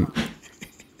 And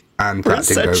that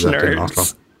didn't last long.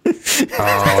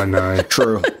 Oh, I know.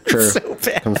 True. So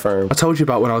bad. Confirmed. I told you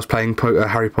about when I was playing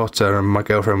Harry Potter and my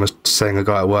girlfriend was saying a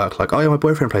guy at work like, oh yeah, my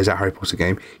boyfriend plays that Harry Potter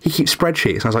game. He keeps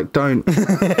spreadsheets. And I was like, don't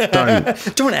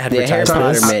advertise.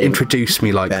 Don't introduce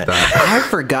me like that. I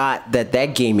forgot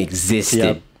that game existed.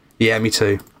 Yep. Yeah, me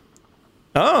too.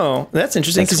 Oh, that's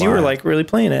interesting because you were like really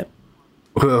playing it.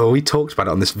 Well, we talked about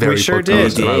it on this very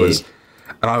podcast,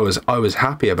 and I was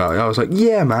happy about it. I was like,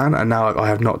 yeah, man. And now I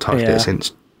have not touched it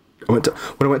since. When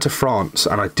I went to France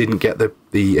and I didn't get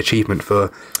the achievement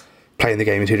for playing the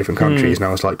game in 2 different countries, and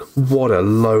I was like, what a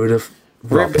load of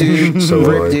rubbish.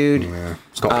 Rip dude. Yeah,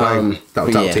 stop playing.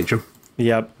 That'll teach him.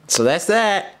 Yep. So that's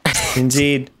that.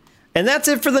 Indeed. And that's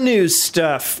it for the news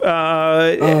stuff.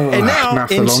 And now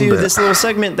into this little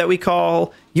segment that we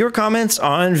call Your Comments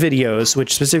on Videos,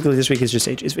 which specifically this week is just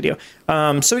AJ's video.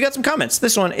 So we got some comments.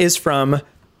 This one is from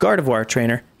Gardevoir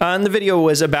Trainer. And the video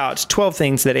was about 12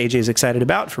 things that AJ is excited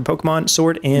about for Pokemon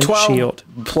Sword and 12 Shield.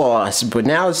 Plus, but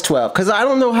now it's 12. Because I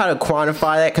don't know how to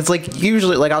quantify that. Because like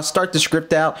usually, like I'll start the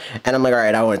script out and I'm like, all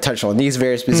right, I want to touch on these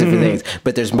very specific things.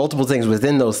 But there's multiple things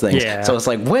within those things. Yeah. So it's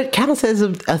like, what counts as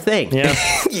a thing? Yeah.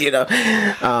 You know?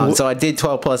 So I did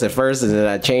 12 plus at first and then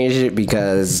I changed it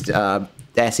because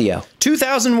SEO.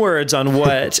 2,000 words on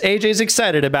what AJ's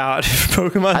excited about Pokemon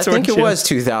Sword and Shield. I think it was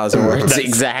 2,000 words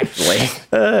exactly.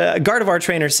 Gardevoir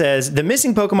Trainer says, the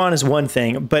missing Pokemon is one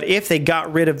thing, but if they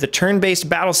got rid of the turn-based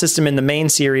battle system in the main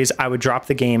series, I would drop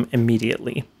the game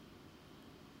immediately.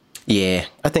 Yeah,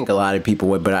 I think a lot of people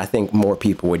would, but I think more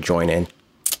people would join in.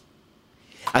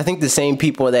 I think the same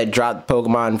people that dropped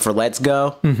Pokemon for Let's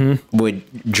Go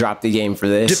would drop the game for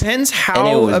this. Depends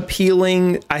how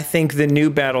appealing I think the new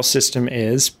battle system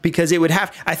is, because it would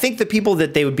have. I think the people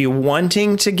that they would be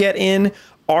wanting to get in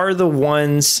are the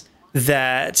ones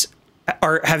that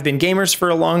have been gamers for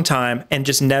a long time and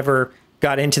just never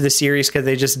got into the series because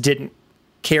they just didn't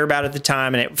care about it at the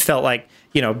time, and it felt like,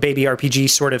 you know, baby RPG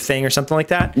sort of thing or something like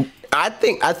that. I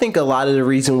think a lot of the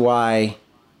reason why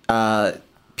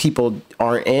people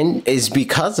aren't in is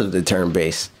because of the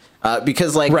turn-based.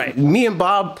 Because like me and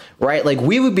Bob, right, like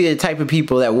we would be the type of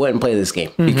people that wouldn't play this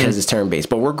game because it's turn-based,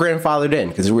 but we're grandfathered in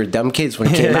because we were dumb kids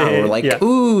when it came out. We're like,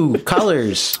 ooh,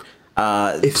 colors.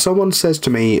 If someone says to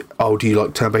me, "Oh, do you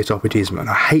like turn-based RPGs?" Man,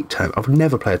 I hate turn. I've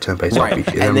never played a turn-based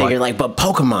RPG. And then you're like, "But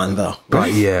Pokemon, though."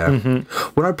 Right? Yeah.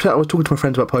 When I was talking to my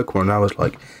friends about Pokemon, and I was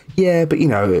like, "Yeah, but you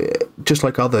know, just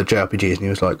like other JRPGs," and he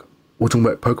was like, "We're talking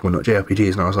about Pokemon, not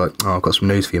JRPGs." And I was like, "Oh, I've got some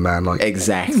news for you, man." Like,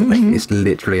 exactly, it's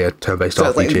literally a turn-based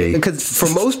RPG. Because for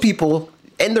most people,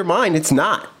 in their mind, it's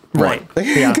not. Right.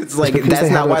 Yeah. It's like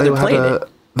that's not why they're playing it.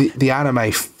 The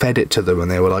anime fed it to them, and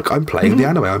they were like, "I'm playing the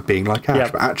anime. I'm being like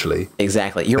Ash." But actually,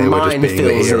 exactly, your mind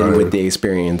fills in with the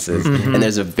experiences, and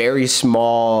there's a very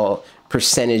small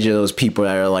percentage of those people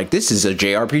that are like, "This is a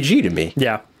JRPG to me."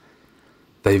 Yeah.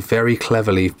 They very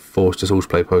cleverly forced us all to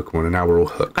play Pokemon, and now we're all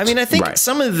hooked. I mean, I think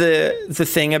some of the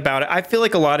thing about it, I feel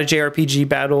like a lot of JRPG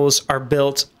battles are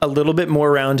built a little bit more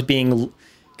around being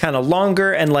kind of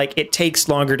longer, and like it takes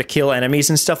longer to kill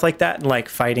enemies and stuff like that, and like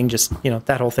fighting, just, you know,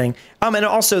 that whole thing. And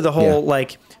also the whole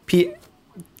like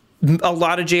a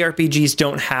lot of JRPGs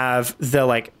don't have the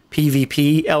like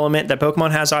PvP element that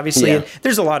Pokemon has, obviously. And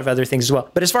there's a lot of other things as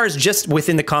well, but as far as just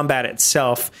within the combat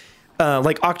itself,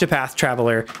 like Octopath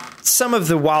Traveler, some of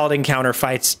the wild encounter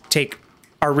fights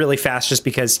are really fast just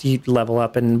because you level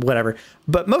up and whatever.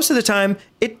 But most of the time,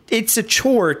 it's a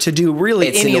chore to do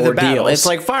any of the battles. It's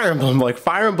like Fire Emblem. Like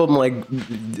Fire Emblem, like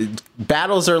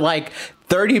battles are like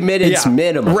 30 minutes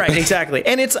minimum. Right, exactly.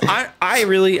 And it's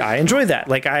I enjoy that.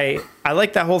 Like I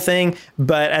like that whole thing.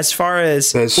 But as far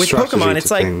as with Pokemon, it's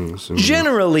like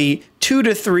generally 2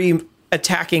 to 3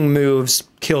 attacking moves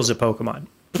kills a Pokemon.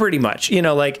 Pretty much, you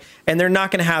know, like, and they're not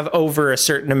going to have over a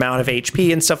certain amount of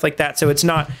HP and stuff like that. So it's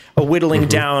not a whittling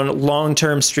down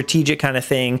long-term strategic kind of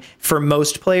thing for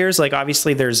most players. Like,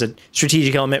 obviously there's a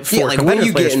strategic element for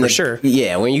competitive players for sure.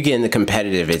 Yeah. When you get in the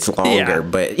competitive, it's longer,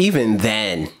 but even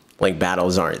then, like,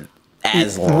 battles aren't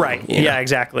as long. Right. You know? Yeah,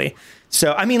 exactly.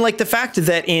 So, I mean, like the fact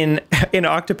that in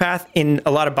Octopath, in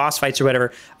a lot of boss fights or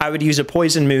whatever, I would use a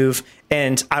poison move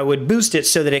and I would boost it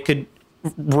so that it could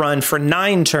run for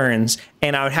 9 turns,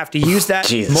 and I would have to use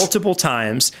that multiple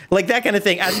times, like that kind of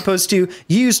thing, as opposed to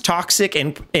use Toxic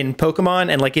in Pokemon,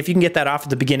 and like if you can get that off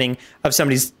at the beginning of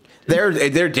somebody's,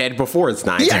 they're dead before it's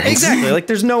 9 turns. Yeah, exactly. Like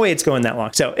there's no way it's going that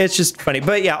long. So it's just funny.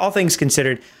 But yeah, all things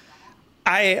considered,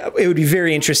 it would be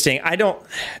very interesting. I don't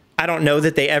know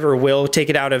that they ever will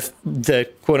take it out of the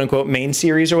quote unquote main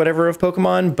series or whatever of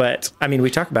Pokemon, but I mean,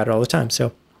 we talk about it all the time.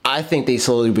 So I think they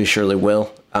slowly but surely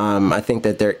will. I think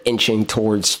that they're inching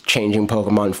towards changing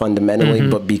Pokemon fundamentally,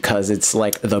 but because it's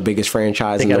like the biggest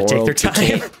franchise in the world, take their time.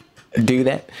 They can't do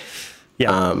that.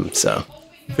 Yeah. So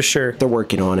for sure, they're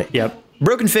working on it. Yep.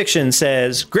 Broken Fiction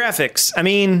says, graphics. I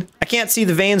mean, I can't see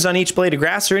the veins on each blade of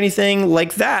grass or anything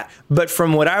like that, but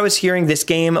from what I was hearing, this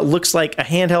game looks like a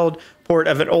handheld port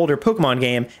of an older Pokemon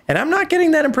game, and I'm not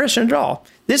getting that impression at all.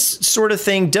 This sort of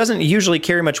thing doesn't usually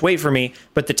carry much weight for me,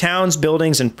 but the towns,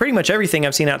 buildings, and pretty much everything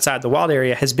I've seen outside the wild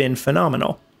area has been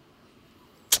phenomenal.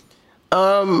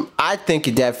 I think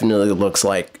it definitely looks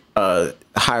like a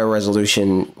higher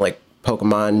resolution, like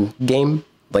Pokemon game,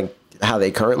 like how they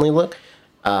currently look.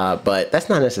 But that's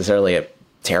not necessarily a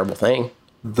terrible thing.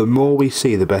 The more we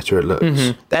see, the better it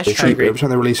looks. That's true. Every time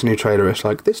they release a new trailer, it's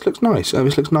like, this looks nice. Oh,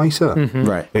 this looks nicer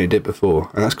Right. than it did before.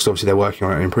 And that's because obviously they're working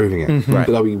on it and improving it. Right. But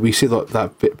like, we see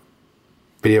that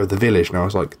video of the village, and I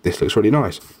was like, this looks really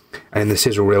nice. And in the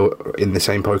sizzle reel in the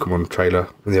same Pokemon trailer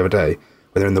from the other day,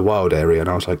 when they're in the wild area, and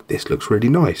I was like, this looks really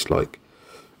nice. Like,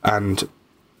 and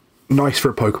nice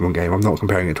for a Pokemon game. I'm not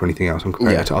comparing it to anything else. I'm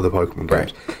comparing it to other Pokemon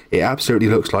games. It absolutely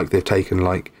looks like they've taken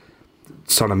like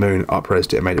Sun and Moon,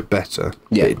 up-resed it and made it better.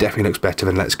 Yeah. It definitely looks better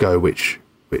than Let's Go, which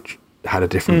had a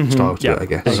different style to it, I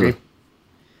guess. I agree.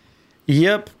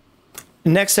 Yep.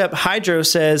 Next up, Hydro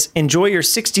says, enjoy your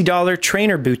 $60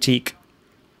 trainer boutique.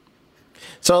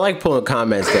 So I like pulling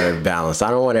comments that are balanced. I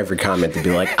don't want every comment to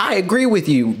be like, I agree with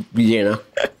you, you know?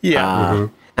 Yeah.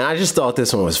 And I just thought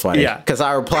this one was funny. Yeah. Because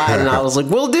I replied and I was like,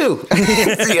 will do.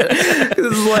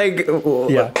 It's like,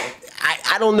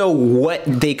 I don't know what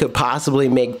they could possibly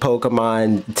make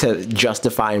Pokemon to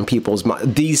justify in people's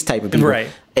mind, these type of people, Right.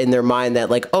 in their mind, that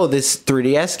like, oh, this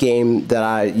 3DS game that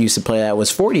I used to play that was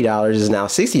 $40 is now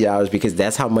 $60 because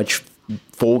that's how much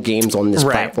full games on this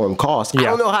Right. platform cost. I Yeah.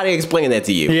 don't know how to explain that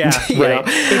to you. Yeah, You right.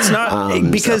 know? It's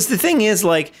not because the thing is,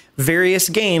 like, various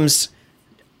games,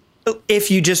 if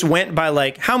you just went by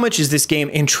like how much is this game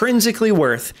intrinsically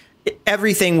worth,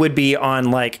 everything would be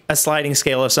on like a sliding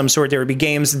scale of some sort. There would be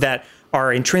games that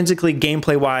are intrinsically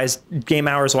gameplay wise, game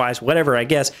hours wise, whatever, I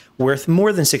guess, worth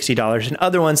more than $60, and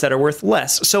other ones that are worth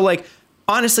less. So like,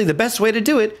 honestly, the best way to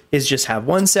do it is just have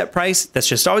one set price that's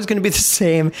just always going to be the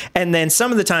same. And then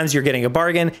some of the times you're getting a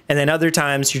bargain, and then other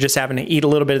times you're just having to eat a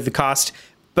little bit of the cost.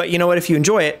 But you know what? If you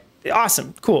enjoy it,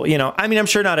 awesome, cool. You know, I mean, I'm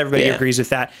sure not everybody Yeah. agrees with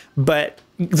that, but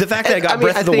the fact that I got I mean,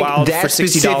 Breath I of the think Wild that for $60,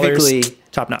 specifically-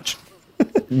 top notch.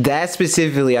 That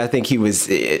specifically, I think it was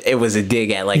a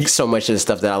dig at like so much of the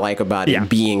stuff that I like about Yeah. it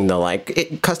being the like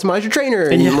customize your trainer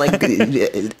and like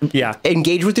Yeah.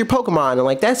 engage with your Pokemon and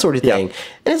like that sort of thing. Yeah.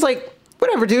 And it's like,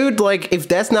 whatever, dude. Like, if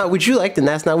that's not what you like, then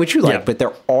that's not what you like. Yeah. But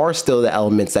there are still the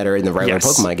elements that are in the regular Yes.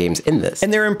 Pokemon games in this.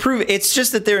 And they're improving. It's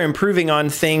just that they're improving on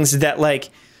things that like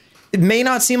it may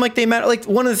not seem like they matter. Like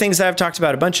one of the things that I've talked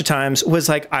about a bunch of times was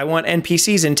like, I want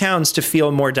NPCs in towns to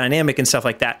feel more dynamic and stuff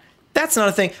like that. That's not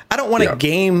a thing. I don't want a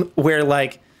game where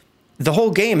like the whole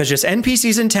game is just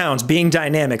NPCs in towns being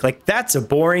dynamic. Like that's a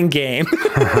boring game.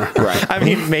 Right. I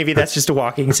mean, maybe that's just a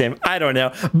walking sim. I don't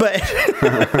know. But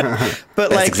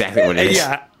but like exactly what it is.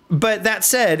 Yeah. But that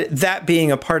said, that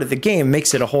being a part of the game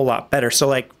makes it a whole lot better. So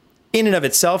like in and of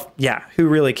itself, yeah, who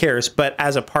really cares? But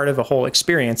as a part of a whole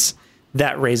experience,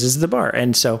 that raises the bar.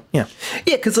 And so, yeah.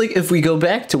 Yeah, because like if we go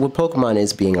back to what Pokemon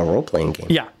is being a role playing game,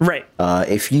 Yeah, right.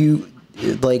 if you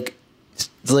like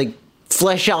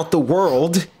flesh out the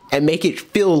world and make it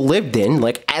feel lived in,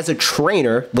 like as a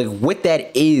trainer, like what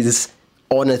that is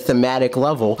on a thematic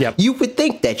level, Yep. you would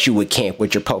think that you would camp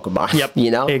with your Pokemon. Yep.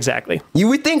 You know? Exactly. You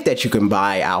would think that you can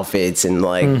buy outfits and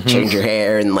like change your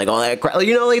hair and like all that crap. Like,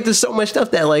 you know, like there's so much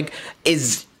stuff that like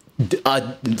is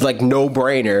like no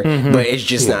brainer, but it's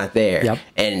just not there. Yep.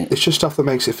 And It's just stuff that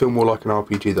makes it feel more like an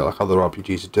RPG that like other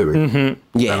RPGs are doing.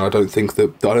 yeah, And I don't think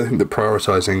that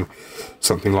prioritizing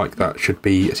something like that should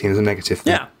be seen as a negative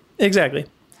thing. Yeah, exactly.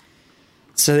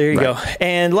 So there you go.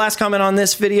 And last comment on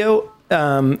this video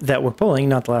that we're pulling,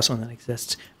 not the last one that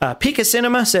exists. Pika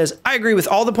Cinema says, I agree with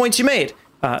all the points you made.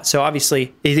 So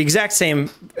obviously, the exact same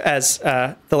as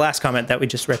the last comment that we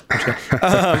just read.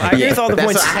 I agree with all the that's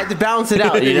points. why I had to balance it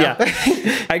out. You know?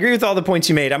 Yeah. I agree with all the points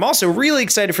you made. I'm also really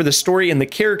excited for the story and the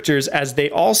characters as they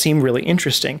all seem really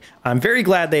interesting. I'm very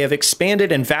glad they have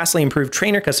expanded and vastly improved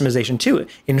trainer customization too.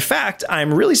 In fact,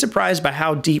 I'm really surprised by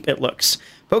how deep it looks.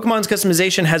 Pokemon's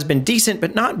customization has been decent,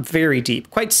 but not very deep,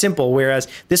 quite simple, whereas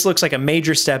this looks like a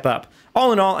major step up.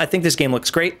 All in all, I think this game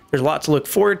looks great. There's a lot to look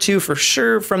forward to for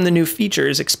sure from the new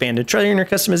features, expanded trainer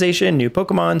customization, new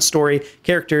Pokemon, story,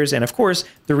 characters, and of course,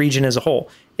 the region as a whole.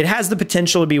 It has the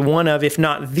potential to be one of, if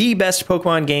not the best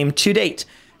Pokemon game to date.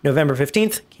 November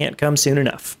 15th can't come soon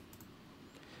enough.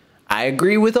 I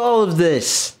agree with all of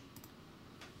this.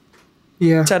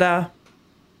 Yeah. Ta-da.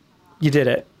 You did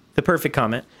it. The perfect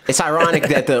comment. It's ironic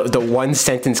that the one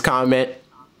sentence comment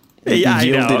Yeah, I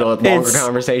yielded know. a longer It's-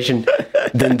 conversation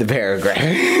than the paragraph.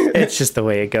 It's just the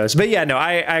way it goes. But yeah, no,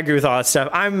 I agree with all that stuff.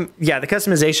 The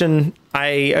customization, I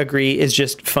agree, is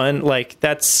just fun. Like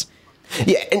that's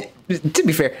Yeah, and to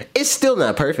be fair, it's still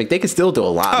not perfect. They could still do a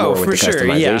lot more with the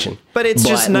customization. But it's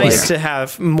just nice like, to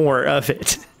have more of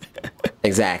it.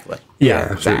 Exactly. Yeah,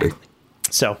 absolutely.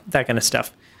 So that kind of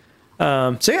stuff.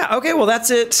 Okay, well that's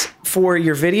it for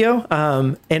your video.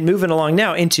 And moving along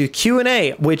now into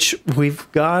Q&A, which we've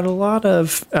got a lot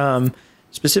of,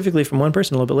 specifically from one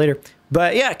person a little bit later.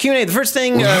 But yeah, Q&A. The first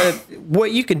thing,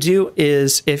 what you could do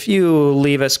is if you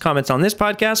leave us comments on this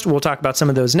podcast, we'll talk about some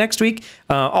of those next week.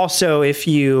 Also, if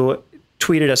you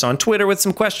tweeted us on Twitter with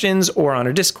some questions or on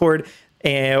our Discord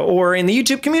or in the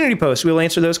YouTube community post, we'll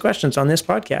answer those questions on this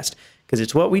podcast because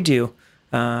it's what we do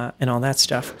and all that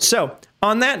stuff. So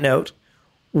on that note,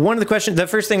 one of the questions, the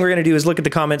first thing we're going to do is look at the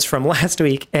comments from last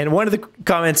week. And one of the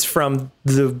comments from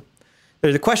the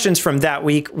questions from that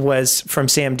week was from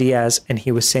Sam Diaz. And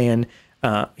he was saying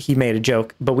he made a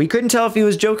joke, but we couldn't tell if he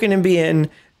was joking and being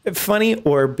funny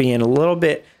or being a little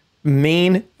bit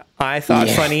mean. I thought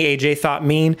funny. AJ thought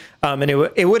mean. And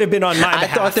it would have been on my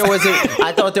behalf.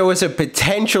 I thought there was a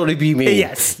potential to be mean.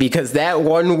 Yes. Because that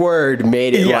one word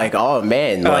made it like, oh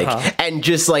man, like, and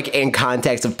just like in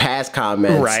context of past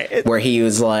comments, right, where he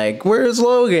was like, "Where's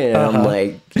Logan?" And I'm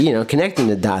like, connecting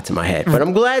the dots in my head. But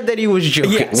I'm glad that he was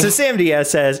joking. Yeah. So Sam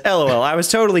Diaz says, "LOL, I was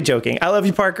totally joking. I love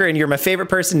you, Parker, and you're my favorite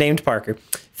person named Parker.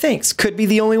 Thanks. Could be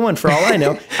the only one for all I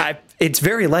know. It's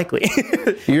very likely.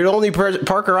 You're the only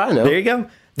Parker I know. There you go.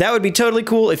 That would be totally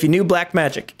cool if you knew black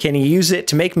magic. Can you use it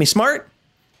to make me smart?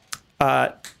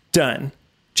 Done.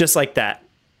 Just like that.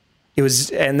 It was,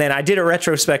 and then I did it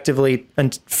retrospectively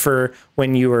for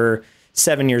when you were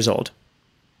 7 years old.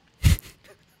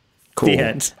 Cool. The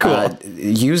end. Cool.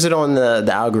 Use it on the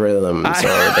algorithm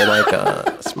so they like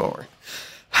us more.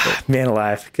 Man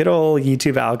alive. Good old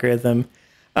YouTube algorithm.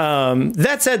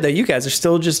 That said, though, you guys are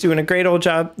still just doing a great old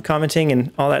job commenting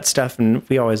and all that stuff, and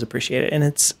we always appreciate it. And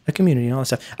it's a community and all that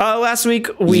stuff. Last week,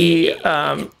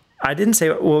 I didn't say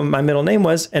what my middle name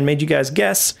was and made you guys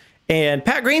guess. And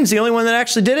Pat Green's the only one that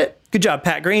actually did it. Good job,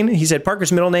 Pat Green. He said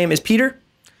Parker's middle name is Peter,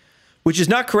 which is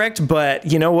not correct,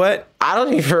 but you know what? I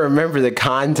don't even remember the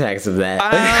context of that.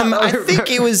 I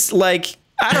think it was like,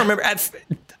 I don't remember.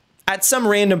 At some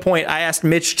random point, I asked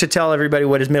Mitch to tell everybody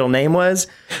what his middle name was.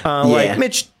 Like,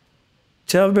 Mitch,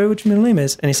 tell everybody what your middle name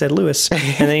is. And he said Lewis.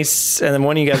 And then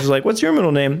one of you guys was like, what's your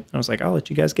middle name? I was like, I'll let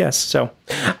you guys guess. So.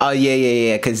 Oh,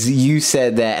 yeah. Because you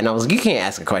said that. And I was like, you can't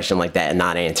ask a question like that and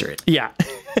not answer it. Yeah.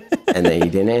 And then you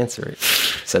didn't answer it.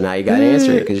 So now you got to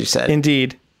answer it because you said it.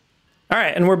 Indeed. All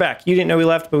right. And we're back. You didn't know we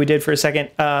left, but we did for a second.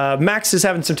 Max is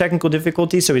having some technical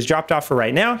difficulties, so he's dropped off for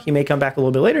right now. He may come back a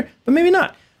little bit later, but maybe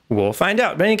not. We'll find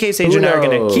out. But in any case, AJ and I are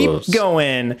going to keep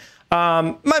going.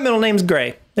 My middle name's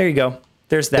Gray. There you go.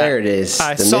 There's that. There it is.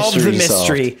 I solved the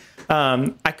mystery.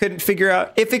 I couldn't figure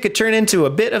out if it could turn into a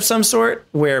bit of some sort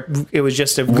where it was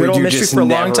just a good old mystery for a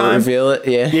long time. Reveal it?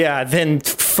 Yeah. Yeah. Then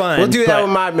fun. We'll do that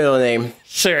with my middle name.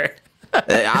 Sure.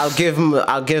 I'll give him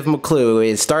a clue.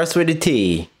 It starts with a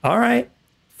T. All right.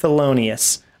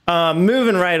 Thelonious.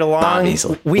 Moving right along,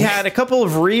 we had a couple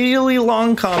of really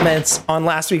long comments on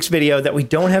last week's video that we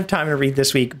don't have time to read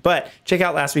this week, but check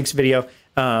out last week's video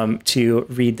to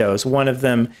read those. One of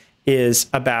them is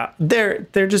about, they're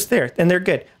just there, and they're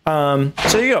good. So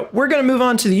there you go. We're going to move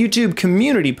on to the YouTube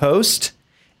community post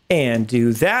and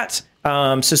do that.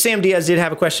 So Sam Diaz did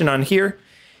have a question on here,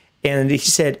 and he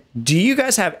said, do you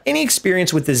guys have any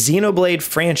experience with the Xenoblade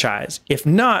franchise? If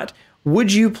not,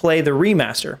 would you play the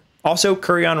remaster? Also,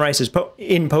 curry on rice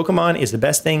in Pokemon is the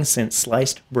best thing since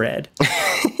sliced bread.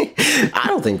 I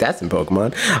don't think that's in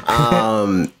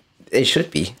Pokemon. It should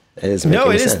be. It is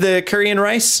the curry and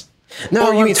rice.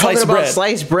 No, you mean talking about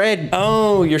sliced bread.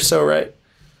 Oh, you're so right.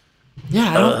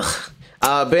 Yeah, I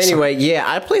don't. But anyway,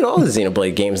 I played all the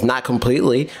Xenoblade games, not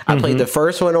completely. I played the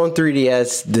first one on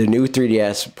 3DS, the new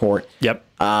 3DS port. Yep.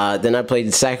 Then I played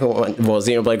the second one,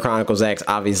 Xenoblade Chronicles X,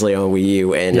 obviously on Wii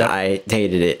U, and I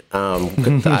hated it.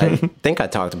 I think I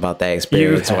talked about that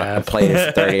experience. I played it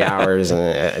for 30 hours, and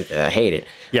I hate it.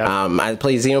 Yep. I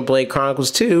played Xenoblade Chronicles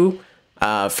 2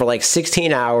 for like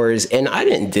 16 hours, and I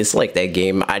didn't dislike that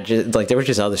game. I just, there was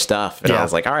just other stuff, and I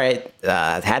was like, all right,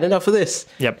 I've had enough of this.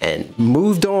 Yep. And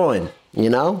moved on. You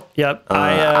know? Yep.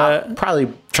 I'll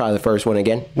probably try the first one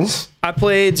again. I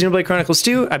played Xenoblade Chronicles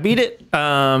 2. I beat it.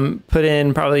 Put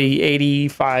in probably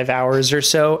 85 hours or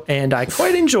so, and I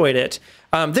quite enjoyed it.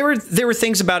 There were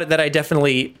things about it that I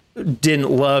definitely didn't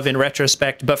love in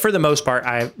retrospect, but for the most part,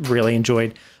 I really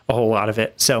enjoyed a whole lot of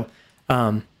it. So,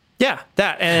 that.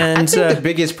 And I think the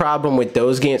biggest problem with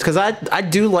those games, because I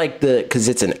do like because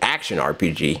it's an action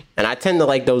RPG, and I tend to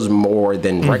like those more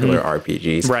than regular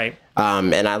RPGs. Right.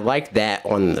 And I like that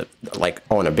on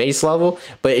a base level,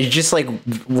 but it's just like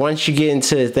once you get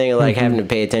into the thing of like having to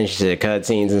pay attention to the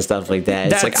cutscenes and stuff like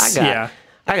that, it's like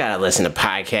I gotta listen to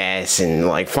podcasts and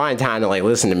like find time to like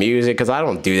listen to music because I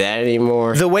don't do that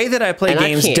anymore. The way that I play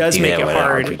games does make it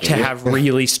hard to have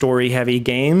really story heavy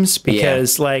games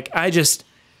because I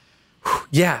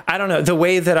don't know, the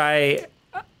way that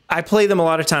I play them a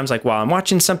lot of times, like while I'm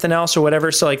watching something else or whatever.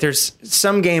 So like there's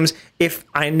some games, if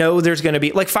I know there's going to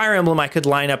be like Fire Emblem, I could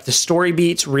line up the story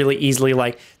beats really easily.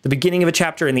 Like the beginning of a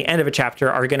chapter and the end of a chapter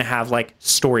are going to have like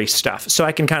story stuff. So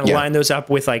I can kind of line those up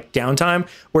with like downtime.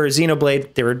 Whereas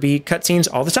Xenoblade, there would be cutscenes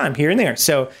all the time here and there.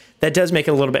 So that does make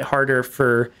it a little bit harder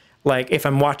for like if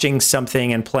I'm watching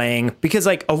something and playing, because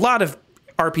like a lot of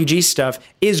RPG stuff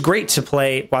is great to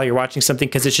play while you're watching something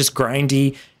because it's just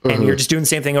grindy and you're just doing the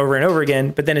same thing over and over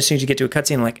again. But then as soon as you get to a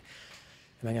cutscene, like,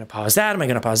 am I going to pause that? Am I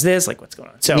going to pause this? Like, what's going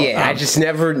on? So yeah, I just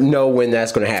never know when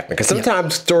that's going to happen because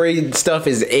sometimes story stuff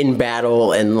is in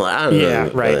battle and I don't know. Yeah,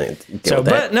 right. So,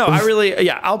 but no, I really,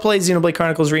 I'll play Xenoblade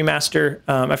Chronicles Remaster.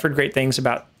 I've heard great things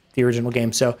about the original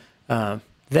game, so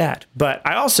that. But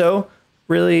I also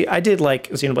I did like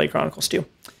Xenoblade Chronicles 2.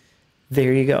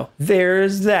 There you go.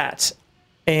 There's that.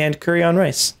 And curry on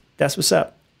rice. That's what's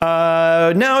up.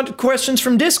 Now questions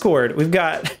from Discord. We've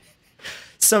got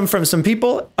some from some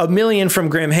people, a million from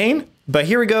Grim Hain, but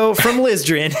here we go from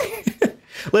Lizdrin.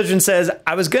 Lizdrin says,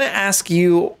 I was going to ask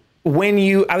when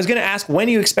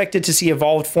you expected to see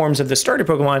evolved forms of the starter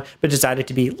Pokemon, but decided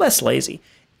to be less lazy.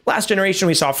 Last generation,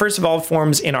 we saw first evolved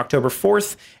forms in October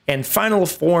 4th and final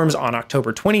forms on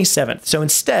October 27th. So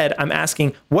instead, I'm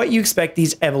asking what you expect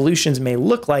these evolutions may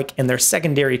look like in their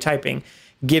secondary typing,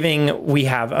 given we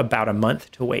have about a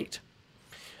month to wait.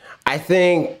 I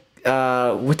think,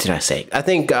 what did I say? I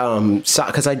think,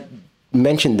 because I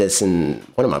mentioned this in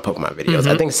one of my Pokemon videos,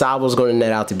 I think Sabo's going to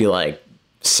net out to be like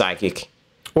psychic.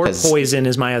 Or poison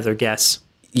is my other guess.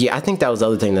 Yeah, I think that was the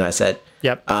other thing that I said.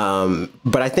 Yep.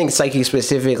 But I think psychic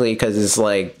specifically because it's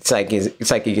like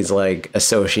psychic is like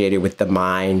associated with the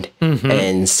mind,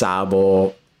 and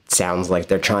Sabo sounds like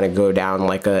they're trying to go down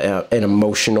like an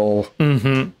emotional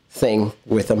thing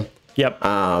with him. Yep.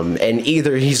 And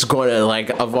either he's going to like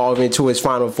evolve into his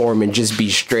final form and just be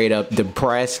straight up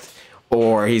depressed,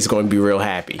 or he's going to be real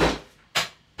happy.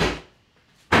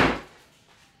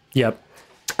 Yep.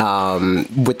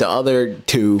 With the other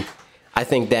two, I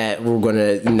think that we're going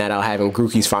to net out having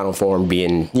Grookey's final form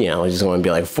being, just going to be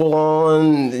like full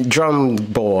on drum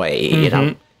boy, you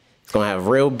know. It's going to have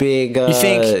real big. You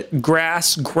think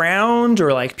grass ground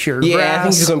or like pure grass? Yeah, I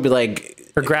think he's going to be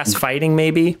like. Or grass fighting,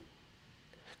 maybe?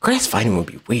 Grass fighting would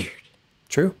be weird.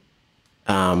 True.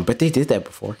 But they did that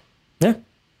before. Yeah.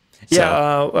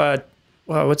 Yeah.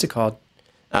 Well, what's it called?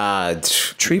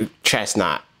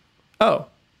 Chestnut. Oh,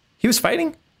 he was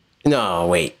fighting? No,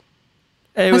 wait.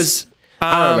 It was.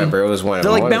 I don't remember. It was one of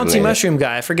the them. like bouncy mushroom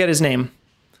guy. I forget his name.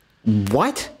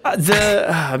 What?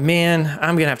 Man,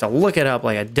 I'm gonna have to look it up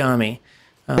like a dummy.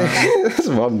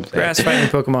 Grass fighting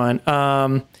Pokemon.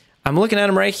 I'm looking at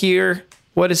him right here.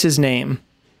 What is his name?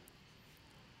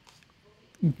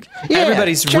 Yeah,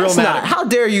 everybody's Chestnut. real mad. How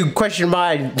dare you question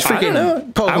my freaking I don't know.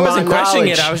 Pokemon I wasn't questioning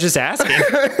knowledge. it. I was just asking.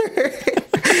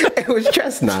 It was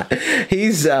Chestnut.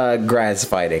 He's grass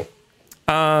fighting.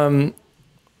 Okay.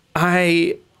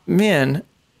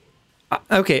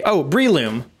 Oh,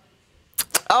 Breloom.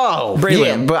 Oh, Breloom.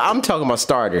 Yeah, but I'm talking about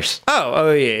starters.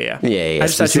 Yeah. Yeah. I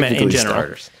just thought you meant in general.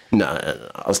 Starters. No.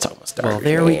 I was talking about starters. Well,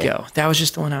 there we go. That was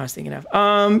just the one I was thinking of.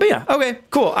 But yeah, okay,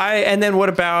 cool. And then what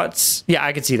about? Yeah,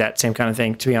 I could see that same kind of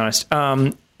thing, to be honest.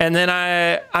 And then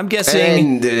I'm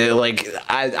guessing. And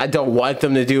I don't want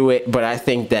them to do it, but I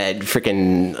think that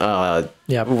freaking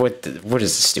what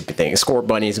is the stupid thing? Squirt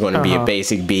Bunny is going to be a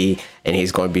basic B, and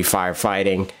he's going to be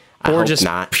firefighting. I hope just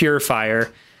not pure fire.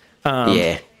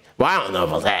 Yeah. Well, I don't know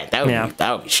about that.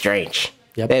 That would be strange.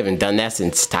 Yep. They haven't done that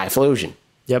since Typhlosion.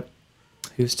 Yep.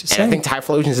 Who's to say? And I think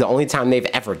Typhlosion is the only time they've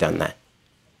ever done that.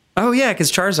 Oh yeah,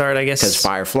 because Charizard, I guess. Because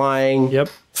fire flying. Yep.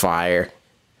 Fire.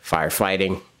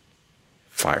 Firefighting.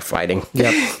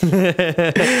 Yep.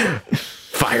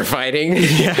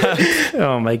 Firefighting. Yeah.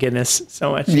 Oh my goodness,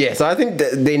 so much. Yeah, so I think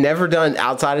that they never done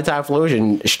outside of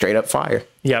Typhlosion straight up fire.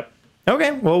 Yep.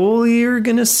 Okay, well, we're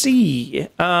going to see.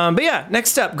 But yeah,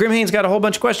 next up, Grim Hain's got a whole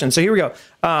bunch of questions. So here we go.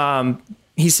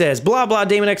 He says, blah, blah,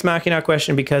 Daemon X Machina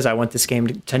question because I want this game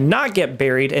to not get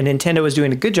buried, and Nintendo is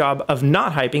doing a good job of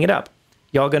not hyping it up.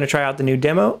 Y'all going to try out the new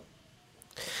demo?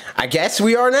 I guess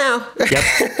we are now. Yep.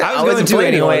 I was going to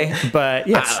anyway, but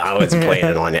yes. I wasn't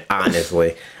planning on it,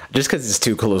 honestly. Just because it's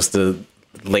too close to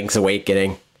Link's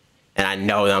Awakening. And I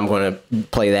know that I'm going to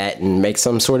play that and make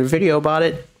some sort of video about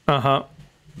it. Uh-huh.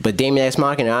 But Daemon X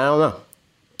Machina, I don't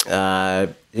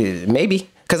know. Maybe.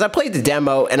 Because I played the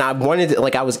demo and I wanted to,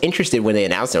 like, I was interested when they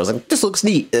announced it. I was like, this looks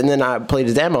neat. And then I played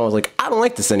the demo. I was like, I don't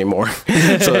like this anymore.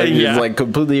 So I just, like,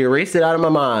 completely erased it out of my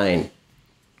mind.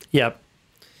 Yep.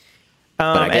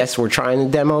 But I guess we're trying the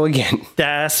demo again.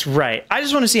 That's right. I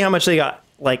just want to see how much they got,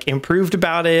 like, improved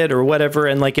about it or whatever.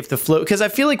 And, like, if the flow... Because I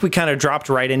feel like we kind of dropped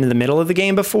right into the middle of the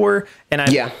game before. And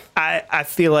I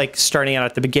feel like starting out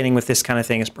at the beginning with this kind of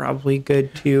thing is probably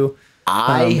good, too.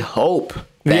 I hope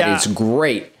that it's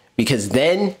great. Because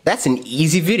then that's an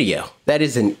easy video. That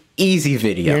is an easy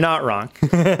video. You're not wrong.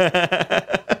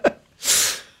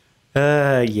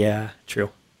 Yeah, true.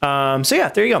 So yeah,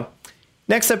 there you go.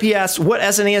 Next up, he asks, what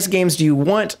SNES games do you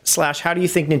want / how do you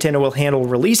think Nintendo will handle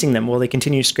releasing them? Will they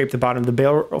continue to scrape the bottom of the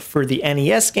barrel for the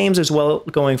NES games as well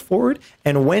going forward?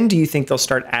 And when do you think they'll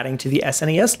start adding to the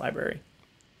SNES library?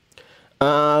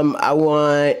 I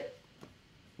want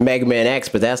Mega Man X,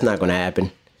 but that's not going to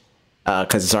happen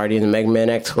because it's already in the Mega Man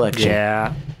X collection.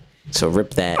 Yeah. So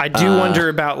rip that. I do wonder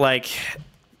about like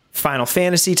Final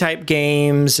Fantasy type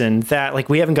games and that. Like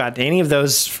we haven't got any of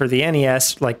those for the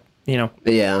NES. Like, you know.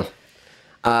 Yeah.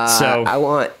 So I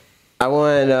want.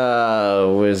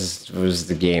 Was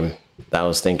the game that I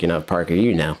was thinking of, Parker?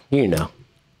 You know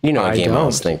what game I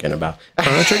was thinking about.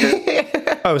 Chrono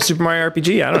Trigger? Oh, Super Mario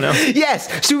RPG. I don't know.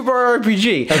 Yes, Super Mario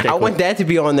RPG. Okay, I want that to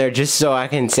be on there just so I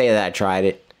can say that I tried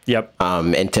it. Yep.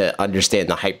 And to understand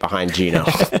the hype behind Geno.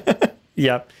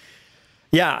 Yep.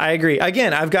 Yeah, I agree.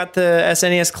 Again, I've got the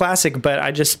SNES Classic, but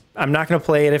I'm not going to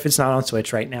play it if it's not on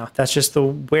Switch right now. That's just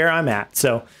where I'm at.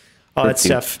 So all that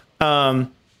stuff.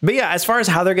 But yeah, as far as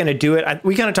how they're going to do it,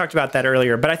 we kind of talked about that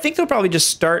earlier, but I think they'll probably just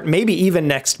start, maybe even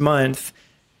next month,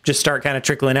 just start kind of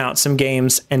trickling out some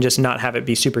games and just not have it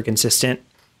be super consistent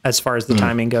as far as the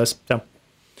timing goes. So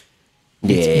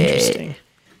yeah, it's interesting.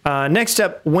 Next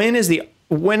up, when is the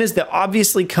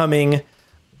obviously coming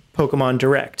Pokemon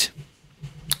Direct?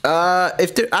 I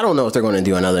don't know if they're going to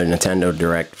do another Nintendo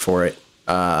Direct for it.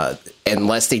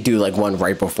 Unless they do like one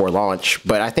right before launch,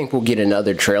 but I think we'll get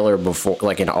another trailer before,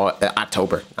 like in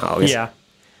October. August. Yeah,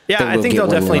 I think they'll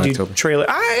definitely do trailer.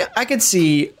 I could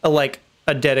see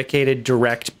a dedicated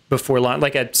direct before launch,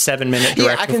 like a 7-minute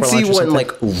direct. Yeah, I can see one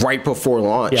like right before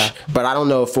launch. Yeah. But I don't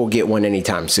know if we'll get one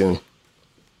anytime soon.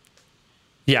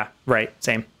 Yeah, right.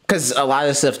 Same. Because a lot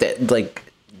of stuff that like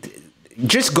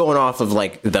just going off of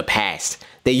like the past.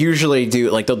 They usually do,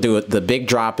 like, they'll do the big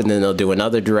drop, and then they'll do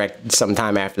another direct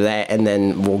sometime after that, and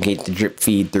then we'll get the drip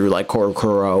feed through, like,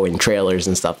 Korokoro and trailers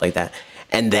and stuff like that.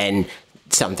 And then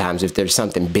sometimes if there's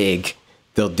something big,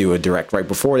 they'll do a direct right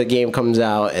before the game comes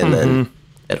out, and then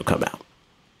it'll come out.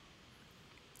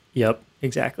 Yep,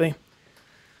 exactly.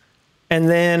 And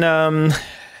then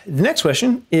the next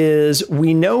question is,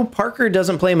 we know Parker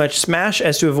doesn't play much Smash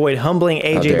as to avoid humbling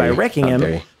AJ by wrecking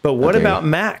him, but what about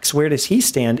Max? Where does he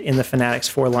stand in the Fanatics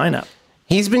 4 lineup?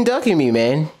 He's been ducking me,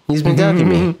 man. He's been ducking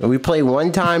me. We play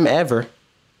one time ever,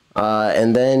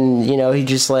 and then, he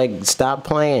just, like, stopped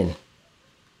playing.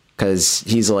 Because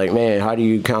he's like, man, how do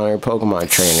you counter a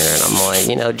Pokemon trainer? And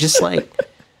I'm like, just, like,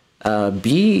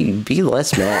 be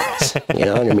less Max. You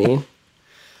know what I mean?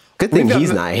 Good thing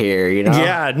he's not here,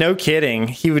 Yeah, no kidding.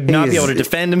 He would not be able to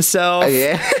defend himself.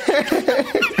 Yeah.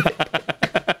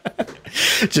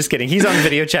 Just kidding. He's on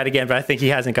video chat again, but I think he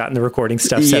hasn't gotten the recording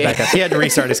stuff set back up. He had to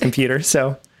restart his computer.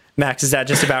 So, Max, is that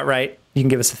just about right? You can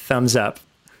give us a thumbs up.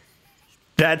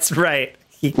 That's right.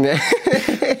 Okay,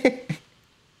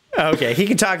 he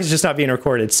can talk. It's just not being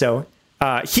recorded. So,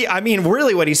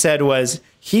 really what he said was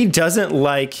he doesn't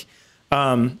like...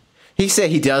 He said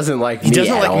he doesn't like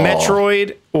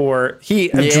Metroid, or he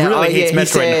hates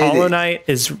Metroid. And Hollow Knight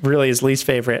is really his least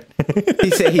favorite. He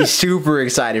said he's super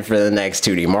excited for the next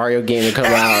 2D Mario game to come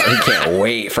out. He can't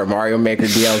wait for Mario Maker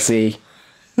DLC.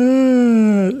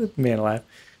 Man alive.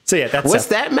 So yeah, that's what's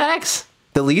that, Max?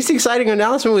 The least exciting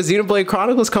announcement was Xenoblade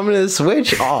Chronicles coming to the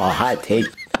Switch. Oh, hot take.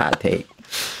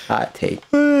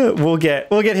 We'll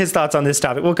get his thoughts on this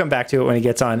topic. We'll come back to it when he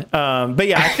gets on. But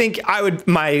yeah, I think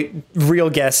my real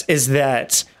guess is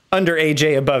that under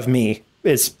AJ above me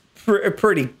is a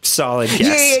pretty solid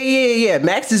guess. Yeah.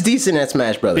 Max is decent at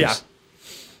Smash Brothers. Yeah.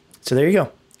 So there you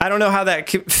go. I don't know how that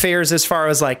fares as far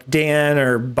as like Dan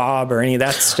or Bob or any of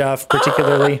that stuff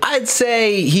particularly. I'd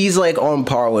say he's like on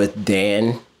par with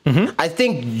Dan. Mm-hmm. I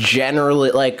think generally,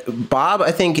 like Bob,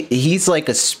 I think he's like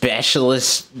a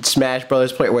specialist Smash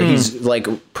Brothers player where he's like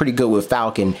pretty good with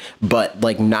Falcon, but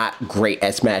like not great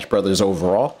at Smash Brothers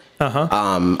overall.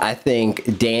 I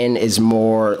think Dan is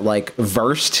more like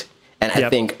versed, and I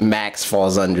think Max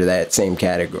falls under that same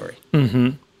category.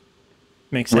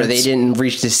 Makes sense. Where they didn't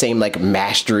reach the same like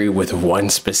mastery with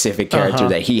one specific character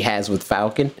that he has with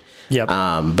Falcon.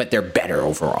 But they're better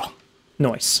overall.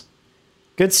 Nice.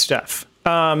 Good stuff.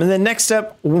 And then next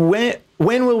up, when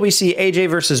will we see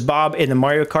AJ versus Bob in the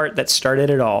Mario Kart that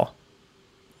started it all?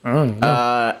 I don't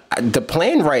know. The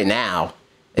plan right now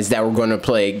is that we're going to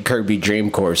play Kirby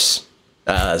Dream Course.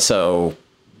 I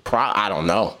don't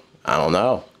know.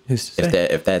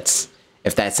 If that's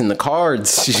in the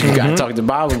cards, you got to talk to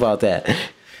Bob about that.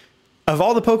 Of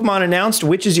all the Pokemon announced,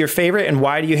 which is your favorite, and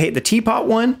why do you hate the Teapot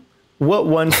one? What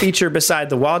one feature beside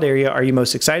the wild area are you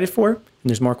most excited for? And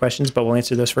there's more questions, but we'll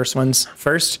answer those first ones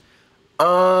first.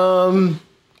 Corviknight's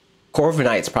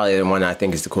probably the one I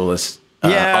think is the coolest.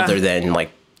 Other than like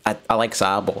I like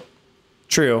Sobble.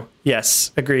 True.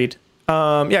 Yes. Agreed.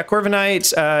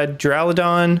 Corviknight,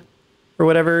 Duraludon, or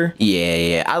whatever.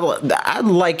 Yeah. I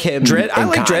like him. I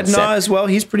like Dreadnought as well.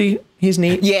 He's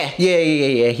neat. Yeah.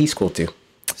 He's cool too.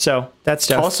 So that's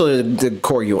stuff. Also, the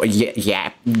core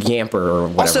Yamper or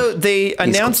whatever. Also, they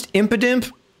announced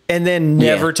Impidimp and then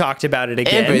never talked about it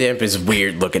again. Impidimp is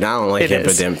weird looking. I don't like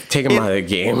Impidimp. Take him out of the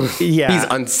game. Yeah. He's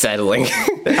unsettling.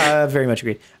 Very much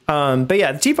agreed. But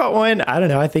yeah, the Teapot one, I don't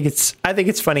know. I think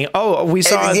it's funny. Oh, we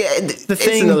saw the thing.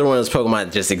 It's another one of those Pokemon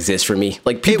that just exists for me.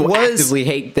 Like people actively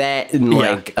hate that, and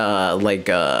what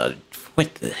the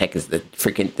heck is the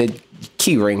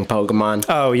key ring Pokemon?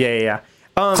 Oh yeah.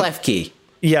 Klefki.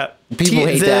 Yeah, people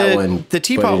hate that one. The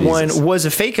Teapot one was a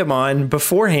Fakemon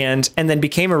beforehand, and then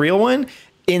became a real one.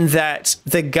 In that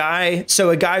a guy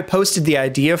posted the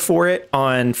idea for it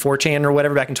on 4chan or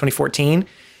whatever back in 2014,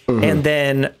 and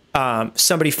then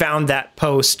somebody found that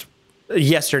post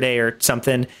yesterday or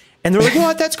something, and they're like,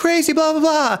 "What? That's crazy!" Blah blah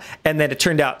blah. And then it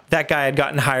turned out that guy had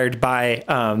gotten hired by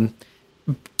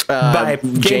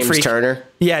James Turner.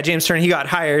 Yeah, James Turner. He got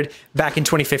hired back in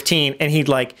 2015, and he'd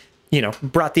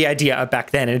brought the idea up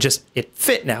back then, and it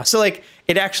fit now. So it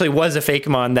actually was a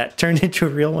Fakemon that turned into a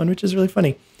real one, which is really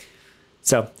funny.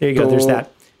 So there you go. Cool. There's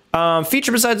that.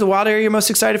 Feature besides the wild area you're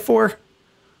most excited for?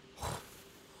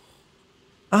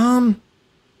 Oh,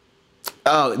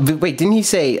 wait, didn't he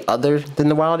say other than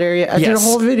the wild area? I did a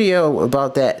whole video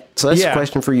about that. So that's a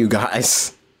question for you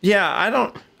guys. Yeah, I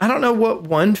don't know what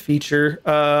one feature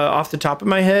off the top of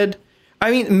my head.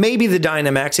 I mean, maybe the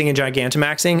Dynamaxing and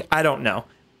Gigantamaxing. I don't know.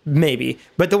 Maybe.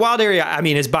 But the wild area, I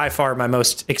mean, is by far my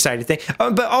most excited thing.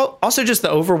 But also just the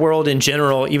overworld in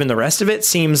general, even the rest of it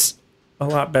seems a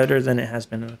lot better than it has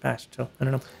been in the past. So I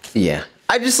don't know. Yeah.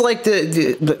 I just like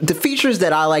the features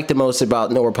that I like the most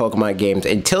about newer Pokemon games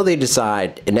until they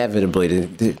decide inevitably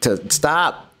to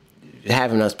stop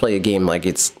having us play a game like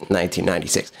it's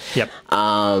 1996. Yep.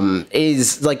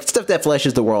 Is like stuff that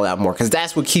fleshes the world out more, because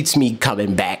that's what keeps me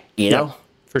coming back, you know?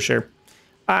 For sure.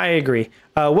 I agree.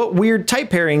 What weird type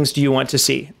pairings do you want to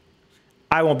see?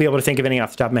 I won't be able to think of any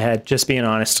off the top of my head, just being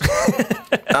honest.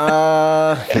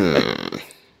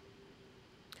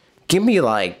 Give me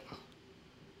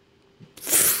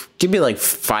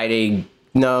fighting.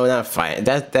 No, not fighting.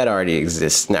 That already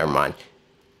exists. Never mind.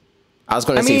 I was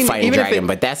going to say Fighting Dragon,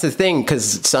 but that's the thing,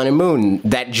 because Sun and Moon,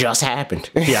 that just happened.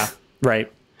 Yeah, right.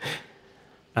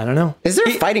 I don't know. Is there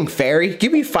a Fighting Fairy?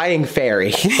 Give me Fighting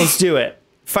Fairy. Let's do it.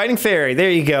 Fighting Fairy. There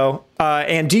you go.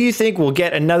 And do you think we'll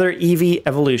get another Eevee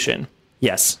evolution?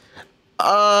 Yes.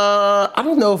 I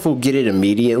don't know if we'll get it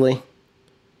immediately.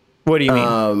 What do you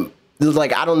mean?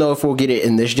 I don't know if we'll get it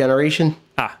in this generation.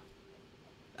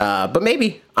 But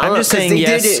maybe. I'm just saying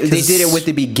they did it with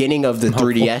the beginning of the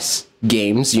 3DS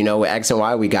games. With X and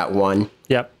Y, we got one.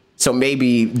 Yep. So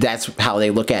maybe that's how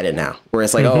they look at it now, where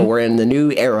it's like, oh, we're in the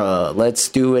new era. Let's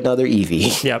do another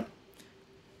Eevee. Yep.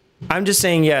 I'm just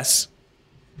saying yes,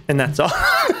 and that's all.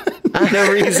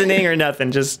 No reasoning or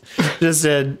nothing. Just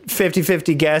a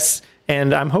 50-50 guess,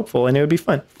 and I'm hopeful, and it would be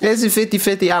fun. Is it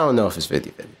 50-50? I don't know if it's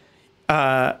 50-50.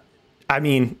 I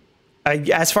mean,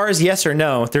 as far as yes or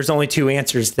no, there's only two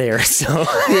answers there. So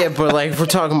yeah, but if we're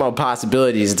talking about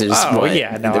possibilities, there's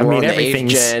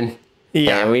everything's gen.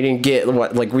 Yeah, and we didn't get a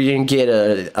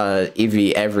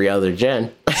Eevee every other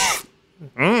gen.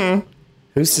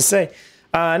 Who's to say?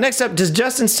 Next up, does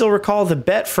Justin still recall the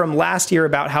bet from last year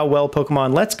about how well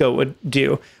Pokemon Let's Go would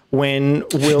do? When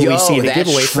will we see the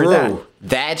giveaway for that?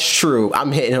 That's true.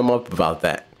 I'm hitting him up about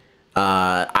that.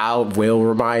 I will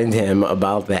remind him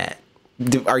about that.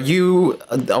 Are you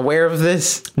aware of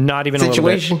this? Not even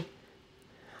situation?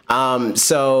 A little bit.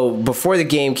 So before the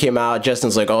game came out,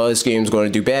 Justin's like, oh, this game's going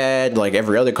to do bad. Like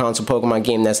every other console Pokemon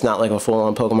game that's not like a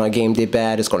full-on Pokemon game did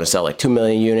bad. It's going to sell 2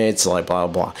 million units, blah, blah,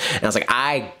 blah. And I was like,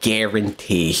 I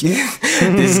guarantee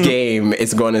this game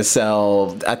is going to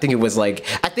sell. I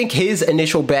think his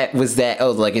initial bet was that,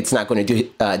 it's not going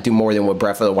to do more than what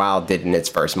Breath of the Wild did in its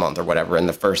first month or whatever, in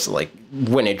the first,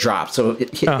 when it dropped. So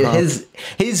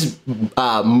his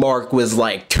mark was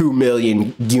 2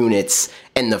 million units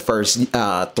in the first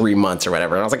 3 months or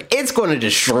whatever. And I was like, it's going to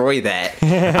destroy that.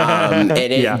 And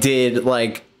it did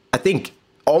I think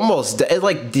almost,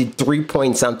 it did 3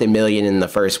 point something million in the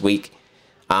first week.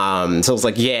 So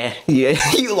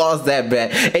it's you lost that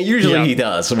bet. And usually he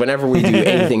does. Whenever we do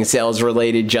anything sales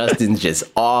related, Justin's just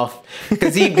off,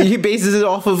 because he bases it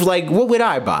off of what would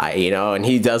I buy, and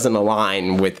he doesn't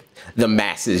align with the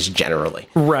masses generally.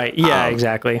 Right. Yeah,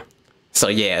 exactly. So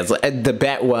yeah, the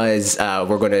bet was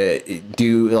we're going to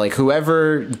do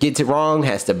whoever gets it wrong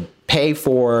has to pay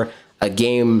for a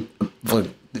game.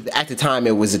 At the time,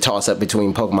 it was a toss up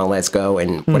between Pokemon Let's Go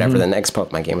and whatever the next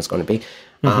Pokemon game was going to be.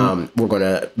 We're going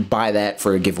to buy that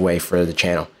for a giveaway for the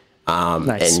channel.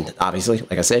 Nice. And obviously,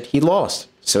 like I said, he lost,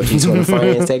 so he's going to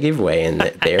finance that giveaway, and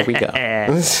there we go.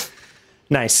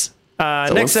 Nice.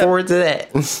 So next look up, forward to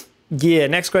that. yeah,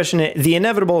 next question. The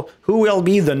inevitable, who will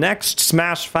be the next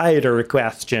Smash Fighter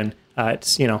question?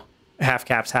 It's, half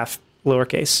caps, half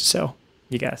lowercase, so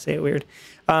you gotta say it weird.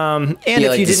 And Yeah, if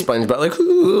like you the didn't, SpongeBob, like,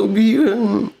 who will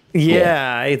be?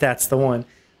 yeah, that's the one.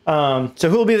 So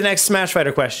who will be the next Smash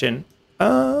Fighter question?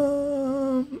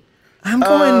 I'm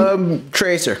going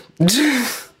Tracer.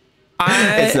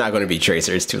 It's not going to be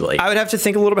Tracer. It's too late. I would have to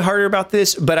think a little bit harder about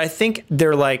this, but I think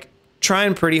they're like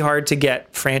trying pretty hard to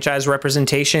get franchise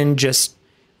representation. Just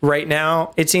right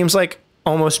now, it seems like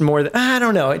almost more than, I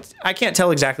don't know. I can't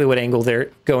tell exactly what angle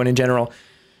they're going in general.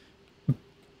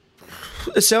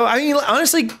 So, I mean,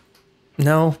 honestly,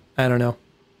 no, I don't know.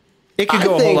 It could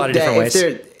go a whole lot of different ways.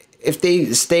 If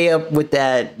they stay up with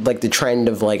that, like the trend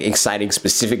of like exciting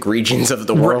specific regions of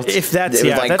the world, if that's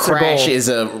like that's Crash their goal, is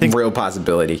a real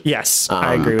possibility. Yes,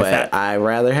 I agree with that. But I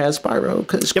rather have Spyro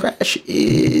because Crash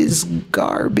is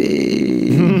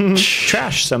garbage.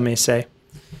 Trash, some may say.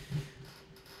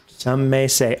 Some may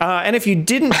say. And if you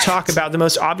didn't talk about the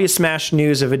most obvious Smash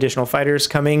news of additional fighters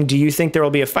coming, do you think there will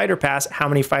be a fighter pass? How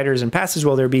many fighters and passes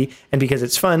will there be? And because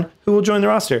it's fun, who will join the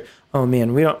roster? Oh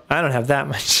man, I don't have that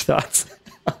much thoughts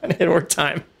on it or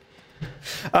time.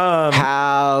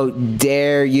 How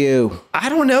dare you? I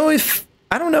don't know if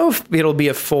it'll be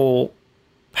a full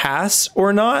pass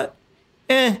or not.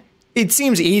 It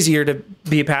seems easier to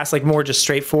be a pass, like more just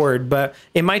straightforward, but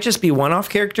it might just be one-off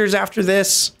characters after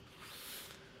this.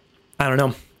 I don't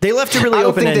know. They left it really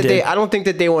open-ended. I don't think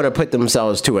that they want to put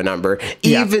themselves to a number.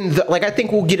 Even though, like, I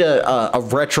think we'll get a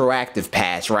retroactive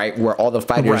pass, right, where all the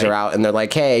fighters are out and they're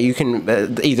like, hey, you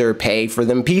can either pay for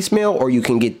them piecemeal or you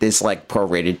can get this like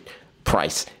prorated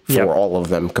price for all of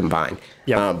them combined.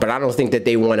 But I don't think that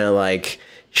they want to like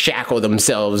shackle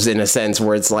themselves in a sense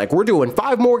where it's like we're doing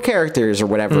 5 more characters or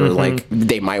whatever. Like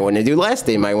they might want to do less,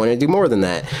 they might want to do more than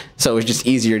that. So it's just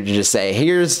easier to just say,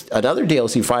 here's another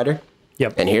DLC fighter.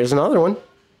 And here's another one.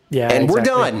 Yeah, and we're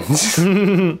done.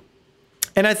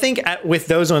 And I think with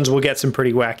those ones, we'll get some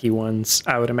pretty wacky ones,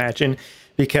 I would imagine,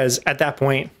 because at that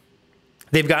point,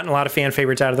 they've gotten a lot of fan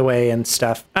favorites out of the way and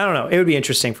stuff. I don't know. It would be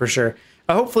interesting for sure.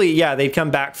 Hopefully, they'd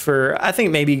come back for, I think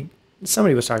maybe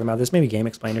somebody was talking about this, maybe Game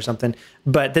Explain or something,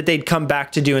 but that they'd come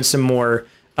back to doing some more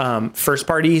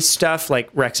first-party stuff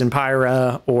like Rex and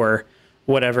Pyra or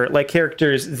whatever, like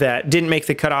characters that didn't make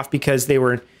the cutoff because they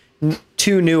were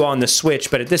too new on the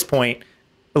Switch, but at this point,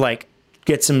 like,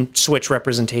 get some Switch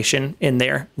representation in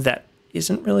there that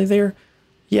isn't really there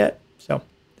yet. So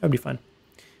that would be fun.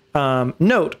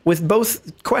 Note, with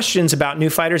both questions about new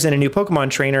fighters and a new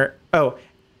Pokemon trainer,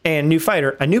 and new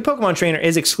fighter, a new Pokemon trainer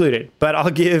is excluded, but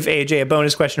I'll give AJ a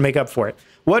bonus question to make up for it.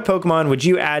 What Pokemon would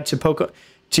you add to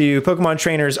Pokemon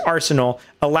Trainer's arsenal,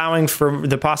 allowing for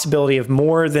the possibility of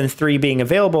more than 3 being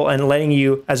available and letting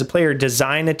you, as a player,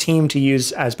 design a team to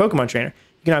use as Pokemon Trainer?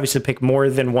 You can obviously pick more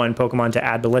than one Pokemon to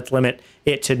add, but let's limit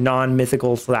it to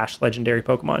non-mythical/legendary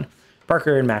Pokemon.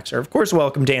 Parker and Max are, of course,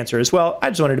 welcome to answer as well. I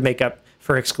just wanted to make up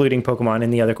for excluding Pokemon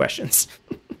in the other questions.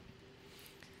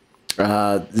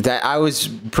 That I was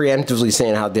preemptively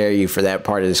saying how dare you for that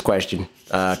part of this question,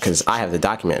 because I have the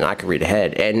document and I can read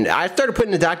ahead. And I started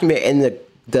putting the document in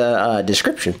the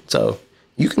description, so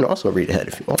you can also read ahead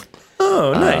if you want.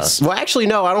 Oh, nice. Well, actually,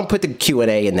 no, I don't put the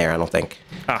Q&A in there, I don't think.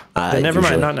 Then never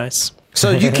mind, not nice.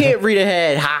 So you can't read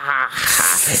ahead. Ha, ha,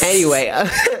 ha. Anyway,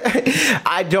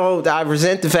 I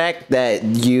resent the fact that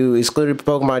you excluded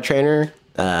Pokemon Trainer.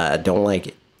 I don't like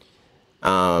it.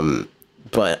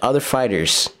 But other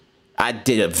fighters, I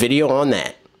did a video on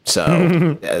that. So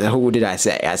who did I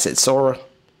say? I said Sora.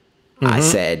 I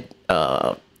said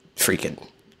freaking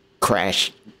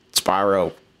Crash,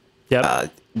 Spyro.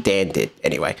 Yep. Dan did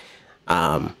anyway.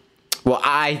 Well,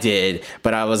 I did,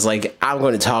 but I was like, I'm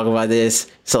going to talk about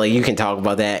this, so like you can talk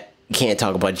about that. You can't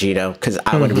talk about Gino because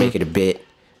I want to make it a bit.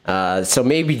 So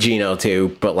maybe Gino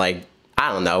too, but like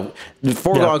I don't know. The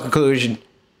foregone conclusion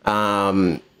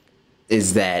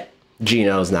is that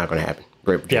Gino's not going to happen.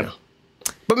 Rip Gino.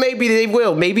 But maybe they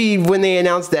will. Maybe when they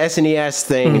announce the SNES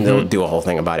thing, they'll do a whole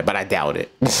thing about it. But I doubt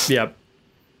it. Yep.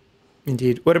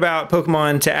 Indeed. What about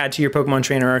Pokemon to add to your Pokemon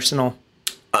Trainer arsenal?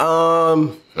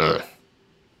 I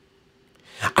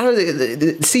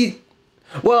don't see.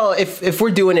 Well, if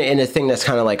we're doing it in a thing that's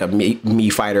kind of like a me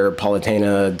fighter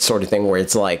Palutena sort of thing, where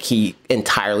it's like he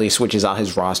entirely switches out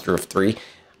his roster of 3,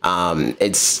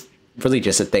 it's really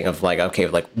just a thing of like, okay,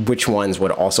 like which ones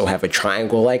would also have a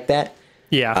triangle like that?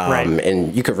 Yeah, right.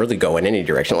 And you could really go in any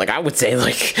direction. Like I would say,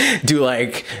 like do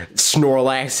like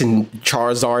Snorlax in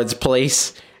Charizard's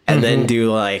place, and then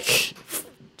do like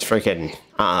freaking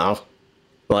I don't know,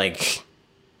 like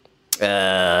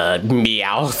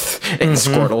Meowth in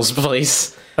Squirtle's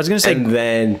place. I was gonna say, and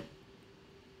then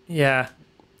yeah.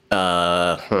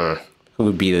 Who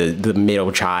would be the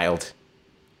middle child?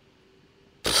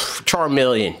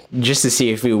 Charmeleon, just to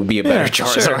see if it would be a better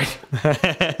Charizard.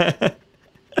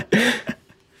 Sure.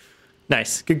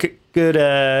 Nice,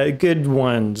 good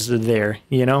ones there.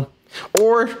 You know.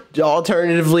 Or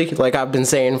alternatively, like I've been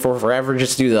saying for forever,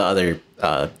 just do the other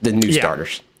the new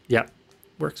starters. Yeah,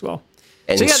 works well.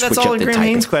 And so yeah, that's all of Grim typing.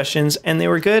 Haynes questions, and they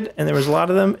were good, and there was a lot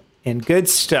of them, and good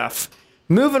stuff.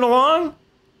 Moving along,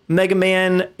 Mega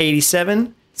Man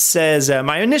 87 says,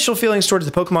 my initial feelings towards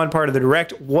the Pokemon part of the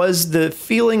Direct was the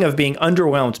feeling of being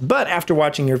underwhelmed, but after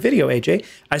watching your video, AJ,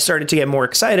 I started to get more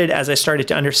excited as I started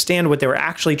to understand what they were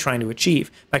actually trying to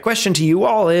achieve. My question to you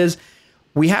all is,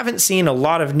 we haven't seen a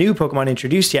lot of new Pokemon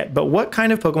introduced yet, but what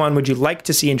kind of Pokemon would you like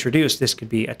to see introduced? This could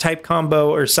be a type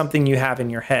combo or something you have in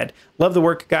your head. Love the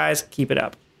work, guys. Keep it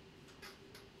up.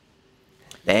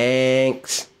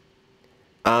 Thanks.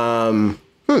 I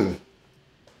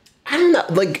don't know,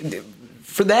 like,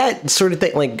 for that sort of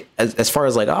thing, like, as far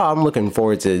as like, oh, I'm looking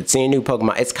forward to seeing new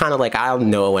Pokemon, it's kind of like, I'll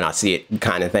know when I see it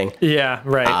kind of thing. Yeah,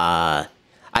 right.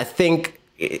 I think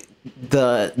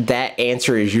that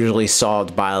answer is usually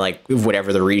solved by like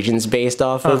whatever the region's based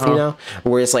off of, you know,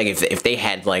 where it's like if they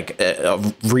had like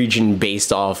a region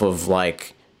based off of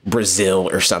like Brazil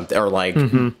or something, or like I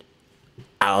don't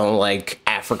know, like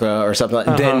Africa or something,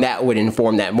 then that would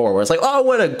inform that more, where it's like, oh,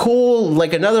 what a cool,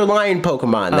 like another lion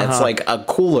Pokemon that's like a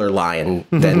cooler lion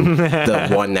than the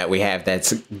one that we have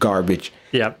that's garbage.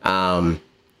 Yep.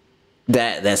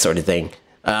 That sort of thing.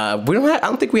 I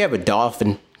don't think we have a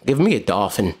dolphin. Give me a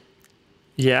dolphin.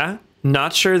 Yeah,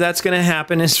 not sure that's going to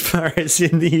happen as far as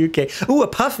in the UK. Ooh, a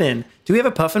Puffin. Do we have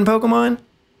a Puffin Pokemon?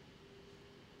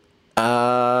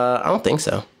 I don't think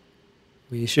so.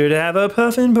 We should have a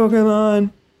Puffin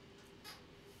Pokemon.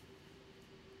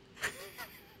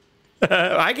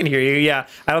 I can hear you, yeah.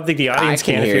 I don't think the audience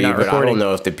can if you're not recording. I don't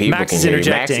know if the people Max can is hear you.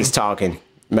 interjecting. Max is talking.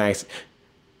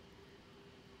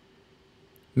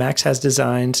 Max has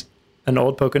designed an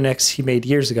old Pokédex he made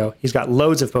years ago. He's got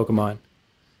loads of Pokemon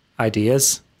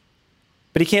ideas,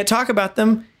 but he can't talk about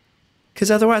them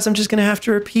because otherwise I'm just going to have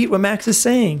to repeat what Max is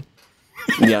saying.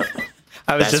 Yep.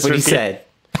 That's what he said.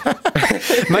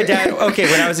 My dad,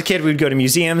 when I was a kid, we'd go to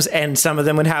museums and some of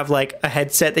them would have like a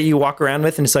headset that you walk around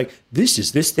with and it's like, this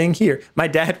is this thing here. My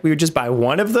dad, we would just buy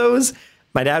one of those.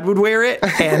 My dad would wear it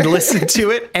and listen to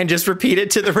it and just repeat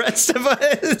it to the rest of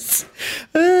us,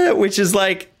 which is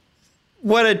like,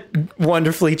 what a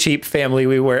wonderfully cheap family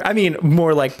we were. I mean,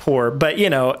 more like poor, but you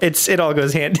know, it all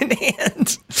goes hand in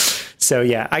hand. So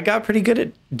yeah, I got pretty good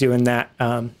at doing that,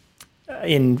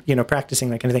 in, you know,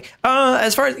 practicing that kind of thing.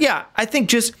 As far as, I think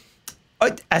just,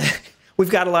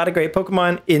 we've got a lot of great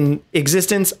Pokemon in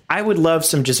existence. I would love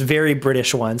some just very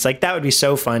British ones. Like that would be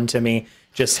so fun to me,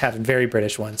 just having very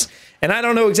British ones. And I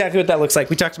don't know exactly what that looks like.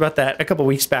 We talked about that a couple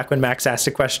weeks back when Max asked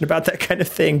a question about that kind of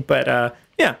thing. But I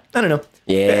don't know.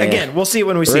 Yeah. Again, we'll see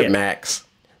when we see it. Max.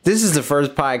 This is the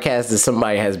first podcast that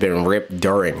somebody has been ripped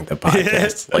during the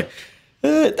podcast. Like,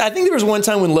 I think there was one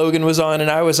time when Logan was on and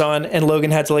I was on, and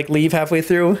Logan had to like leave halfway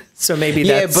through. So maybe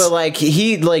that's... Yeah, but like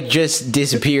he like just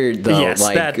disappeared though. Yes,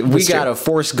 like we got a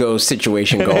Force Ghost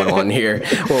situation going on here,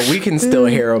 where we can still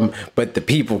hear him, but the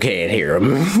people can't hear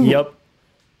him. Yep.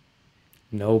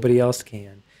 Nobody else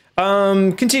can.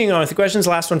 Continuing on with the questions.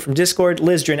 Last one from Discord.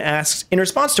 Lizdrin asks, in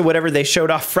response to whatever they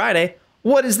showed off Friday,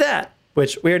 what is that?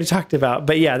 Which we already talked about.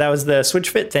 But yeah, that was the Switch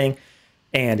Fit thing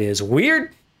and is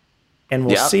weird. And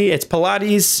we'll see. It's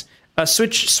Pilates,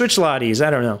 Switch Lattes. I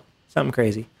don't know. Something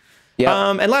crazy. Yeah.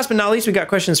 And last but not least, we got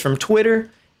questions from Twitter.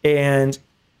 And,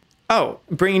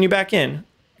 bringing you back in.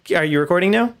 Are you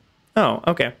recording now? Oh,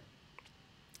 okay.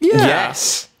 Yeah.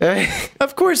 Yes.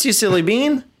 Of course, you silly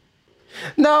bean.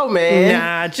 No, man.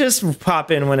 Nah, just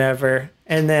pop in whenever,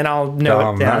 and then I'll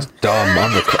note it down. That's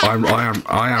dumb.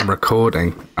 I am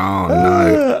recording. Oh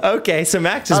no. Okay, so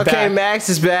Max is back. Okay, Max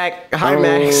is back. Hi,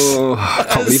 Max. I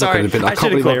can't believe Sorry, I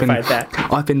should have clarified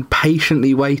that. I've been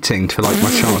patiently waiting for like my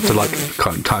chance to like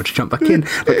time to jump back in.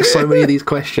 Like so many of these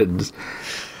questions.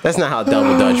 That's not how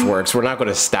Double Dutch works. We're not going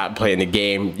to stop playing the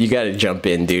game. You got to jump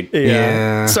in, dude.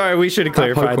 Yeah. Sorry, we should have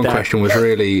clarified that. Pokemon question was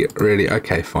really, really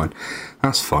okay. Fine,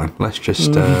 that's fine. Let's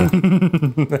just carry on. All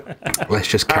right.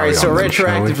 So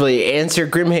retroactively, answer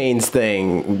Grimhane's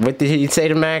thing. What did he say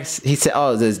to Max? He said,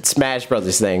 "Oh, the Smash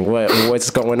Brothers thing.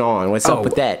 What's going on? What's up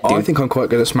with that, dude?" I think I'm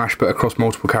quite good at Smash, but across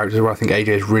multiple characters. Where I think AJ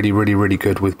is really, really, really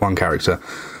good with one character.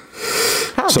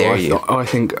 How dare you? I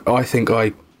think I can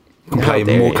play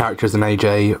more characters than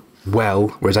AJ well,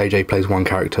 whereas AJ plays one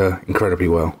character incredibly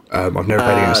well. I've never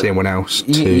played against anyone else.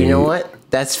 You know what?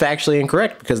 That's factually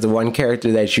incorrect because the one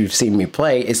character that you've seen me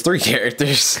play is 3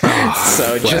 characters.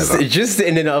 So just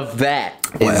in and of that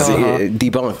is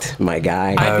debunked, my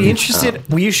guy. I'd be interested.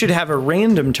 You should have a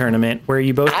random tournament where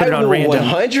you both put it on random.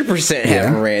 100%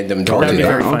 have a random tournament.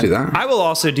 I'll do that. I will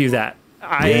also do that.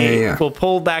 I will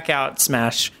pull back out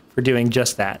Smash for doing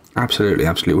just that. Absolutely.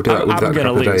 We'll do that. We'll do that in a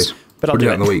couple of days. But I'll do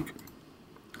that in the week.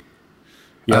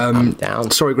 I'm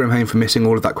down. Sorry, Grimhain, for missing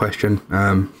all of that question.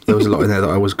 There was a lot in there that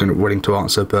I was willing to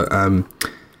answer, but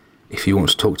if you want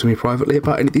to talk to me privately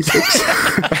about any of these things,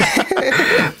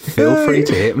 feel free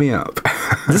to hit me up.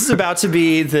 This is about to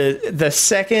be the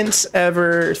second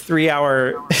ever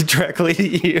 3-hour directly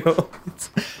to you.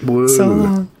 Whoa. So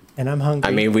long, and I'm hungry.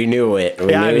 I mean, we knew it. We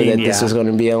knew that this was going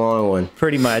to be a long one.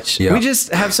 Pretty much. Yeah. We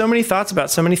just have so many thoughts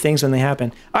about so many things when they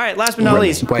happen. All right, last but not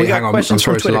least, Wait, we got hang on. questions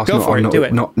I'm from sorry, Twitter. Go for it. Do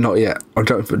it. Not yet. I'm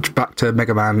jumping back to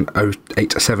Mega Man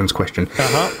 087's question.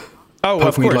 Oh,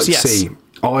 of We'd like course, to yes. see.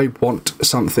 I want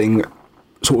something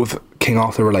sort of King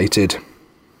Arthur related.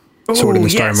 Sword in the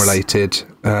Stone related.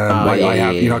 I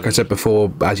have, like I said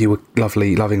before, as you were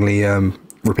lovingly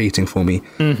repeating for me,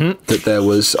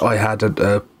 that I had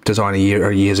a design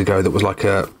years ago that was like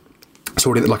a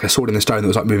sword in the stone that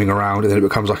was like moving around, and then it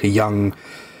becomes like a young,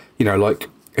 like,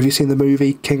 have you seen the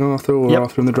movie King Arthur or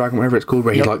Arthur and the Dragon, whatever it's called,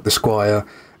 where he's like the squire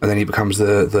and then he becomes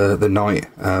the knight?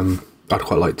 I'd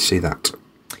quite like to see that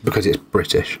because it's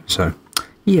British. So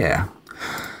yeah.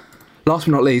 Last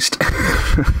but not least.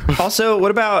 Also,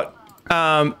 what about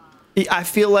I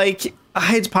feel like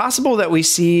it's possible that we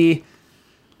see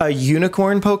a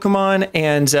unicorn Pokemon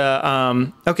and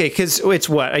because it's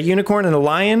what, a unicorn and a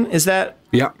lion? Is that?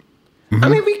 Yeah. I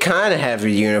mean, we kind of have a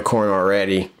unicorn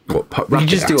already. What, we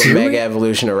just do a mega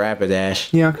evolution of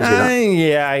Rapidash. Yeah, I can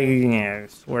see that. Yeah,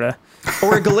 sort of.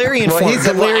 Or a Galarian form.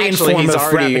 Galarian form of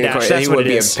Rapidash. That's what it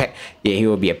is. He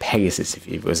would be a Pegasus if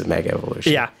he was a mega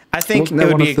evolution. Yeah, I think Wasn't it there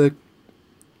would one be of the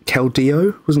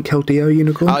Keldeo? Wasn't Keldeo a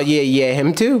unicorn? Oh yeah,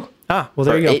 him too. well,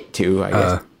 there you go. It too, I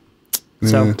guess.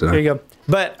 So there you go.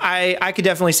 But I could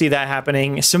definitely see that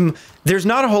happening. There's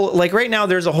not a whole, like right now,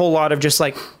 there's a whole lot of just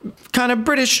like kind of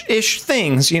British-ish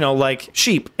things, like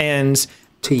sheep and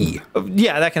tea.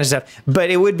 Yeah, that kind of stuff.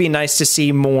 But it would be nice to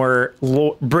see more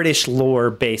British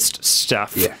lore-based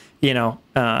stuff. Yeah.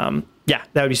 Yeah,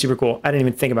 that would be super cool. I didn't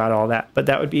even think about all that, but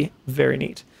that would be very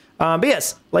neat. But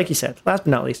yes, like you said, last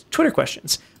but not least, Twitter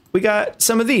questions. We got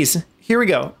some of these. Here we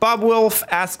go. Bob Wolf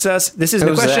asks us, this isn't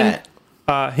a question.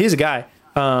 He's a guy.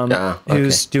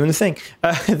 Who's doing the thing.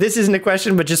 This isn't a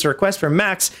question, but just a request from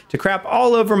Max to crap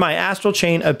all over my Astral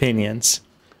Chain opinions.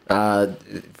 For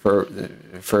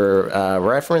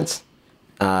reference,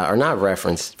 or not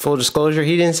reference, full disclosure,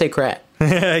 he didn't say crap. He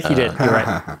did. You're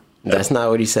right. That's not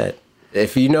what he said.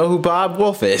 If you know who Bob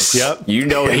Wolf is, you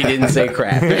know he didn't say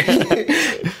crap.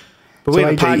 But we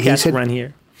have a podcast to run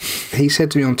here. He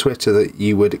said to me on Twitter that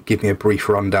you would give me a brief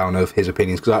rundown of his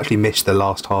opinions, because I actually missed the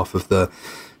last half of the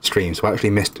stream, so I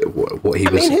actually missed what he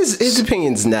was. I mean, his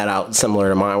opinion's net out similar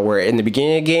to mine, where in the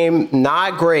beginning of the game,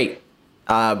 not great,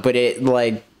 but it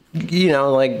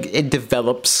it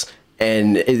develops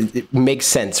and it makes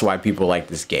sense why people like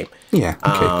this game. Yeah.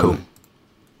 Okay. Cool.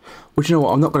 Well, you know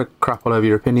what? I'm not going to crap all over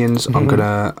your opinions.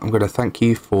 Mm-hmm. I'm gonna thank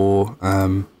you for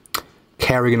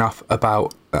caring enough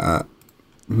about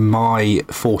my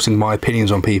forcing my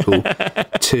opinions on people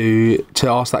to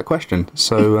ask that question.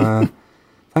 So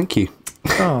thank you.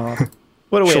 Oh,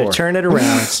 what a way to turn it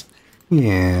around.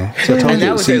 Yeah. So and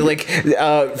that was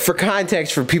for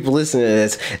context for people listening to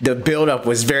this, the build up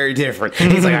was very different.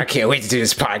 He's like, I can't wait to do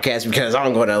this podcast because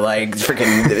I'm going to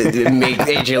freaking make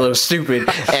AJ a little stupid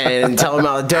and tell him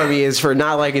how dumb he is for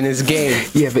not liking this game.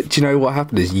 Yeah, but do you know what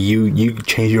happened is you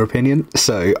changed your opinion,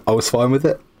 so I was fine with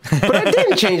it. But I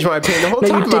didn't change my opinion. The whole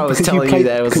time I was telling you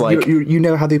that it was like... You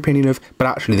know how the opinion of, but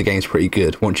actually the game's pretty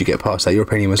good. Once you get past that, your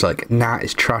opinion was like, nah,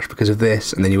 it's trash because of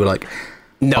this. And then you were like,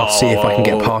 no, I'll see if I can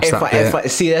get past that.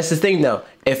 See, that's the thing, though.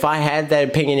 If I had that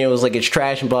opinion, it was like, it's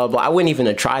trash and blah, blah, I wouldn't even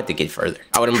have tried to get further.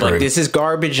 I would have been like, this is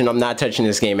garbage and I'm not touching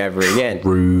this game ever again.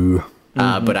 True.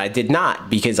 But I did not,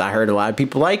 because I heard a lot of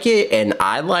people like it, and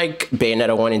I like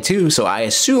Bayonetta 1 and 2, so I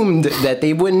assumed that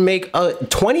they wouldn't make a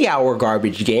 20-hour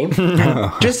garbage game,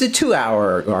 just a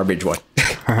 2-hour garbage one.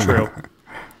 True.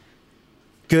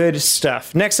 Good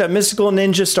stuff. Next up, Mystical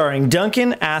Ninja starring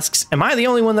Duncan asks, am I the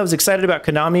only one that was excited about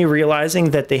Konami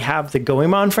realizing that they have the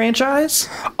Goemon franchise?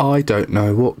 I don't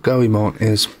know what Goemon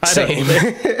is. Same.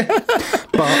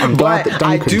 I'm glad that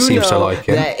I Duncan do seems to know like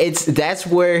it. that that's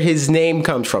where his name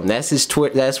comes from. That's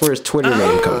where his Twitter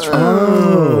name comes from.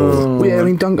 Well, yeah, I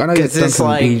mean, Duncan. I know Because that it's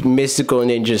Duncan. like Mystical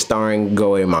Ninja starring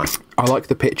Goemon. I like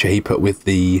the picture he put with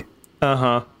the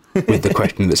with the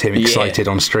question that's him excited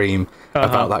on stream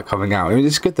about that coming out. I mean,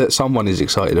 it's good that someone is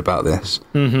excited about this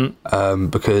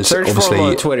because Search for obviously him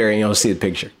on Twitter and you'll see the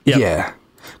picture. yeah,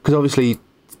 because obviously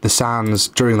the Sans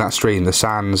during that stream, the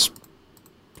Sans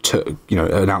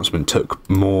announcement took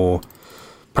more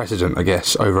precedent, I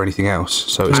guess, over anything else.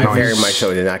 So it's I nice. very much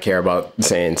so did not care about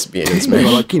Sans being in Well,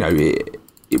 Smash.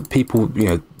 like people,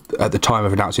 at the time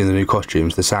of announcing the new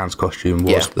costumes, the Sans costume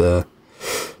was the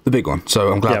big one.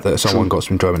 So I'm glad that someone got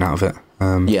some enjoyment out of it.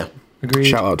 Yeah. Agreed.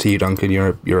 Shout out to you, Duncan.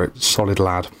 You're a solid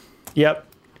lad. Yep.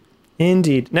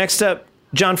 Indeed. Next up,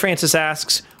 John Francis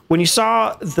asks, when you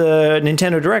saw the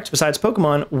Nintendo Direct besides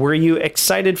Pokemon, were you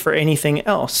excited for anything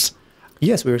else?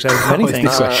 Yes, we were excited for anything.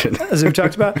 Good question. As we've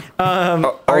talked about.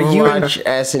 Are you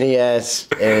SNES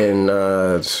and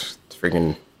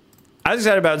freaking... I was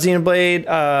excited about Xenoblade.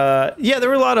 There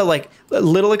were a lot of like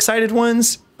little excited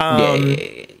ones.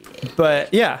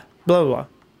 But yeah, blah, blah, blah.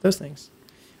 Those things.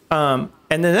 And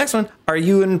then the next one, are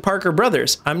you and Parker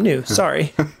brothers? I'm new.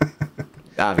 Sorry.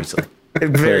 Obviously.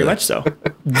 Very much so.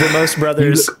 The most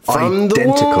brothers. From the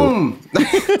womb.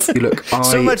 You look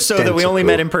So much so that we only identical.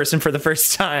 met in person for the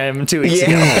first time 2 weeks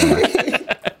ago.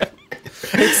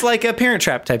 It's like a Parent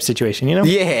Trap type situation, you know?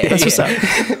 Yeah. That's what's up.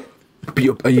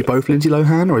 But are you both Lindsay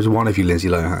Lohan, or is one of you Lindsay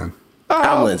Lohan?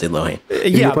 I'm Lindsay Lohan.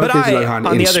 Yeah, both but Lindsay I, Lohan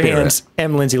on in the other spirit. hand,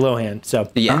 am Lindsay Lohan. So,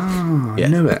 Yeah. I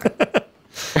knew it.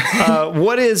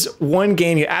 what is one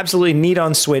game you absolutely need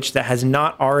on Switch that has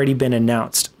not already been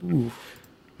announced?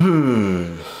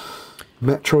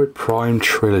 Metroid Prime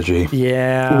Trilogy.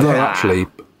 Yeah. Although actually,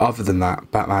 other than that,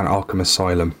 Batman Arkham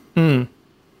Asylum.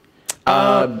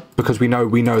 Because we know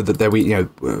that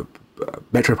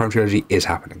Metroid Prime Trilogy is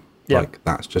happening. Yeah. Like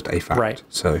that's just a fact. Right.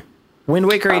 So. Wind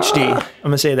Waker HD. I'm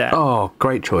gonna say that. Oh,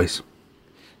 great choice.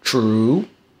 True.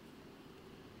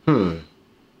 Come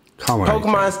on.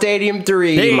 Pokemon Stadium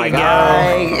 3. There my you go.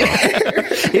 guy.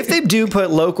 If they do put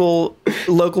local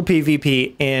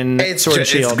PvP in Sword and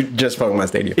Shield, It's just Pokemon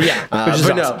Stadium. Yeah, which is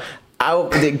but awesome.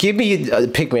 no. Give me a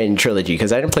Pikmin trilogy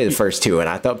because I didn't play the first two, and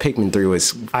I thought Pikmin 3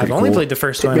 was. I've pretty only cool. played the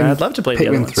first one. I'd love to play the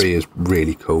other Pikmin ones. 3 is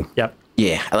really cool. Yep.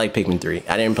 Yeah, I like Pikmin 3.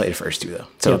 I didn't play the first two though,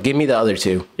 so Yep. give me the other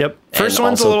two. Yep. And First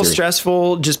one's a also little 3.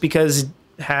 stressful just because it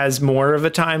has more of a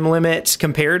time limit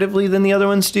comparatively than the other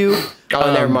ones do.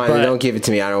 Oh, never mind. but- Don't give it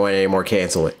to me. I don't want it anymore.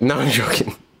 Cancel it. No, I'm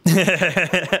joking.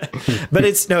 But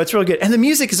it's real good. And the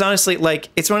music is honestly like,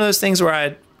 it's one of those things where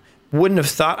I wouldn't have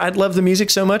thought I'd love the music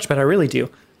so much, but I really do.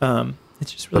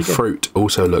 It's just The really good. fruit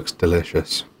also looks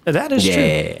delicious. That is true.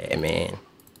 Yeah, man.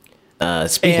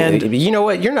 Speaking And- of, you know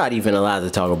what? You're not even allowed to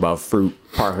talk about fruit,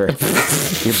 Parker.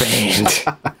 You're banned.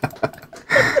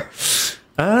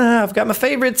 I've got my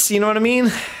favorites. You know what I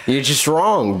mean? You're just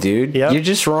wrong, dude. Yep. You're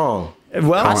just wrong.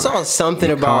 Well, I saw something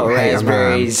you about can't hate a man.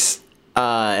 raspberries,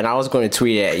 and I was going to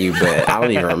tweet at you, but I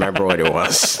don't even remember what it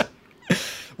was.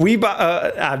 we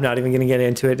bought. I'm not even going to get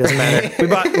into it. Doesn't matter. We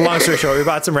bought. Long story short, we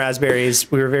bought some raspberries.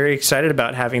 We were very excited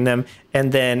about having them,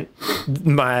 and then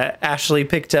my Ashley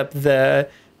picked up the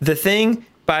thing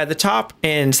by the top,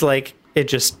 and like it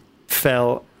just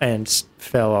fell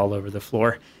all over the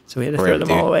floor. So we had to throw them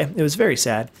all away. It was very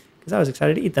sad because I was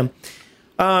excited to eat them.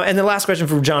 And the last question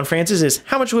from John Francis is: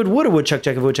 how much would a woodchuck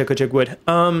chuck if a woodchuck woodchuck would?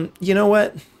 You know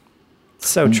what?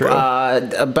 So true.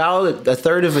 About a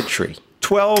third of a tree.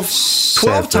 12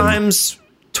 7. times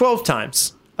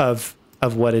of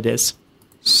what it is.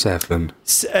 7.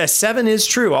 7 is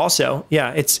true also.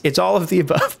 Yeah, it's all of the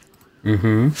above.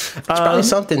 It's probably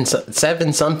something,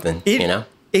 7 something, you know?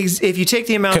 If you take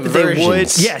the amount that they would,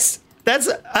 Conversions. yes.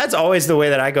 That's always the way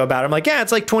that I go about it. I'm like, yeah,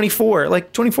 it's like 24.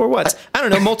 Like 24 watts. I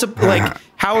don't know, like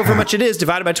however much it is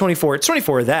divided by 24. It's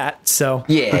 24 of that. So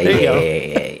Yeah, there you go.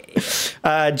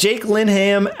 yeah. Jake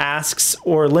Linham asks,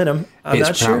 or Linham, I'm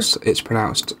not sure. It's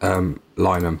pronounced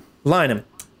Lynham. Linham.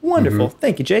 Wonderful.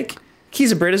 Thank you, Jake.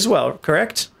 He's a Brit as well,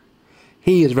 correct?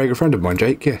 He is a very good friend of mine,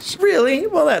 Jake. Yes. Really?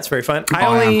 Well, that's very fun.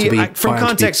 From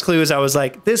context clues, I was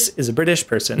like, this is a British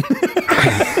person.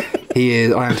 He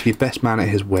is. I am to be best man at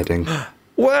his wedding.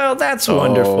 Well, that's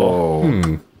wonderful.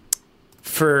 Oh.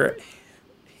 For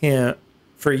him,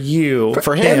 for you.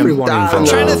 For him, everyone involved. I'm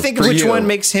trying to No, think of for which you. one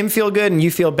makes him feel good and you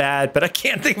feel bad, but I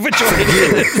can't think of which one it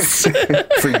is.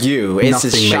 For you, it's a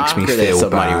Nothing makes me shocker that feel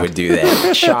somebody bad. would do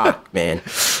that. Shock, man.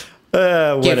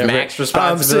 Give Whatever. Max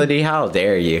responsibility. How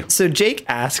dare you? So Jake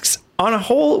asks, on a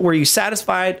whole, were you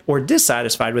satisfied or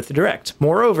dissatisfied with the Direct?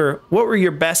 Moreover, what were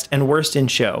your best and worst in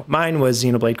show? Mine was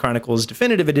Xenoblade Chronicles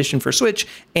Definitive Edition for Switch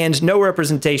and no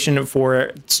representation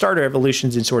for starter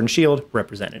evolutions in Sword and Shield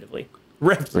representatively.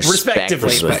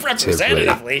 Respectively.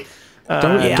 Representatively.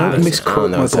 Don't misquote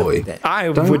my boy. I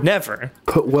would never.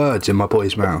 Put words in my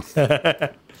boy's mouth.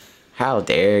 How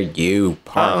dare you,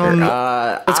 Parker?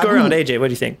 Let's go around. AJ, what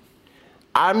do you think?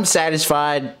 I'm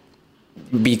satisfied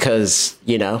because,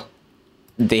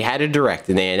 they had a Direct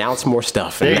and they announced more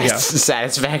stuff. And that's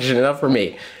satisfaction enough for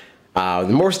me.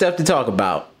 More stuff to talk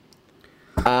about.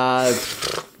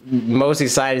 Most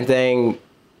exciting thing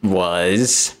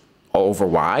was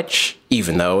Overwatch,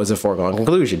 even though it was a foregone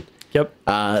conclusion. Yep.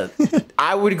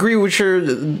 I would agree with your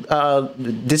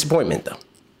disappointment, though.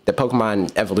 The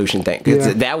Pokemon evolution thing.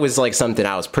 'Cause that was like something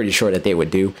I was pretty sure that they would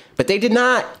do. But they did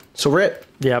not. So rip.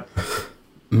 Yep.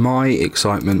 My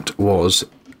excitement was,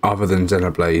 other than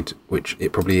Xenoblade, which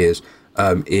it probably is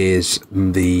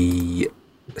the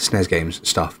SNES games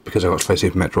stuff, because I got to play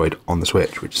Super Metroid on the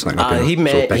Switch, which is something I've been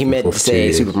he meant to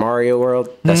say Super Mario World.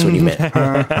 That's what he meant.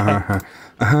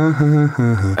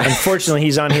 Unfortunately,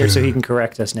 he's on here so he can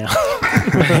correct us now.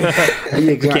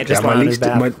 Exactly.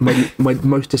 My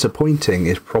most disappointing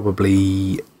is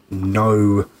probably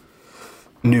no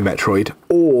new Metroid,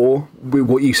 or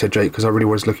what you said, Jake, because I really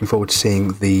was looking forward to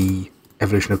seeing the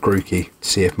evolution of Grookey to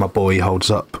see if my boy holds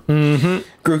up. Mm-hmm.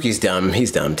 Grookey's dumb.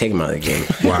 He's dumb. Take him out of the game.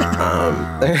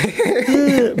 Wow.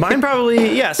 Mine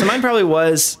probably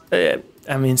was.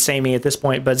 Samey at this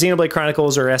point, but Xenoblade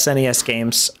Chronicles or SNES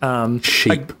games.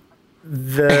 Sheep.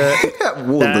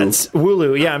 Wooloo. That's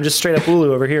Wooloo. Yeah, I'm just straight up Wooloo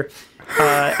over here.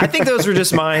 I think those were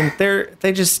just mine.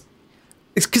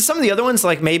 It's because some of the other ones,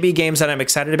 like maybe games that I'm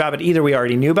excited about, but either we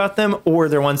already knew about them or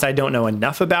they're ones I don't know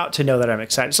enough about to know that I'm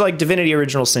excited. So like Divinity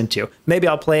Original Sin 2. Maybe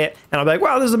I'll play it and I'll be like,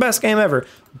 wow, this is the best game ever.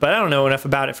 But I don't know enough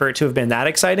about it for it to have been that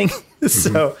exciting.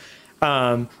 So,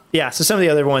 so some of the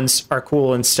other ones are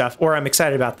cool and stuff, or I'm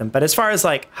excited about them. But as far as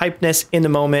like hypeness in the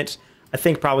moment, I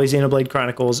think probably Xenoblade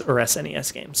Chronicles or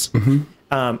SNES games.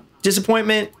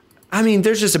 Disappointment,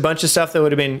 there's just a bunch of stuff that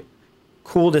would have been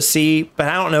cool to see, but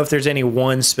I don't know if there's any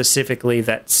one specifically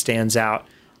that stands out.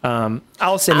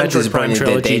 I'll say Metroid Prime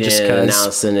Trilogy just because.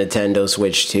 Announced the Nintendo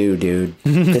Switch 2, dude.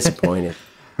 Disappointed.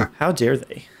 How dare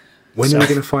they? When are we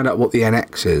going to find out what the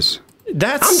NX is?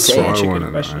 That's such a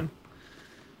good question.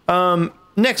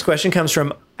 Next question comes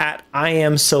from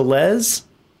 @IamSoles,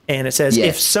 and it says,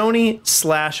 if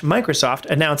Sony/Microsoft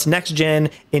announce next gen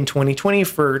in 2020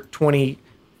 for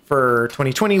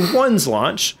 2021's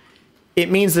launch, it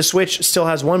means the Switch still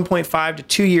has 1.5 to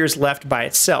 2 years left by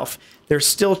itself. There's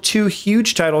still two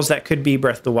huge titles that could be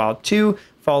Breath of the Wild 2,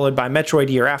 followed by Metroid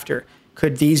year after.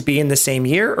 Could these be in the same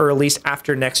year or at least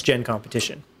after next gen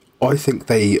competition? I think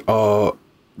they are.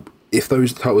 If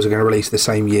those titles are going to release the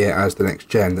same year as the next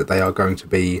gen, that they are going to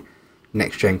be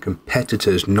next gen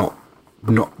competitors. They're not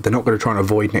going to try and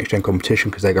avoid next gen competition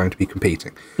because they're going to be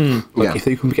competing. If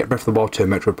they can get Breath of the Wild 2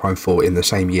 and Metroid Prime 4 in the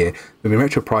same year,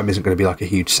 Metroid Prime isn't going to be like a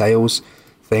huge sales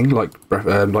thing like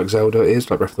Zelda is,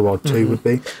 like Breath of the Wild 2 would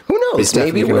be. Who knows?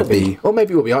 Maybe it will be. Or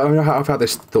maybe it will be. I've had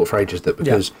this thought for ages that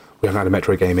because we haven't had a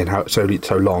Metroid game in so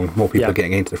long, more people are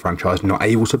getting into the franchise and not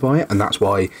able to buy it, and that's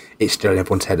why it's still in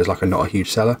everyone's head as like not a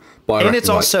huge seller. But it's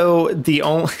also the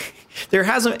only.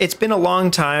 It's been a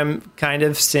long time kind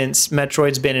of since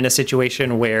Metroid's been in a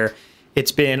situation where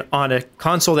it's been on a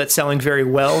console that's selling very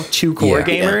well to core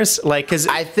gamers. Like, cause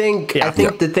I think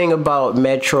the thing about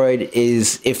Metroid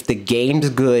is if the game's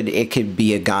good, it could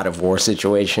be a God of War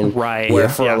situation. Right. Where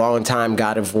for a long time,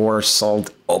 God of War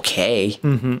sold okay.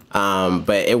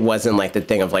 But it wasn't like the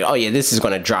thing of like, oh yeah, this is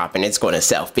going to drop and it's going to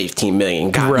sell 15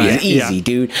 million. Easy,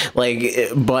 dude. Like,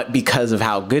 but because of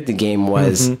how good the game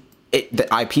was, the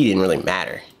IP didn't really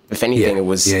matter. If anything, it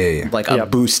was like a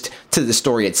boost to the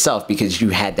story itself because you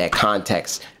had that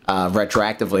context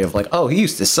retroactively of like, oh, he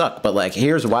used to suck, but like,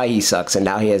 here's why he sucks, and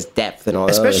now he has depth and all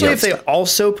that. Especially if they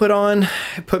also put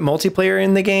multiplayer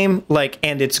in the game, like,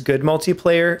 and it's good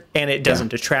multiplayer, and it doesn't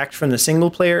detract from the single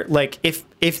player. Like,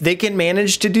 if they can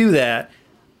manage to do that,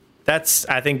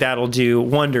 I think that'll do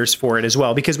wonders for it as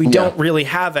well, because we don't really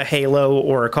have a Halo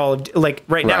or a Call of like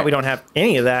right now we don't have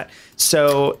any of that.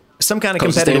 So some kind of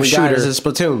competitive shooter is a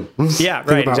Splatoon. Yeah, the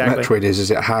thing right. about Exactly. Metroid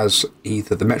is it has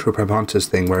either the Metroid Prime Hunters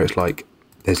thing where it's like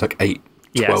there's like 12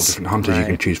 different hunters you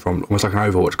can choose from, almost like an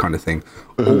Overwatch kind of thing,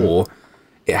 or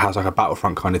it has like a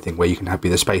Battlefront kind of thing where you can have be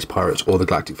the Space Pirates or the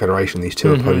Galactic Federation, these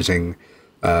two opposing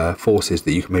forces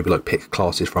that you can maybe like pick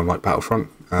classes from, like Battlefront.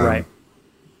 Right.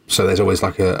 So there's always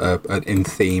like an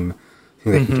in-theme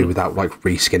think they can do without like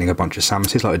reskinning a bunch of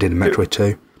Samuses like they did in Metroid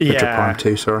 2. Metroid Prime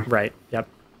 2, sorry. Right. Yep.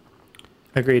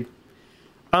 Agreed.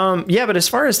 Yeah, but as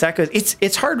far as that goes,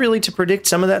 it's hard really to predict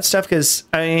some of that stuff because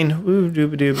I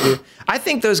mean, I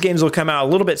think those games will come out a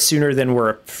little bit sooner than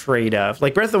we're afraid of.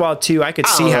 Like Breath of the Wild 2, I could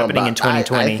see happening in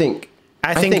 2020.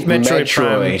 I think Metroid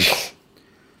Prime.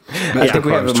 I think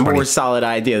we have a more solid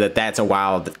idea that that's a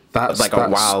while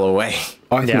away.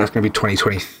 I think that's going to be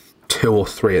 2022 or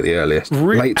 3 at the earliest.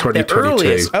 Late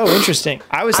 2022. Oh, interesting.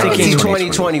 I was thinking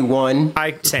 2021.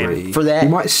 Same. For that. You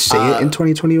might see it in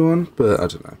 2021, but I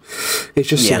don't know. It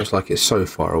just seems like it's so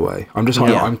far away. I'm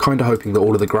kind of hoping that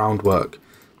all of the groundwork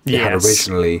they had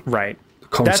originally,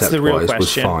 concept-wise,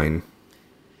 was fine.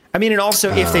 I mean, and also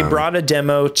if they brought a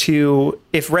demo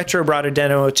if Retro brought a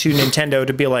demo to Nintendo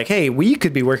to be like, hey, we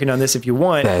could be working on this if you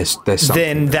want, there's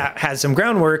then that has some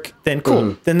groundwork, then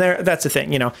cool. Then that's the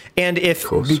thing, And if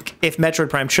Metroid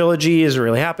Prime Trilogy is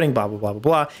really happening, blah, blah, blah, blah,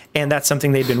 blah, and that's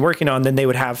something they've been working on, then they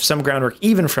would have some groundwork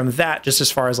even from that, just as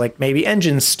far as like maybe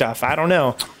engine stuff. I don't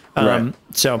know.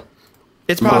 So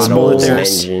it's possible that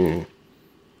there's...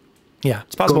 Yeah,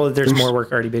 it's possible that there's more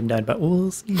work already been done, but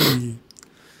we'll see.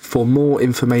 For more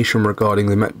information regarding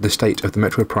the state of the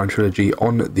Metroid Prime trilogy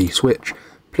on the Switch,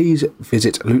 please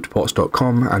visit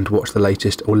lootpots.com and watch the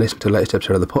latest or listen to the latest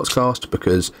episode of the podcast,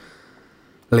 because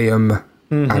Liam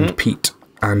and Pete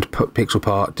and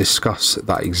Pixelpart discuss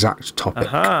that exact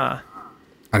topic.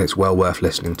 And it's well worth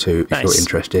listening to if you're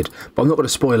interested. But I'm not going to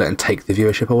spoil it and take the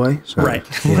viewership away. So, right.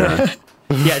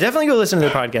 Yeah, definitely go listen to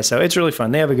the podcast, though. It's really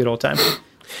fun. They have a good old time.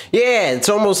 Yeah, it's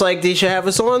almost like they should have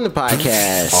us on the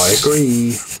podcast. I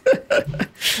agree.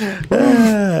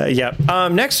 Yeah.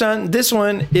 Next on, this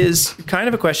one is kind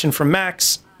of a question from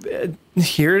Max.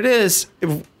 Here it is.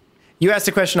 You asked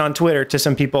a question on Twitter to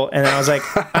some people, and I was like,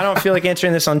 I don't feel like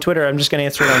answering this on Twitter. I'm just going to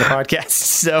answer it on the podcast.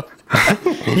 So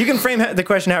you can frame the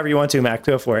question however you want to, Max.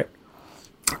 Go for it.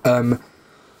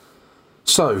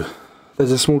 So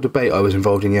there's a small debate I was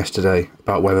involved in yesterday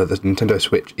about whether the Nintendo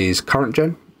Switch is current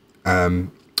gen,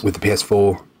 with the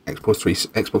PS4, Xbox 3,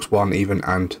 Xbox One even,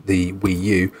 and the Wii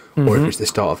U, or if it's the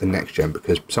start of the next gen,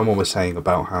 because someone was saying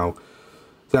about how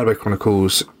Xenoblade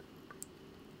Chronicles,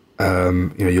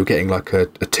 you're getting like a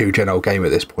 2-gen old game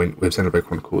at this point with Xenoblade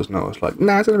Chronicles, and I was like,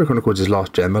 nah, Xenoblade Chronicles is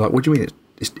last gen. They're like, what do you mean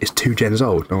it's 2 gens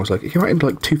old? And I was like, it came out in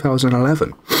like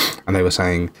 2011. And they were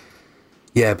saying,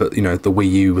 yeah, but the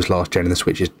Wii U was last gen and the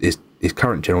Switch is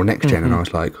current gen or next gen. And I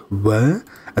was like, what?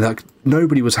 And like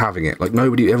nobody was having it. Like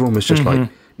everyone was just like,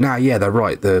 nah, yeah, they're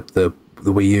right. The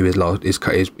Wii U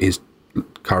is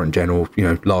current gen or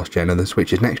last gen, and the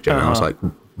Switch is next gen. And I was like,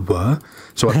 what?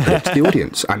 So I put it to the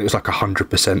audience, and it was like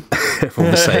 100%.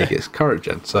 Everyone was saying it's current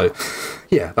gen. So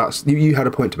yeah, that's you had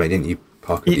a point to make, didn't you,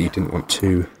 Parker? That you didn't want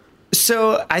to.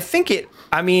 So I think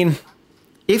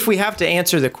if we have to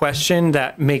answer the question,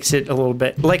 that makes it a little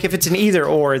bit like if it's an either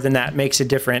or, then that makes it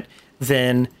different.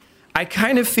 Then I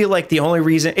kind of feel like the only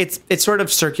reason it's sort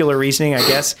of circular reasoning, I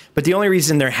guess, but the only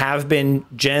reason there have been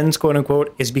gens, quote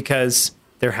unquote, is because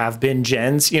there have been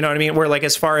gens. You know what I mean? Where like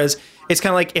as far as it's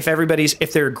kind of like if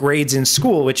there are grades in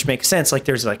school, which makes sense. Like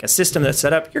there's like a system that's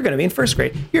set up. You're going to be in first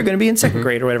grade. You're going to be in second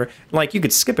grade or whatever. Like you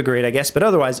could skip a grade, I guess, but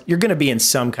otherwise you're going to be in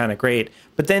some kind of grade.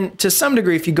 But then to some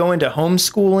degree, if you go into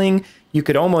homeschooling, you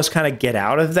could almost kind of get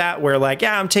out of that where like,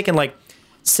 yeah, I'm taking like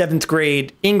 7th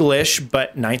grade English,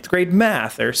 but 9th grade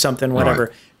math or something,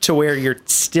 whatever, to where you're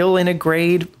still in a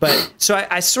grade. But so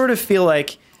I sort of feel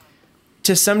like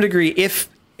to some degree, if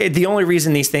the only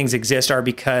reason these things exist are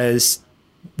because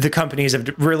the companies have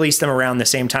released them around the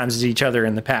same times as each other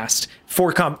in the past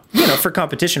for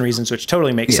competition reasons, which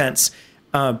totally makes sense.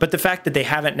 But the fact that they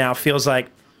haven't now feels like,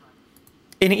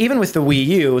 and even with the Wii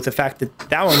U, the fact that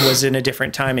that one was in a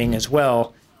different timing as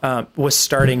well, was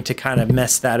starting to kind of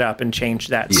mess that up and change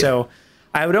that. Yeah. So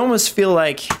I would almost feel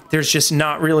like there's just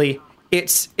not really,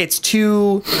 it's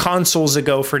 2 consoles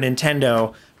ago for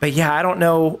Nintendo, but yeah, I don't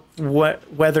know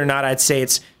whether or not I'd say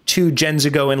it's 2 gens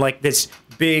ago in like this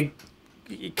big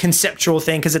conceptual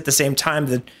thing. Cause at the same time,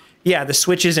 the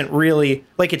Switch isn't really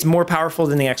like, it's more powerful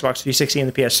than the Xbox 360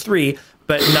 and the PS3,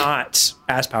 but not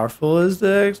as powerful as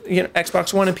the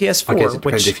Xbox One and PS4. I guess it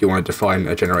depends if you want to define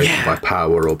a generation by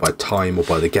power or by time or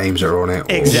by the games that are on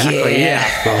it. Or... Exactly, yeah.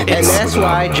 And that's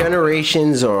why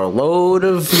generations are a load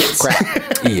of crap.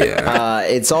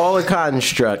 It's all a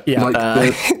construct. Yeah. Like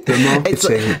the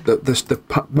marketing,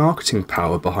 the marketing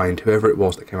power behind whoever it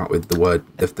was that came up with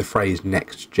the phrase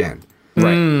next gen.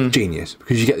 Right, genius,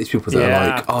 because you get these people that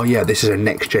are like, oh yeah, this is a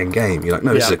next gen game. You're like,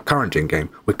 no, this is a current gen game.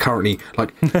 We're currently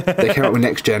like, they came out with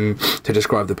next gen to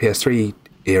describe the PS3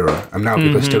 era, and now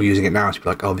people are still using it now to be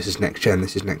like, oh, this is next gen.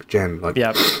 This is next gen. Like,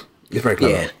 it's very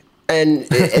clever. And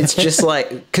it's just like,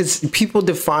 because people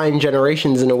define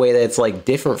generations in a way that's like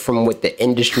different from what the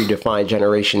industry defined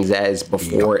generations as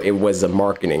before it was a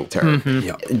marketing term.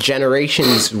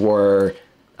 Generations were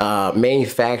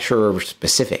manufacturer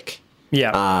specific.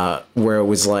 Where it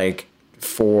was like,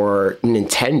 for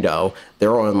Nintendo,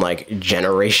 they're on like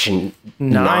generation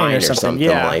 9 or something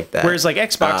like that. Whereas like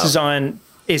Xbox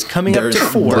is coming up to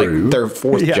 4. Their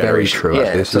fourth generation. Very true.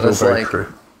 This is all very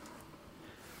true.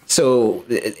 So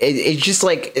it's just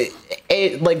like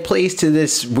it like plays to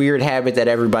this weird habit that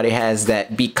everybody has,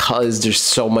 that because there's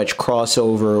so much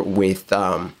crossover with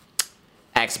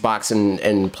Xbox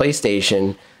and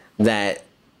PlayStation, that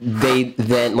they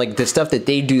then like the stuff that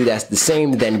they do that's the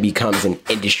same then becomes an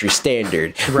industry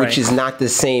standard, which is not the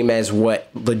same as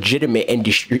what legitimate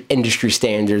industry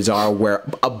standards are, where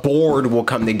a board will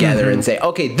come together and say,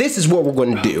 okay, this is what we're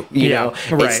going to do. You know,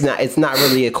 it's not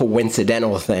really a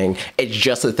coincidental thing. It's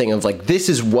just a thing of like, this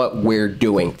is what we're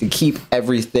doing to keep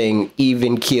everything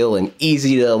even keel and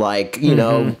easy to like, you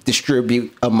know,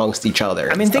 distribute amongst each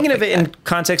other. I mean, thinking of it in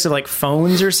context of like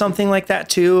phones or something like that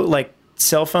too, like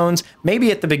cell phones,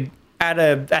 maybe at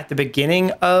the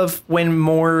beginning of when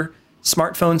more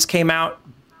smartphones came out,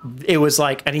 it was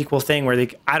like an equal thing where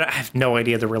I have no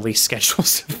idea the release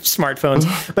schedules of smartphones,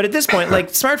 but at this point, like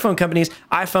smartphone companies,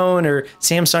 iPhone or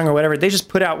Samsung or whatever, they just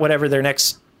put out whatever their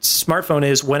next smartphone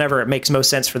is whenever it makes most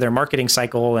sense for their marketing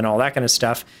cycle and all that kind of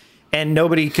stuff. And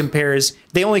nobody compares,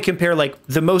 they only compare like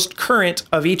the most current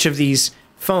of each of these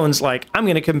phones. Like I'm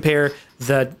going to compare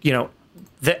the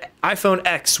iPhone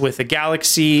X with the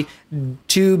Galaxy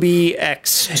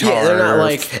 2BX. Yeah, they're not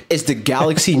like, is the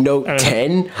Galaxy Note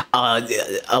 10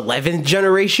 11th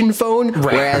generation phone,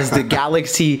 whereas the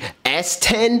Galaxy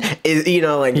S10 is, you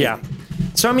know, like... Yeah.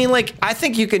 So, I mean, like, I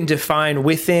think you can define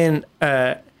within...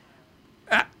 I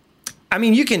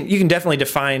mean, you can definitely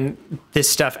define this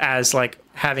stuff as, like,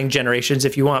 having generations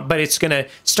if you want, but it's going to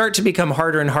start to become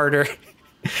harder and harder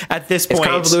at this point. It's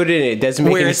convoluted and it doesn't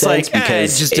make any sense, like,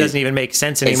 because it just doesn't even make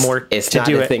sense anymore. It's not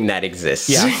a thing that exists.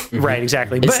 Yeah, right,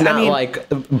 exactly. It's not like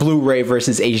Blu-ray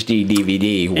versus HD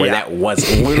DVD, where that was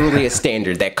literally a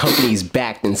standard that companies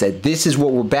backed and said, this is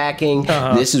what we're backing,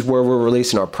 this is where we're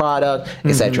releasing our product,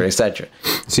 etc., etc.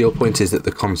 So your point is that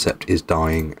the concept is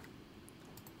dying.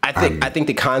 I think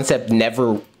the concept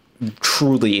never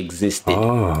truly existed.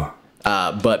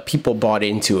 But people bought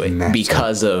into it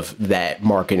because of that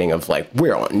marketing of like,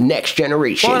 we're on next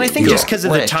generation. Well, and I think just because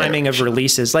of the timing of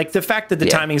releases, like the fact that the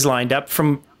timing's lined up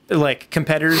from like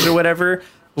competitors or whatever,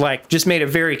 like just made it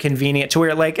very convenient to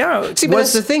where like, oh, see, but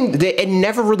that's the thing, it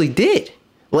never really did.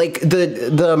 Like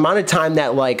the amount of time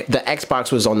that like the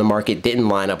Xbox was on the market didn't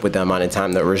line up with the amount of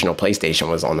time the original PlayStation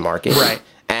was on the market. Right.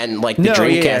 And like the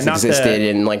Dreamcast existed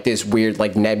and like this weird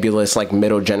like nebulous like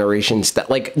middle generation stuff.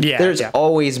 Like there's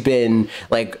always been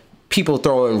like people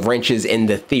throwing wrenches in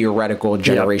the theoretical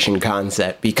generation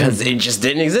concept because it just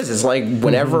didn't exist. It's like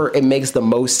whenever it makes the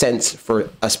most sense for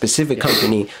a specific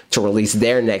company to release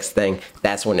their next thing,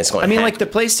 that's when it's going to happen. I mean, like the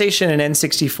PlayStation and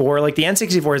N64, like the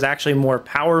N64 is actually more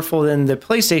powerful than the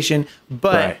PlayStation,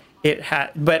 but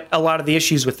but a lot of the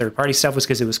issues with third-party stuff was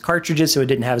because it was cartridges, so it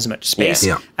didn't have as much space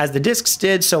as the discs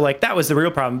did. So, like, that was the real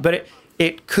problem. But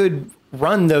it could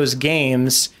run those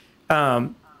games. It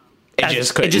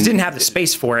just didn't have the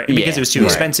space for it because it was too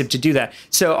expensive to do that.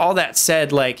 So, all that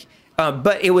said, like,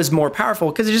 but it was more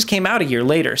powerful because it just came out a year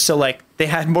later. So, like, they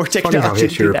had more technology. Funny how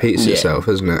history repeats itself,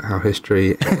 isn't it? How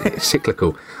history is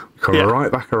cyclical. Come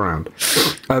right back around.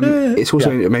 It's also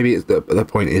maybe the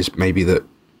point is maybe that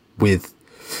with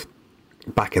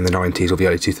back in the 90s or the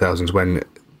early 2000s when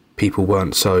people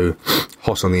weren't so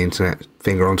hot on the internet,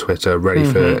 finger on Twitter, ready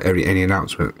for any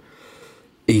announcement,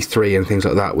 E3 and things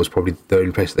like that was probably the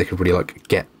only place that they could really like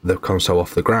get the console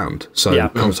off the ground. So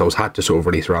consoles had to sort of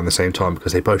release around the same time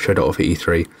because they both showed it off at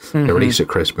E3, they released at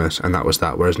Christmas, and that was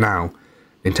that. Whereas now,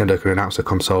 Nintendo can announce a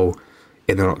console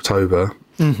in October,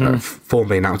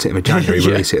 formally announce it in January,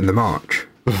 release it in the March.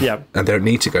 And they don't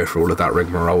need to go through all of that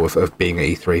rigmarole of being at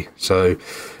E3. So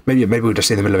maybe we're just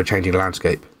in the middle of a changing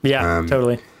landscape.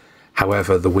 Totally.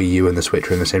 However, the Wii U and the Switch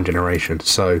are in the same generation.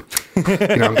 So,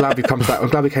 I'm glad we came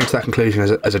to that conclusion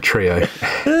as a trio.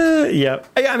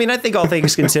 I mean, I think all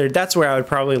things considered, that's where I would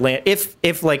probably land.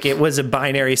 If like it was a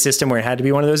binary system where it had to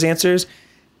be one of those answers,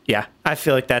 I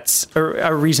feel like that's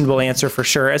a reasonable answer for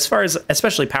sure. As far as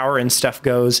especially power and stuff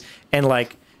goes, and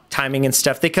like timing and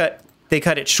stuff, they cut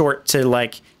it short to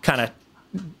like kind of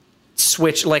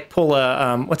switch, like pull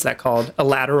a what's that called, a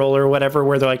lateral or whatever,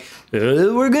 where they're like,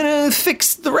 we're gonna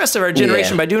fix the rest of our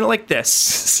generation by doing it like this.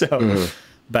 So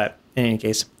but in any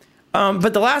case,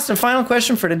 but the last and final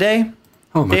question for today,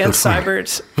 Dan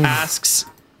Seibert asks,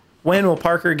 when will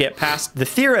Parker get past the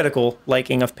theoretical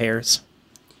liking of pears?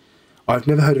 I've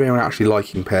never heard of anyone actually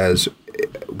liking pears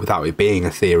without it being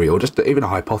a theory or just even a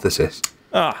hypothesis.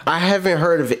 I haven't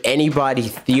heard of anybody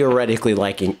theoretically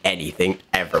liking anything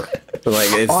ever. Like,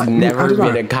 it's never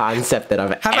been a concept that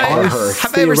I've ever heard.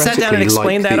 Have I ever sat down and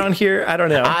explained that on here? I don't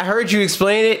know. I heard you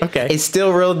explain it. Okay. It's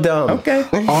still real dumb. Okay.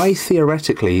 I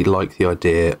theoretically like the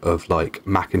idea of like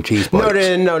mac and cheese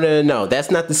bites. No.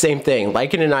 That's not the same thing.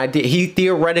 Liking an idea. He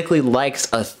theoretically likes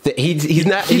a thing. He's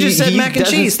not. You just said mac and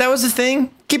cheese. That was the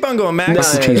thing. Keep on going,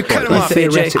 Max. You cut him off,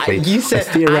 AJ. You said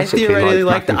I theoretically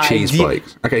like mac and cheese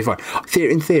bites. Okay, fine.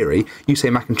 In theory, you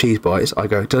say mac and cheese bites. I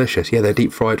go delicious. Yeah, they're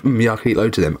deep fried. Yeah, I can eat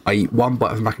loads of them. I eat one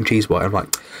bite of a mac and cheese bite. I'm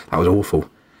like, that was awful.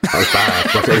 That was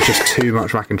bad. Like, it was just too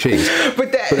much mac and cheese.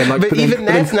 But even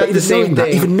that's not the same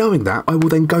thing. Even knowing that, I will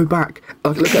then go back,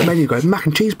 look at the menu, and go mac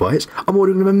and cheese bites. I'm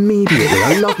ordering them immediately.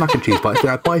 I love mac and cheese bites.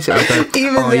 Then I bite it. I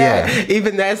go,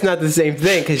 even that's not the same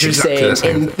thing because you're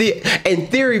saying in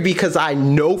theory because I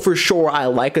know for sure I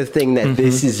like a thing that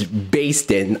this is based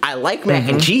in. I like mac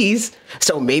and cheese,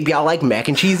 so maybe I like mac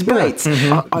and cheese bites.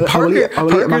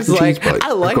 Parker's like,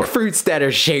 I like fruits that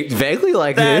are shaped vaguely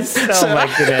like this. Oh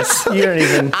my goodness, you don't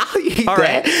even. All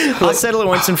right, I'll settle it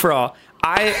once and for all.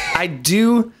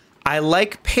 I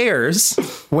like pears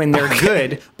when they're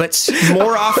good, but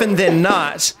more often than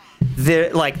not,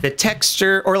 the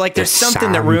texture or like there's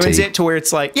something that ruins it to where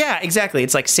it's like, yeah, exactly.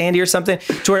 It's like sandy or something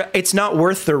to where it's not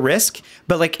worth the risk.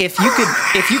 But like if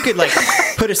you could like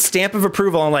put a stamp of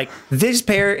approval on like this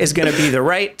pear is going to be the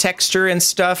right texture and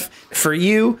stuff for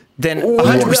you, then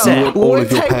 100%. All of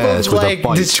your pears with a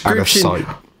bite description. And a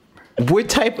sight. What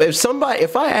type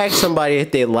if I ask somebody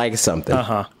if they like something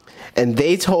and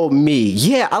they told me,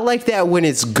 yeah, I like that when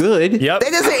it's good. Yep. That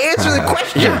doesn't answer the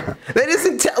question. That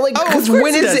doesn't tell like because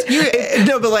when is it?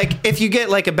 No, but like if you get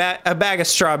like a bag of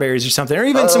strawberries or something, or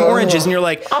even some oranges, and you're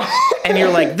like,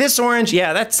 this orange,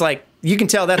 yeah, that's like you can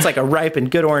tell that's like a ripe and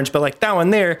good orange, but like that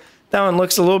one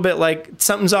looks a little bit like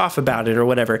something's off about it or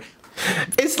whatever.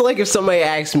 It's like if somebody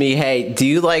asks me, hey, do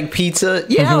you like pizza?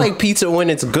 Yeah, I like pizza when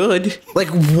it's good. Like,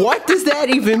 what does that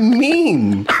even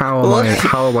mean? How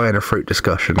am I in a fruit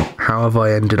discussion? How have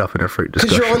I ended up in a fruit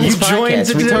discussion? Because you're on this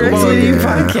podcast. We talk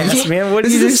about podcast, man. What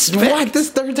is this? What? This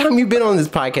third time you've been on this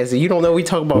podcast and you don't know we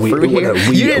talk about fruit here?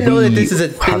 You didn't know that this is a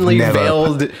thinly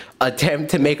veiled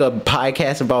attempt to make a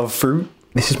podcast about fruit?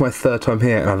 This is my third time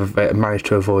here and I've managed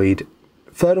to avoid...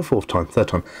 Third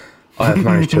time. I have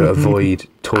managed to avoid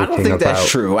talking about... I don't think that's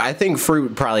true. I think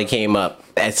fruit probably came up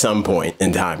at some point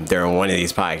in time during one of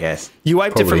these podcasts. You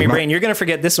wiped it from your brain. You're going to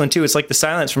forget this one, too. It's like the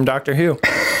silence from Doctor Who.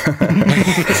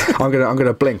 I'm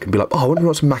gonna blink and be like, oh, I wonder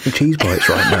what's some mac and cheese bites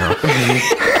right now.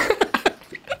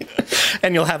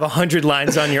 And you'll have 100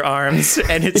 lines on your arms,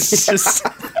 and it's just...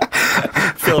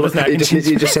 filled with mac and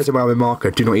cheese. It just says in my marker,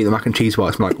 do not eat the mac and cheese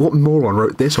bites. I'm like, what moron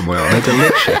wrote this on my arm? They're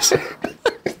delicious.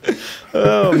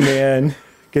 Oh, man.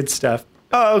 Good stuff.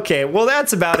 Oh, okay. Well,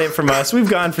 that's about it from us. We've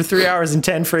gone for 3 hours and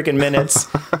 10 freaking minutes.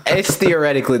 It's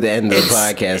theoretically the end of the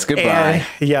podcast. Goodbye.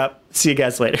 Yep. See you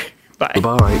guys later. Bye.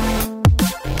 Goodbye.